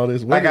read all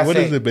this? What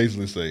does it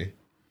basically say?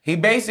 He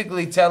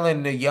basically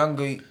telling the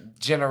younger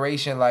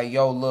generation, like,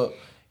 yo, look,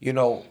 you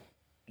know,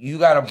 you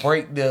gotta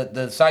break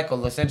the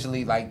cycle.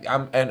 Essentially, like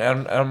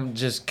I'm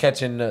just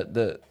catching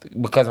the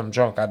because I'm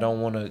drunk. I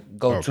don't want to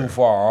go too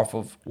far off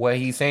of what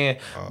he's saying,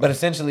 but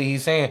essentially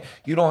he's saying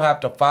you don't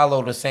have to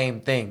follow the same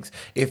things.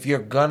 If you're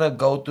gonna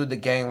go through the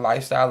gang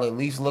lifestyle, at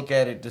least look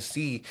at it to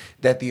see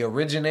that the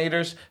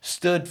originators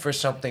stood for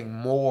something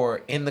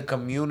more in the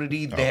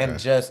community than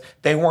just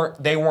they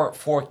weren't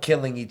for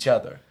killing each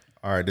other.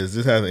 All right, does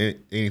this have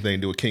anything to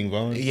do with King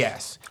Von?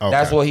 Yes. Okay.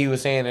 That's what he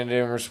was saying in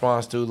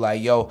response to, like,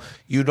 yo,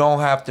 you don't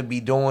have to be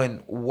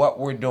doing what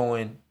we're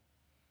doing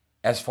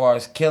as far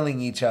as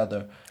killing each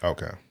other.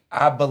 Okay.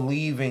 I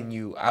believe in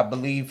you. I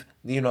believe,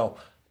 you know,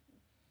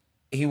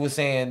 he was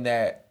saying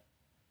that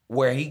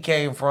where he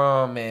came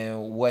from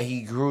and what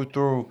he grew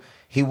through,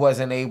 he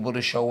wasn't able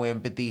to show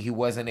empathy. He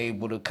wasn't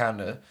able to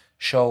kind of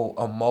show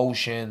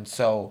emotion.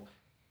 So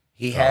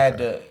he had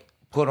to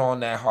put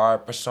on that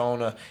hard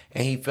persona,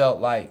 and he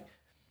felt like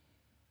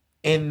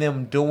in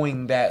them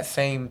doing that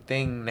same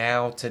thing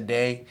now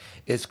today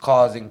is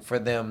causing for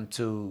them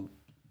to,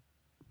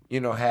 you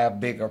know, have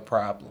bigger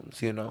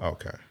problems, you know?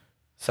 Okay.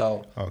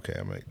 So. Okay,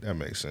 that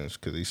makes sense.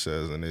 Because he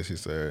says in this, he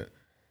said,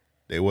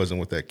 they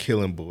wasn't with that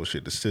killing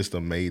bullshit. The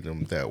system made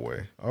them that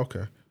way.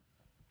 Okay.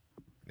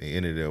 They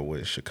ended up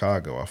with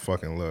Chicago. I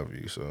fucking love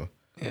you. So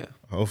yeah.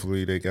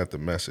 Hopefully they got the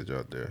message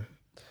out there.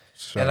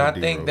 And I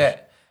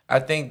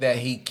think that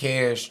he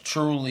cares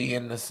truly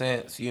in the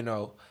sense, you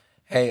know,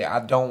 hey, I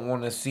don't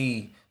want to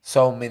see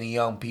so many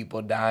young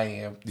people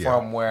dying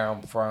from where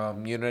I'm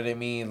from. You know what I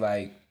mean?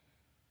 Like,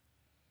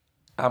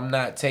 I'm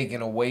not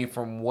taking away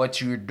from what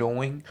you're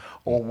doing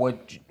or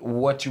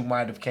what you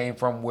might have came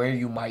from, where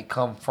you might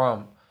come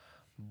from.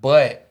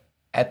 But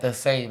at the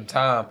same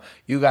time,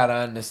 you got to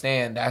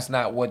understand that's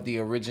not what the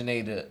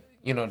originator,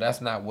 you know,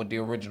 that's not what the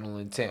original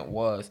intent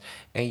was.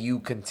 And you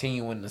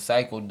continuing the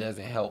cycle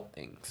doesn't help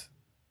things.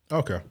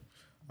 Okay.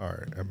 All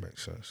right, that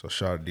makes sense. So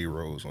shout out D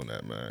Rose on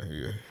that, man.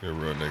 He a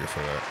real nigga for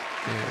that.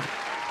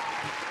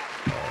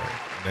 Yeah. All right.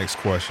 Next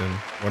question.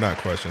 Well, not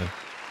question.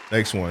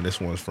 Next one.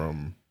 This one's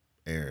from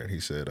Aaron.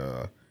 He said,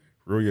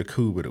 Real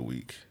Yakub of the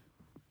week.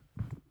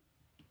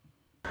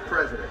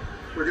 President.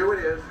 We're doing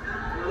is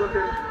we're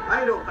looking.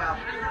 I know about.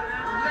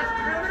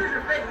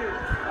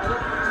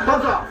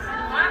 Buzz off.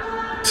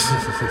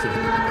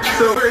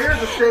 So here's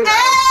the statement.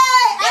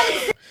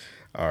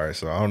 All right,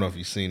 so I don't know if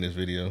you've seen this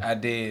video. I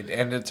did.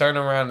 And to turn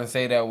around and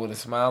say that with a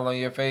smile on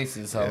your face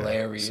is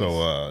hilarious.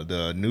 So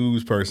the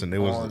news person, they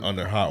was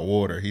under hot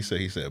water. He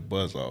said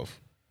buzz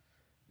off.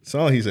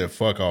 So he said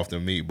fuck off to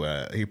me,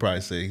 but he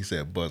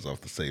said buzz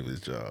off to save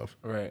his job.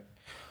 Right.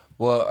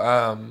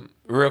 Well,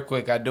 real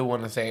quick, I do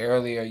want to say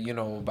earlier, you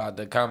know, about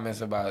the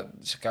comments about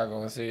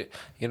Chicago and shit.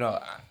 You know,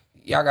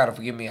 y'all gotta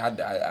forgive me.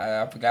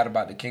 I forgot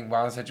about the King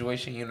Von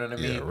situation. You know what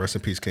I mean? Yeah, rest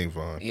in peace, King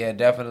Von. Yeah,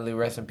 definitely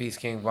rest in peace,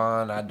 King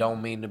Von. I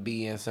don't mean to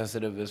be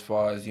insensitive as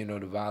far as, you know,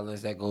 the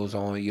violence that goes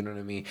on. You know what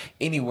I mean?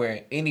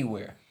 Anywhere. You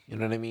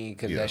know what I mean?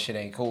 Because that shit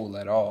ain't cool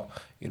at all.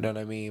 You know what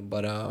I mean?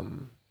 But I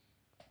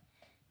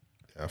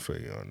feel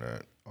you on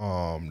that.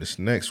 This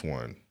next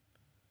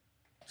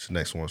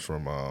one's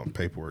from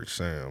Paperwork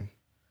Sam.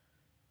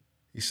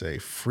 He say,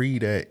 free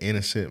that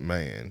innocent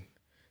man.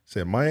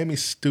 Said Miami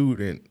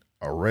student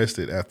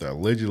arrested after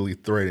allegedly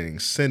threatening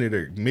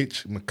Senator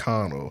Mitch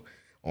McConnell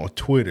on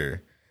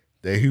Twitter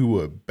that he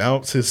would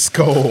bounce his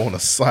skull on a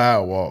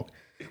sidewalk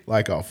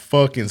like a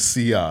fucking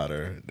sea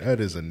otter.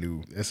 That's a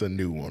new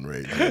one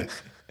right there.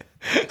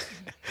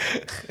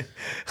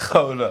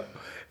 Hold up.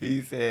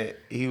 He said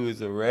he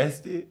was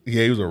arrested?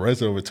 Yeah, he was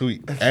arrested over a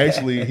tweet.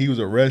 Actually, he was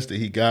arrested.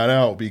 He got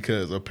out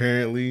because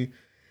apparently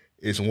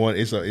it's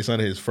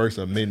under his First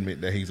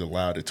Amendment that he's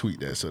allowed to tweet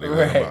that. So they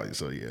let him out.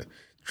 So yeah,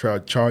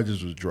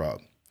 charges was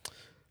dropped.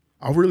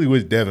 I really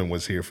wish Devin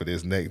was here for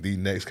these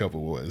next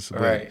couple ones.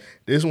 But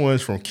this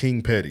one's from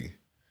King Petty.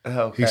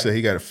 Okay. He said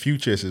he got a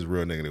Future as his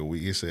real nigga of the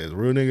week. He says,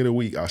 real nigga of the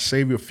week, our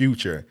savior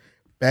Future,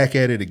 back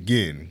at it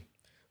again.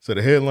 So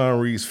the headline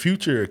reads,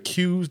 Future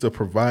accused of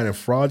providing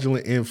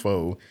fraudulent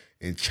info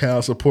in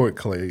child support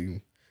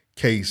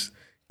case,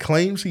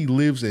 claims he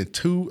lives in a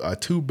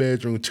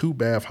 2-bedroom,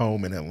 2-bath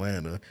home in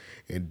Atlanta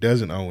and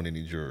doesn't own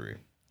any jewelry.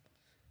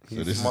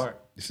 He's smart.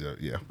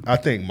 Yeah, I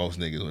think most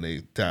niggas, when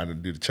they time to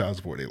do the child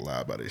support, they lie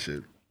about that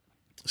shit.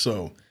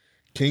 So,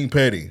 King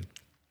Petty,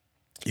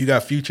 you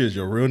got Future as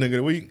your real nigga of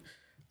the week.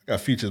 I got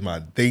Future as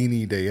my they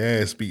need they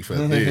ass beat for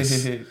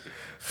this.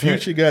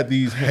 Future got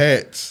these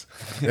hats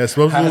that's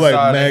supposed to look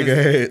like MAGA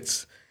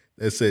hats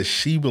that says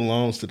she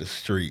belongs to the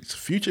streets.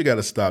 Future got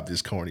to stop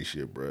this corny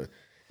shit, bro.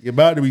 You're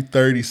about to be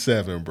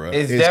 37, bro.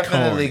 It's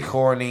definitely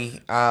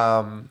corny.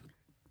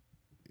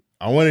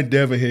 I wanted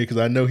Devin here because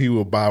I know he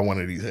will buy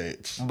one of these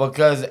hats.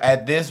 Because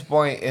at this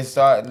point, it's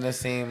starting to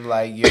seem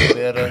like you're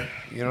bitter.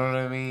 You know what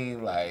I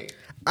mean? Like,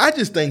 I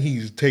just think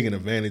he's taking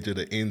advantage of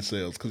the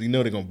incels because he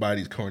know they're gonna buy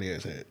these corny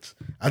ass hats.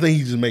 I think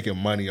he's just making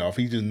money off.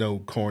 He just know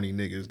corny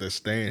niggas that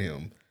stand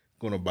him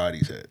gonna buy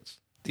these hats.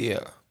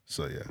 Yeah.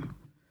 So yeah.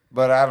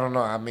 But I don't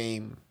know. I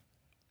mean,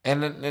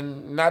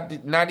 and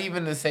not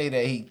even to say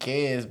that he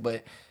cares,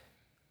 but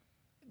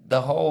the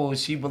whole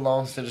she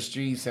belongs to the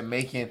streets and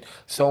making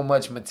so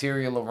much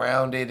material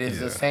around it is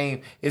the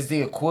same. It's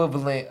the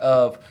equivalent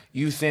of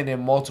you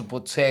sending multiple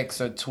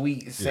texts or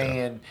tweets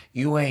saying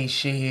you ain't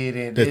shit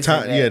and The this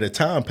time, and that. the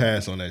time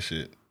passed on that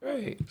shit.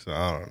 Right. So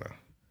I don't know.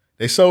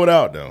 They sold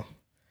out though.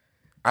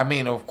 I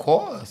mean, of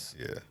course.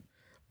 Yeah.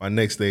 My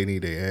next day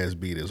need their ass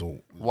beat is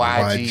YG.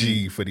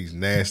 YG for these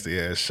nasty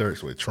ass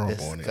shirts with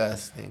Trump on it.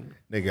 Disgusting.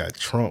 They got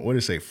Trump. What did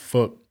it say?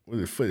 Fuck. What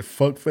is it?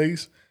 Fuck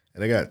face.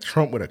 And they got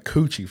Trump with a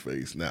coochie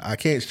face. Now I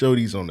can't show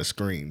these on the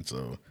screen,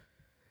 so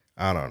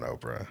I don't know,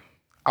 bro.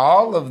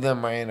 All of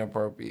them are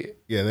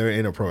inappropriate. Yeah, they're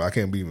inappropriate. I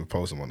can't even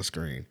post them on the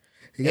screen.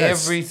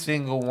 Every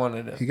single one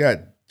of them. He got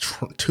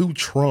two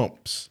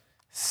Trumps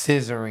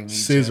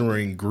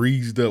scissoring,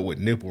 greased up with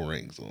nipple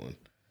rings on.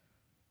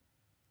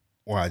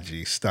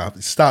 YG,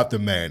 stop the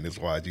madness,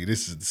 YG.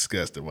 This is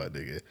disgusting, my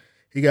nigga.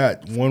 He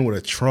got one with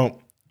a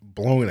Trump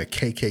blowing a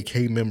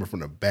KKK member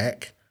from the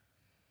back.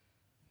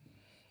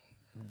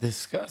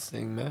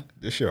 Disgusting, man.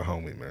 This your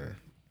homie, man.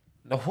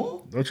 No,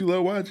 who? Don't you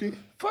love YG?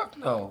 Fuck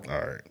no. All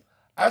right.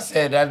 I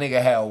said that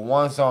nigga had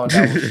one song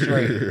that was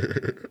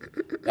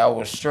straight. That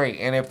was straight.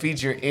 And it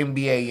featured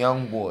NBA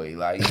Youngboy.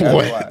 Like,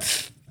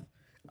 what?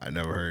 I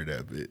never heard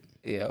that bit.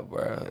 Yeah,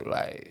 bro.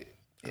 Like,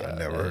 I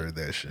never heard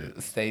that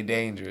shit. Stay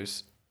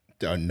dangerous.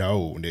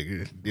 No,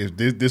 nigga.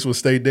 This what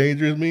Stay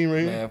Dangerous mean,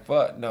 right? Man,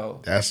 fuck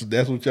no. That's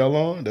what y'all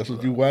on? That's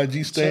what you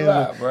YG stand Chill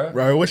out, bro.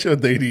 Right, what's your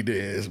they need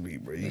to ask me,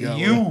 bro? Nigga.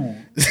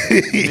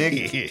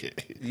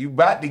 You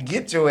about to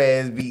get your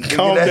ass beat. Nigga.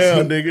 Calm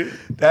down, nigga.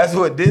 That's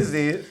what this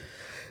is.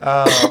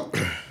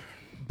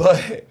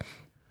 But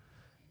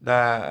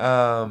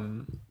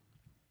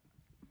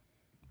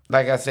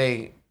like I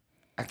say,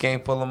 I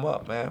can't pull him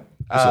up, man.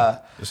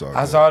 It's all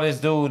I good. saw this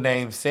dude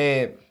named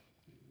Seb.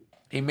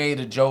 He made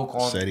a joke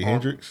on Sadie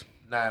Hendrix?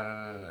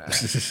 Nah.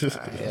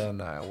 Hell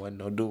nah. It wasn't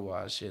no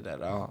doo-wah shit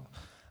at all.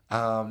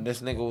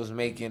 This nigga was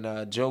making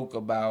a joke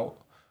about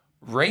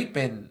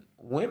raping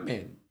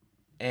women.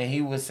 And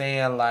he was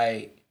saying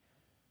like,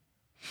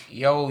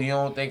 yo, you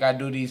don't think I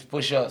do these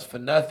push-ups for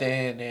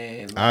nothing?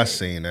 And I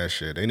seen that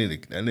shit. They need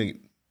that nigga.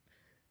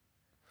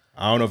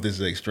 I don't know if this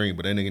is extreme,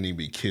 but that nigga need to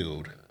be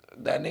killed.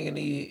 That nigga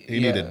need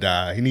to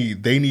die.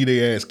 They need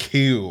their ass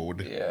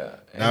killed. Yeah.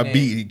 Not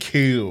beat, he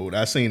killed.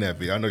 I seen that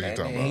video. I know what you're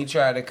talking about. He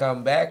tried to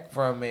come back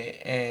from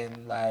it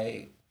and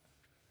like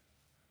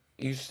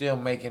you still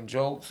making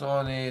jokes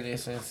on it.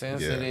 It's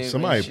insensitive. Yeah.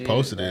 Somebody shit.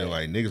 posted it and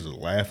like niggas was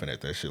laughing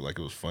at that shit like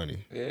it was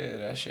funny. Yeah,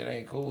 that shit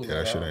ain't cool. Yeah,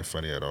 that shit ain't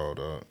funny at all,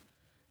 dog.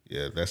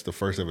 Yeah, that's the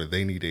first ever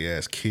they need their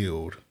ass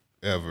killed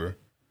ever.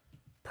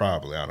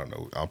 Probably. I don't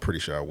know. I'm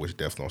pretty sure I wish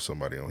death on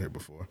somebody on here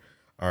before.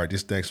 All right,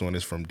 this next one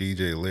is from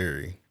DJ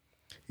Larry.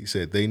 He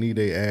said, they need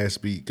a ass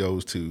beat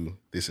goes to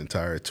this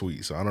entire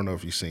tweet. So I don't know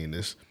if you've seen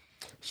this.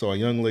 So a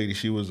young lady,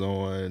 she was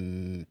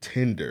on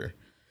Tinder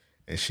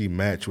and she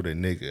matched with a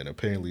nigga. And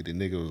apparently the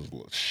nigga was a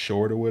little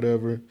short or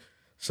whatever.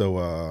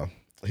 So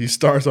he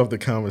starts off the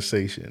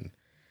conversation.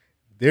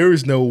 There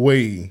is no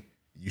way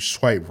you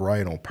swipe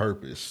right on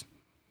purpose.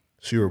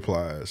 She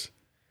replies,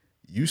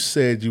 you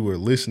said you were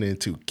listening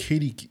to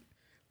Kitty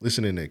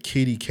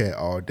Cat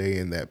all day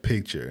in that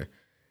picture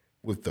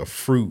with the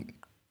fruit.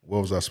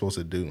 What was I supposed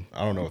to do?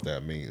 I don't know what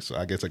that means. So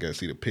I guess I got to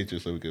see the picture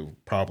so we can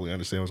properly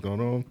understand what's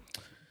going on.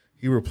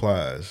 He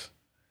replies,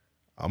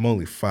 I'm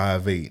only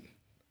 5'8".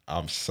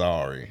 I'm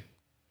sorry.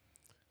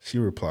 She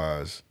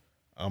replies,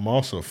 I'm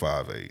also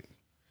 5'8".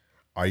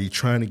 Are you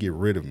trying to get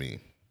rid of me?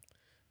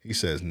 He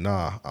says,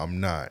 nah, I'm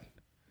not.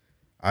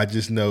 I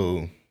just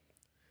know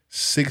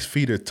 6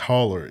 feet or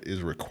taller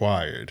is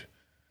required.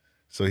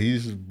 So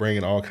he's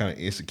bringing all kind of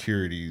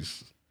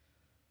insecurities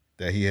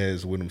that he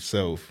has with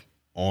himself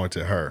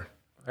onto her.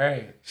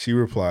 Right. She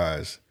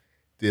replies,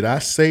 did I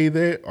say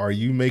that? Or are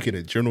you making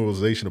a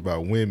generalization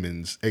about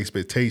women's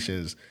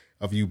expectations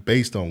of you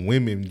based on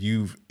women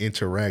you've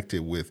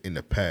interacted with in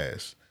the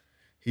past?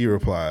 He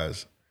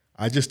replies,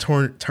 I just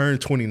turned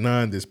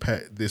 29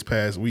 this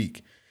past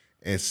week.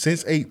 And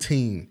since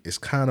 18, it's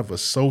kind of a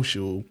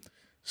social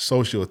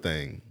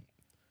thing.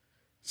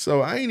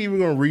 So I ain't even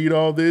gonna read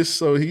all this.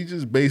 So he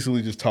just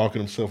basically just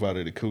talking himself out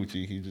of the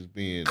coochie. He just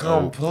being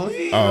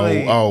completely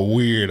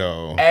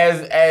weirdo.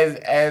 As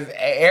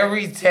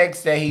every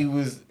text that he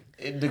was,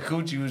 the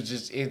coochie was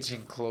just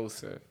inching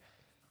closer.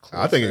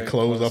 I think it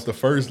closed off the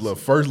first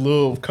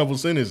little couple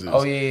sentences.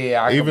 Oh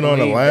yeah. Even on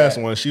the last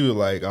one, she was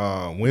like,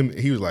 women.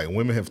 He was like,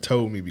 women have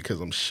told me because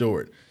I'm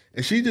short.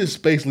 And she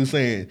just basically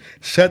saying,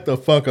 shut the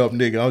fuck up,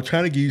 nigga. I'm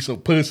trying to give you some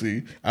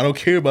pussy. I don't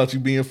care about you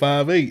being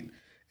 5'8".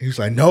 He was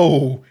like,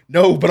 no,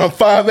 but I'm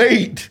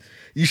 5'8".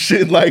 You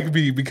shouldn't like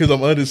me because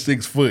I'm under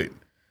 6 foot.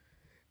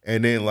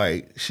 And then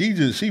like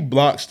she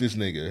blocks this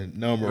nigga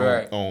number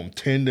Right. on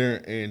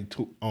Tinder and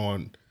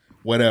on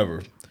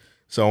whatever.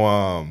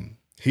 So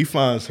he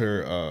finds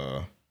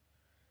her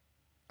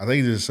I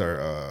think this is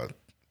her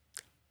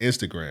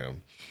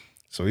Instagram.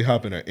 So he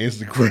hop in her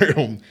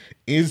Instagram,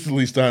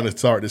 instantly starting to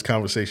start this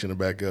conversation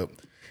back up.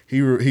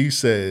 He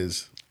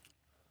says,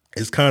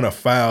 "It's kind of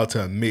foul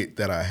to admit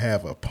that I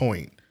have a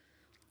point."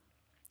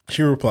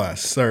 She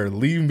replies, "Sir,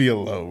 leave me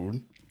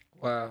alone."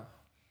 Wow.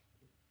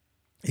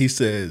 He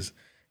says,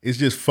 "It's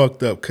just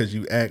fucked up because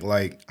you act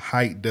like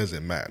height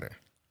doesn't matter."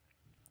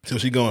 So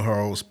she going her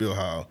whole spiel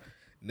how,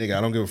 nigga,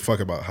 I don't give a fuck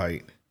about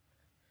height.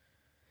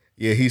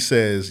 Yeah, he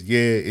says, yeah,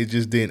 it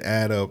just didn't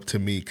add up to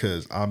me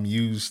because I'm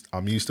used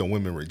to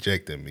women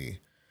rejecting me.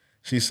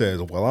 She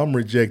says, well, I'm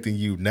rejecting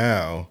you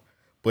now,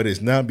 but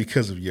it's not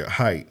because of your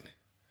height.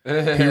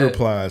 He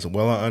replies,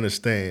 well, I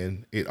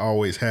understand. It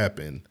always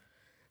happened.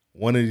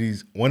 One of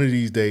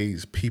these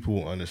days, people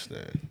will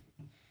understand.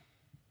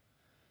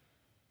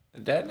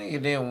 That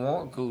nigga didn't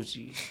want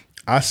Gucci.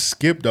 I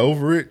skipped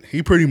over it.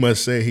 He pretty much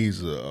said he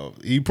a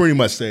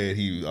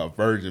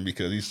virgin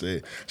because he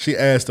said she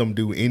asked him,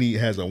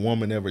 has a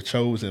woman ever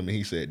chose him? And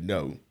he said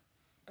no.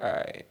 All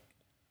right.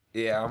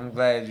 Yeah, I'm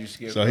glad you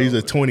skipped So he's over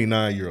a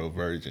 29-year-old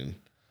virgin.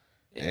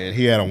 Yeah. And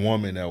he had a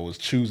woman that was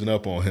choosing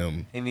up on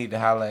him. He need to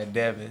holler at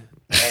Devin.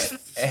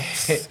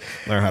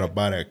 Learn how to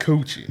buy that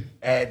coochie.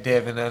 At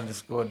Devin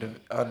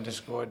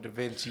 _ Da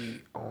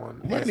Vinci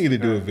on You might Instagram. need to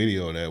do a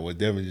video of that where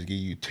Devin just give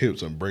you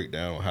tips and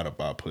breakdown on how to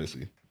buy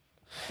pussy.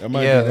 That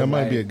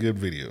might be a good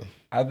video.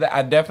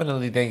 I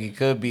definitely think it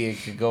could be. It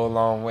could go a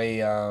long way.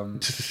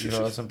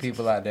 Some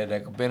people out there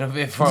that could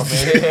benefit from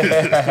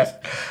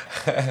it.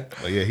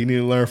 But yeah, he need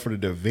to learn from the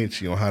Da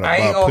Vinci on how to I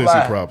ain't buy gonna pussy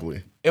lie.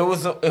 properly. It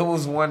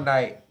was one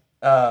night.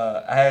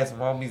 I had some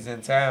homies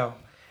in town,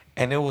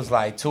 and it was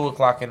like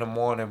 2:00 in the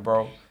morning,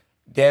 bro.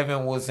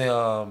 Devin was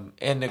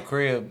in the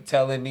crib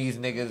telling these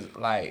niggas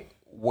like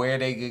where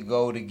they could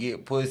go to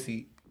get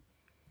pussy.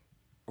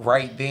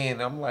 Right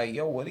then, I'm like,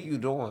 yo, what are you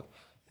doing?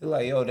 He's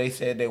like, yo, they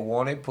said they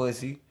wanted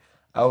pussy.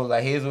 I was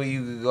like, here's where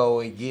you could go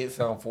and get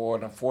some for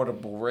an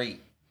affordable rate.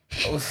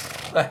 I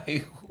was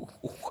like,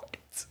 what?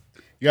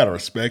 You gotta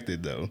respect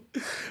it though.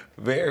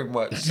 Very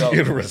much so.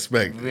 You gotta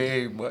respect it.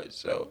 Very much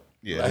so.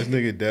 Yeah, this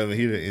nigga Devin,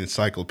 he the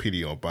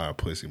encyclopedia on buying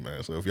pussy,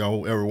 man. So if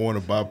y'all ever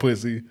want to buy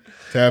pussy,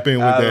 tap in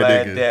with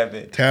that nigga.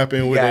 Devin. Tap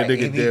in with that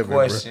nigga any Devin,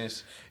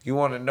 questions? You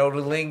want to know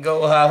the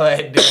lingo? Holla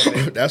at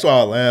Devin. That's why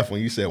I laughed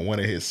when you said one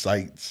of his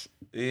sites.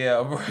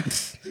 Yeah, bro.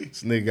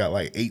 This nigga got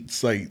like 8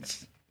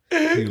 sites.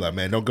 He like,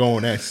 man, don't go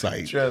on that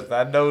site. Trust,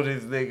 I know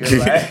this nigga.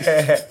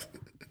 Like,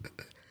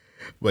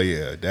 but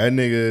yeah, that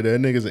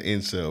nigga's an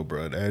incel,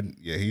 bro.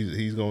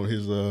 He's gonna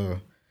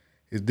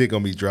his dick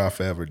gonna be dry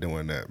forever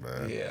doing that,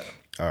 man. Yeah.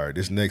 All right,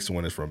 this next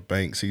one is from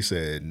Banks. He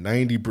said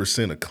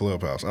 90% of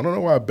Clubhouse. I don't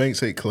know why Banks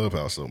hate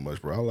Clubhouse so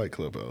much, bro. I like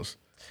Clubhouse.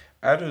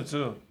 I do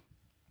too.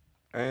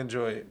 I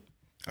enjoy it.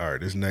 All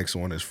right, this next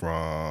one is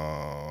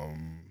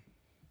from.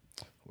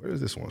 Where is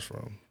this one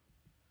from?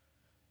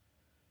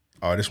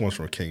 Oh, this one's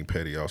from King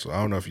Petty also. I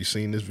don't know if you've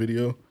seen this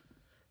video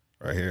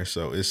right here.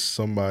 So it's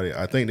somebody,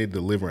 I think they're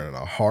delivering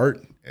a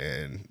heart,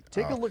 and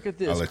take a look at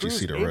this. I'll let you Crews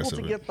see the able rest to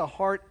of it. get the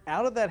heart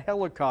out of that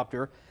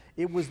helicopter.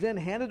 It was then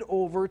handed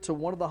over to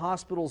one of the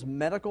hospital's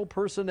medical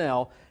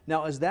personnel.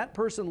 Now, as that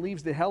person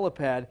leaves the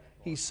helipad,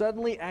 he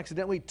suddenly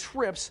accidentally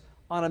trips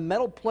on a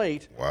metal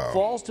plate,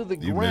 falls to the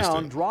You missed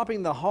ground, it.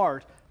 dropping the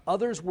heart.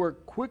 Others were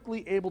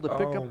quickly able to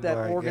pick up that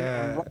organ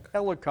and run the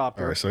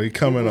helicopter. All right, so he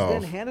coming it was off.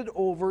 then handed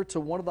over to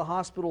one of the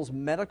hospital's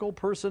medical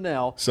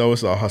personnel. So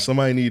it's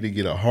somebody need to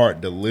get a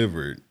heart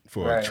delivered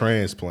for a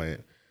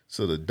transplant.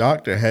 So the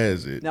doctor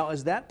has it. Now,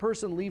 as that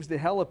person leaves the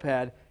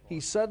helipad, he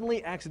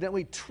suddenly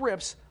accidentally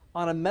trips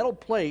on a metal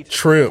plate,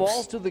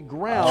 falls to the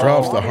ground,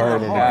 Drops the dropping heart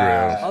on the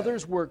ground.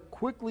 Others were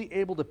quickly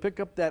able to pick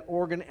up that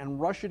organ and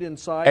rush it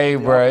inside. Hey, the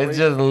bro, it's operation.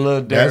 just a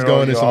little That's dirt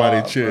going on in your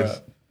somebody's arm,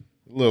 chest.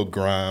 A little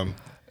grime.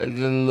 Just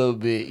a little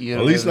bit. You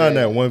know At least what not I'm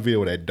in that one video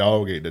where that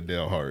dog ate the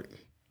damn heart.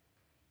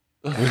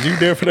 Was you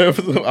there for that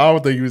episode? I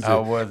don't think you was there. I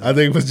wasn't. I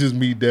think it was just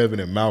me, Devin,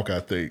 and Malk,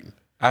 I think.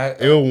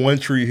 It was One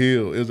Tree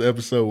Hill. It was an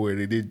episode where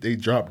they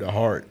dropped the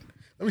heart.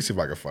 Let me see if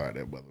I can find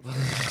that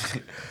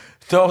motherfucker.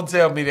 Don't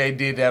tell me they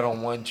did that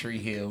on One Tree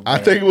Hill. I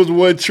man. think it was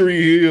One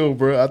Tree Hill,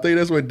 bro. I think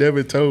that's what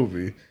Devin told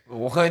me.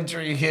 One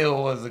Tree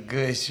Hill was a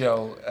good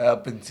show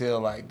up until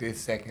like this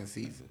second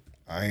season.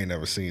 I ain't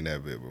never seen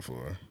that bit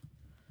before.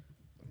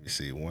 Let me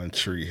see. One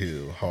Tree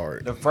Hill,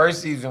 heart. The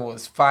first season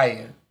was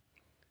fire.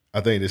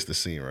 I think this the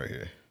scene right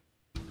here.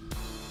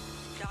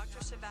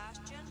 Dr.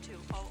 Sebastian to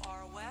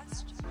OR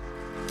West.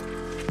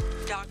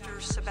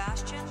 Dr.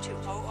 Sebastian to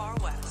OR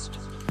West.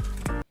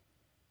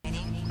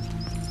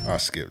 I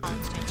skipped it.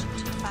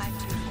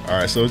 All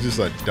right, so it's just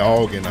a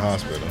dog in the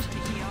hospital.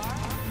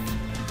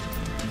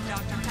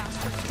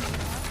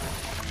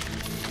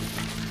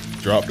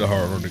 Drop the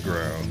heart on the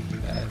ground.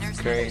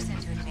 That's crazy.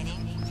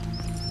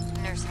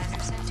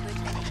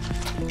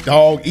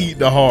 Dog eat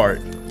the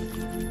heart.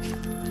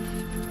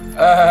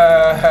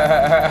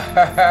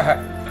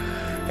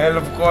 And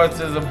of course,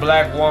 there's a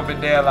black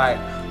woman there like,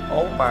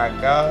 Oh my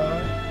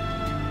God.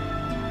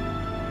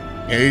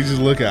 Yeah, he's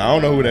just looking. I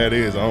don't know who that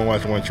is. I don't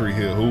watch One Tree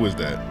Hill. Who is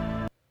that?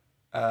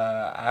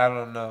 I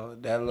don't know.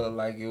 That looked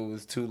like it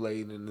was too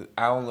late.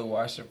 I only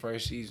watched the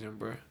first season,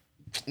 bro.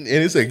 And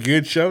it's a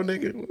good show,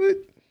 nigga. What?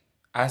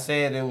 I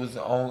said it was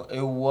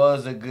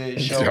a good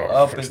show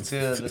up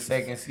until the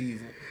second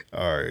season.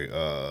 All right.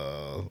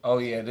 Oh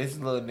yeah, this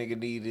little nigga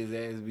need his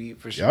ass beat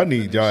for sure. Y'all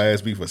need y'all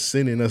ass beat for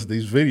sending us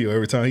these video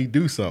every time he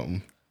do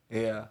something.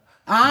 Yeah.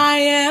 I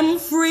am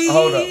free.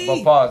 Hold up,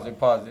 but pause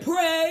it.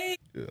 Pray.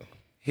 Yeah.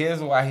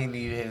 Here's why he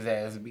needed his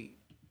ass beat.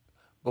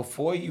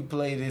 Before you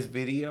play this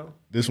video,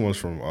 This one's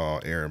from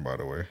Aaron, by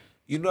the way.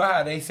 you know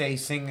how they say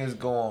singers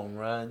go on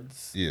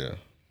runs? Yeah.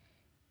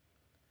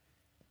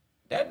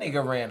 That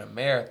nigga ran a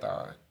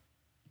marathon.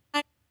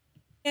 I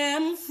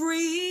am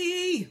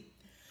free.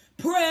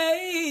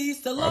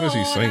 Praise the Why Lord. does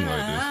he sing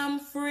like this? I'm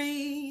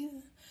free.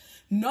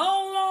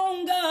 No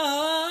longer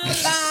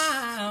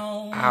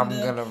bound. I'm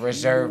gonna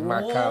reserve my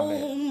comment.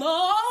 No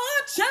more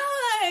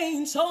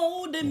chains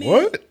holding me.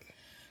 What?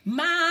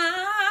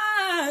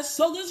 My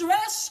soul is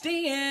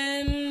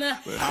resting.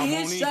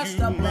 It's just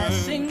a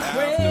blessing.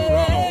 Praise the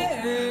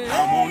Lord. I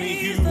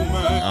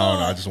don't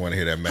know. I just want to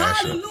hear that mashup.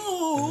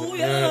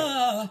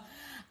 Hallelujah.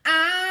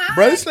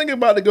 Bro, this nigga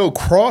about to go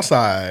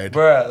cross-eyed.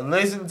 Bruh,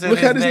 listen to Look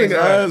this how this next nigga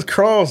line. eyes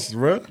crossed,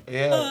 bro.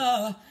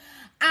 Yeah.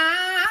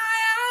 I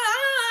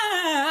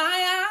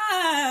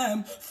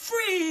am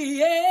free.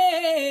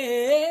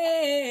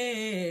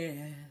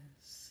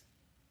 Yes.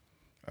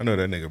 I know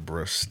that nigga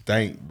breath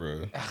stank,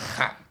 bro.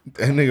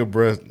 That nigga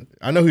breath.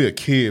 I know he a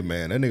kid,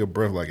 man. That nigga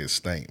breath like it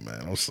stank,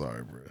 man. I'm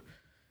sorry, bro.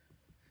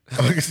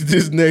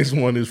 This next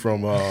one is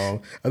from. I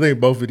think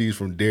both of these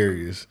from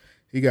Darius.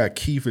 He got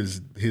Keith his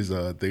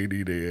they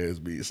need their ass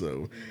beat.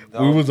 So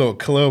we was on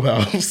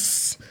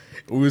Clubhouse.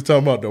 We was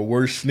talking about the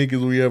worst sneakers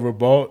we ever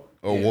bought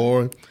or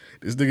worn.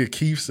 This nigga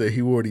Keith said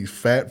he wore these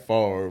fat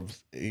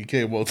Farbs. And he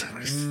came on to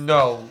us.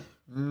 No.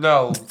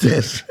 No,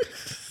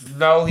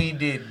 he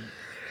didn't.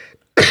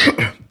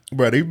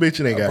 Bro, these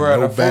bitches ain't got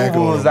Bro, no the back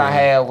on FUBUs them, I bro.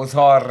 had was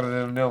harder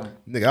than them.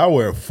 Nigga, I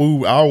wear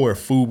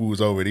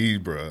FUBUs over these,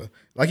 bro.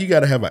 Like you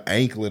gotta have an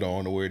anklet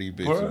on to wear these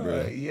bitches,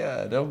 bro.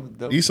 Yeah, them.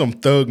 These some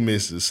Thug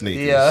Misses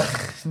sneakers. Yeah,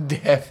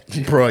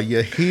 definitely. Bro,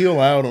 your heel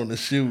out on the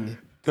shoe.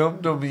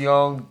 Them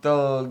young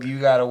thug, you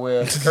gotta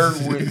wear a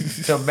skirt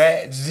with to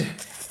match.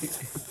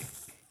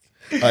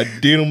 A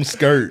denim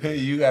skirt.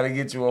 You gotta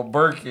get you a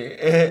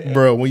Birkin.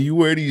 Bro, when you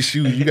wear these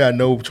shoes, you got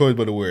no choice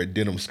but to wear a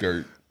denim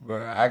skirt.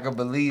 Bro, I can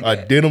believe A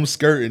that. denim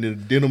skirt and a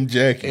denim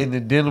jacket. And the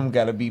denim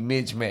gotta be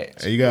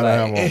mismatched. And you gotta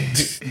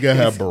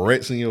have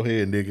barrettes in your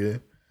head, nigga.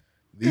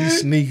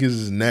 These sneakers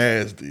is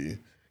nasty.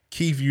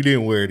 Keith, you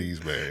didn't wear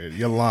these, man.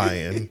 You're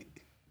lying.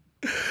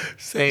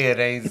 Say it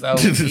ain't so.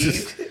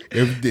 Keith.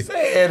 If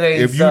Say it ain't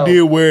you so.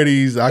 did wear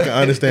these, I can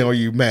understand why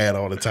you mad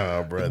all the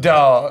time, brother.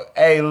 Dog,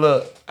 hey,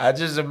 look, I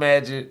just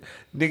imagine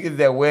niggas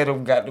that wear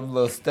them got them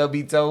little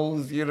stubby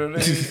toes, you know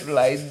what I mean?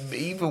 Like,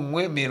 even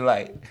women,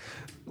 like,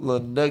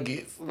 little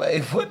nuggets.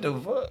 Like, what the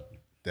fuck?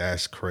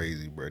 That's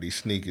crazy, bro. These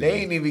sneakers. They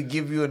ain't even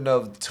give you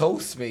enough toe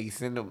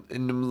space in them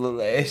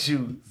little ass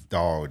shoes.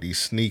 Dog, these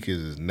sneakers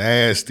is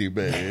nasty,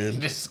 man.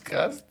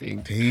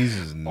 Disgusting. These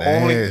is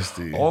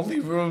nasty. Only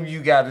room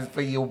you got is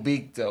for your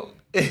big toe.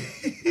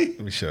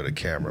 Let me show the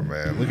camera,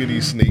 man. Look at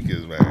these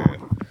sneakers,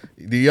 man.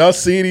 Do y'all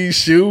see these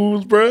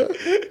shoes, bro?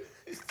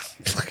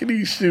 Look at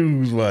these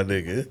shoes, my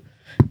nigga.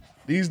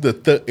 These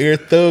the Air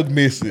Thug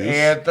Misses.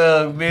 Air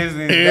Thug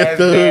Misses. Air That's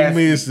Thug nasty.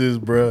 Misses,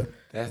 bro.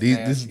 That's This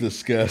nasty. is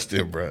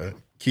disgusting, bro.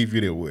 Keep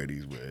you didn't wear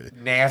these, man.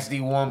 Nasty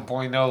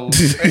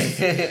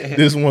 1.0.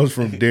 This one's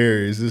from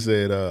Darius.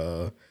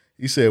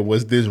 He said,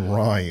 was this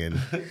Ryan?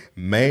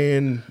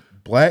 Man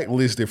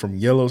blacklisted from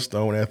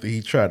Yellowstone after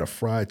he tried to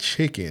fry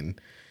chicken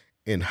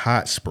in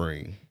Hot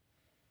Spring.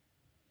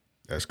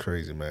 That's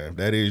crazy, man. If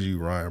that is you,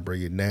 Ryan, bro,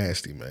 you're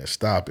nasty, man.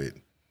 Stop it.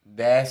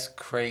 That's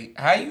crazy.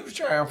 How you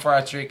try and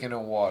fry chicken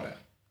in water?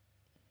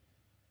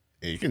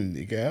 You can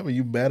have it.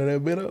 You batter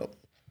that bit up.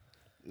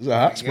 It's a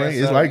hot spring. guess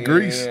It's so. like Yeah,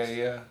 grease.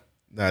 yeah.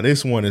 Now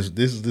this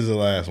is the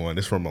last one.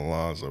 This from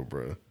Alonzo,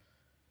 bro.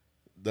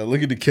 Now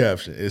look at the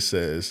caption. It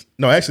says,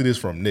 no, actually this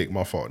is from Nick.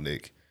 My fault,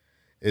 Nick.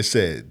 It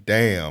said,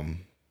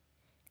 damn,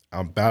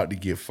 I'm about to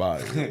get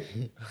fired.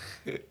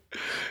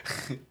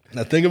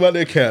 Now think about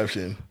that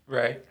caption.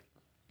 Right.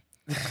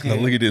 Now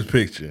look at this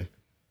picture.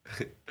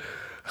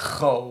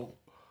 Oh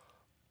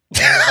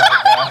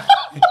my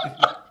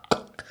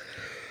God.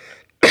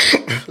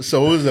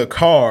 So it was a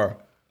car.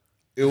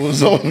 It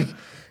was on.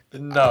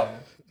 No.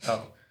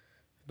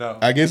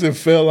 I guess it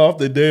fell off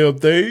the damn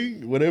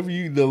thing. Whatever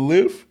the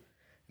lift.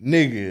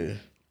 Nigga,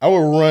 I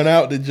would run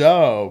out the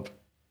job.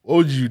 What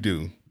would you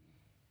do?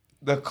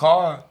 The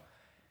car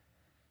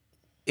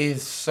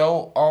is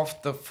so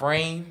off the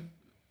frame.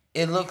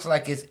 It looks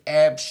like it's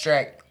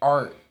abstract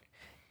art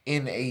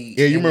in a.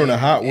 Yeah, you remember the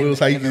Hot Wheels,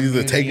 how you can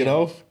either take it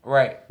off?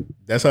 Right.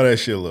 That's how that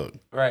shit look.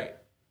 Right.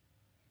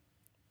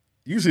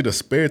 You see the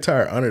spare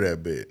tire under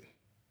that bit.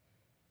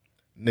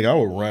 Nigga, I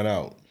would run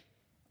out.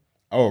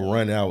 I would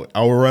run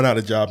out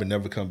the job and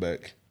never come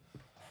back.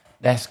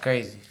 That's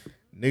crazy.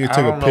 Nigga I took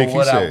don't a pic. know He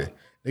what said,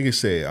 "Nigga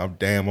said,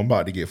 I'm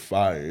about to get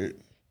fired."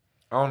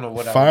 I don't know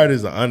what Fired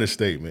is an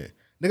understatement.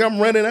 Nigga, I'm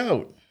running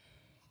out.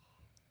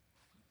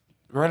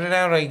 Running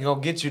out ain't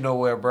gonna get you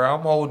nowhere, bro.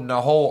 I'm holding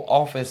the whole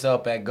office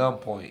up at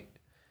gunpoint.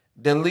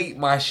 Delete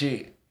my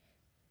shit.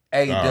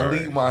 Hey, All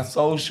delete right. my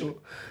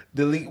social.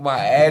 Delete my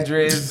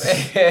address.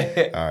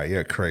 All right,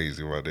 you're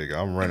crazy, my nigga.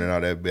 I'm running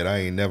out that bit. I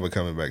ain't never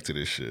coming back to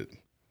this shit.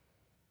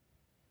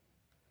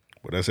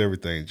 Well, that's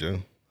everything, Joe.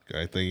 Got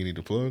anything you need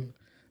to plug?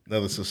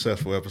 Another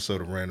successful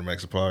episode of Random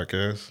Acts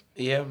Podcast.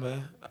 Yeah,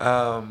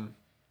 man.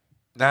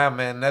 Nah,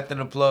 man, nothing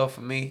to plug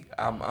for me.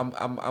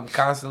 I'm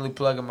constantly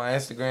plugging my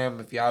Instagram.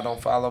 If y'all don't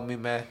follow me,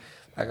 man,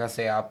 like I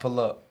say, I'll pull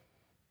up.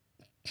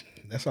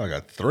 That's all I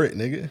got. Threat,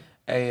 nigga.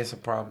 Hey, it's a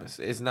promise.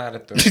 It's not a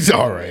threat. It's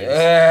all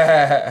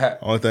right.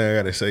 Only thing I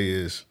gotta say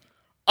is,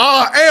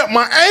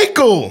 my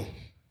ankle.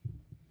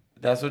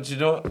 That's what you're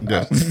doing.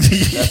 Yeah.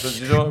 That's what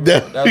you're doing.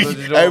 That's what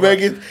you're doing. Hey,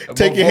 man,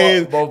 take your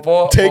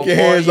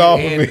hands off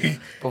of me.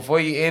 Before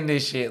you end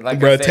this shit, like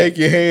Bro, I said, take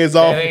your hands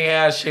off. That ain't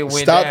how shit went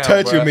Stop down,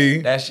 touching bruh. me.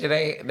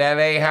 That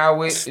ain't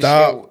how it.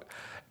 Stop.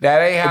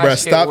 That ain't how Bruh, shit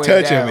stop went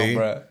touching down, me.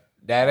 Bruh.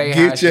 That ain't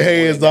how Get your shit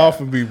hands went off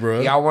down. of me,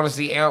 bro. Y'all want to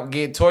see Amp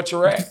get torture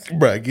racked?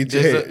 Bro, get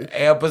your hands.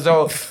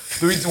 Episode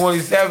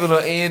 327 will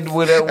end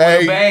with a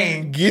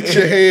bang. Get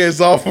your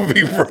hands off of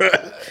me, bro.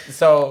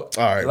 So,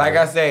 all right, like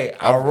bro. I say,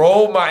 I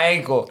rolled my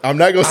ankle. I'm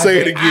not gonna I say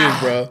it said, again,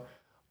 bro.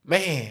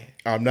 Man.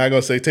 I'm not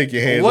gonna say take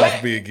your hands What? off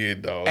of me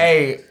again, dog.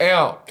 Hey,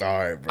 Amp. All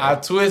right, bro. I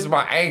twist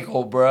my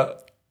ankle, bro.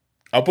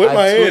 I put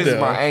my hand twist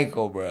down. my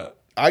ankle, bro.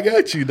 I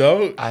got you,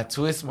 dog. I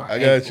twist my I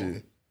ankle. got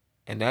you.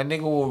 And that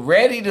nigga was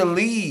ready to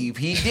leave.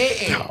 He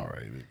didn't. All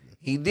right.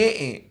 He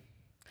didn't.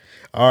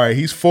 All right,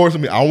 he's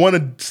forcing me. I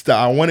want to stop.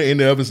 I want to end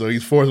the episode.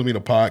 He's forcing me to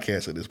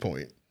podcast at this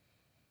point.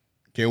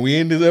 Can we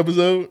end this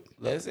episode?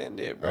 Let's end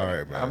it, bro. All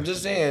right, man. I'm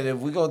just saying, if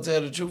we're going to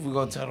tell the truth, we're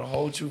going to tell the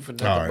whole truth and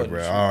nothing All but right, the bro.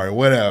 truth. All right,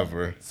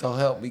 whatever. So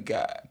help me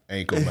God.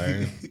 Ankle,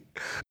 man.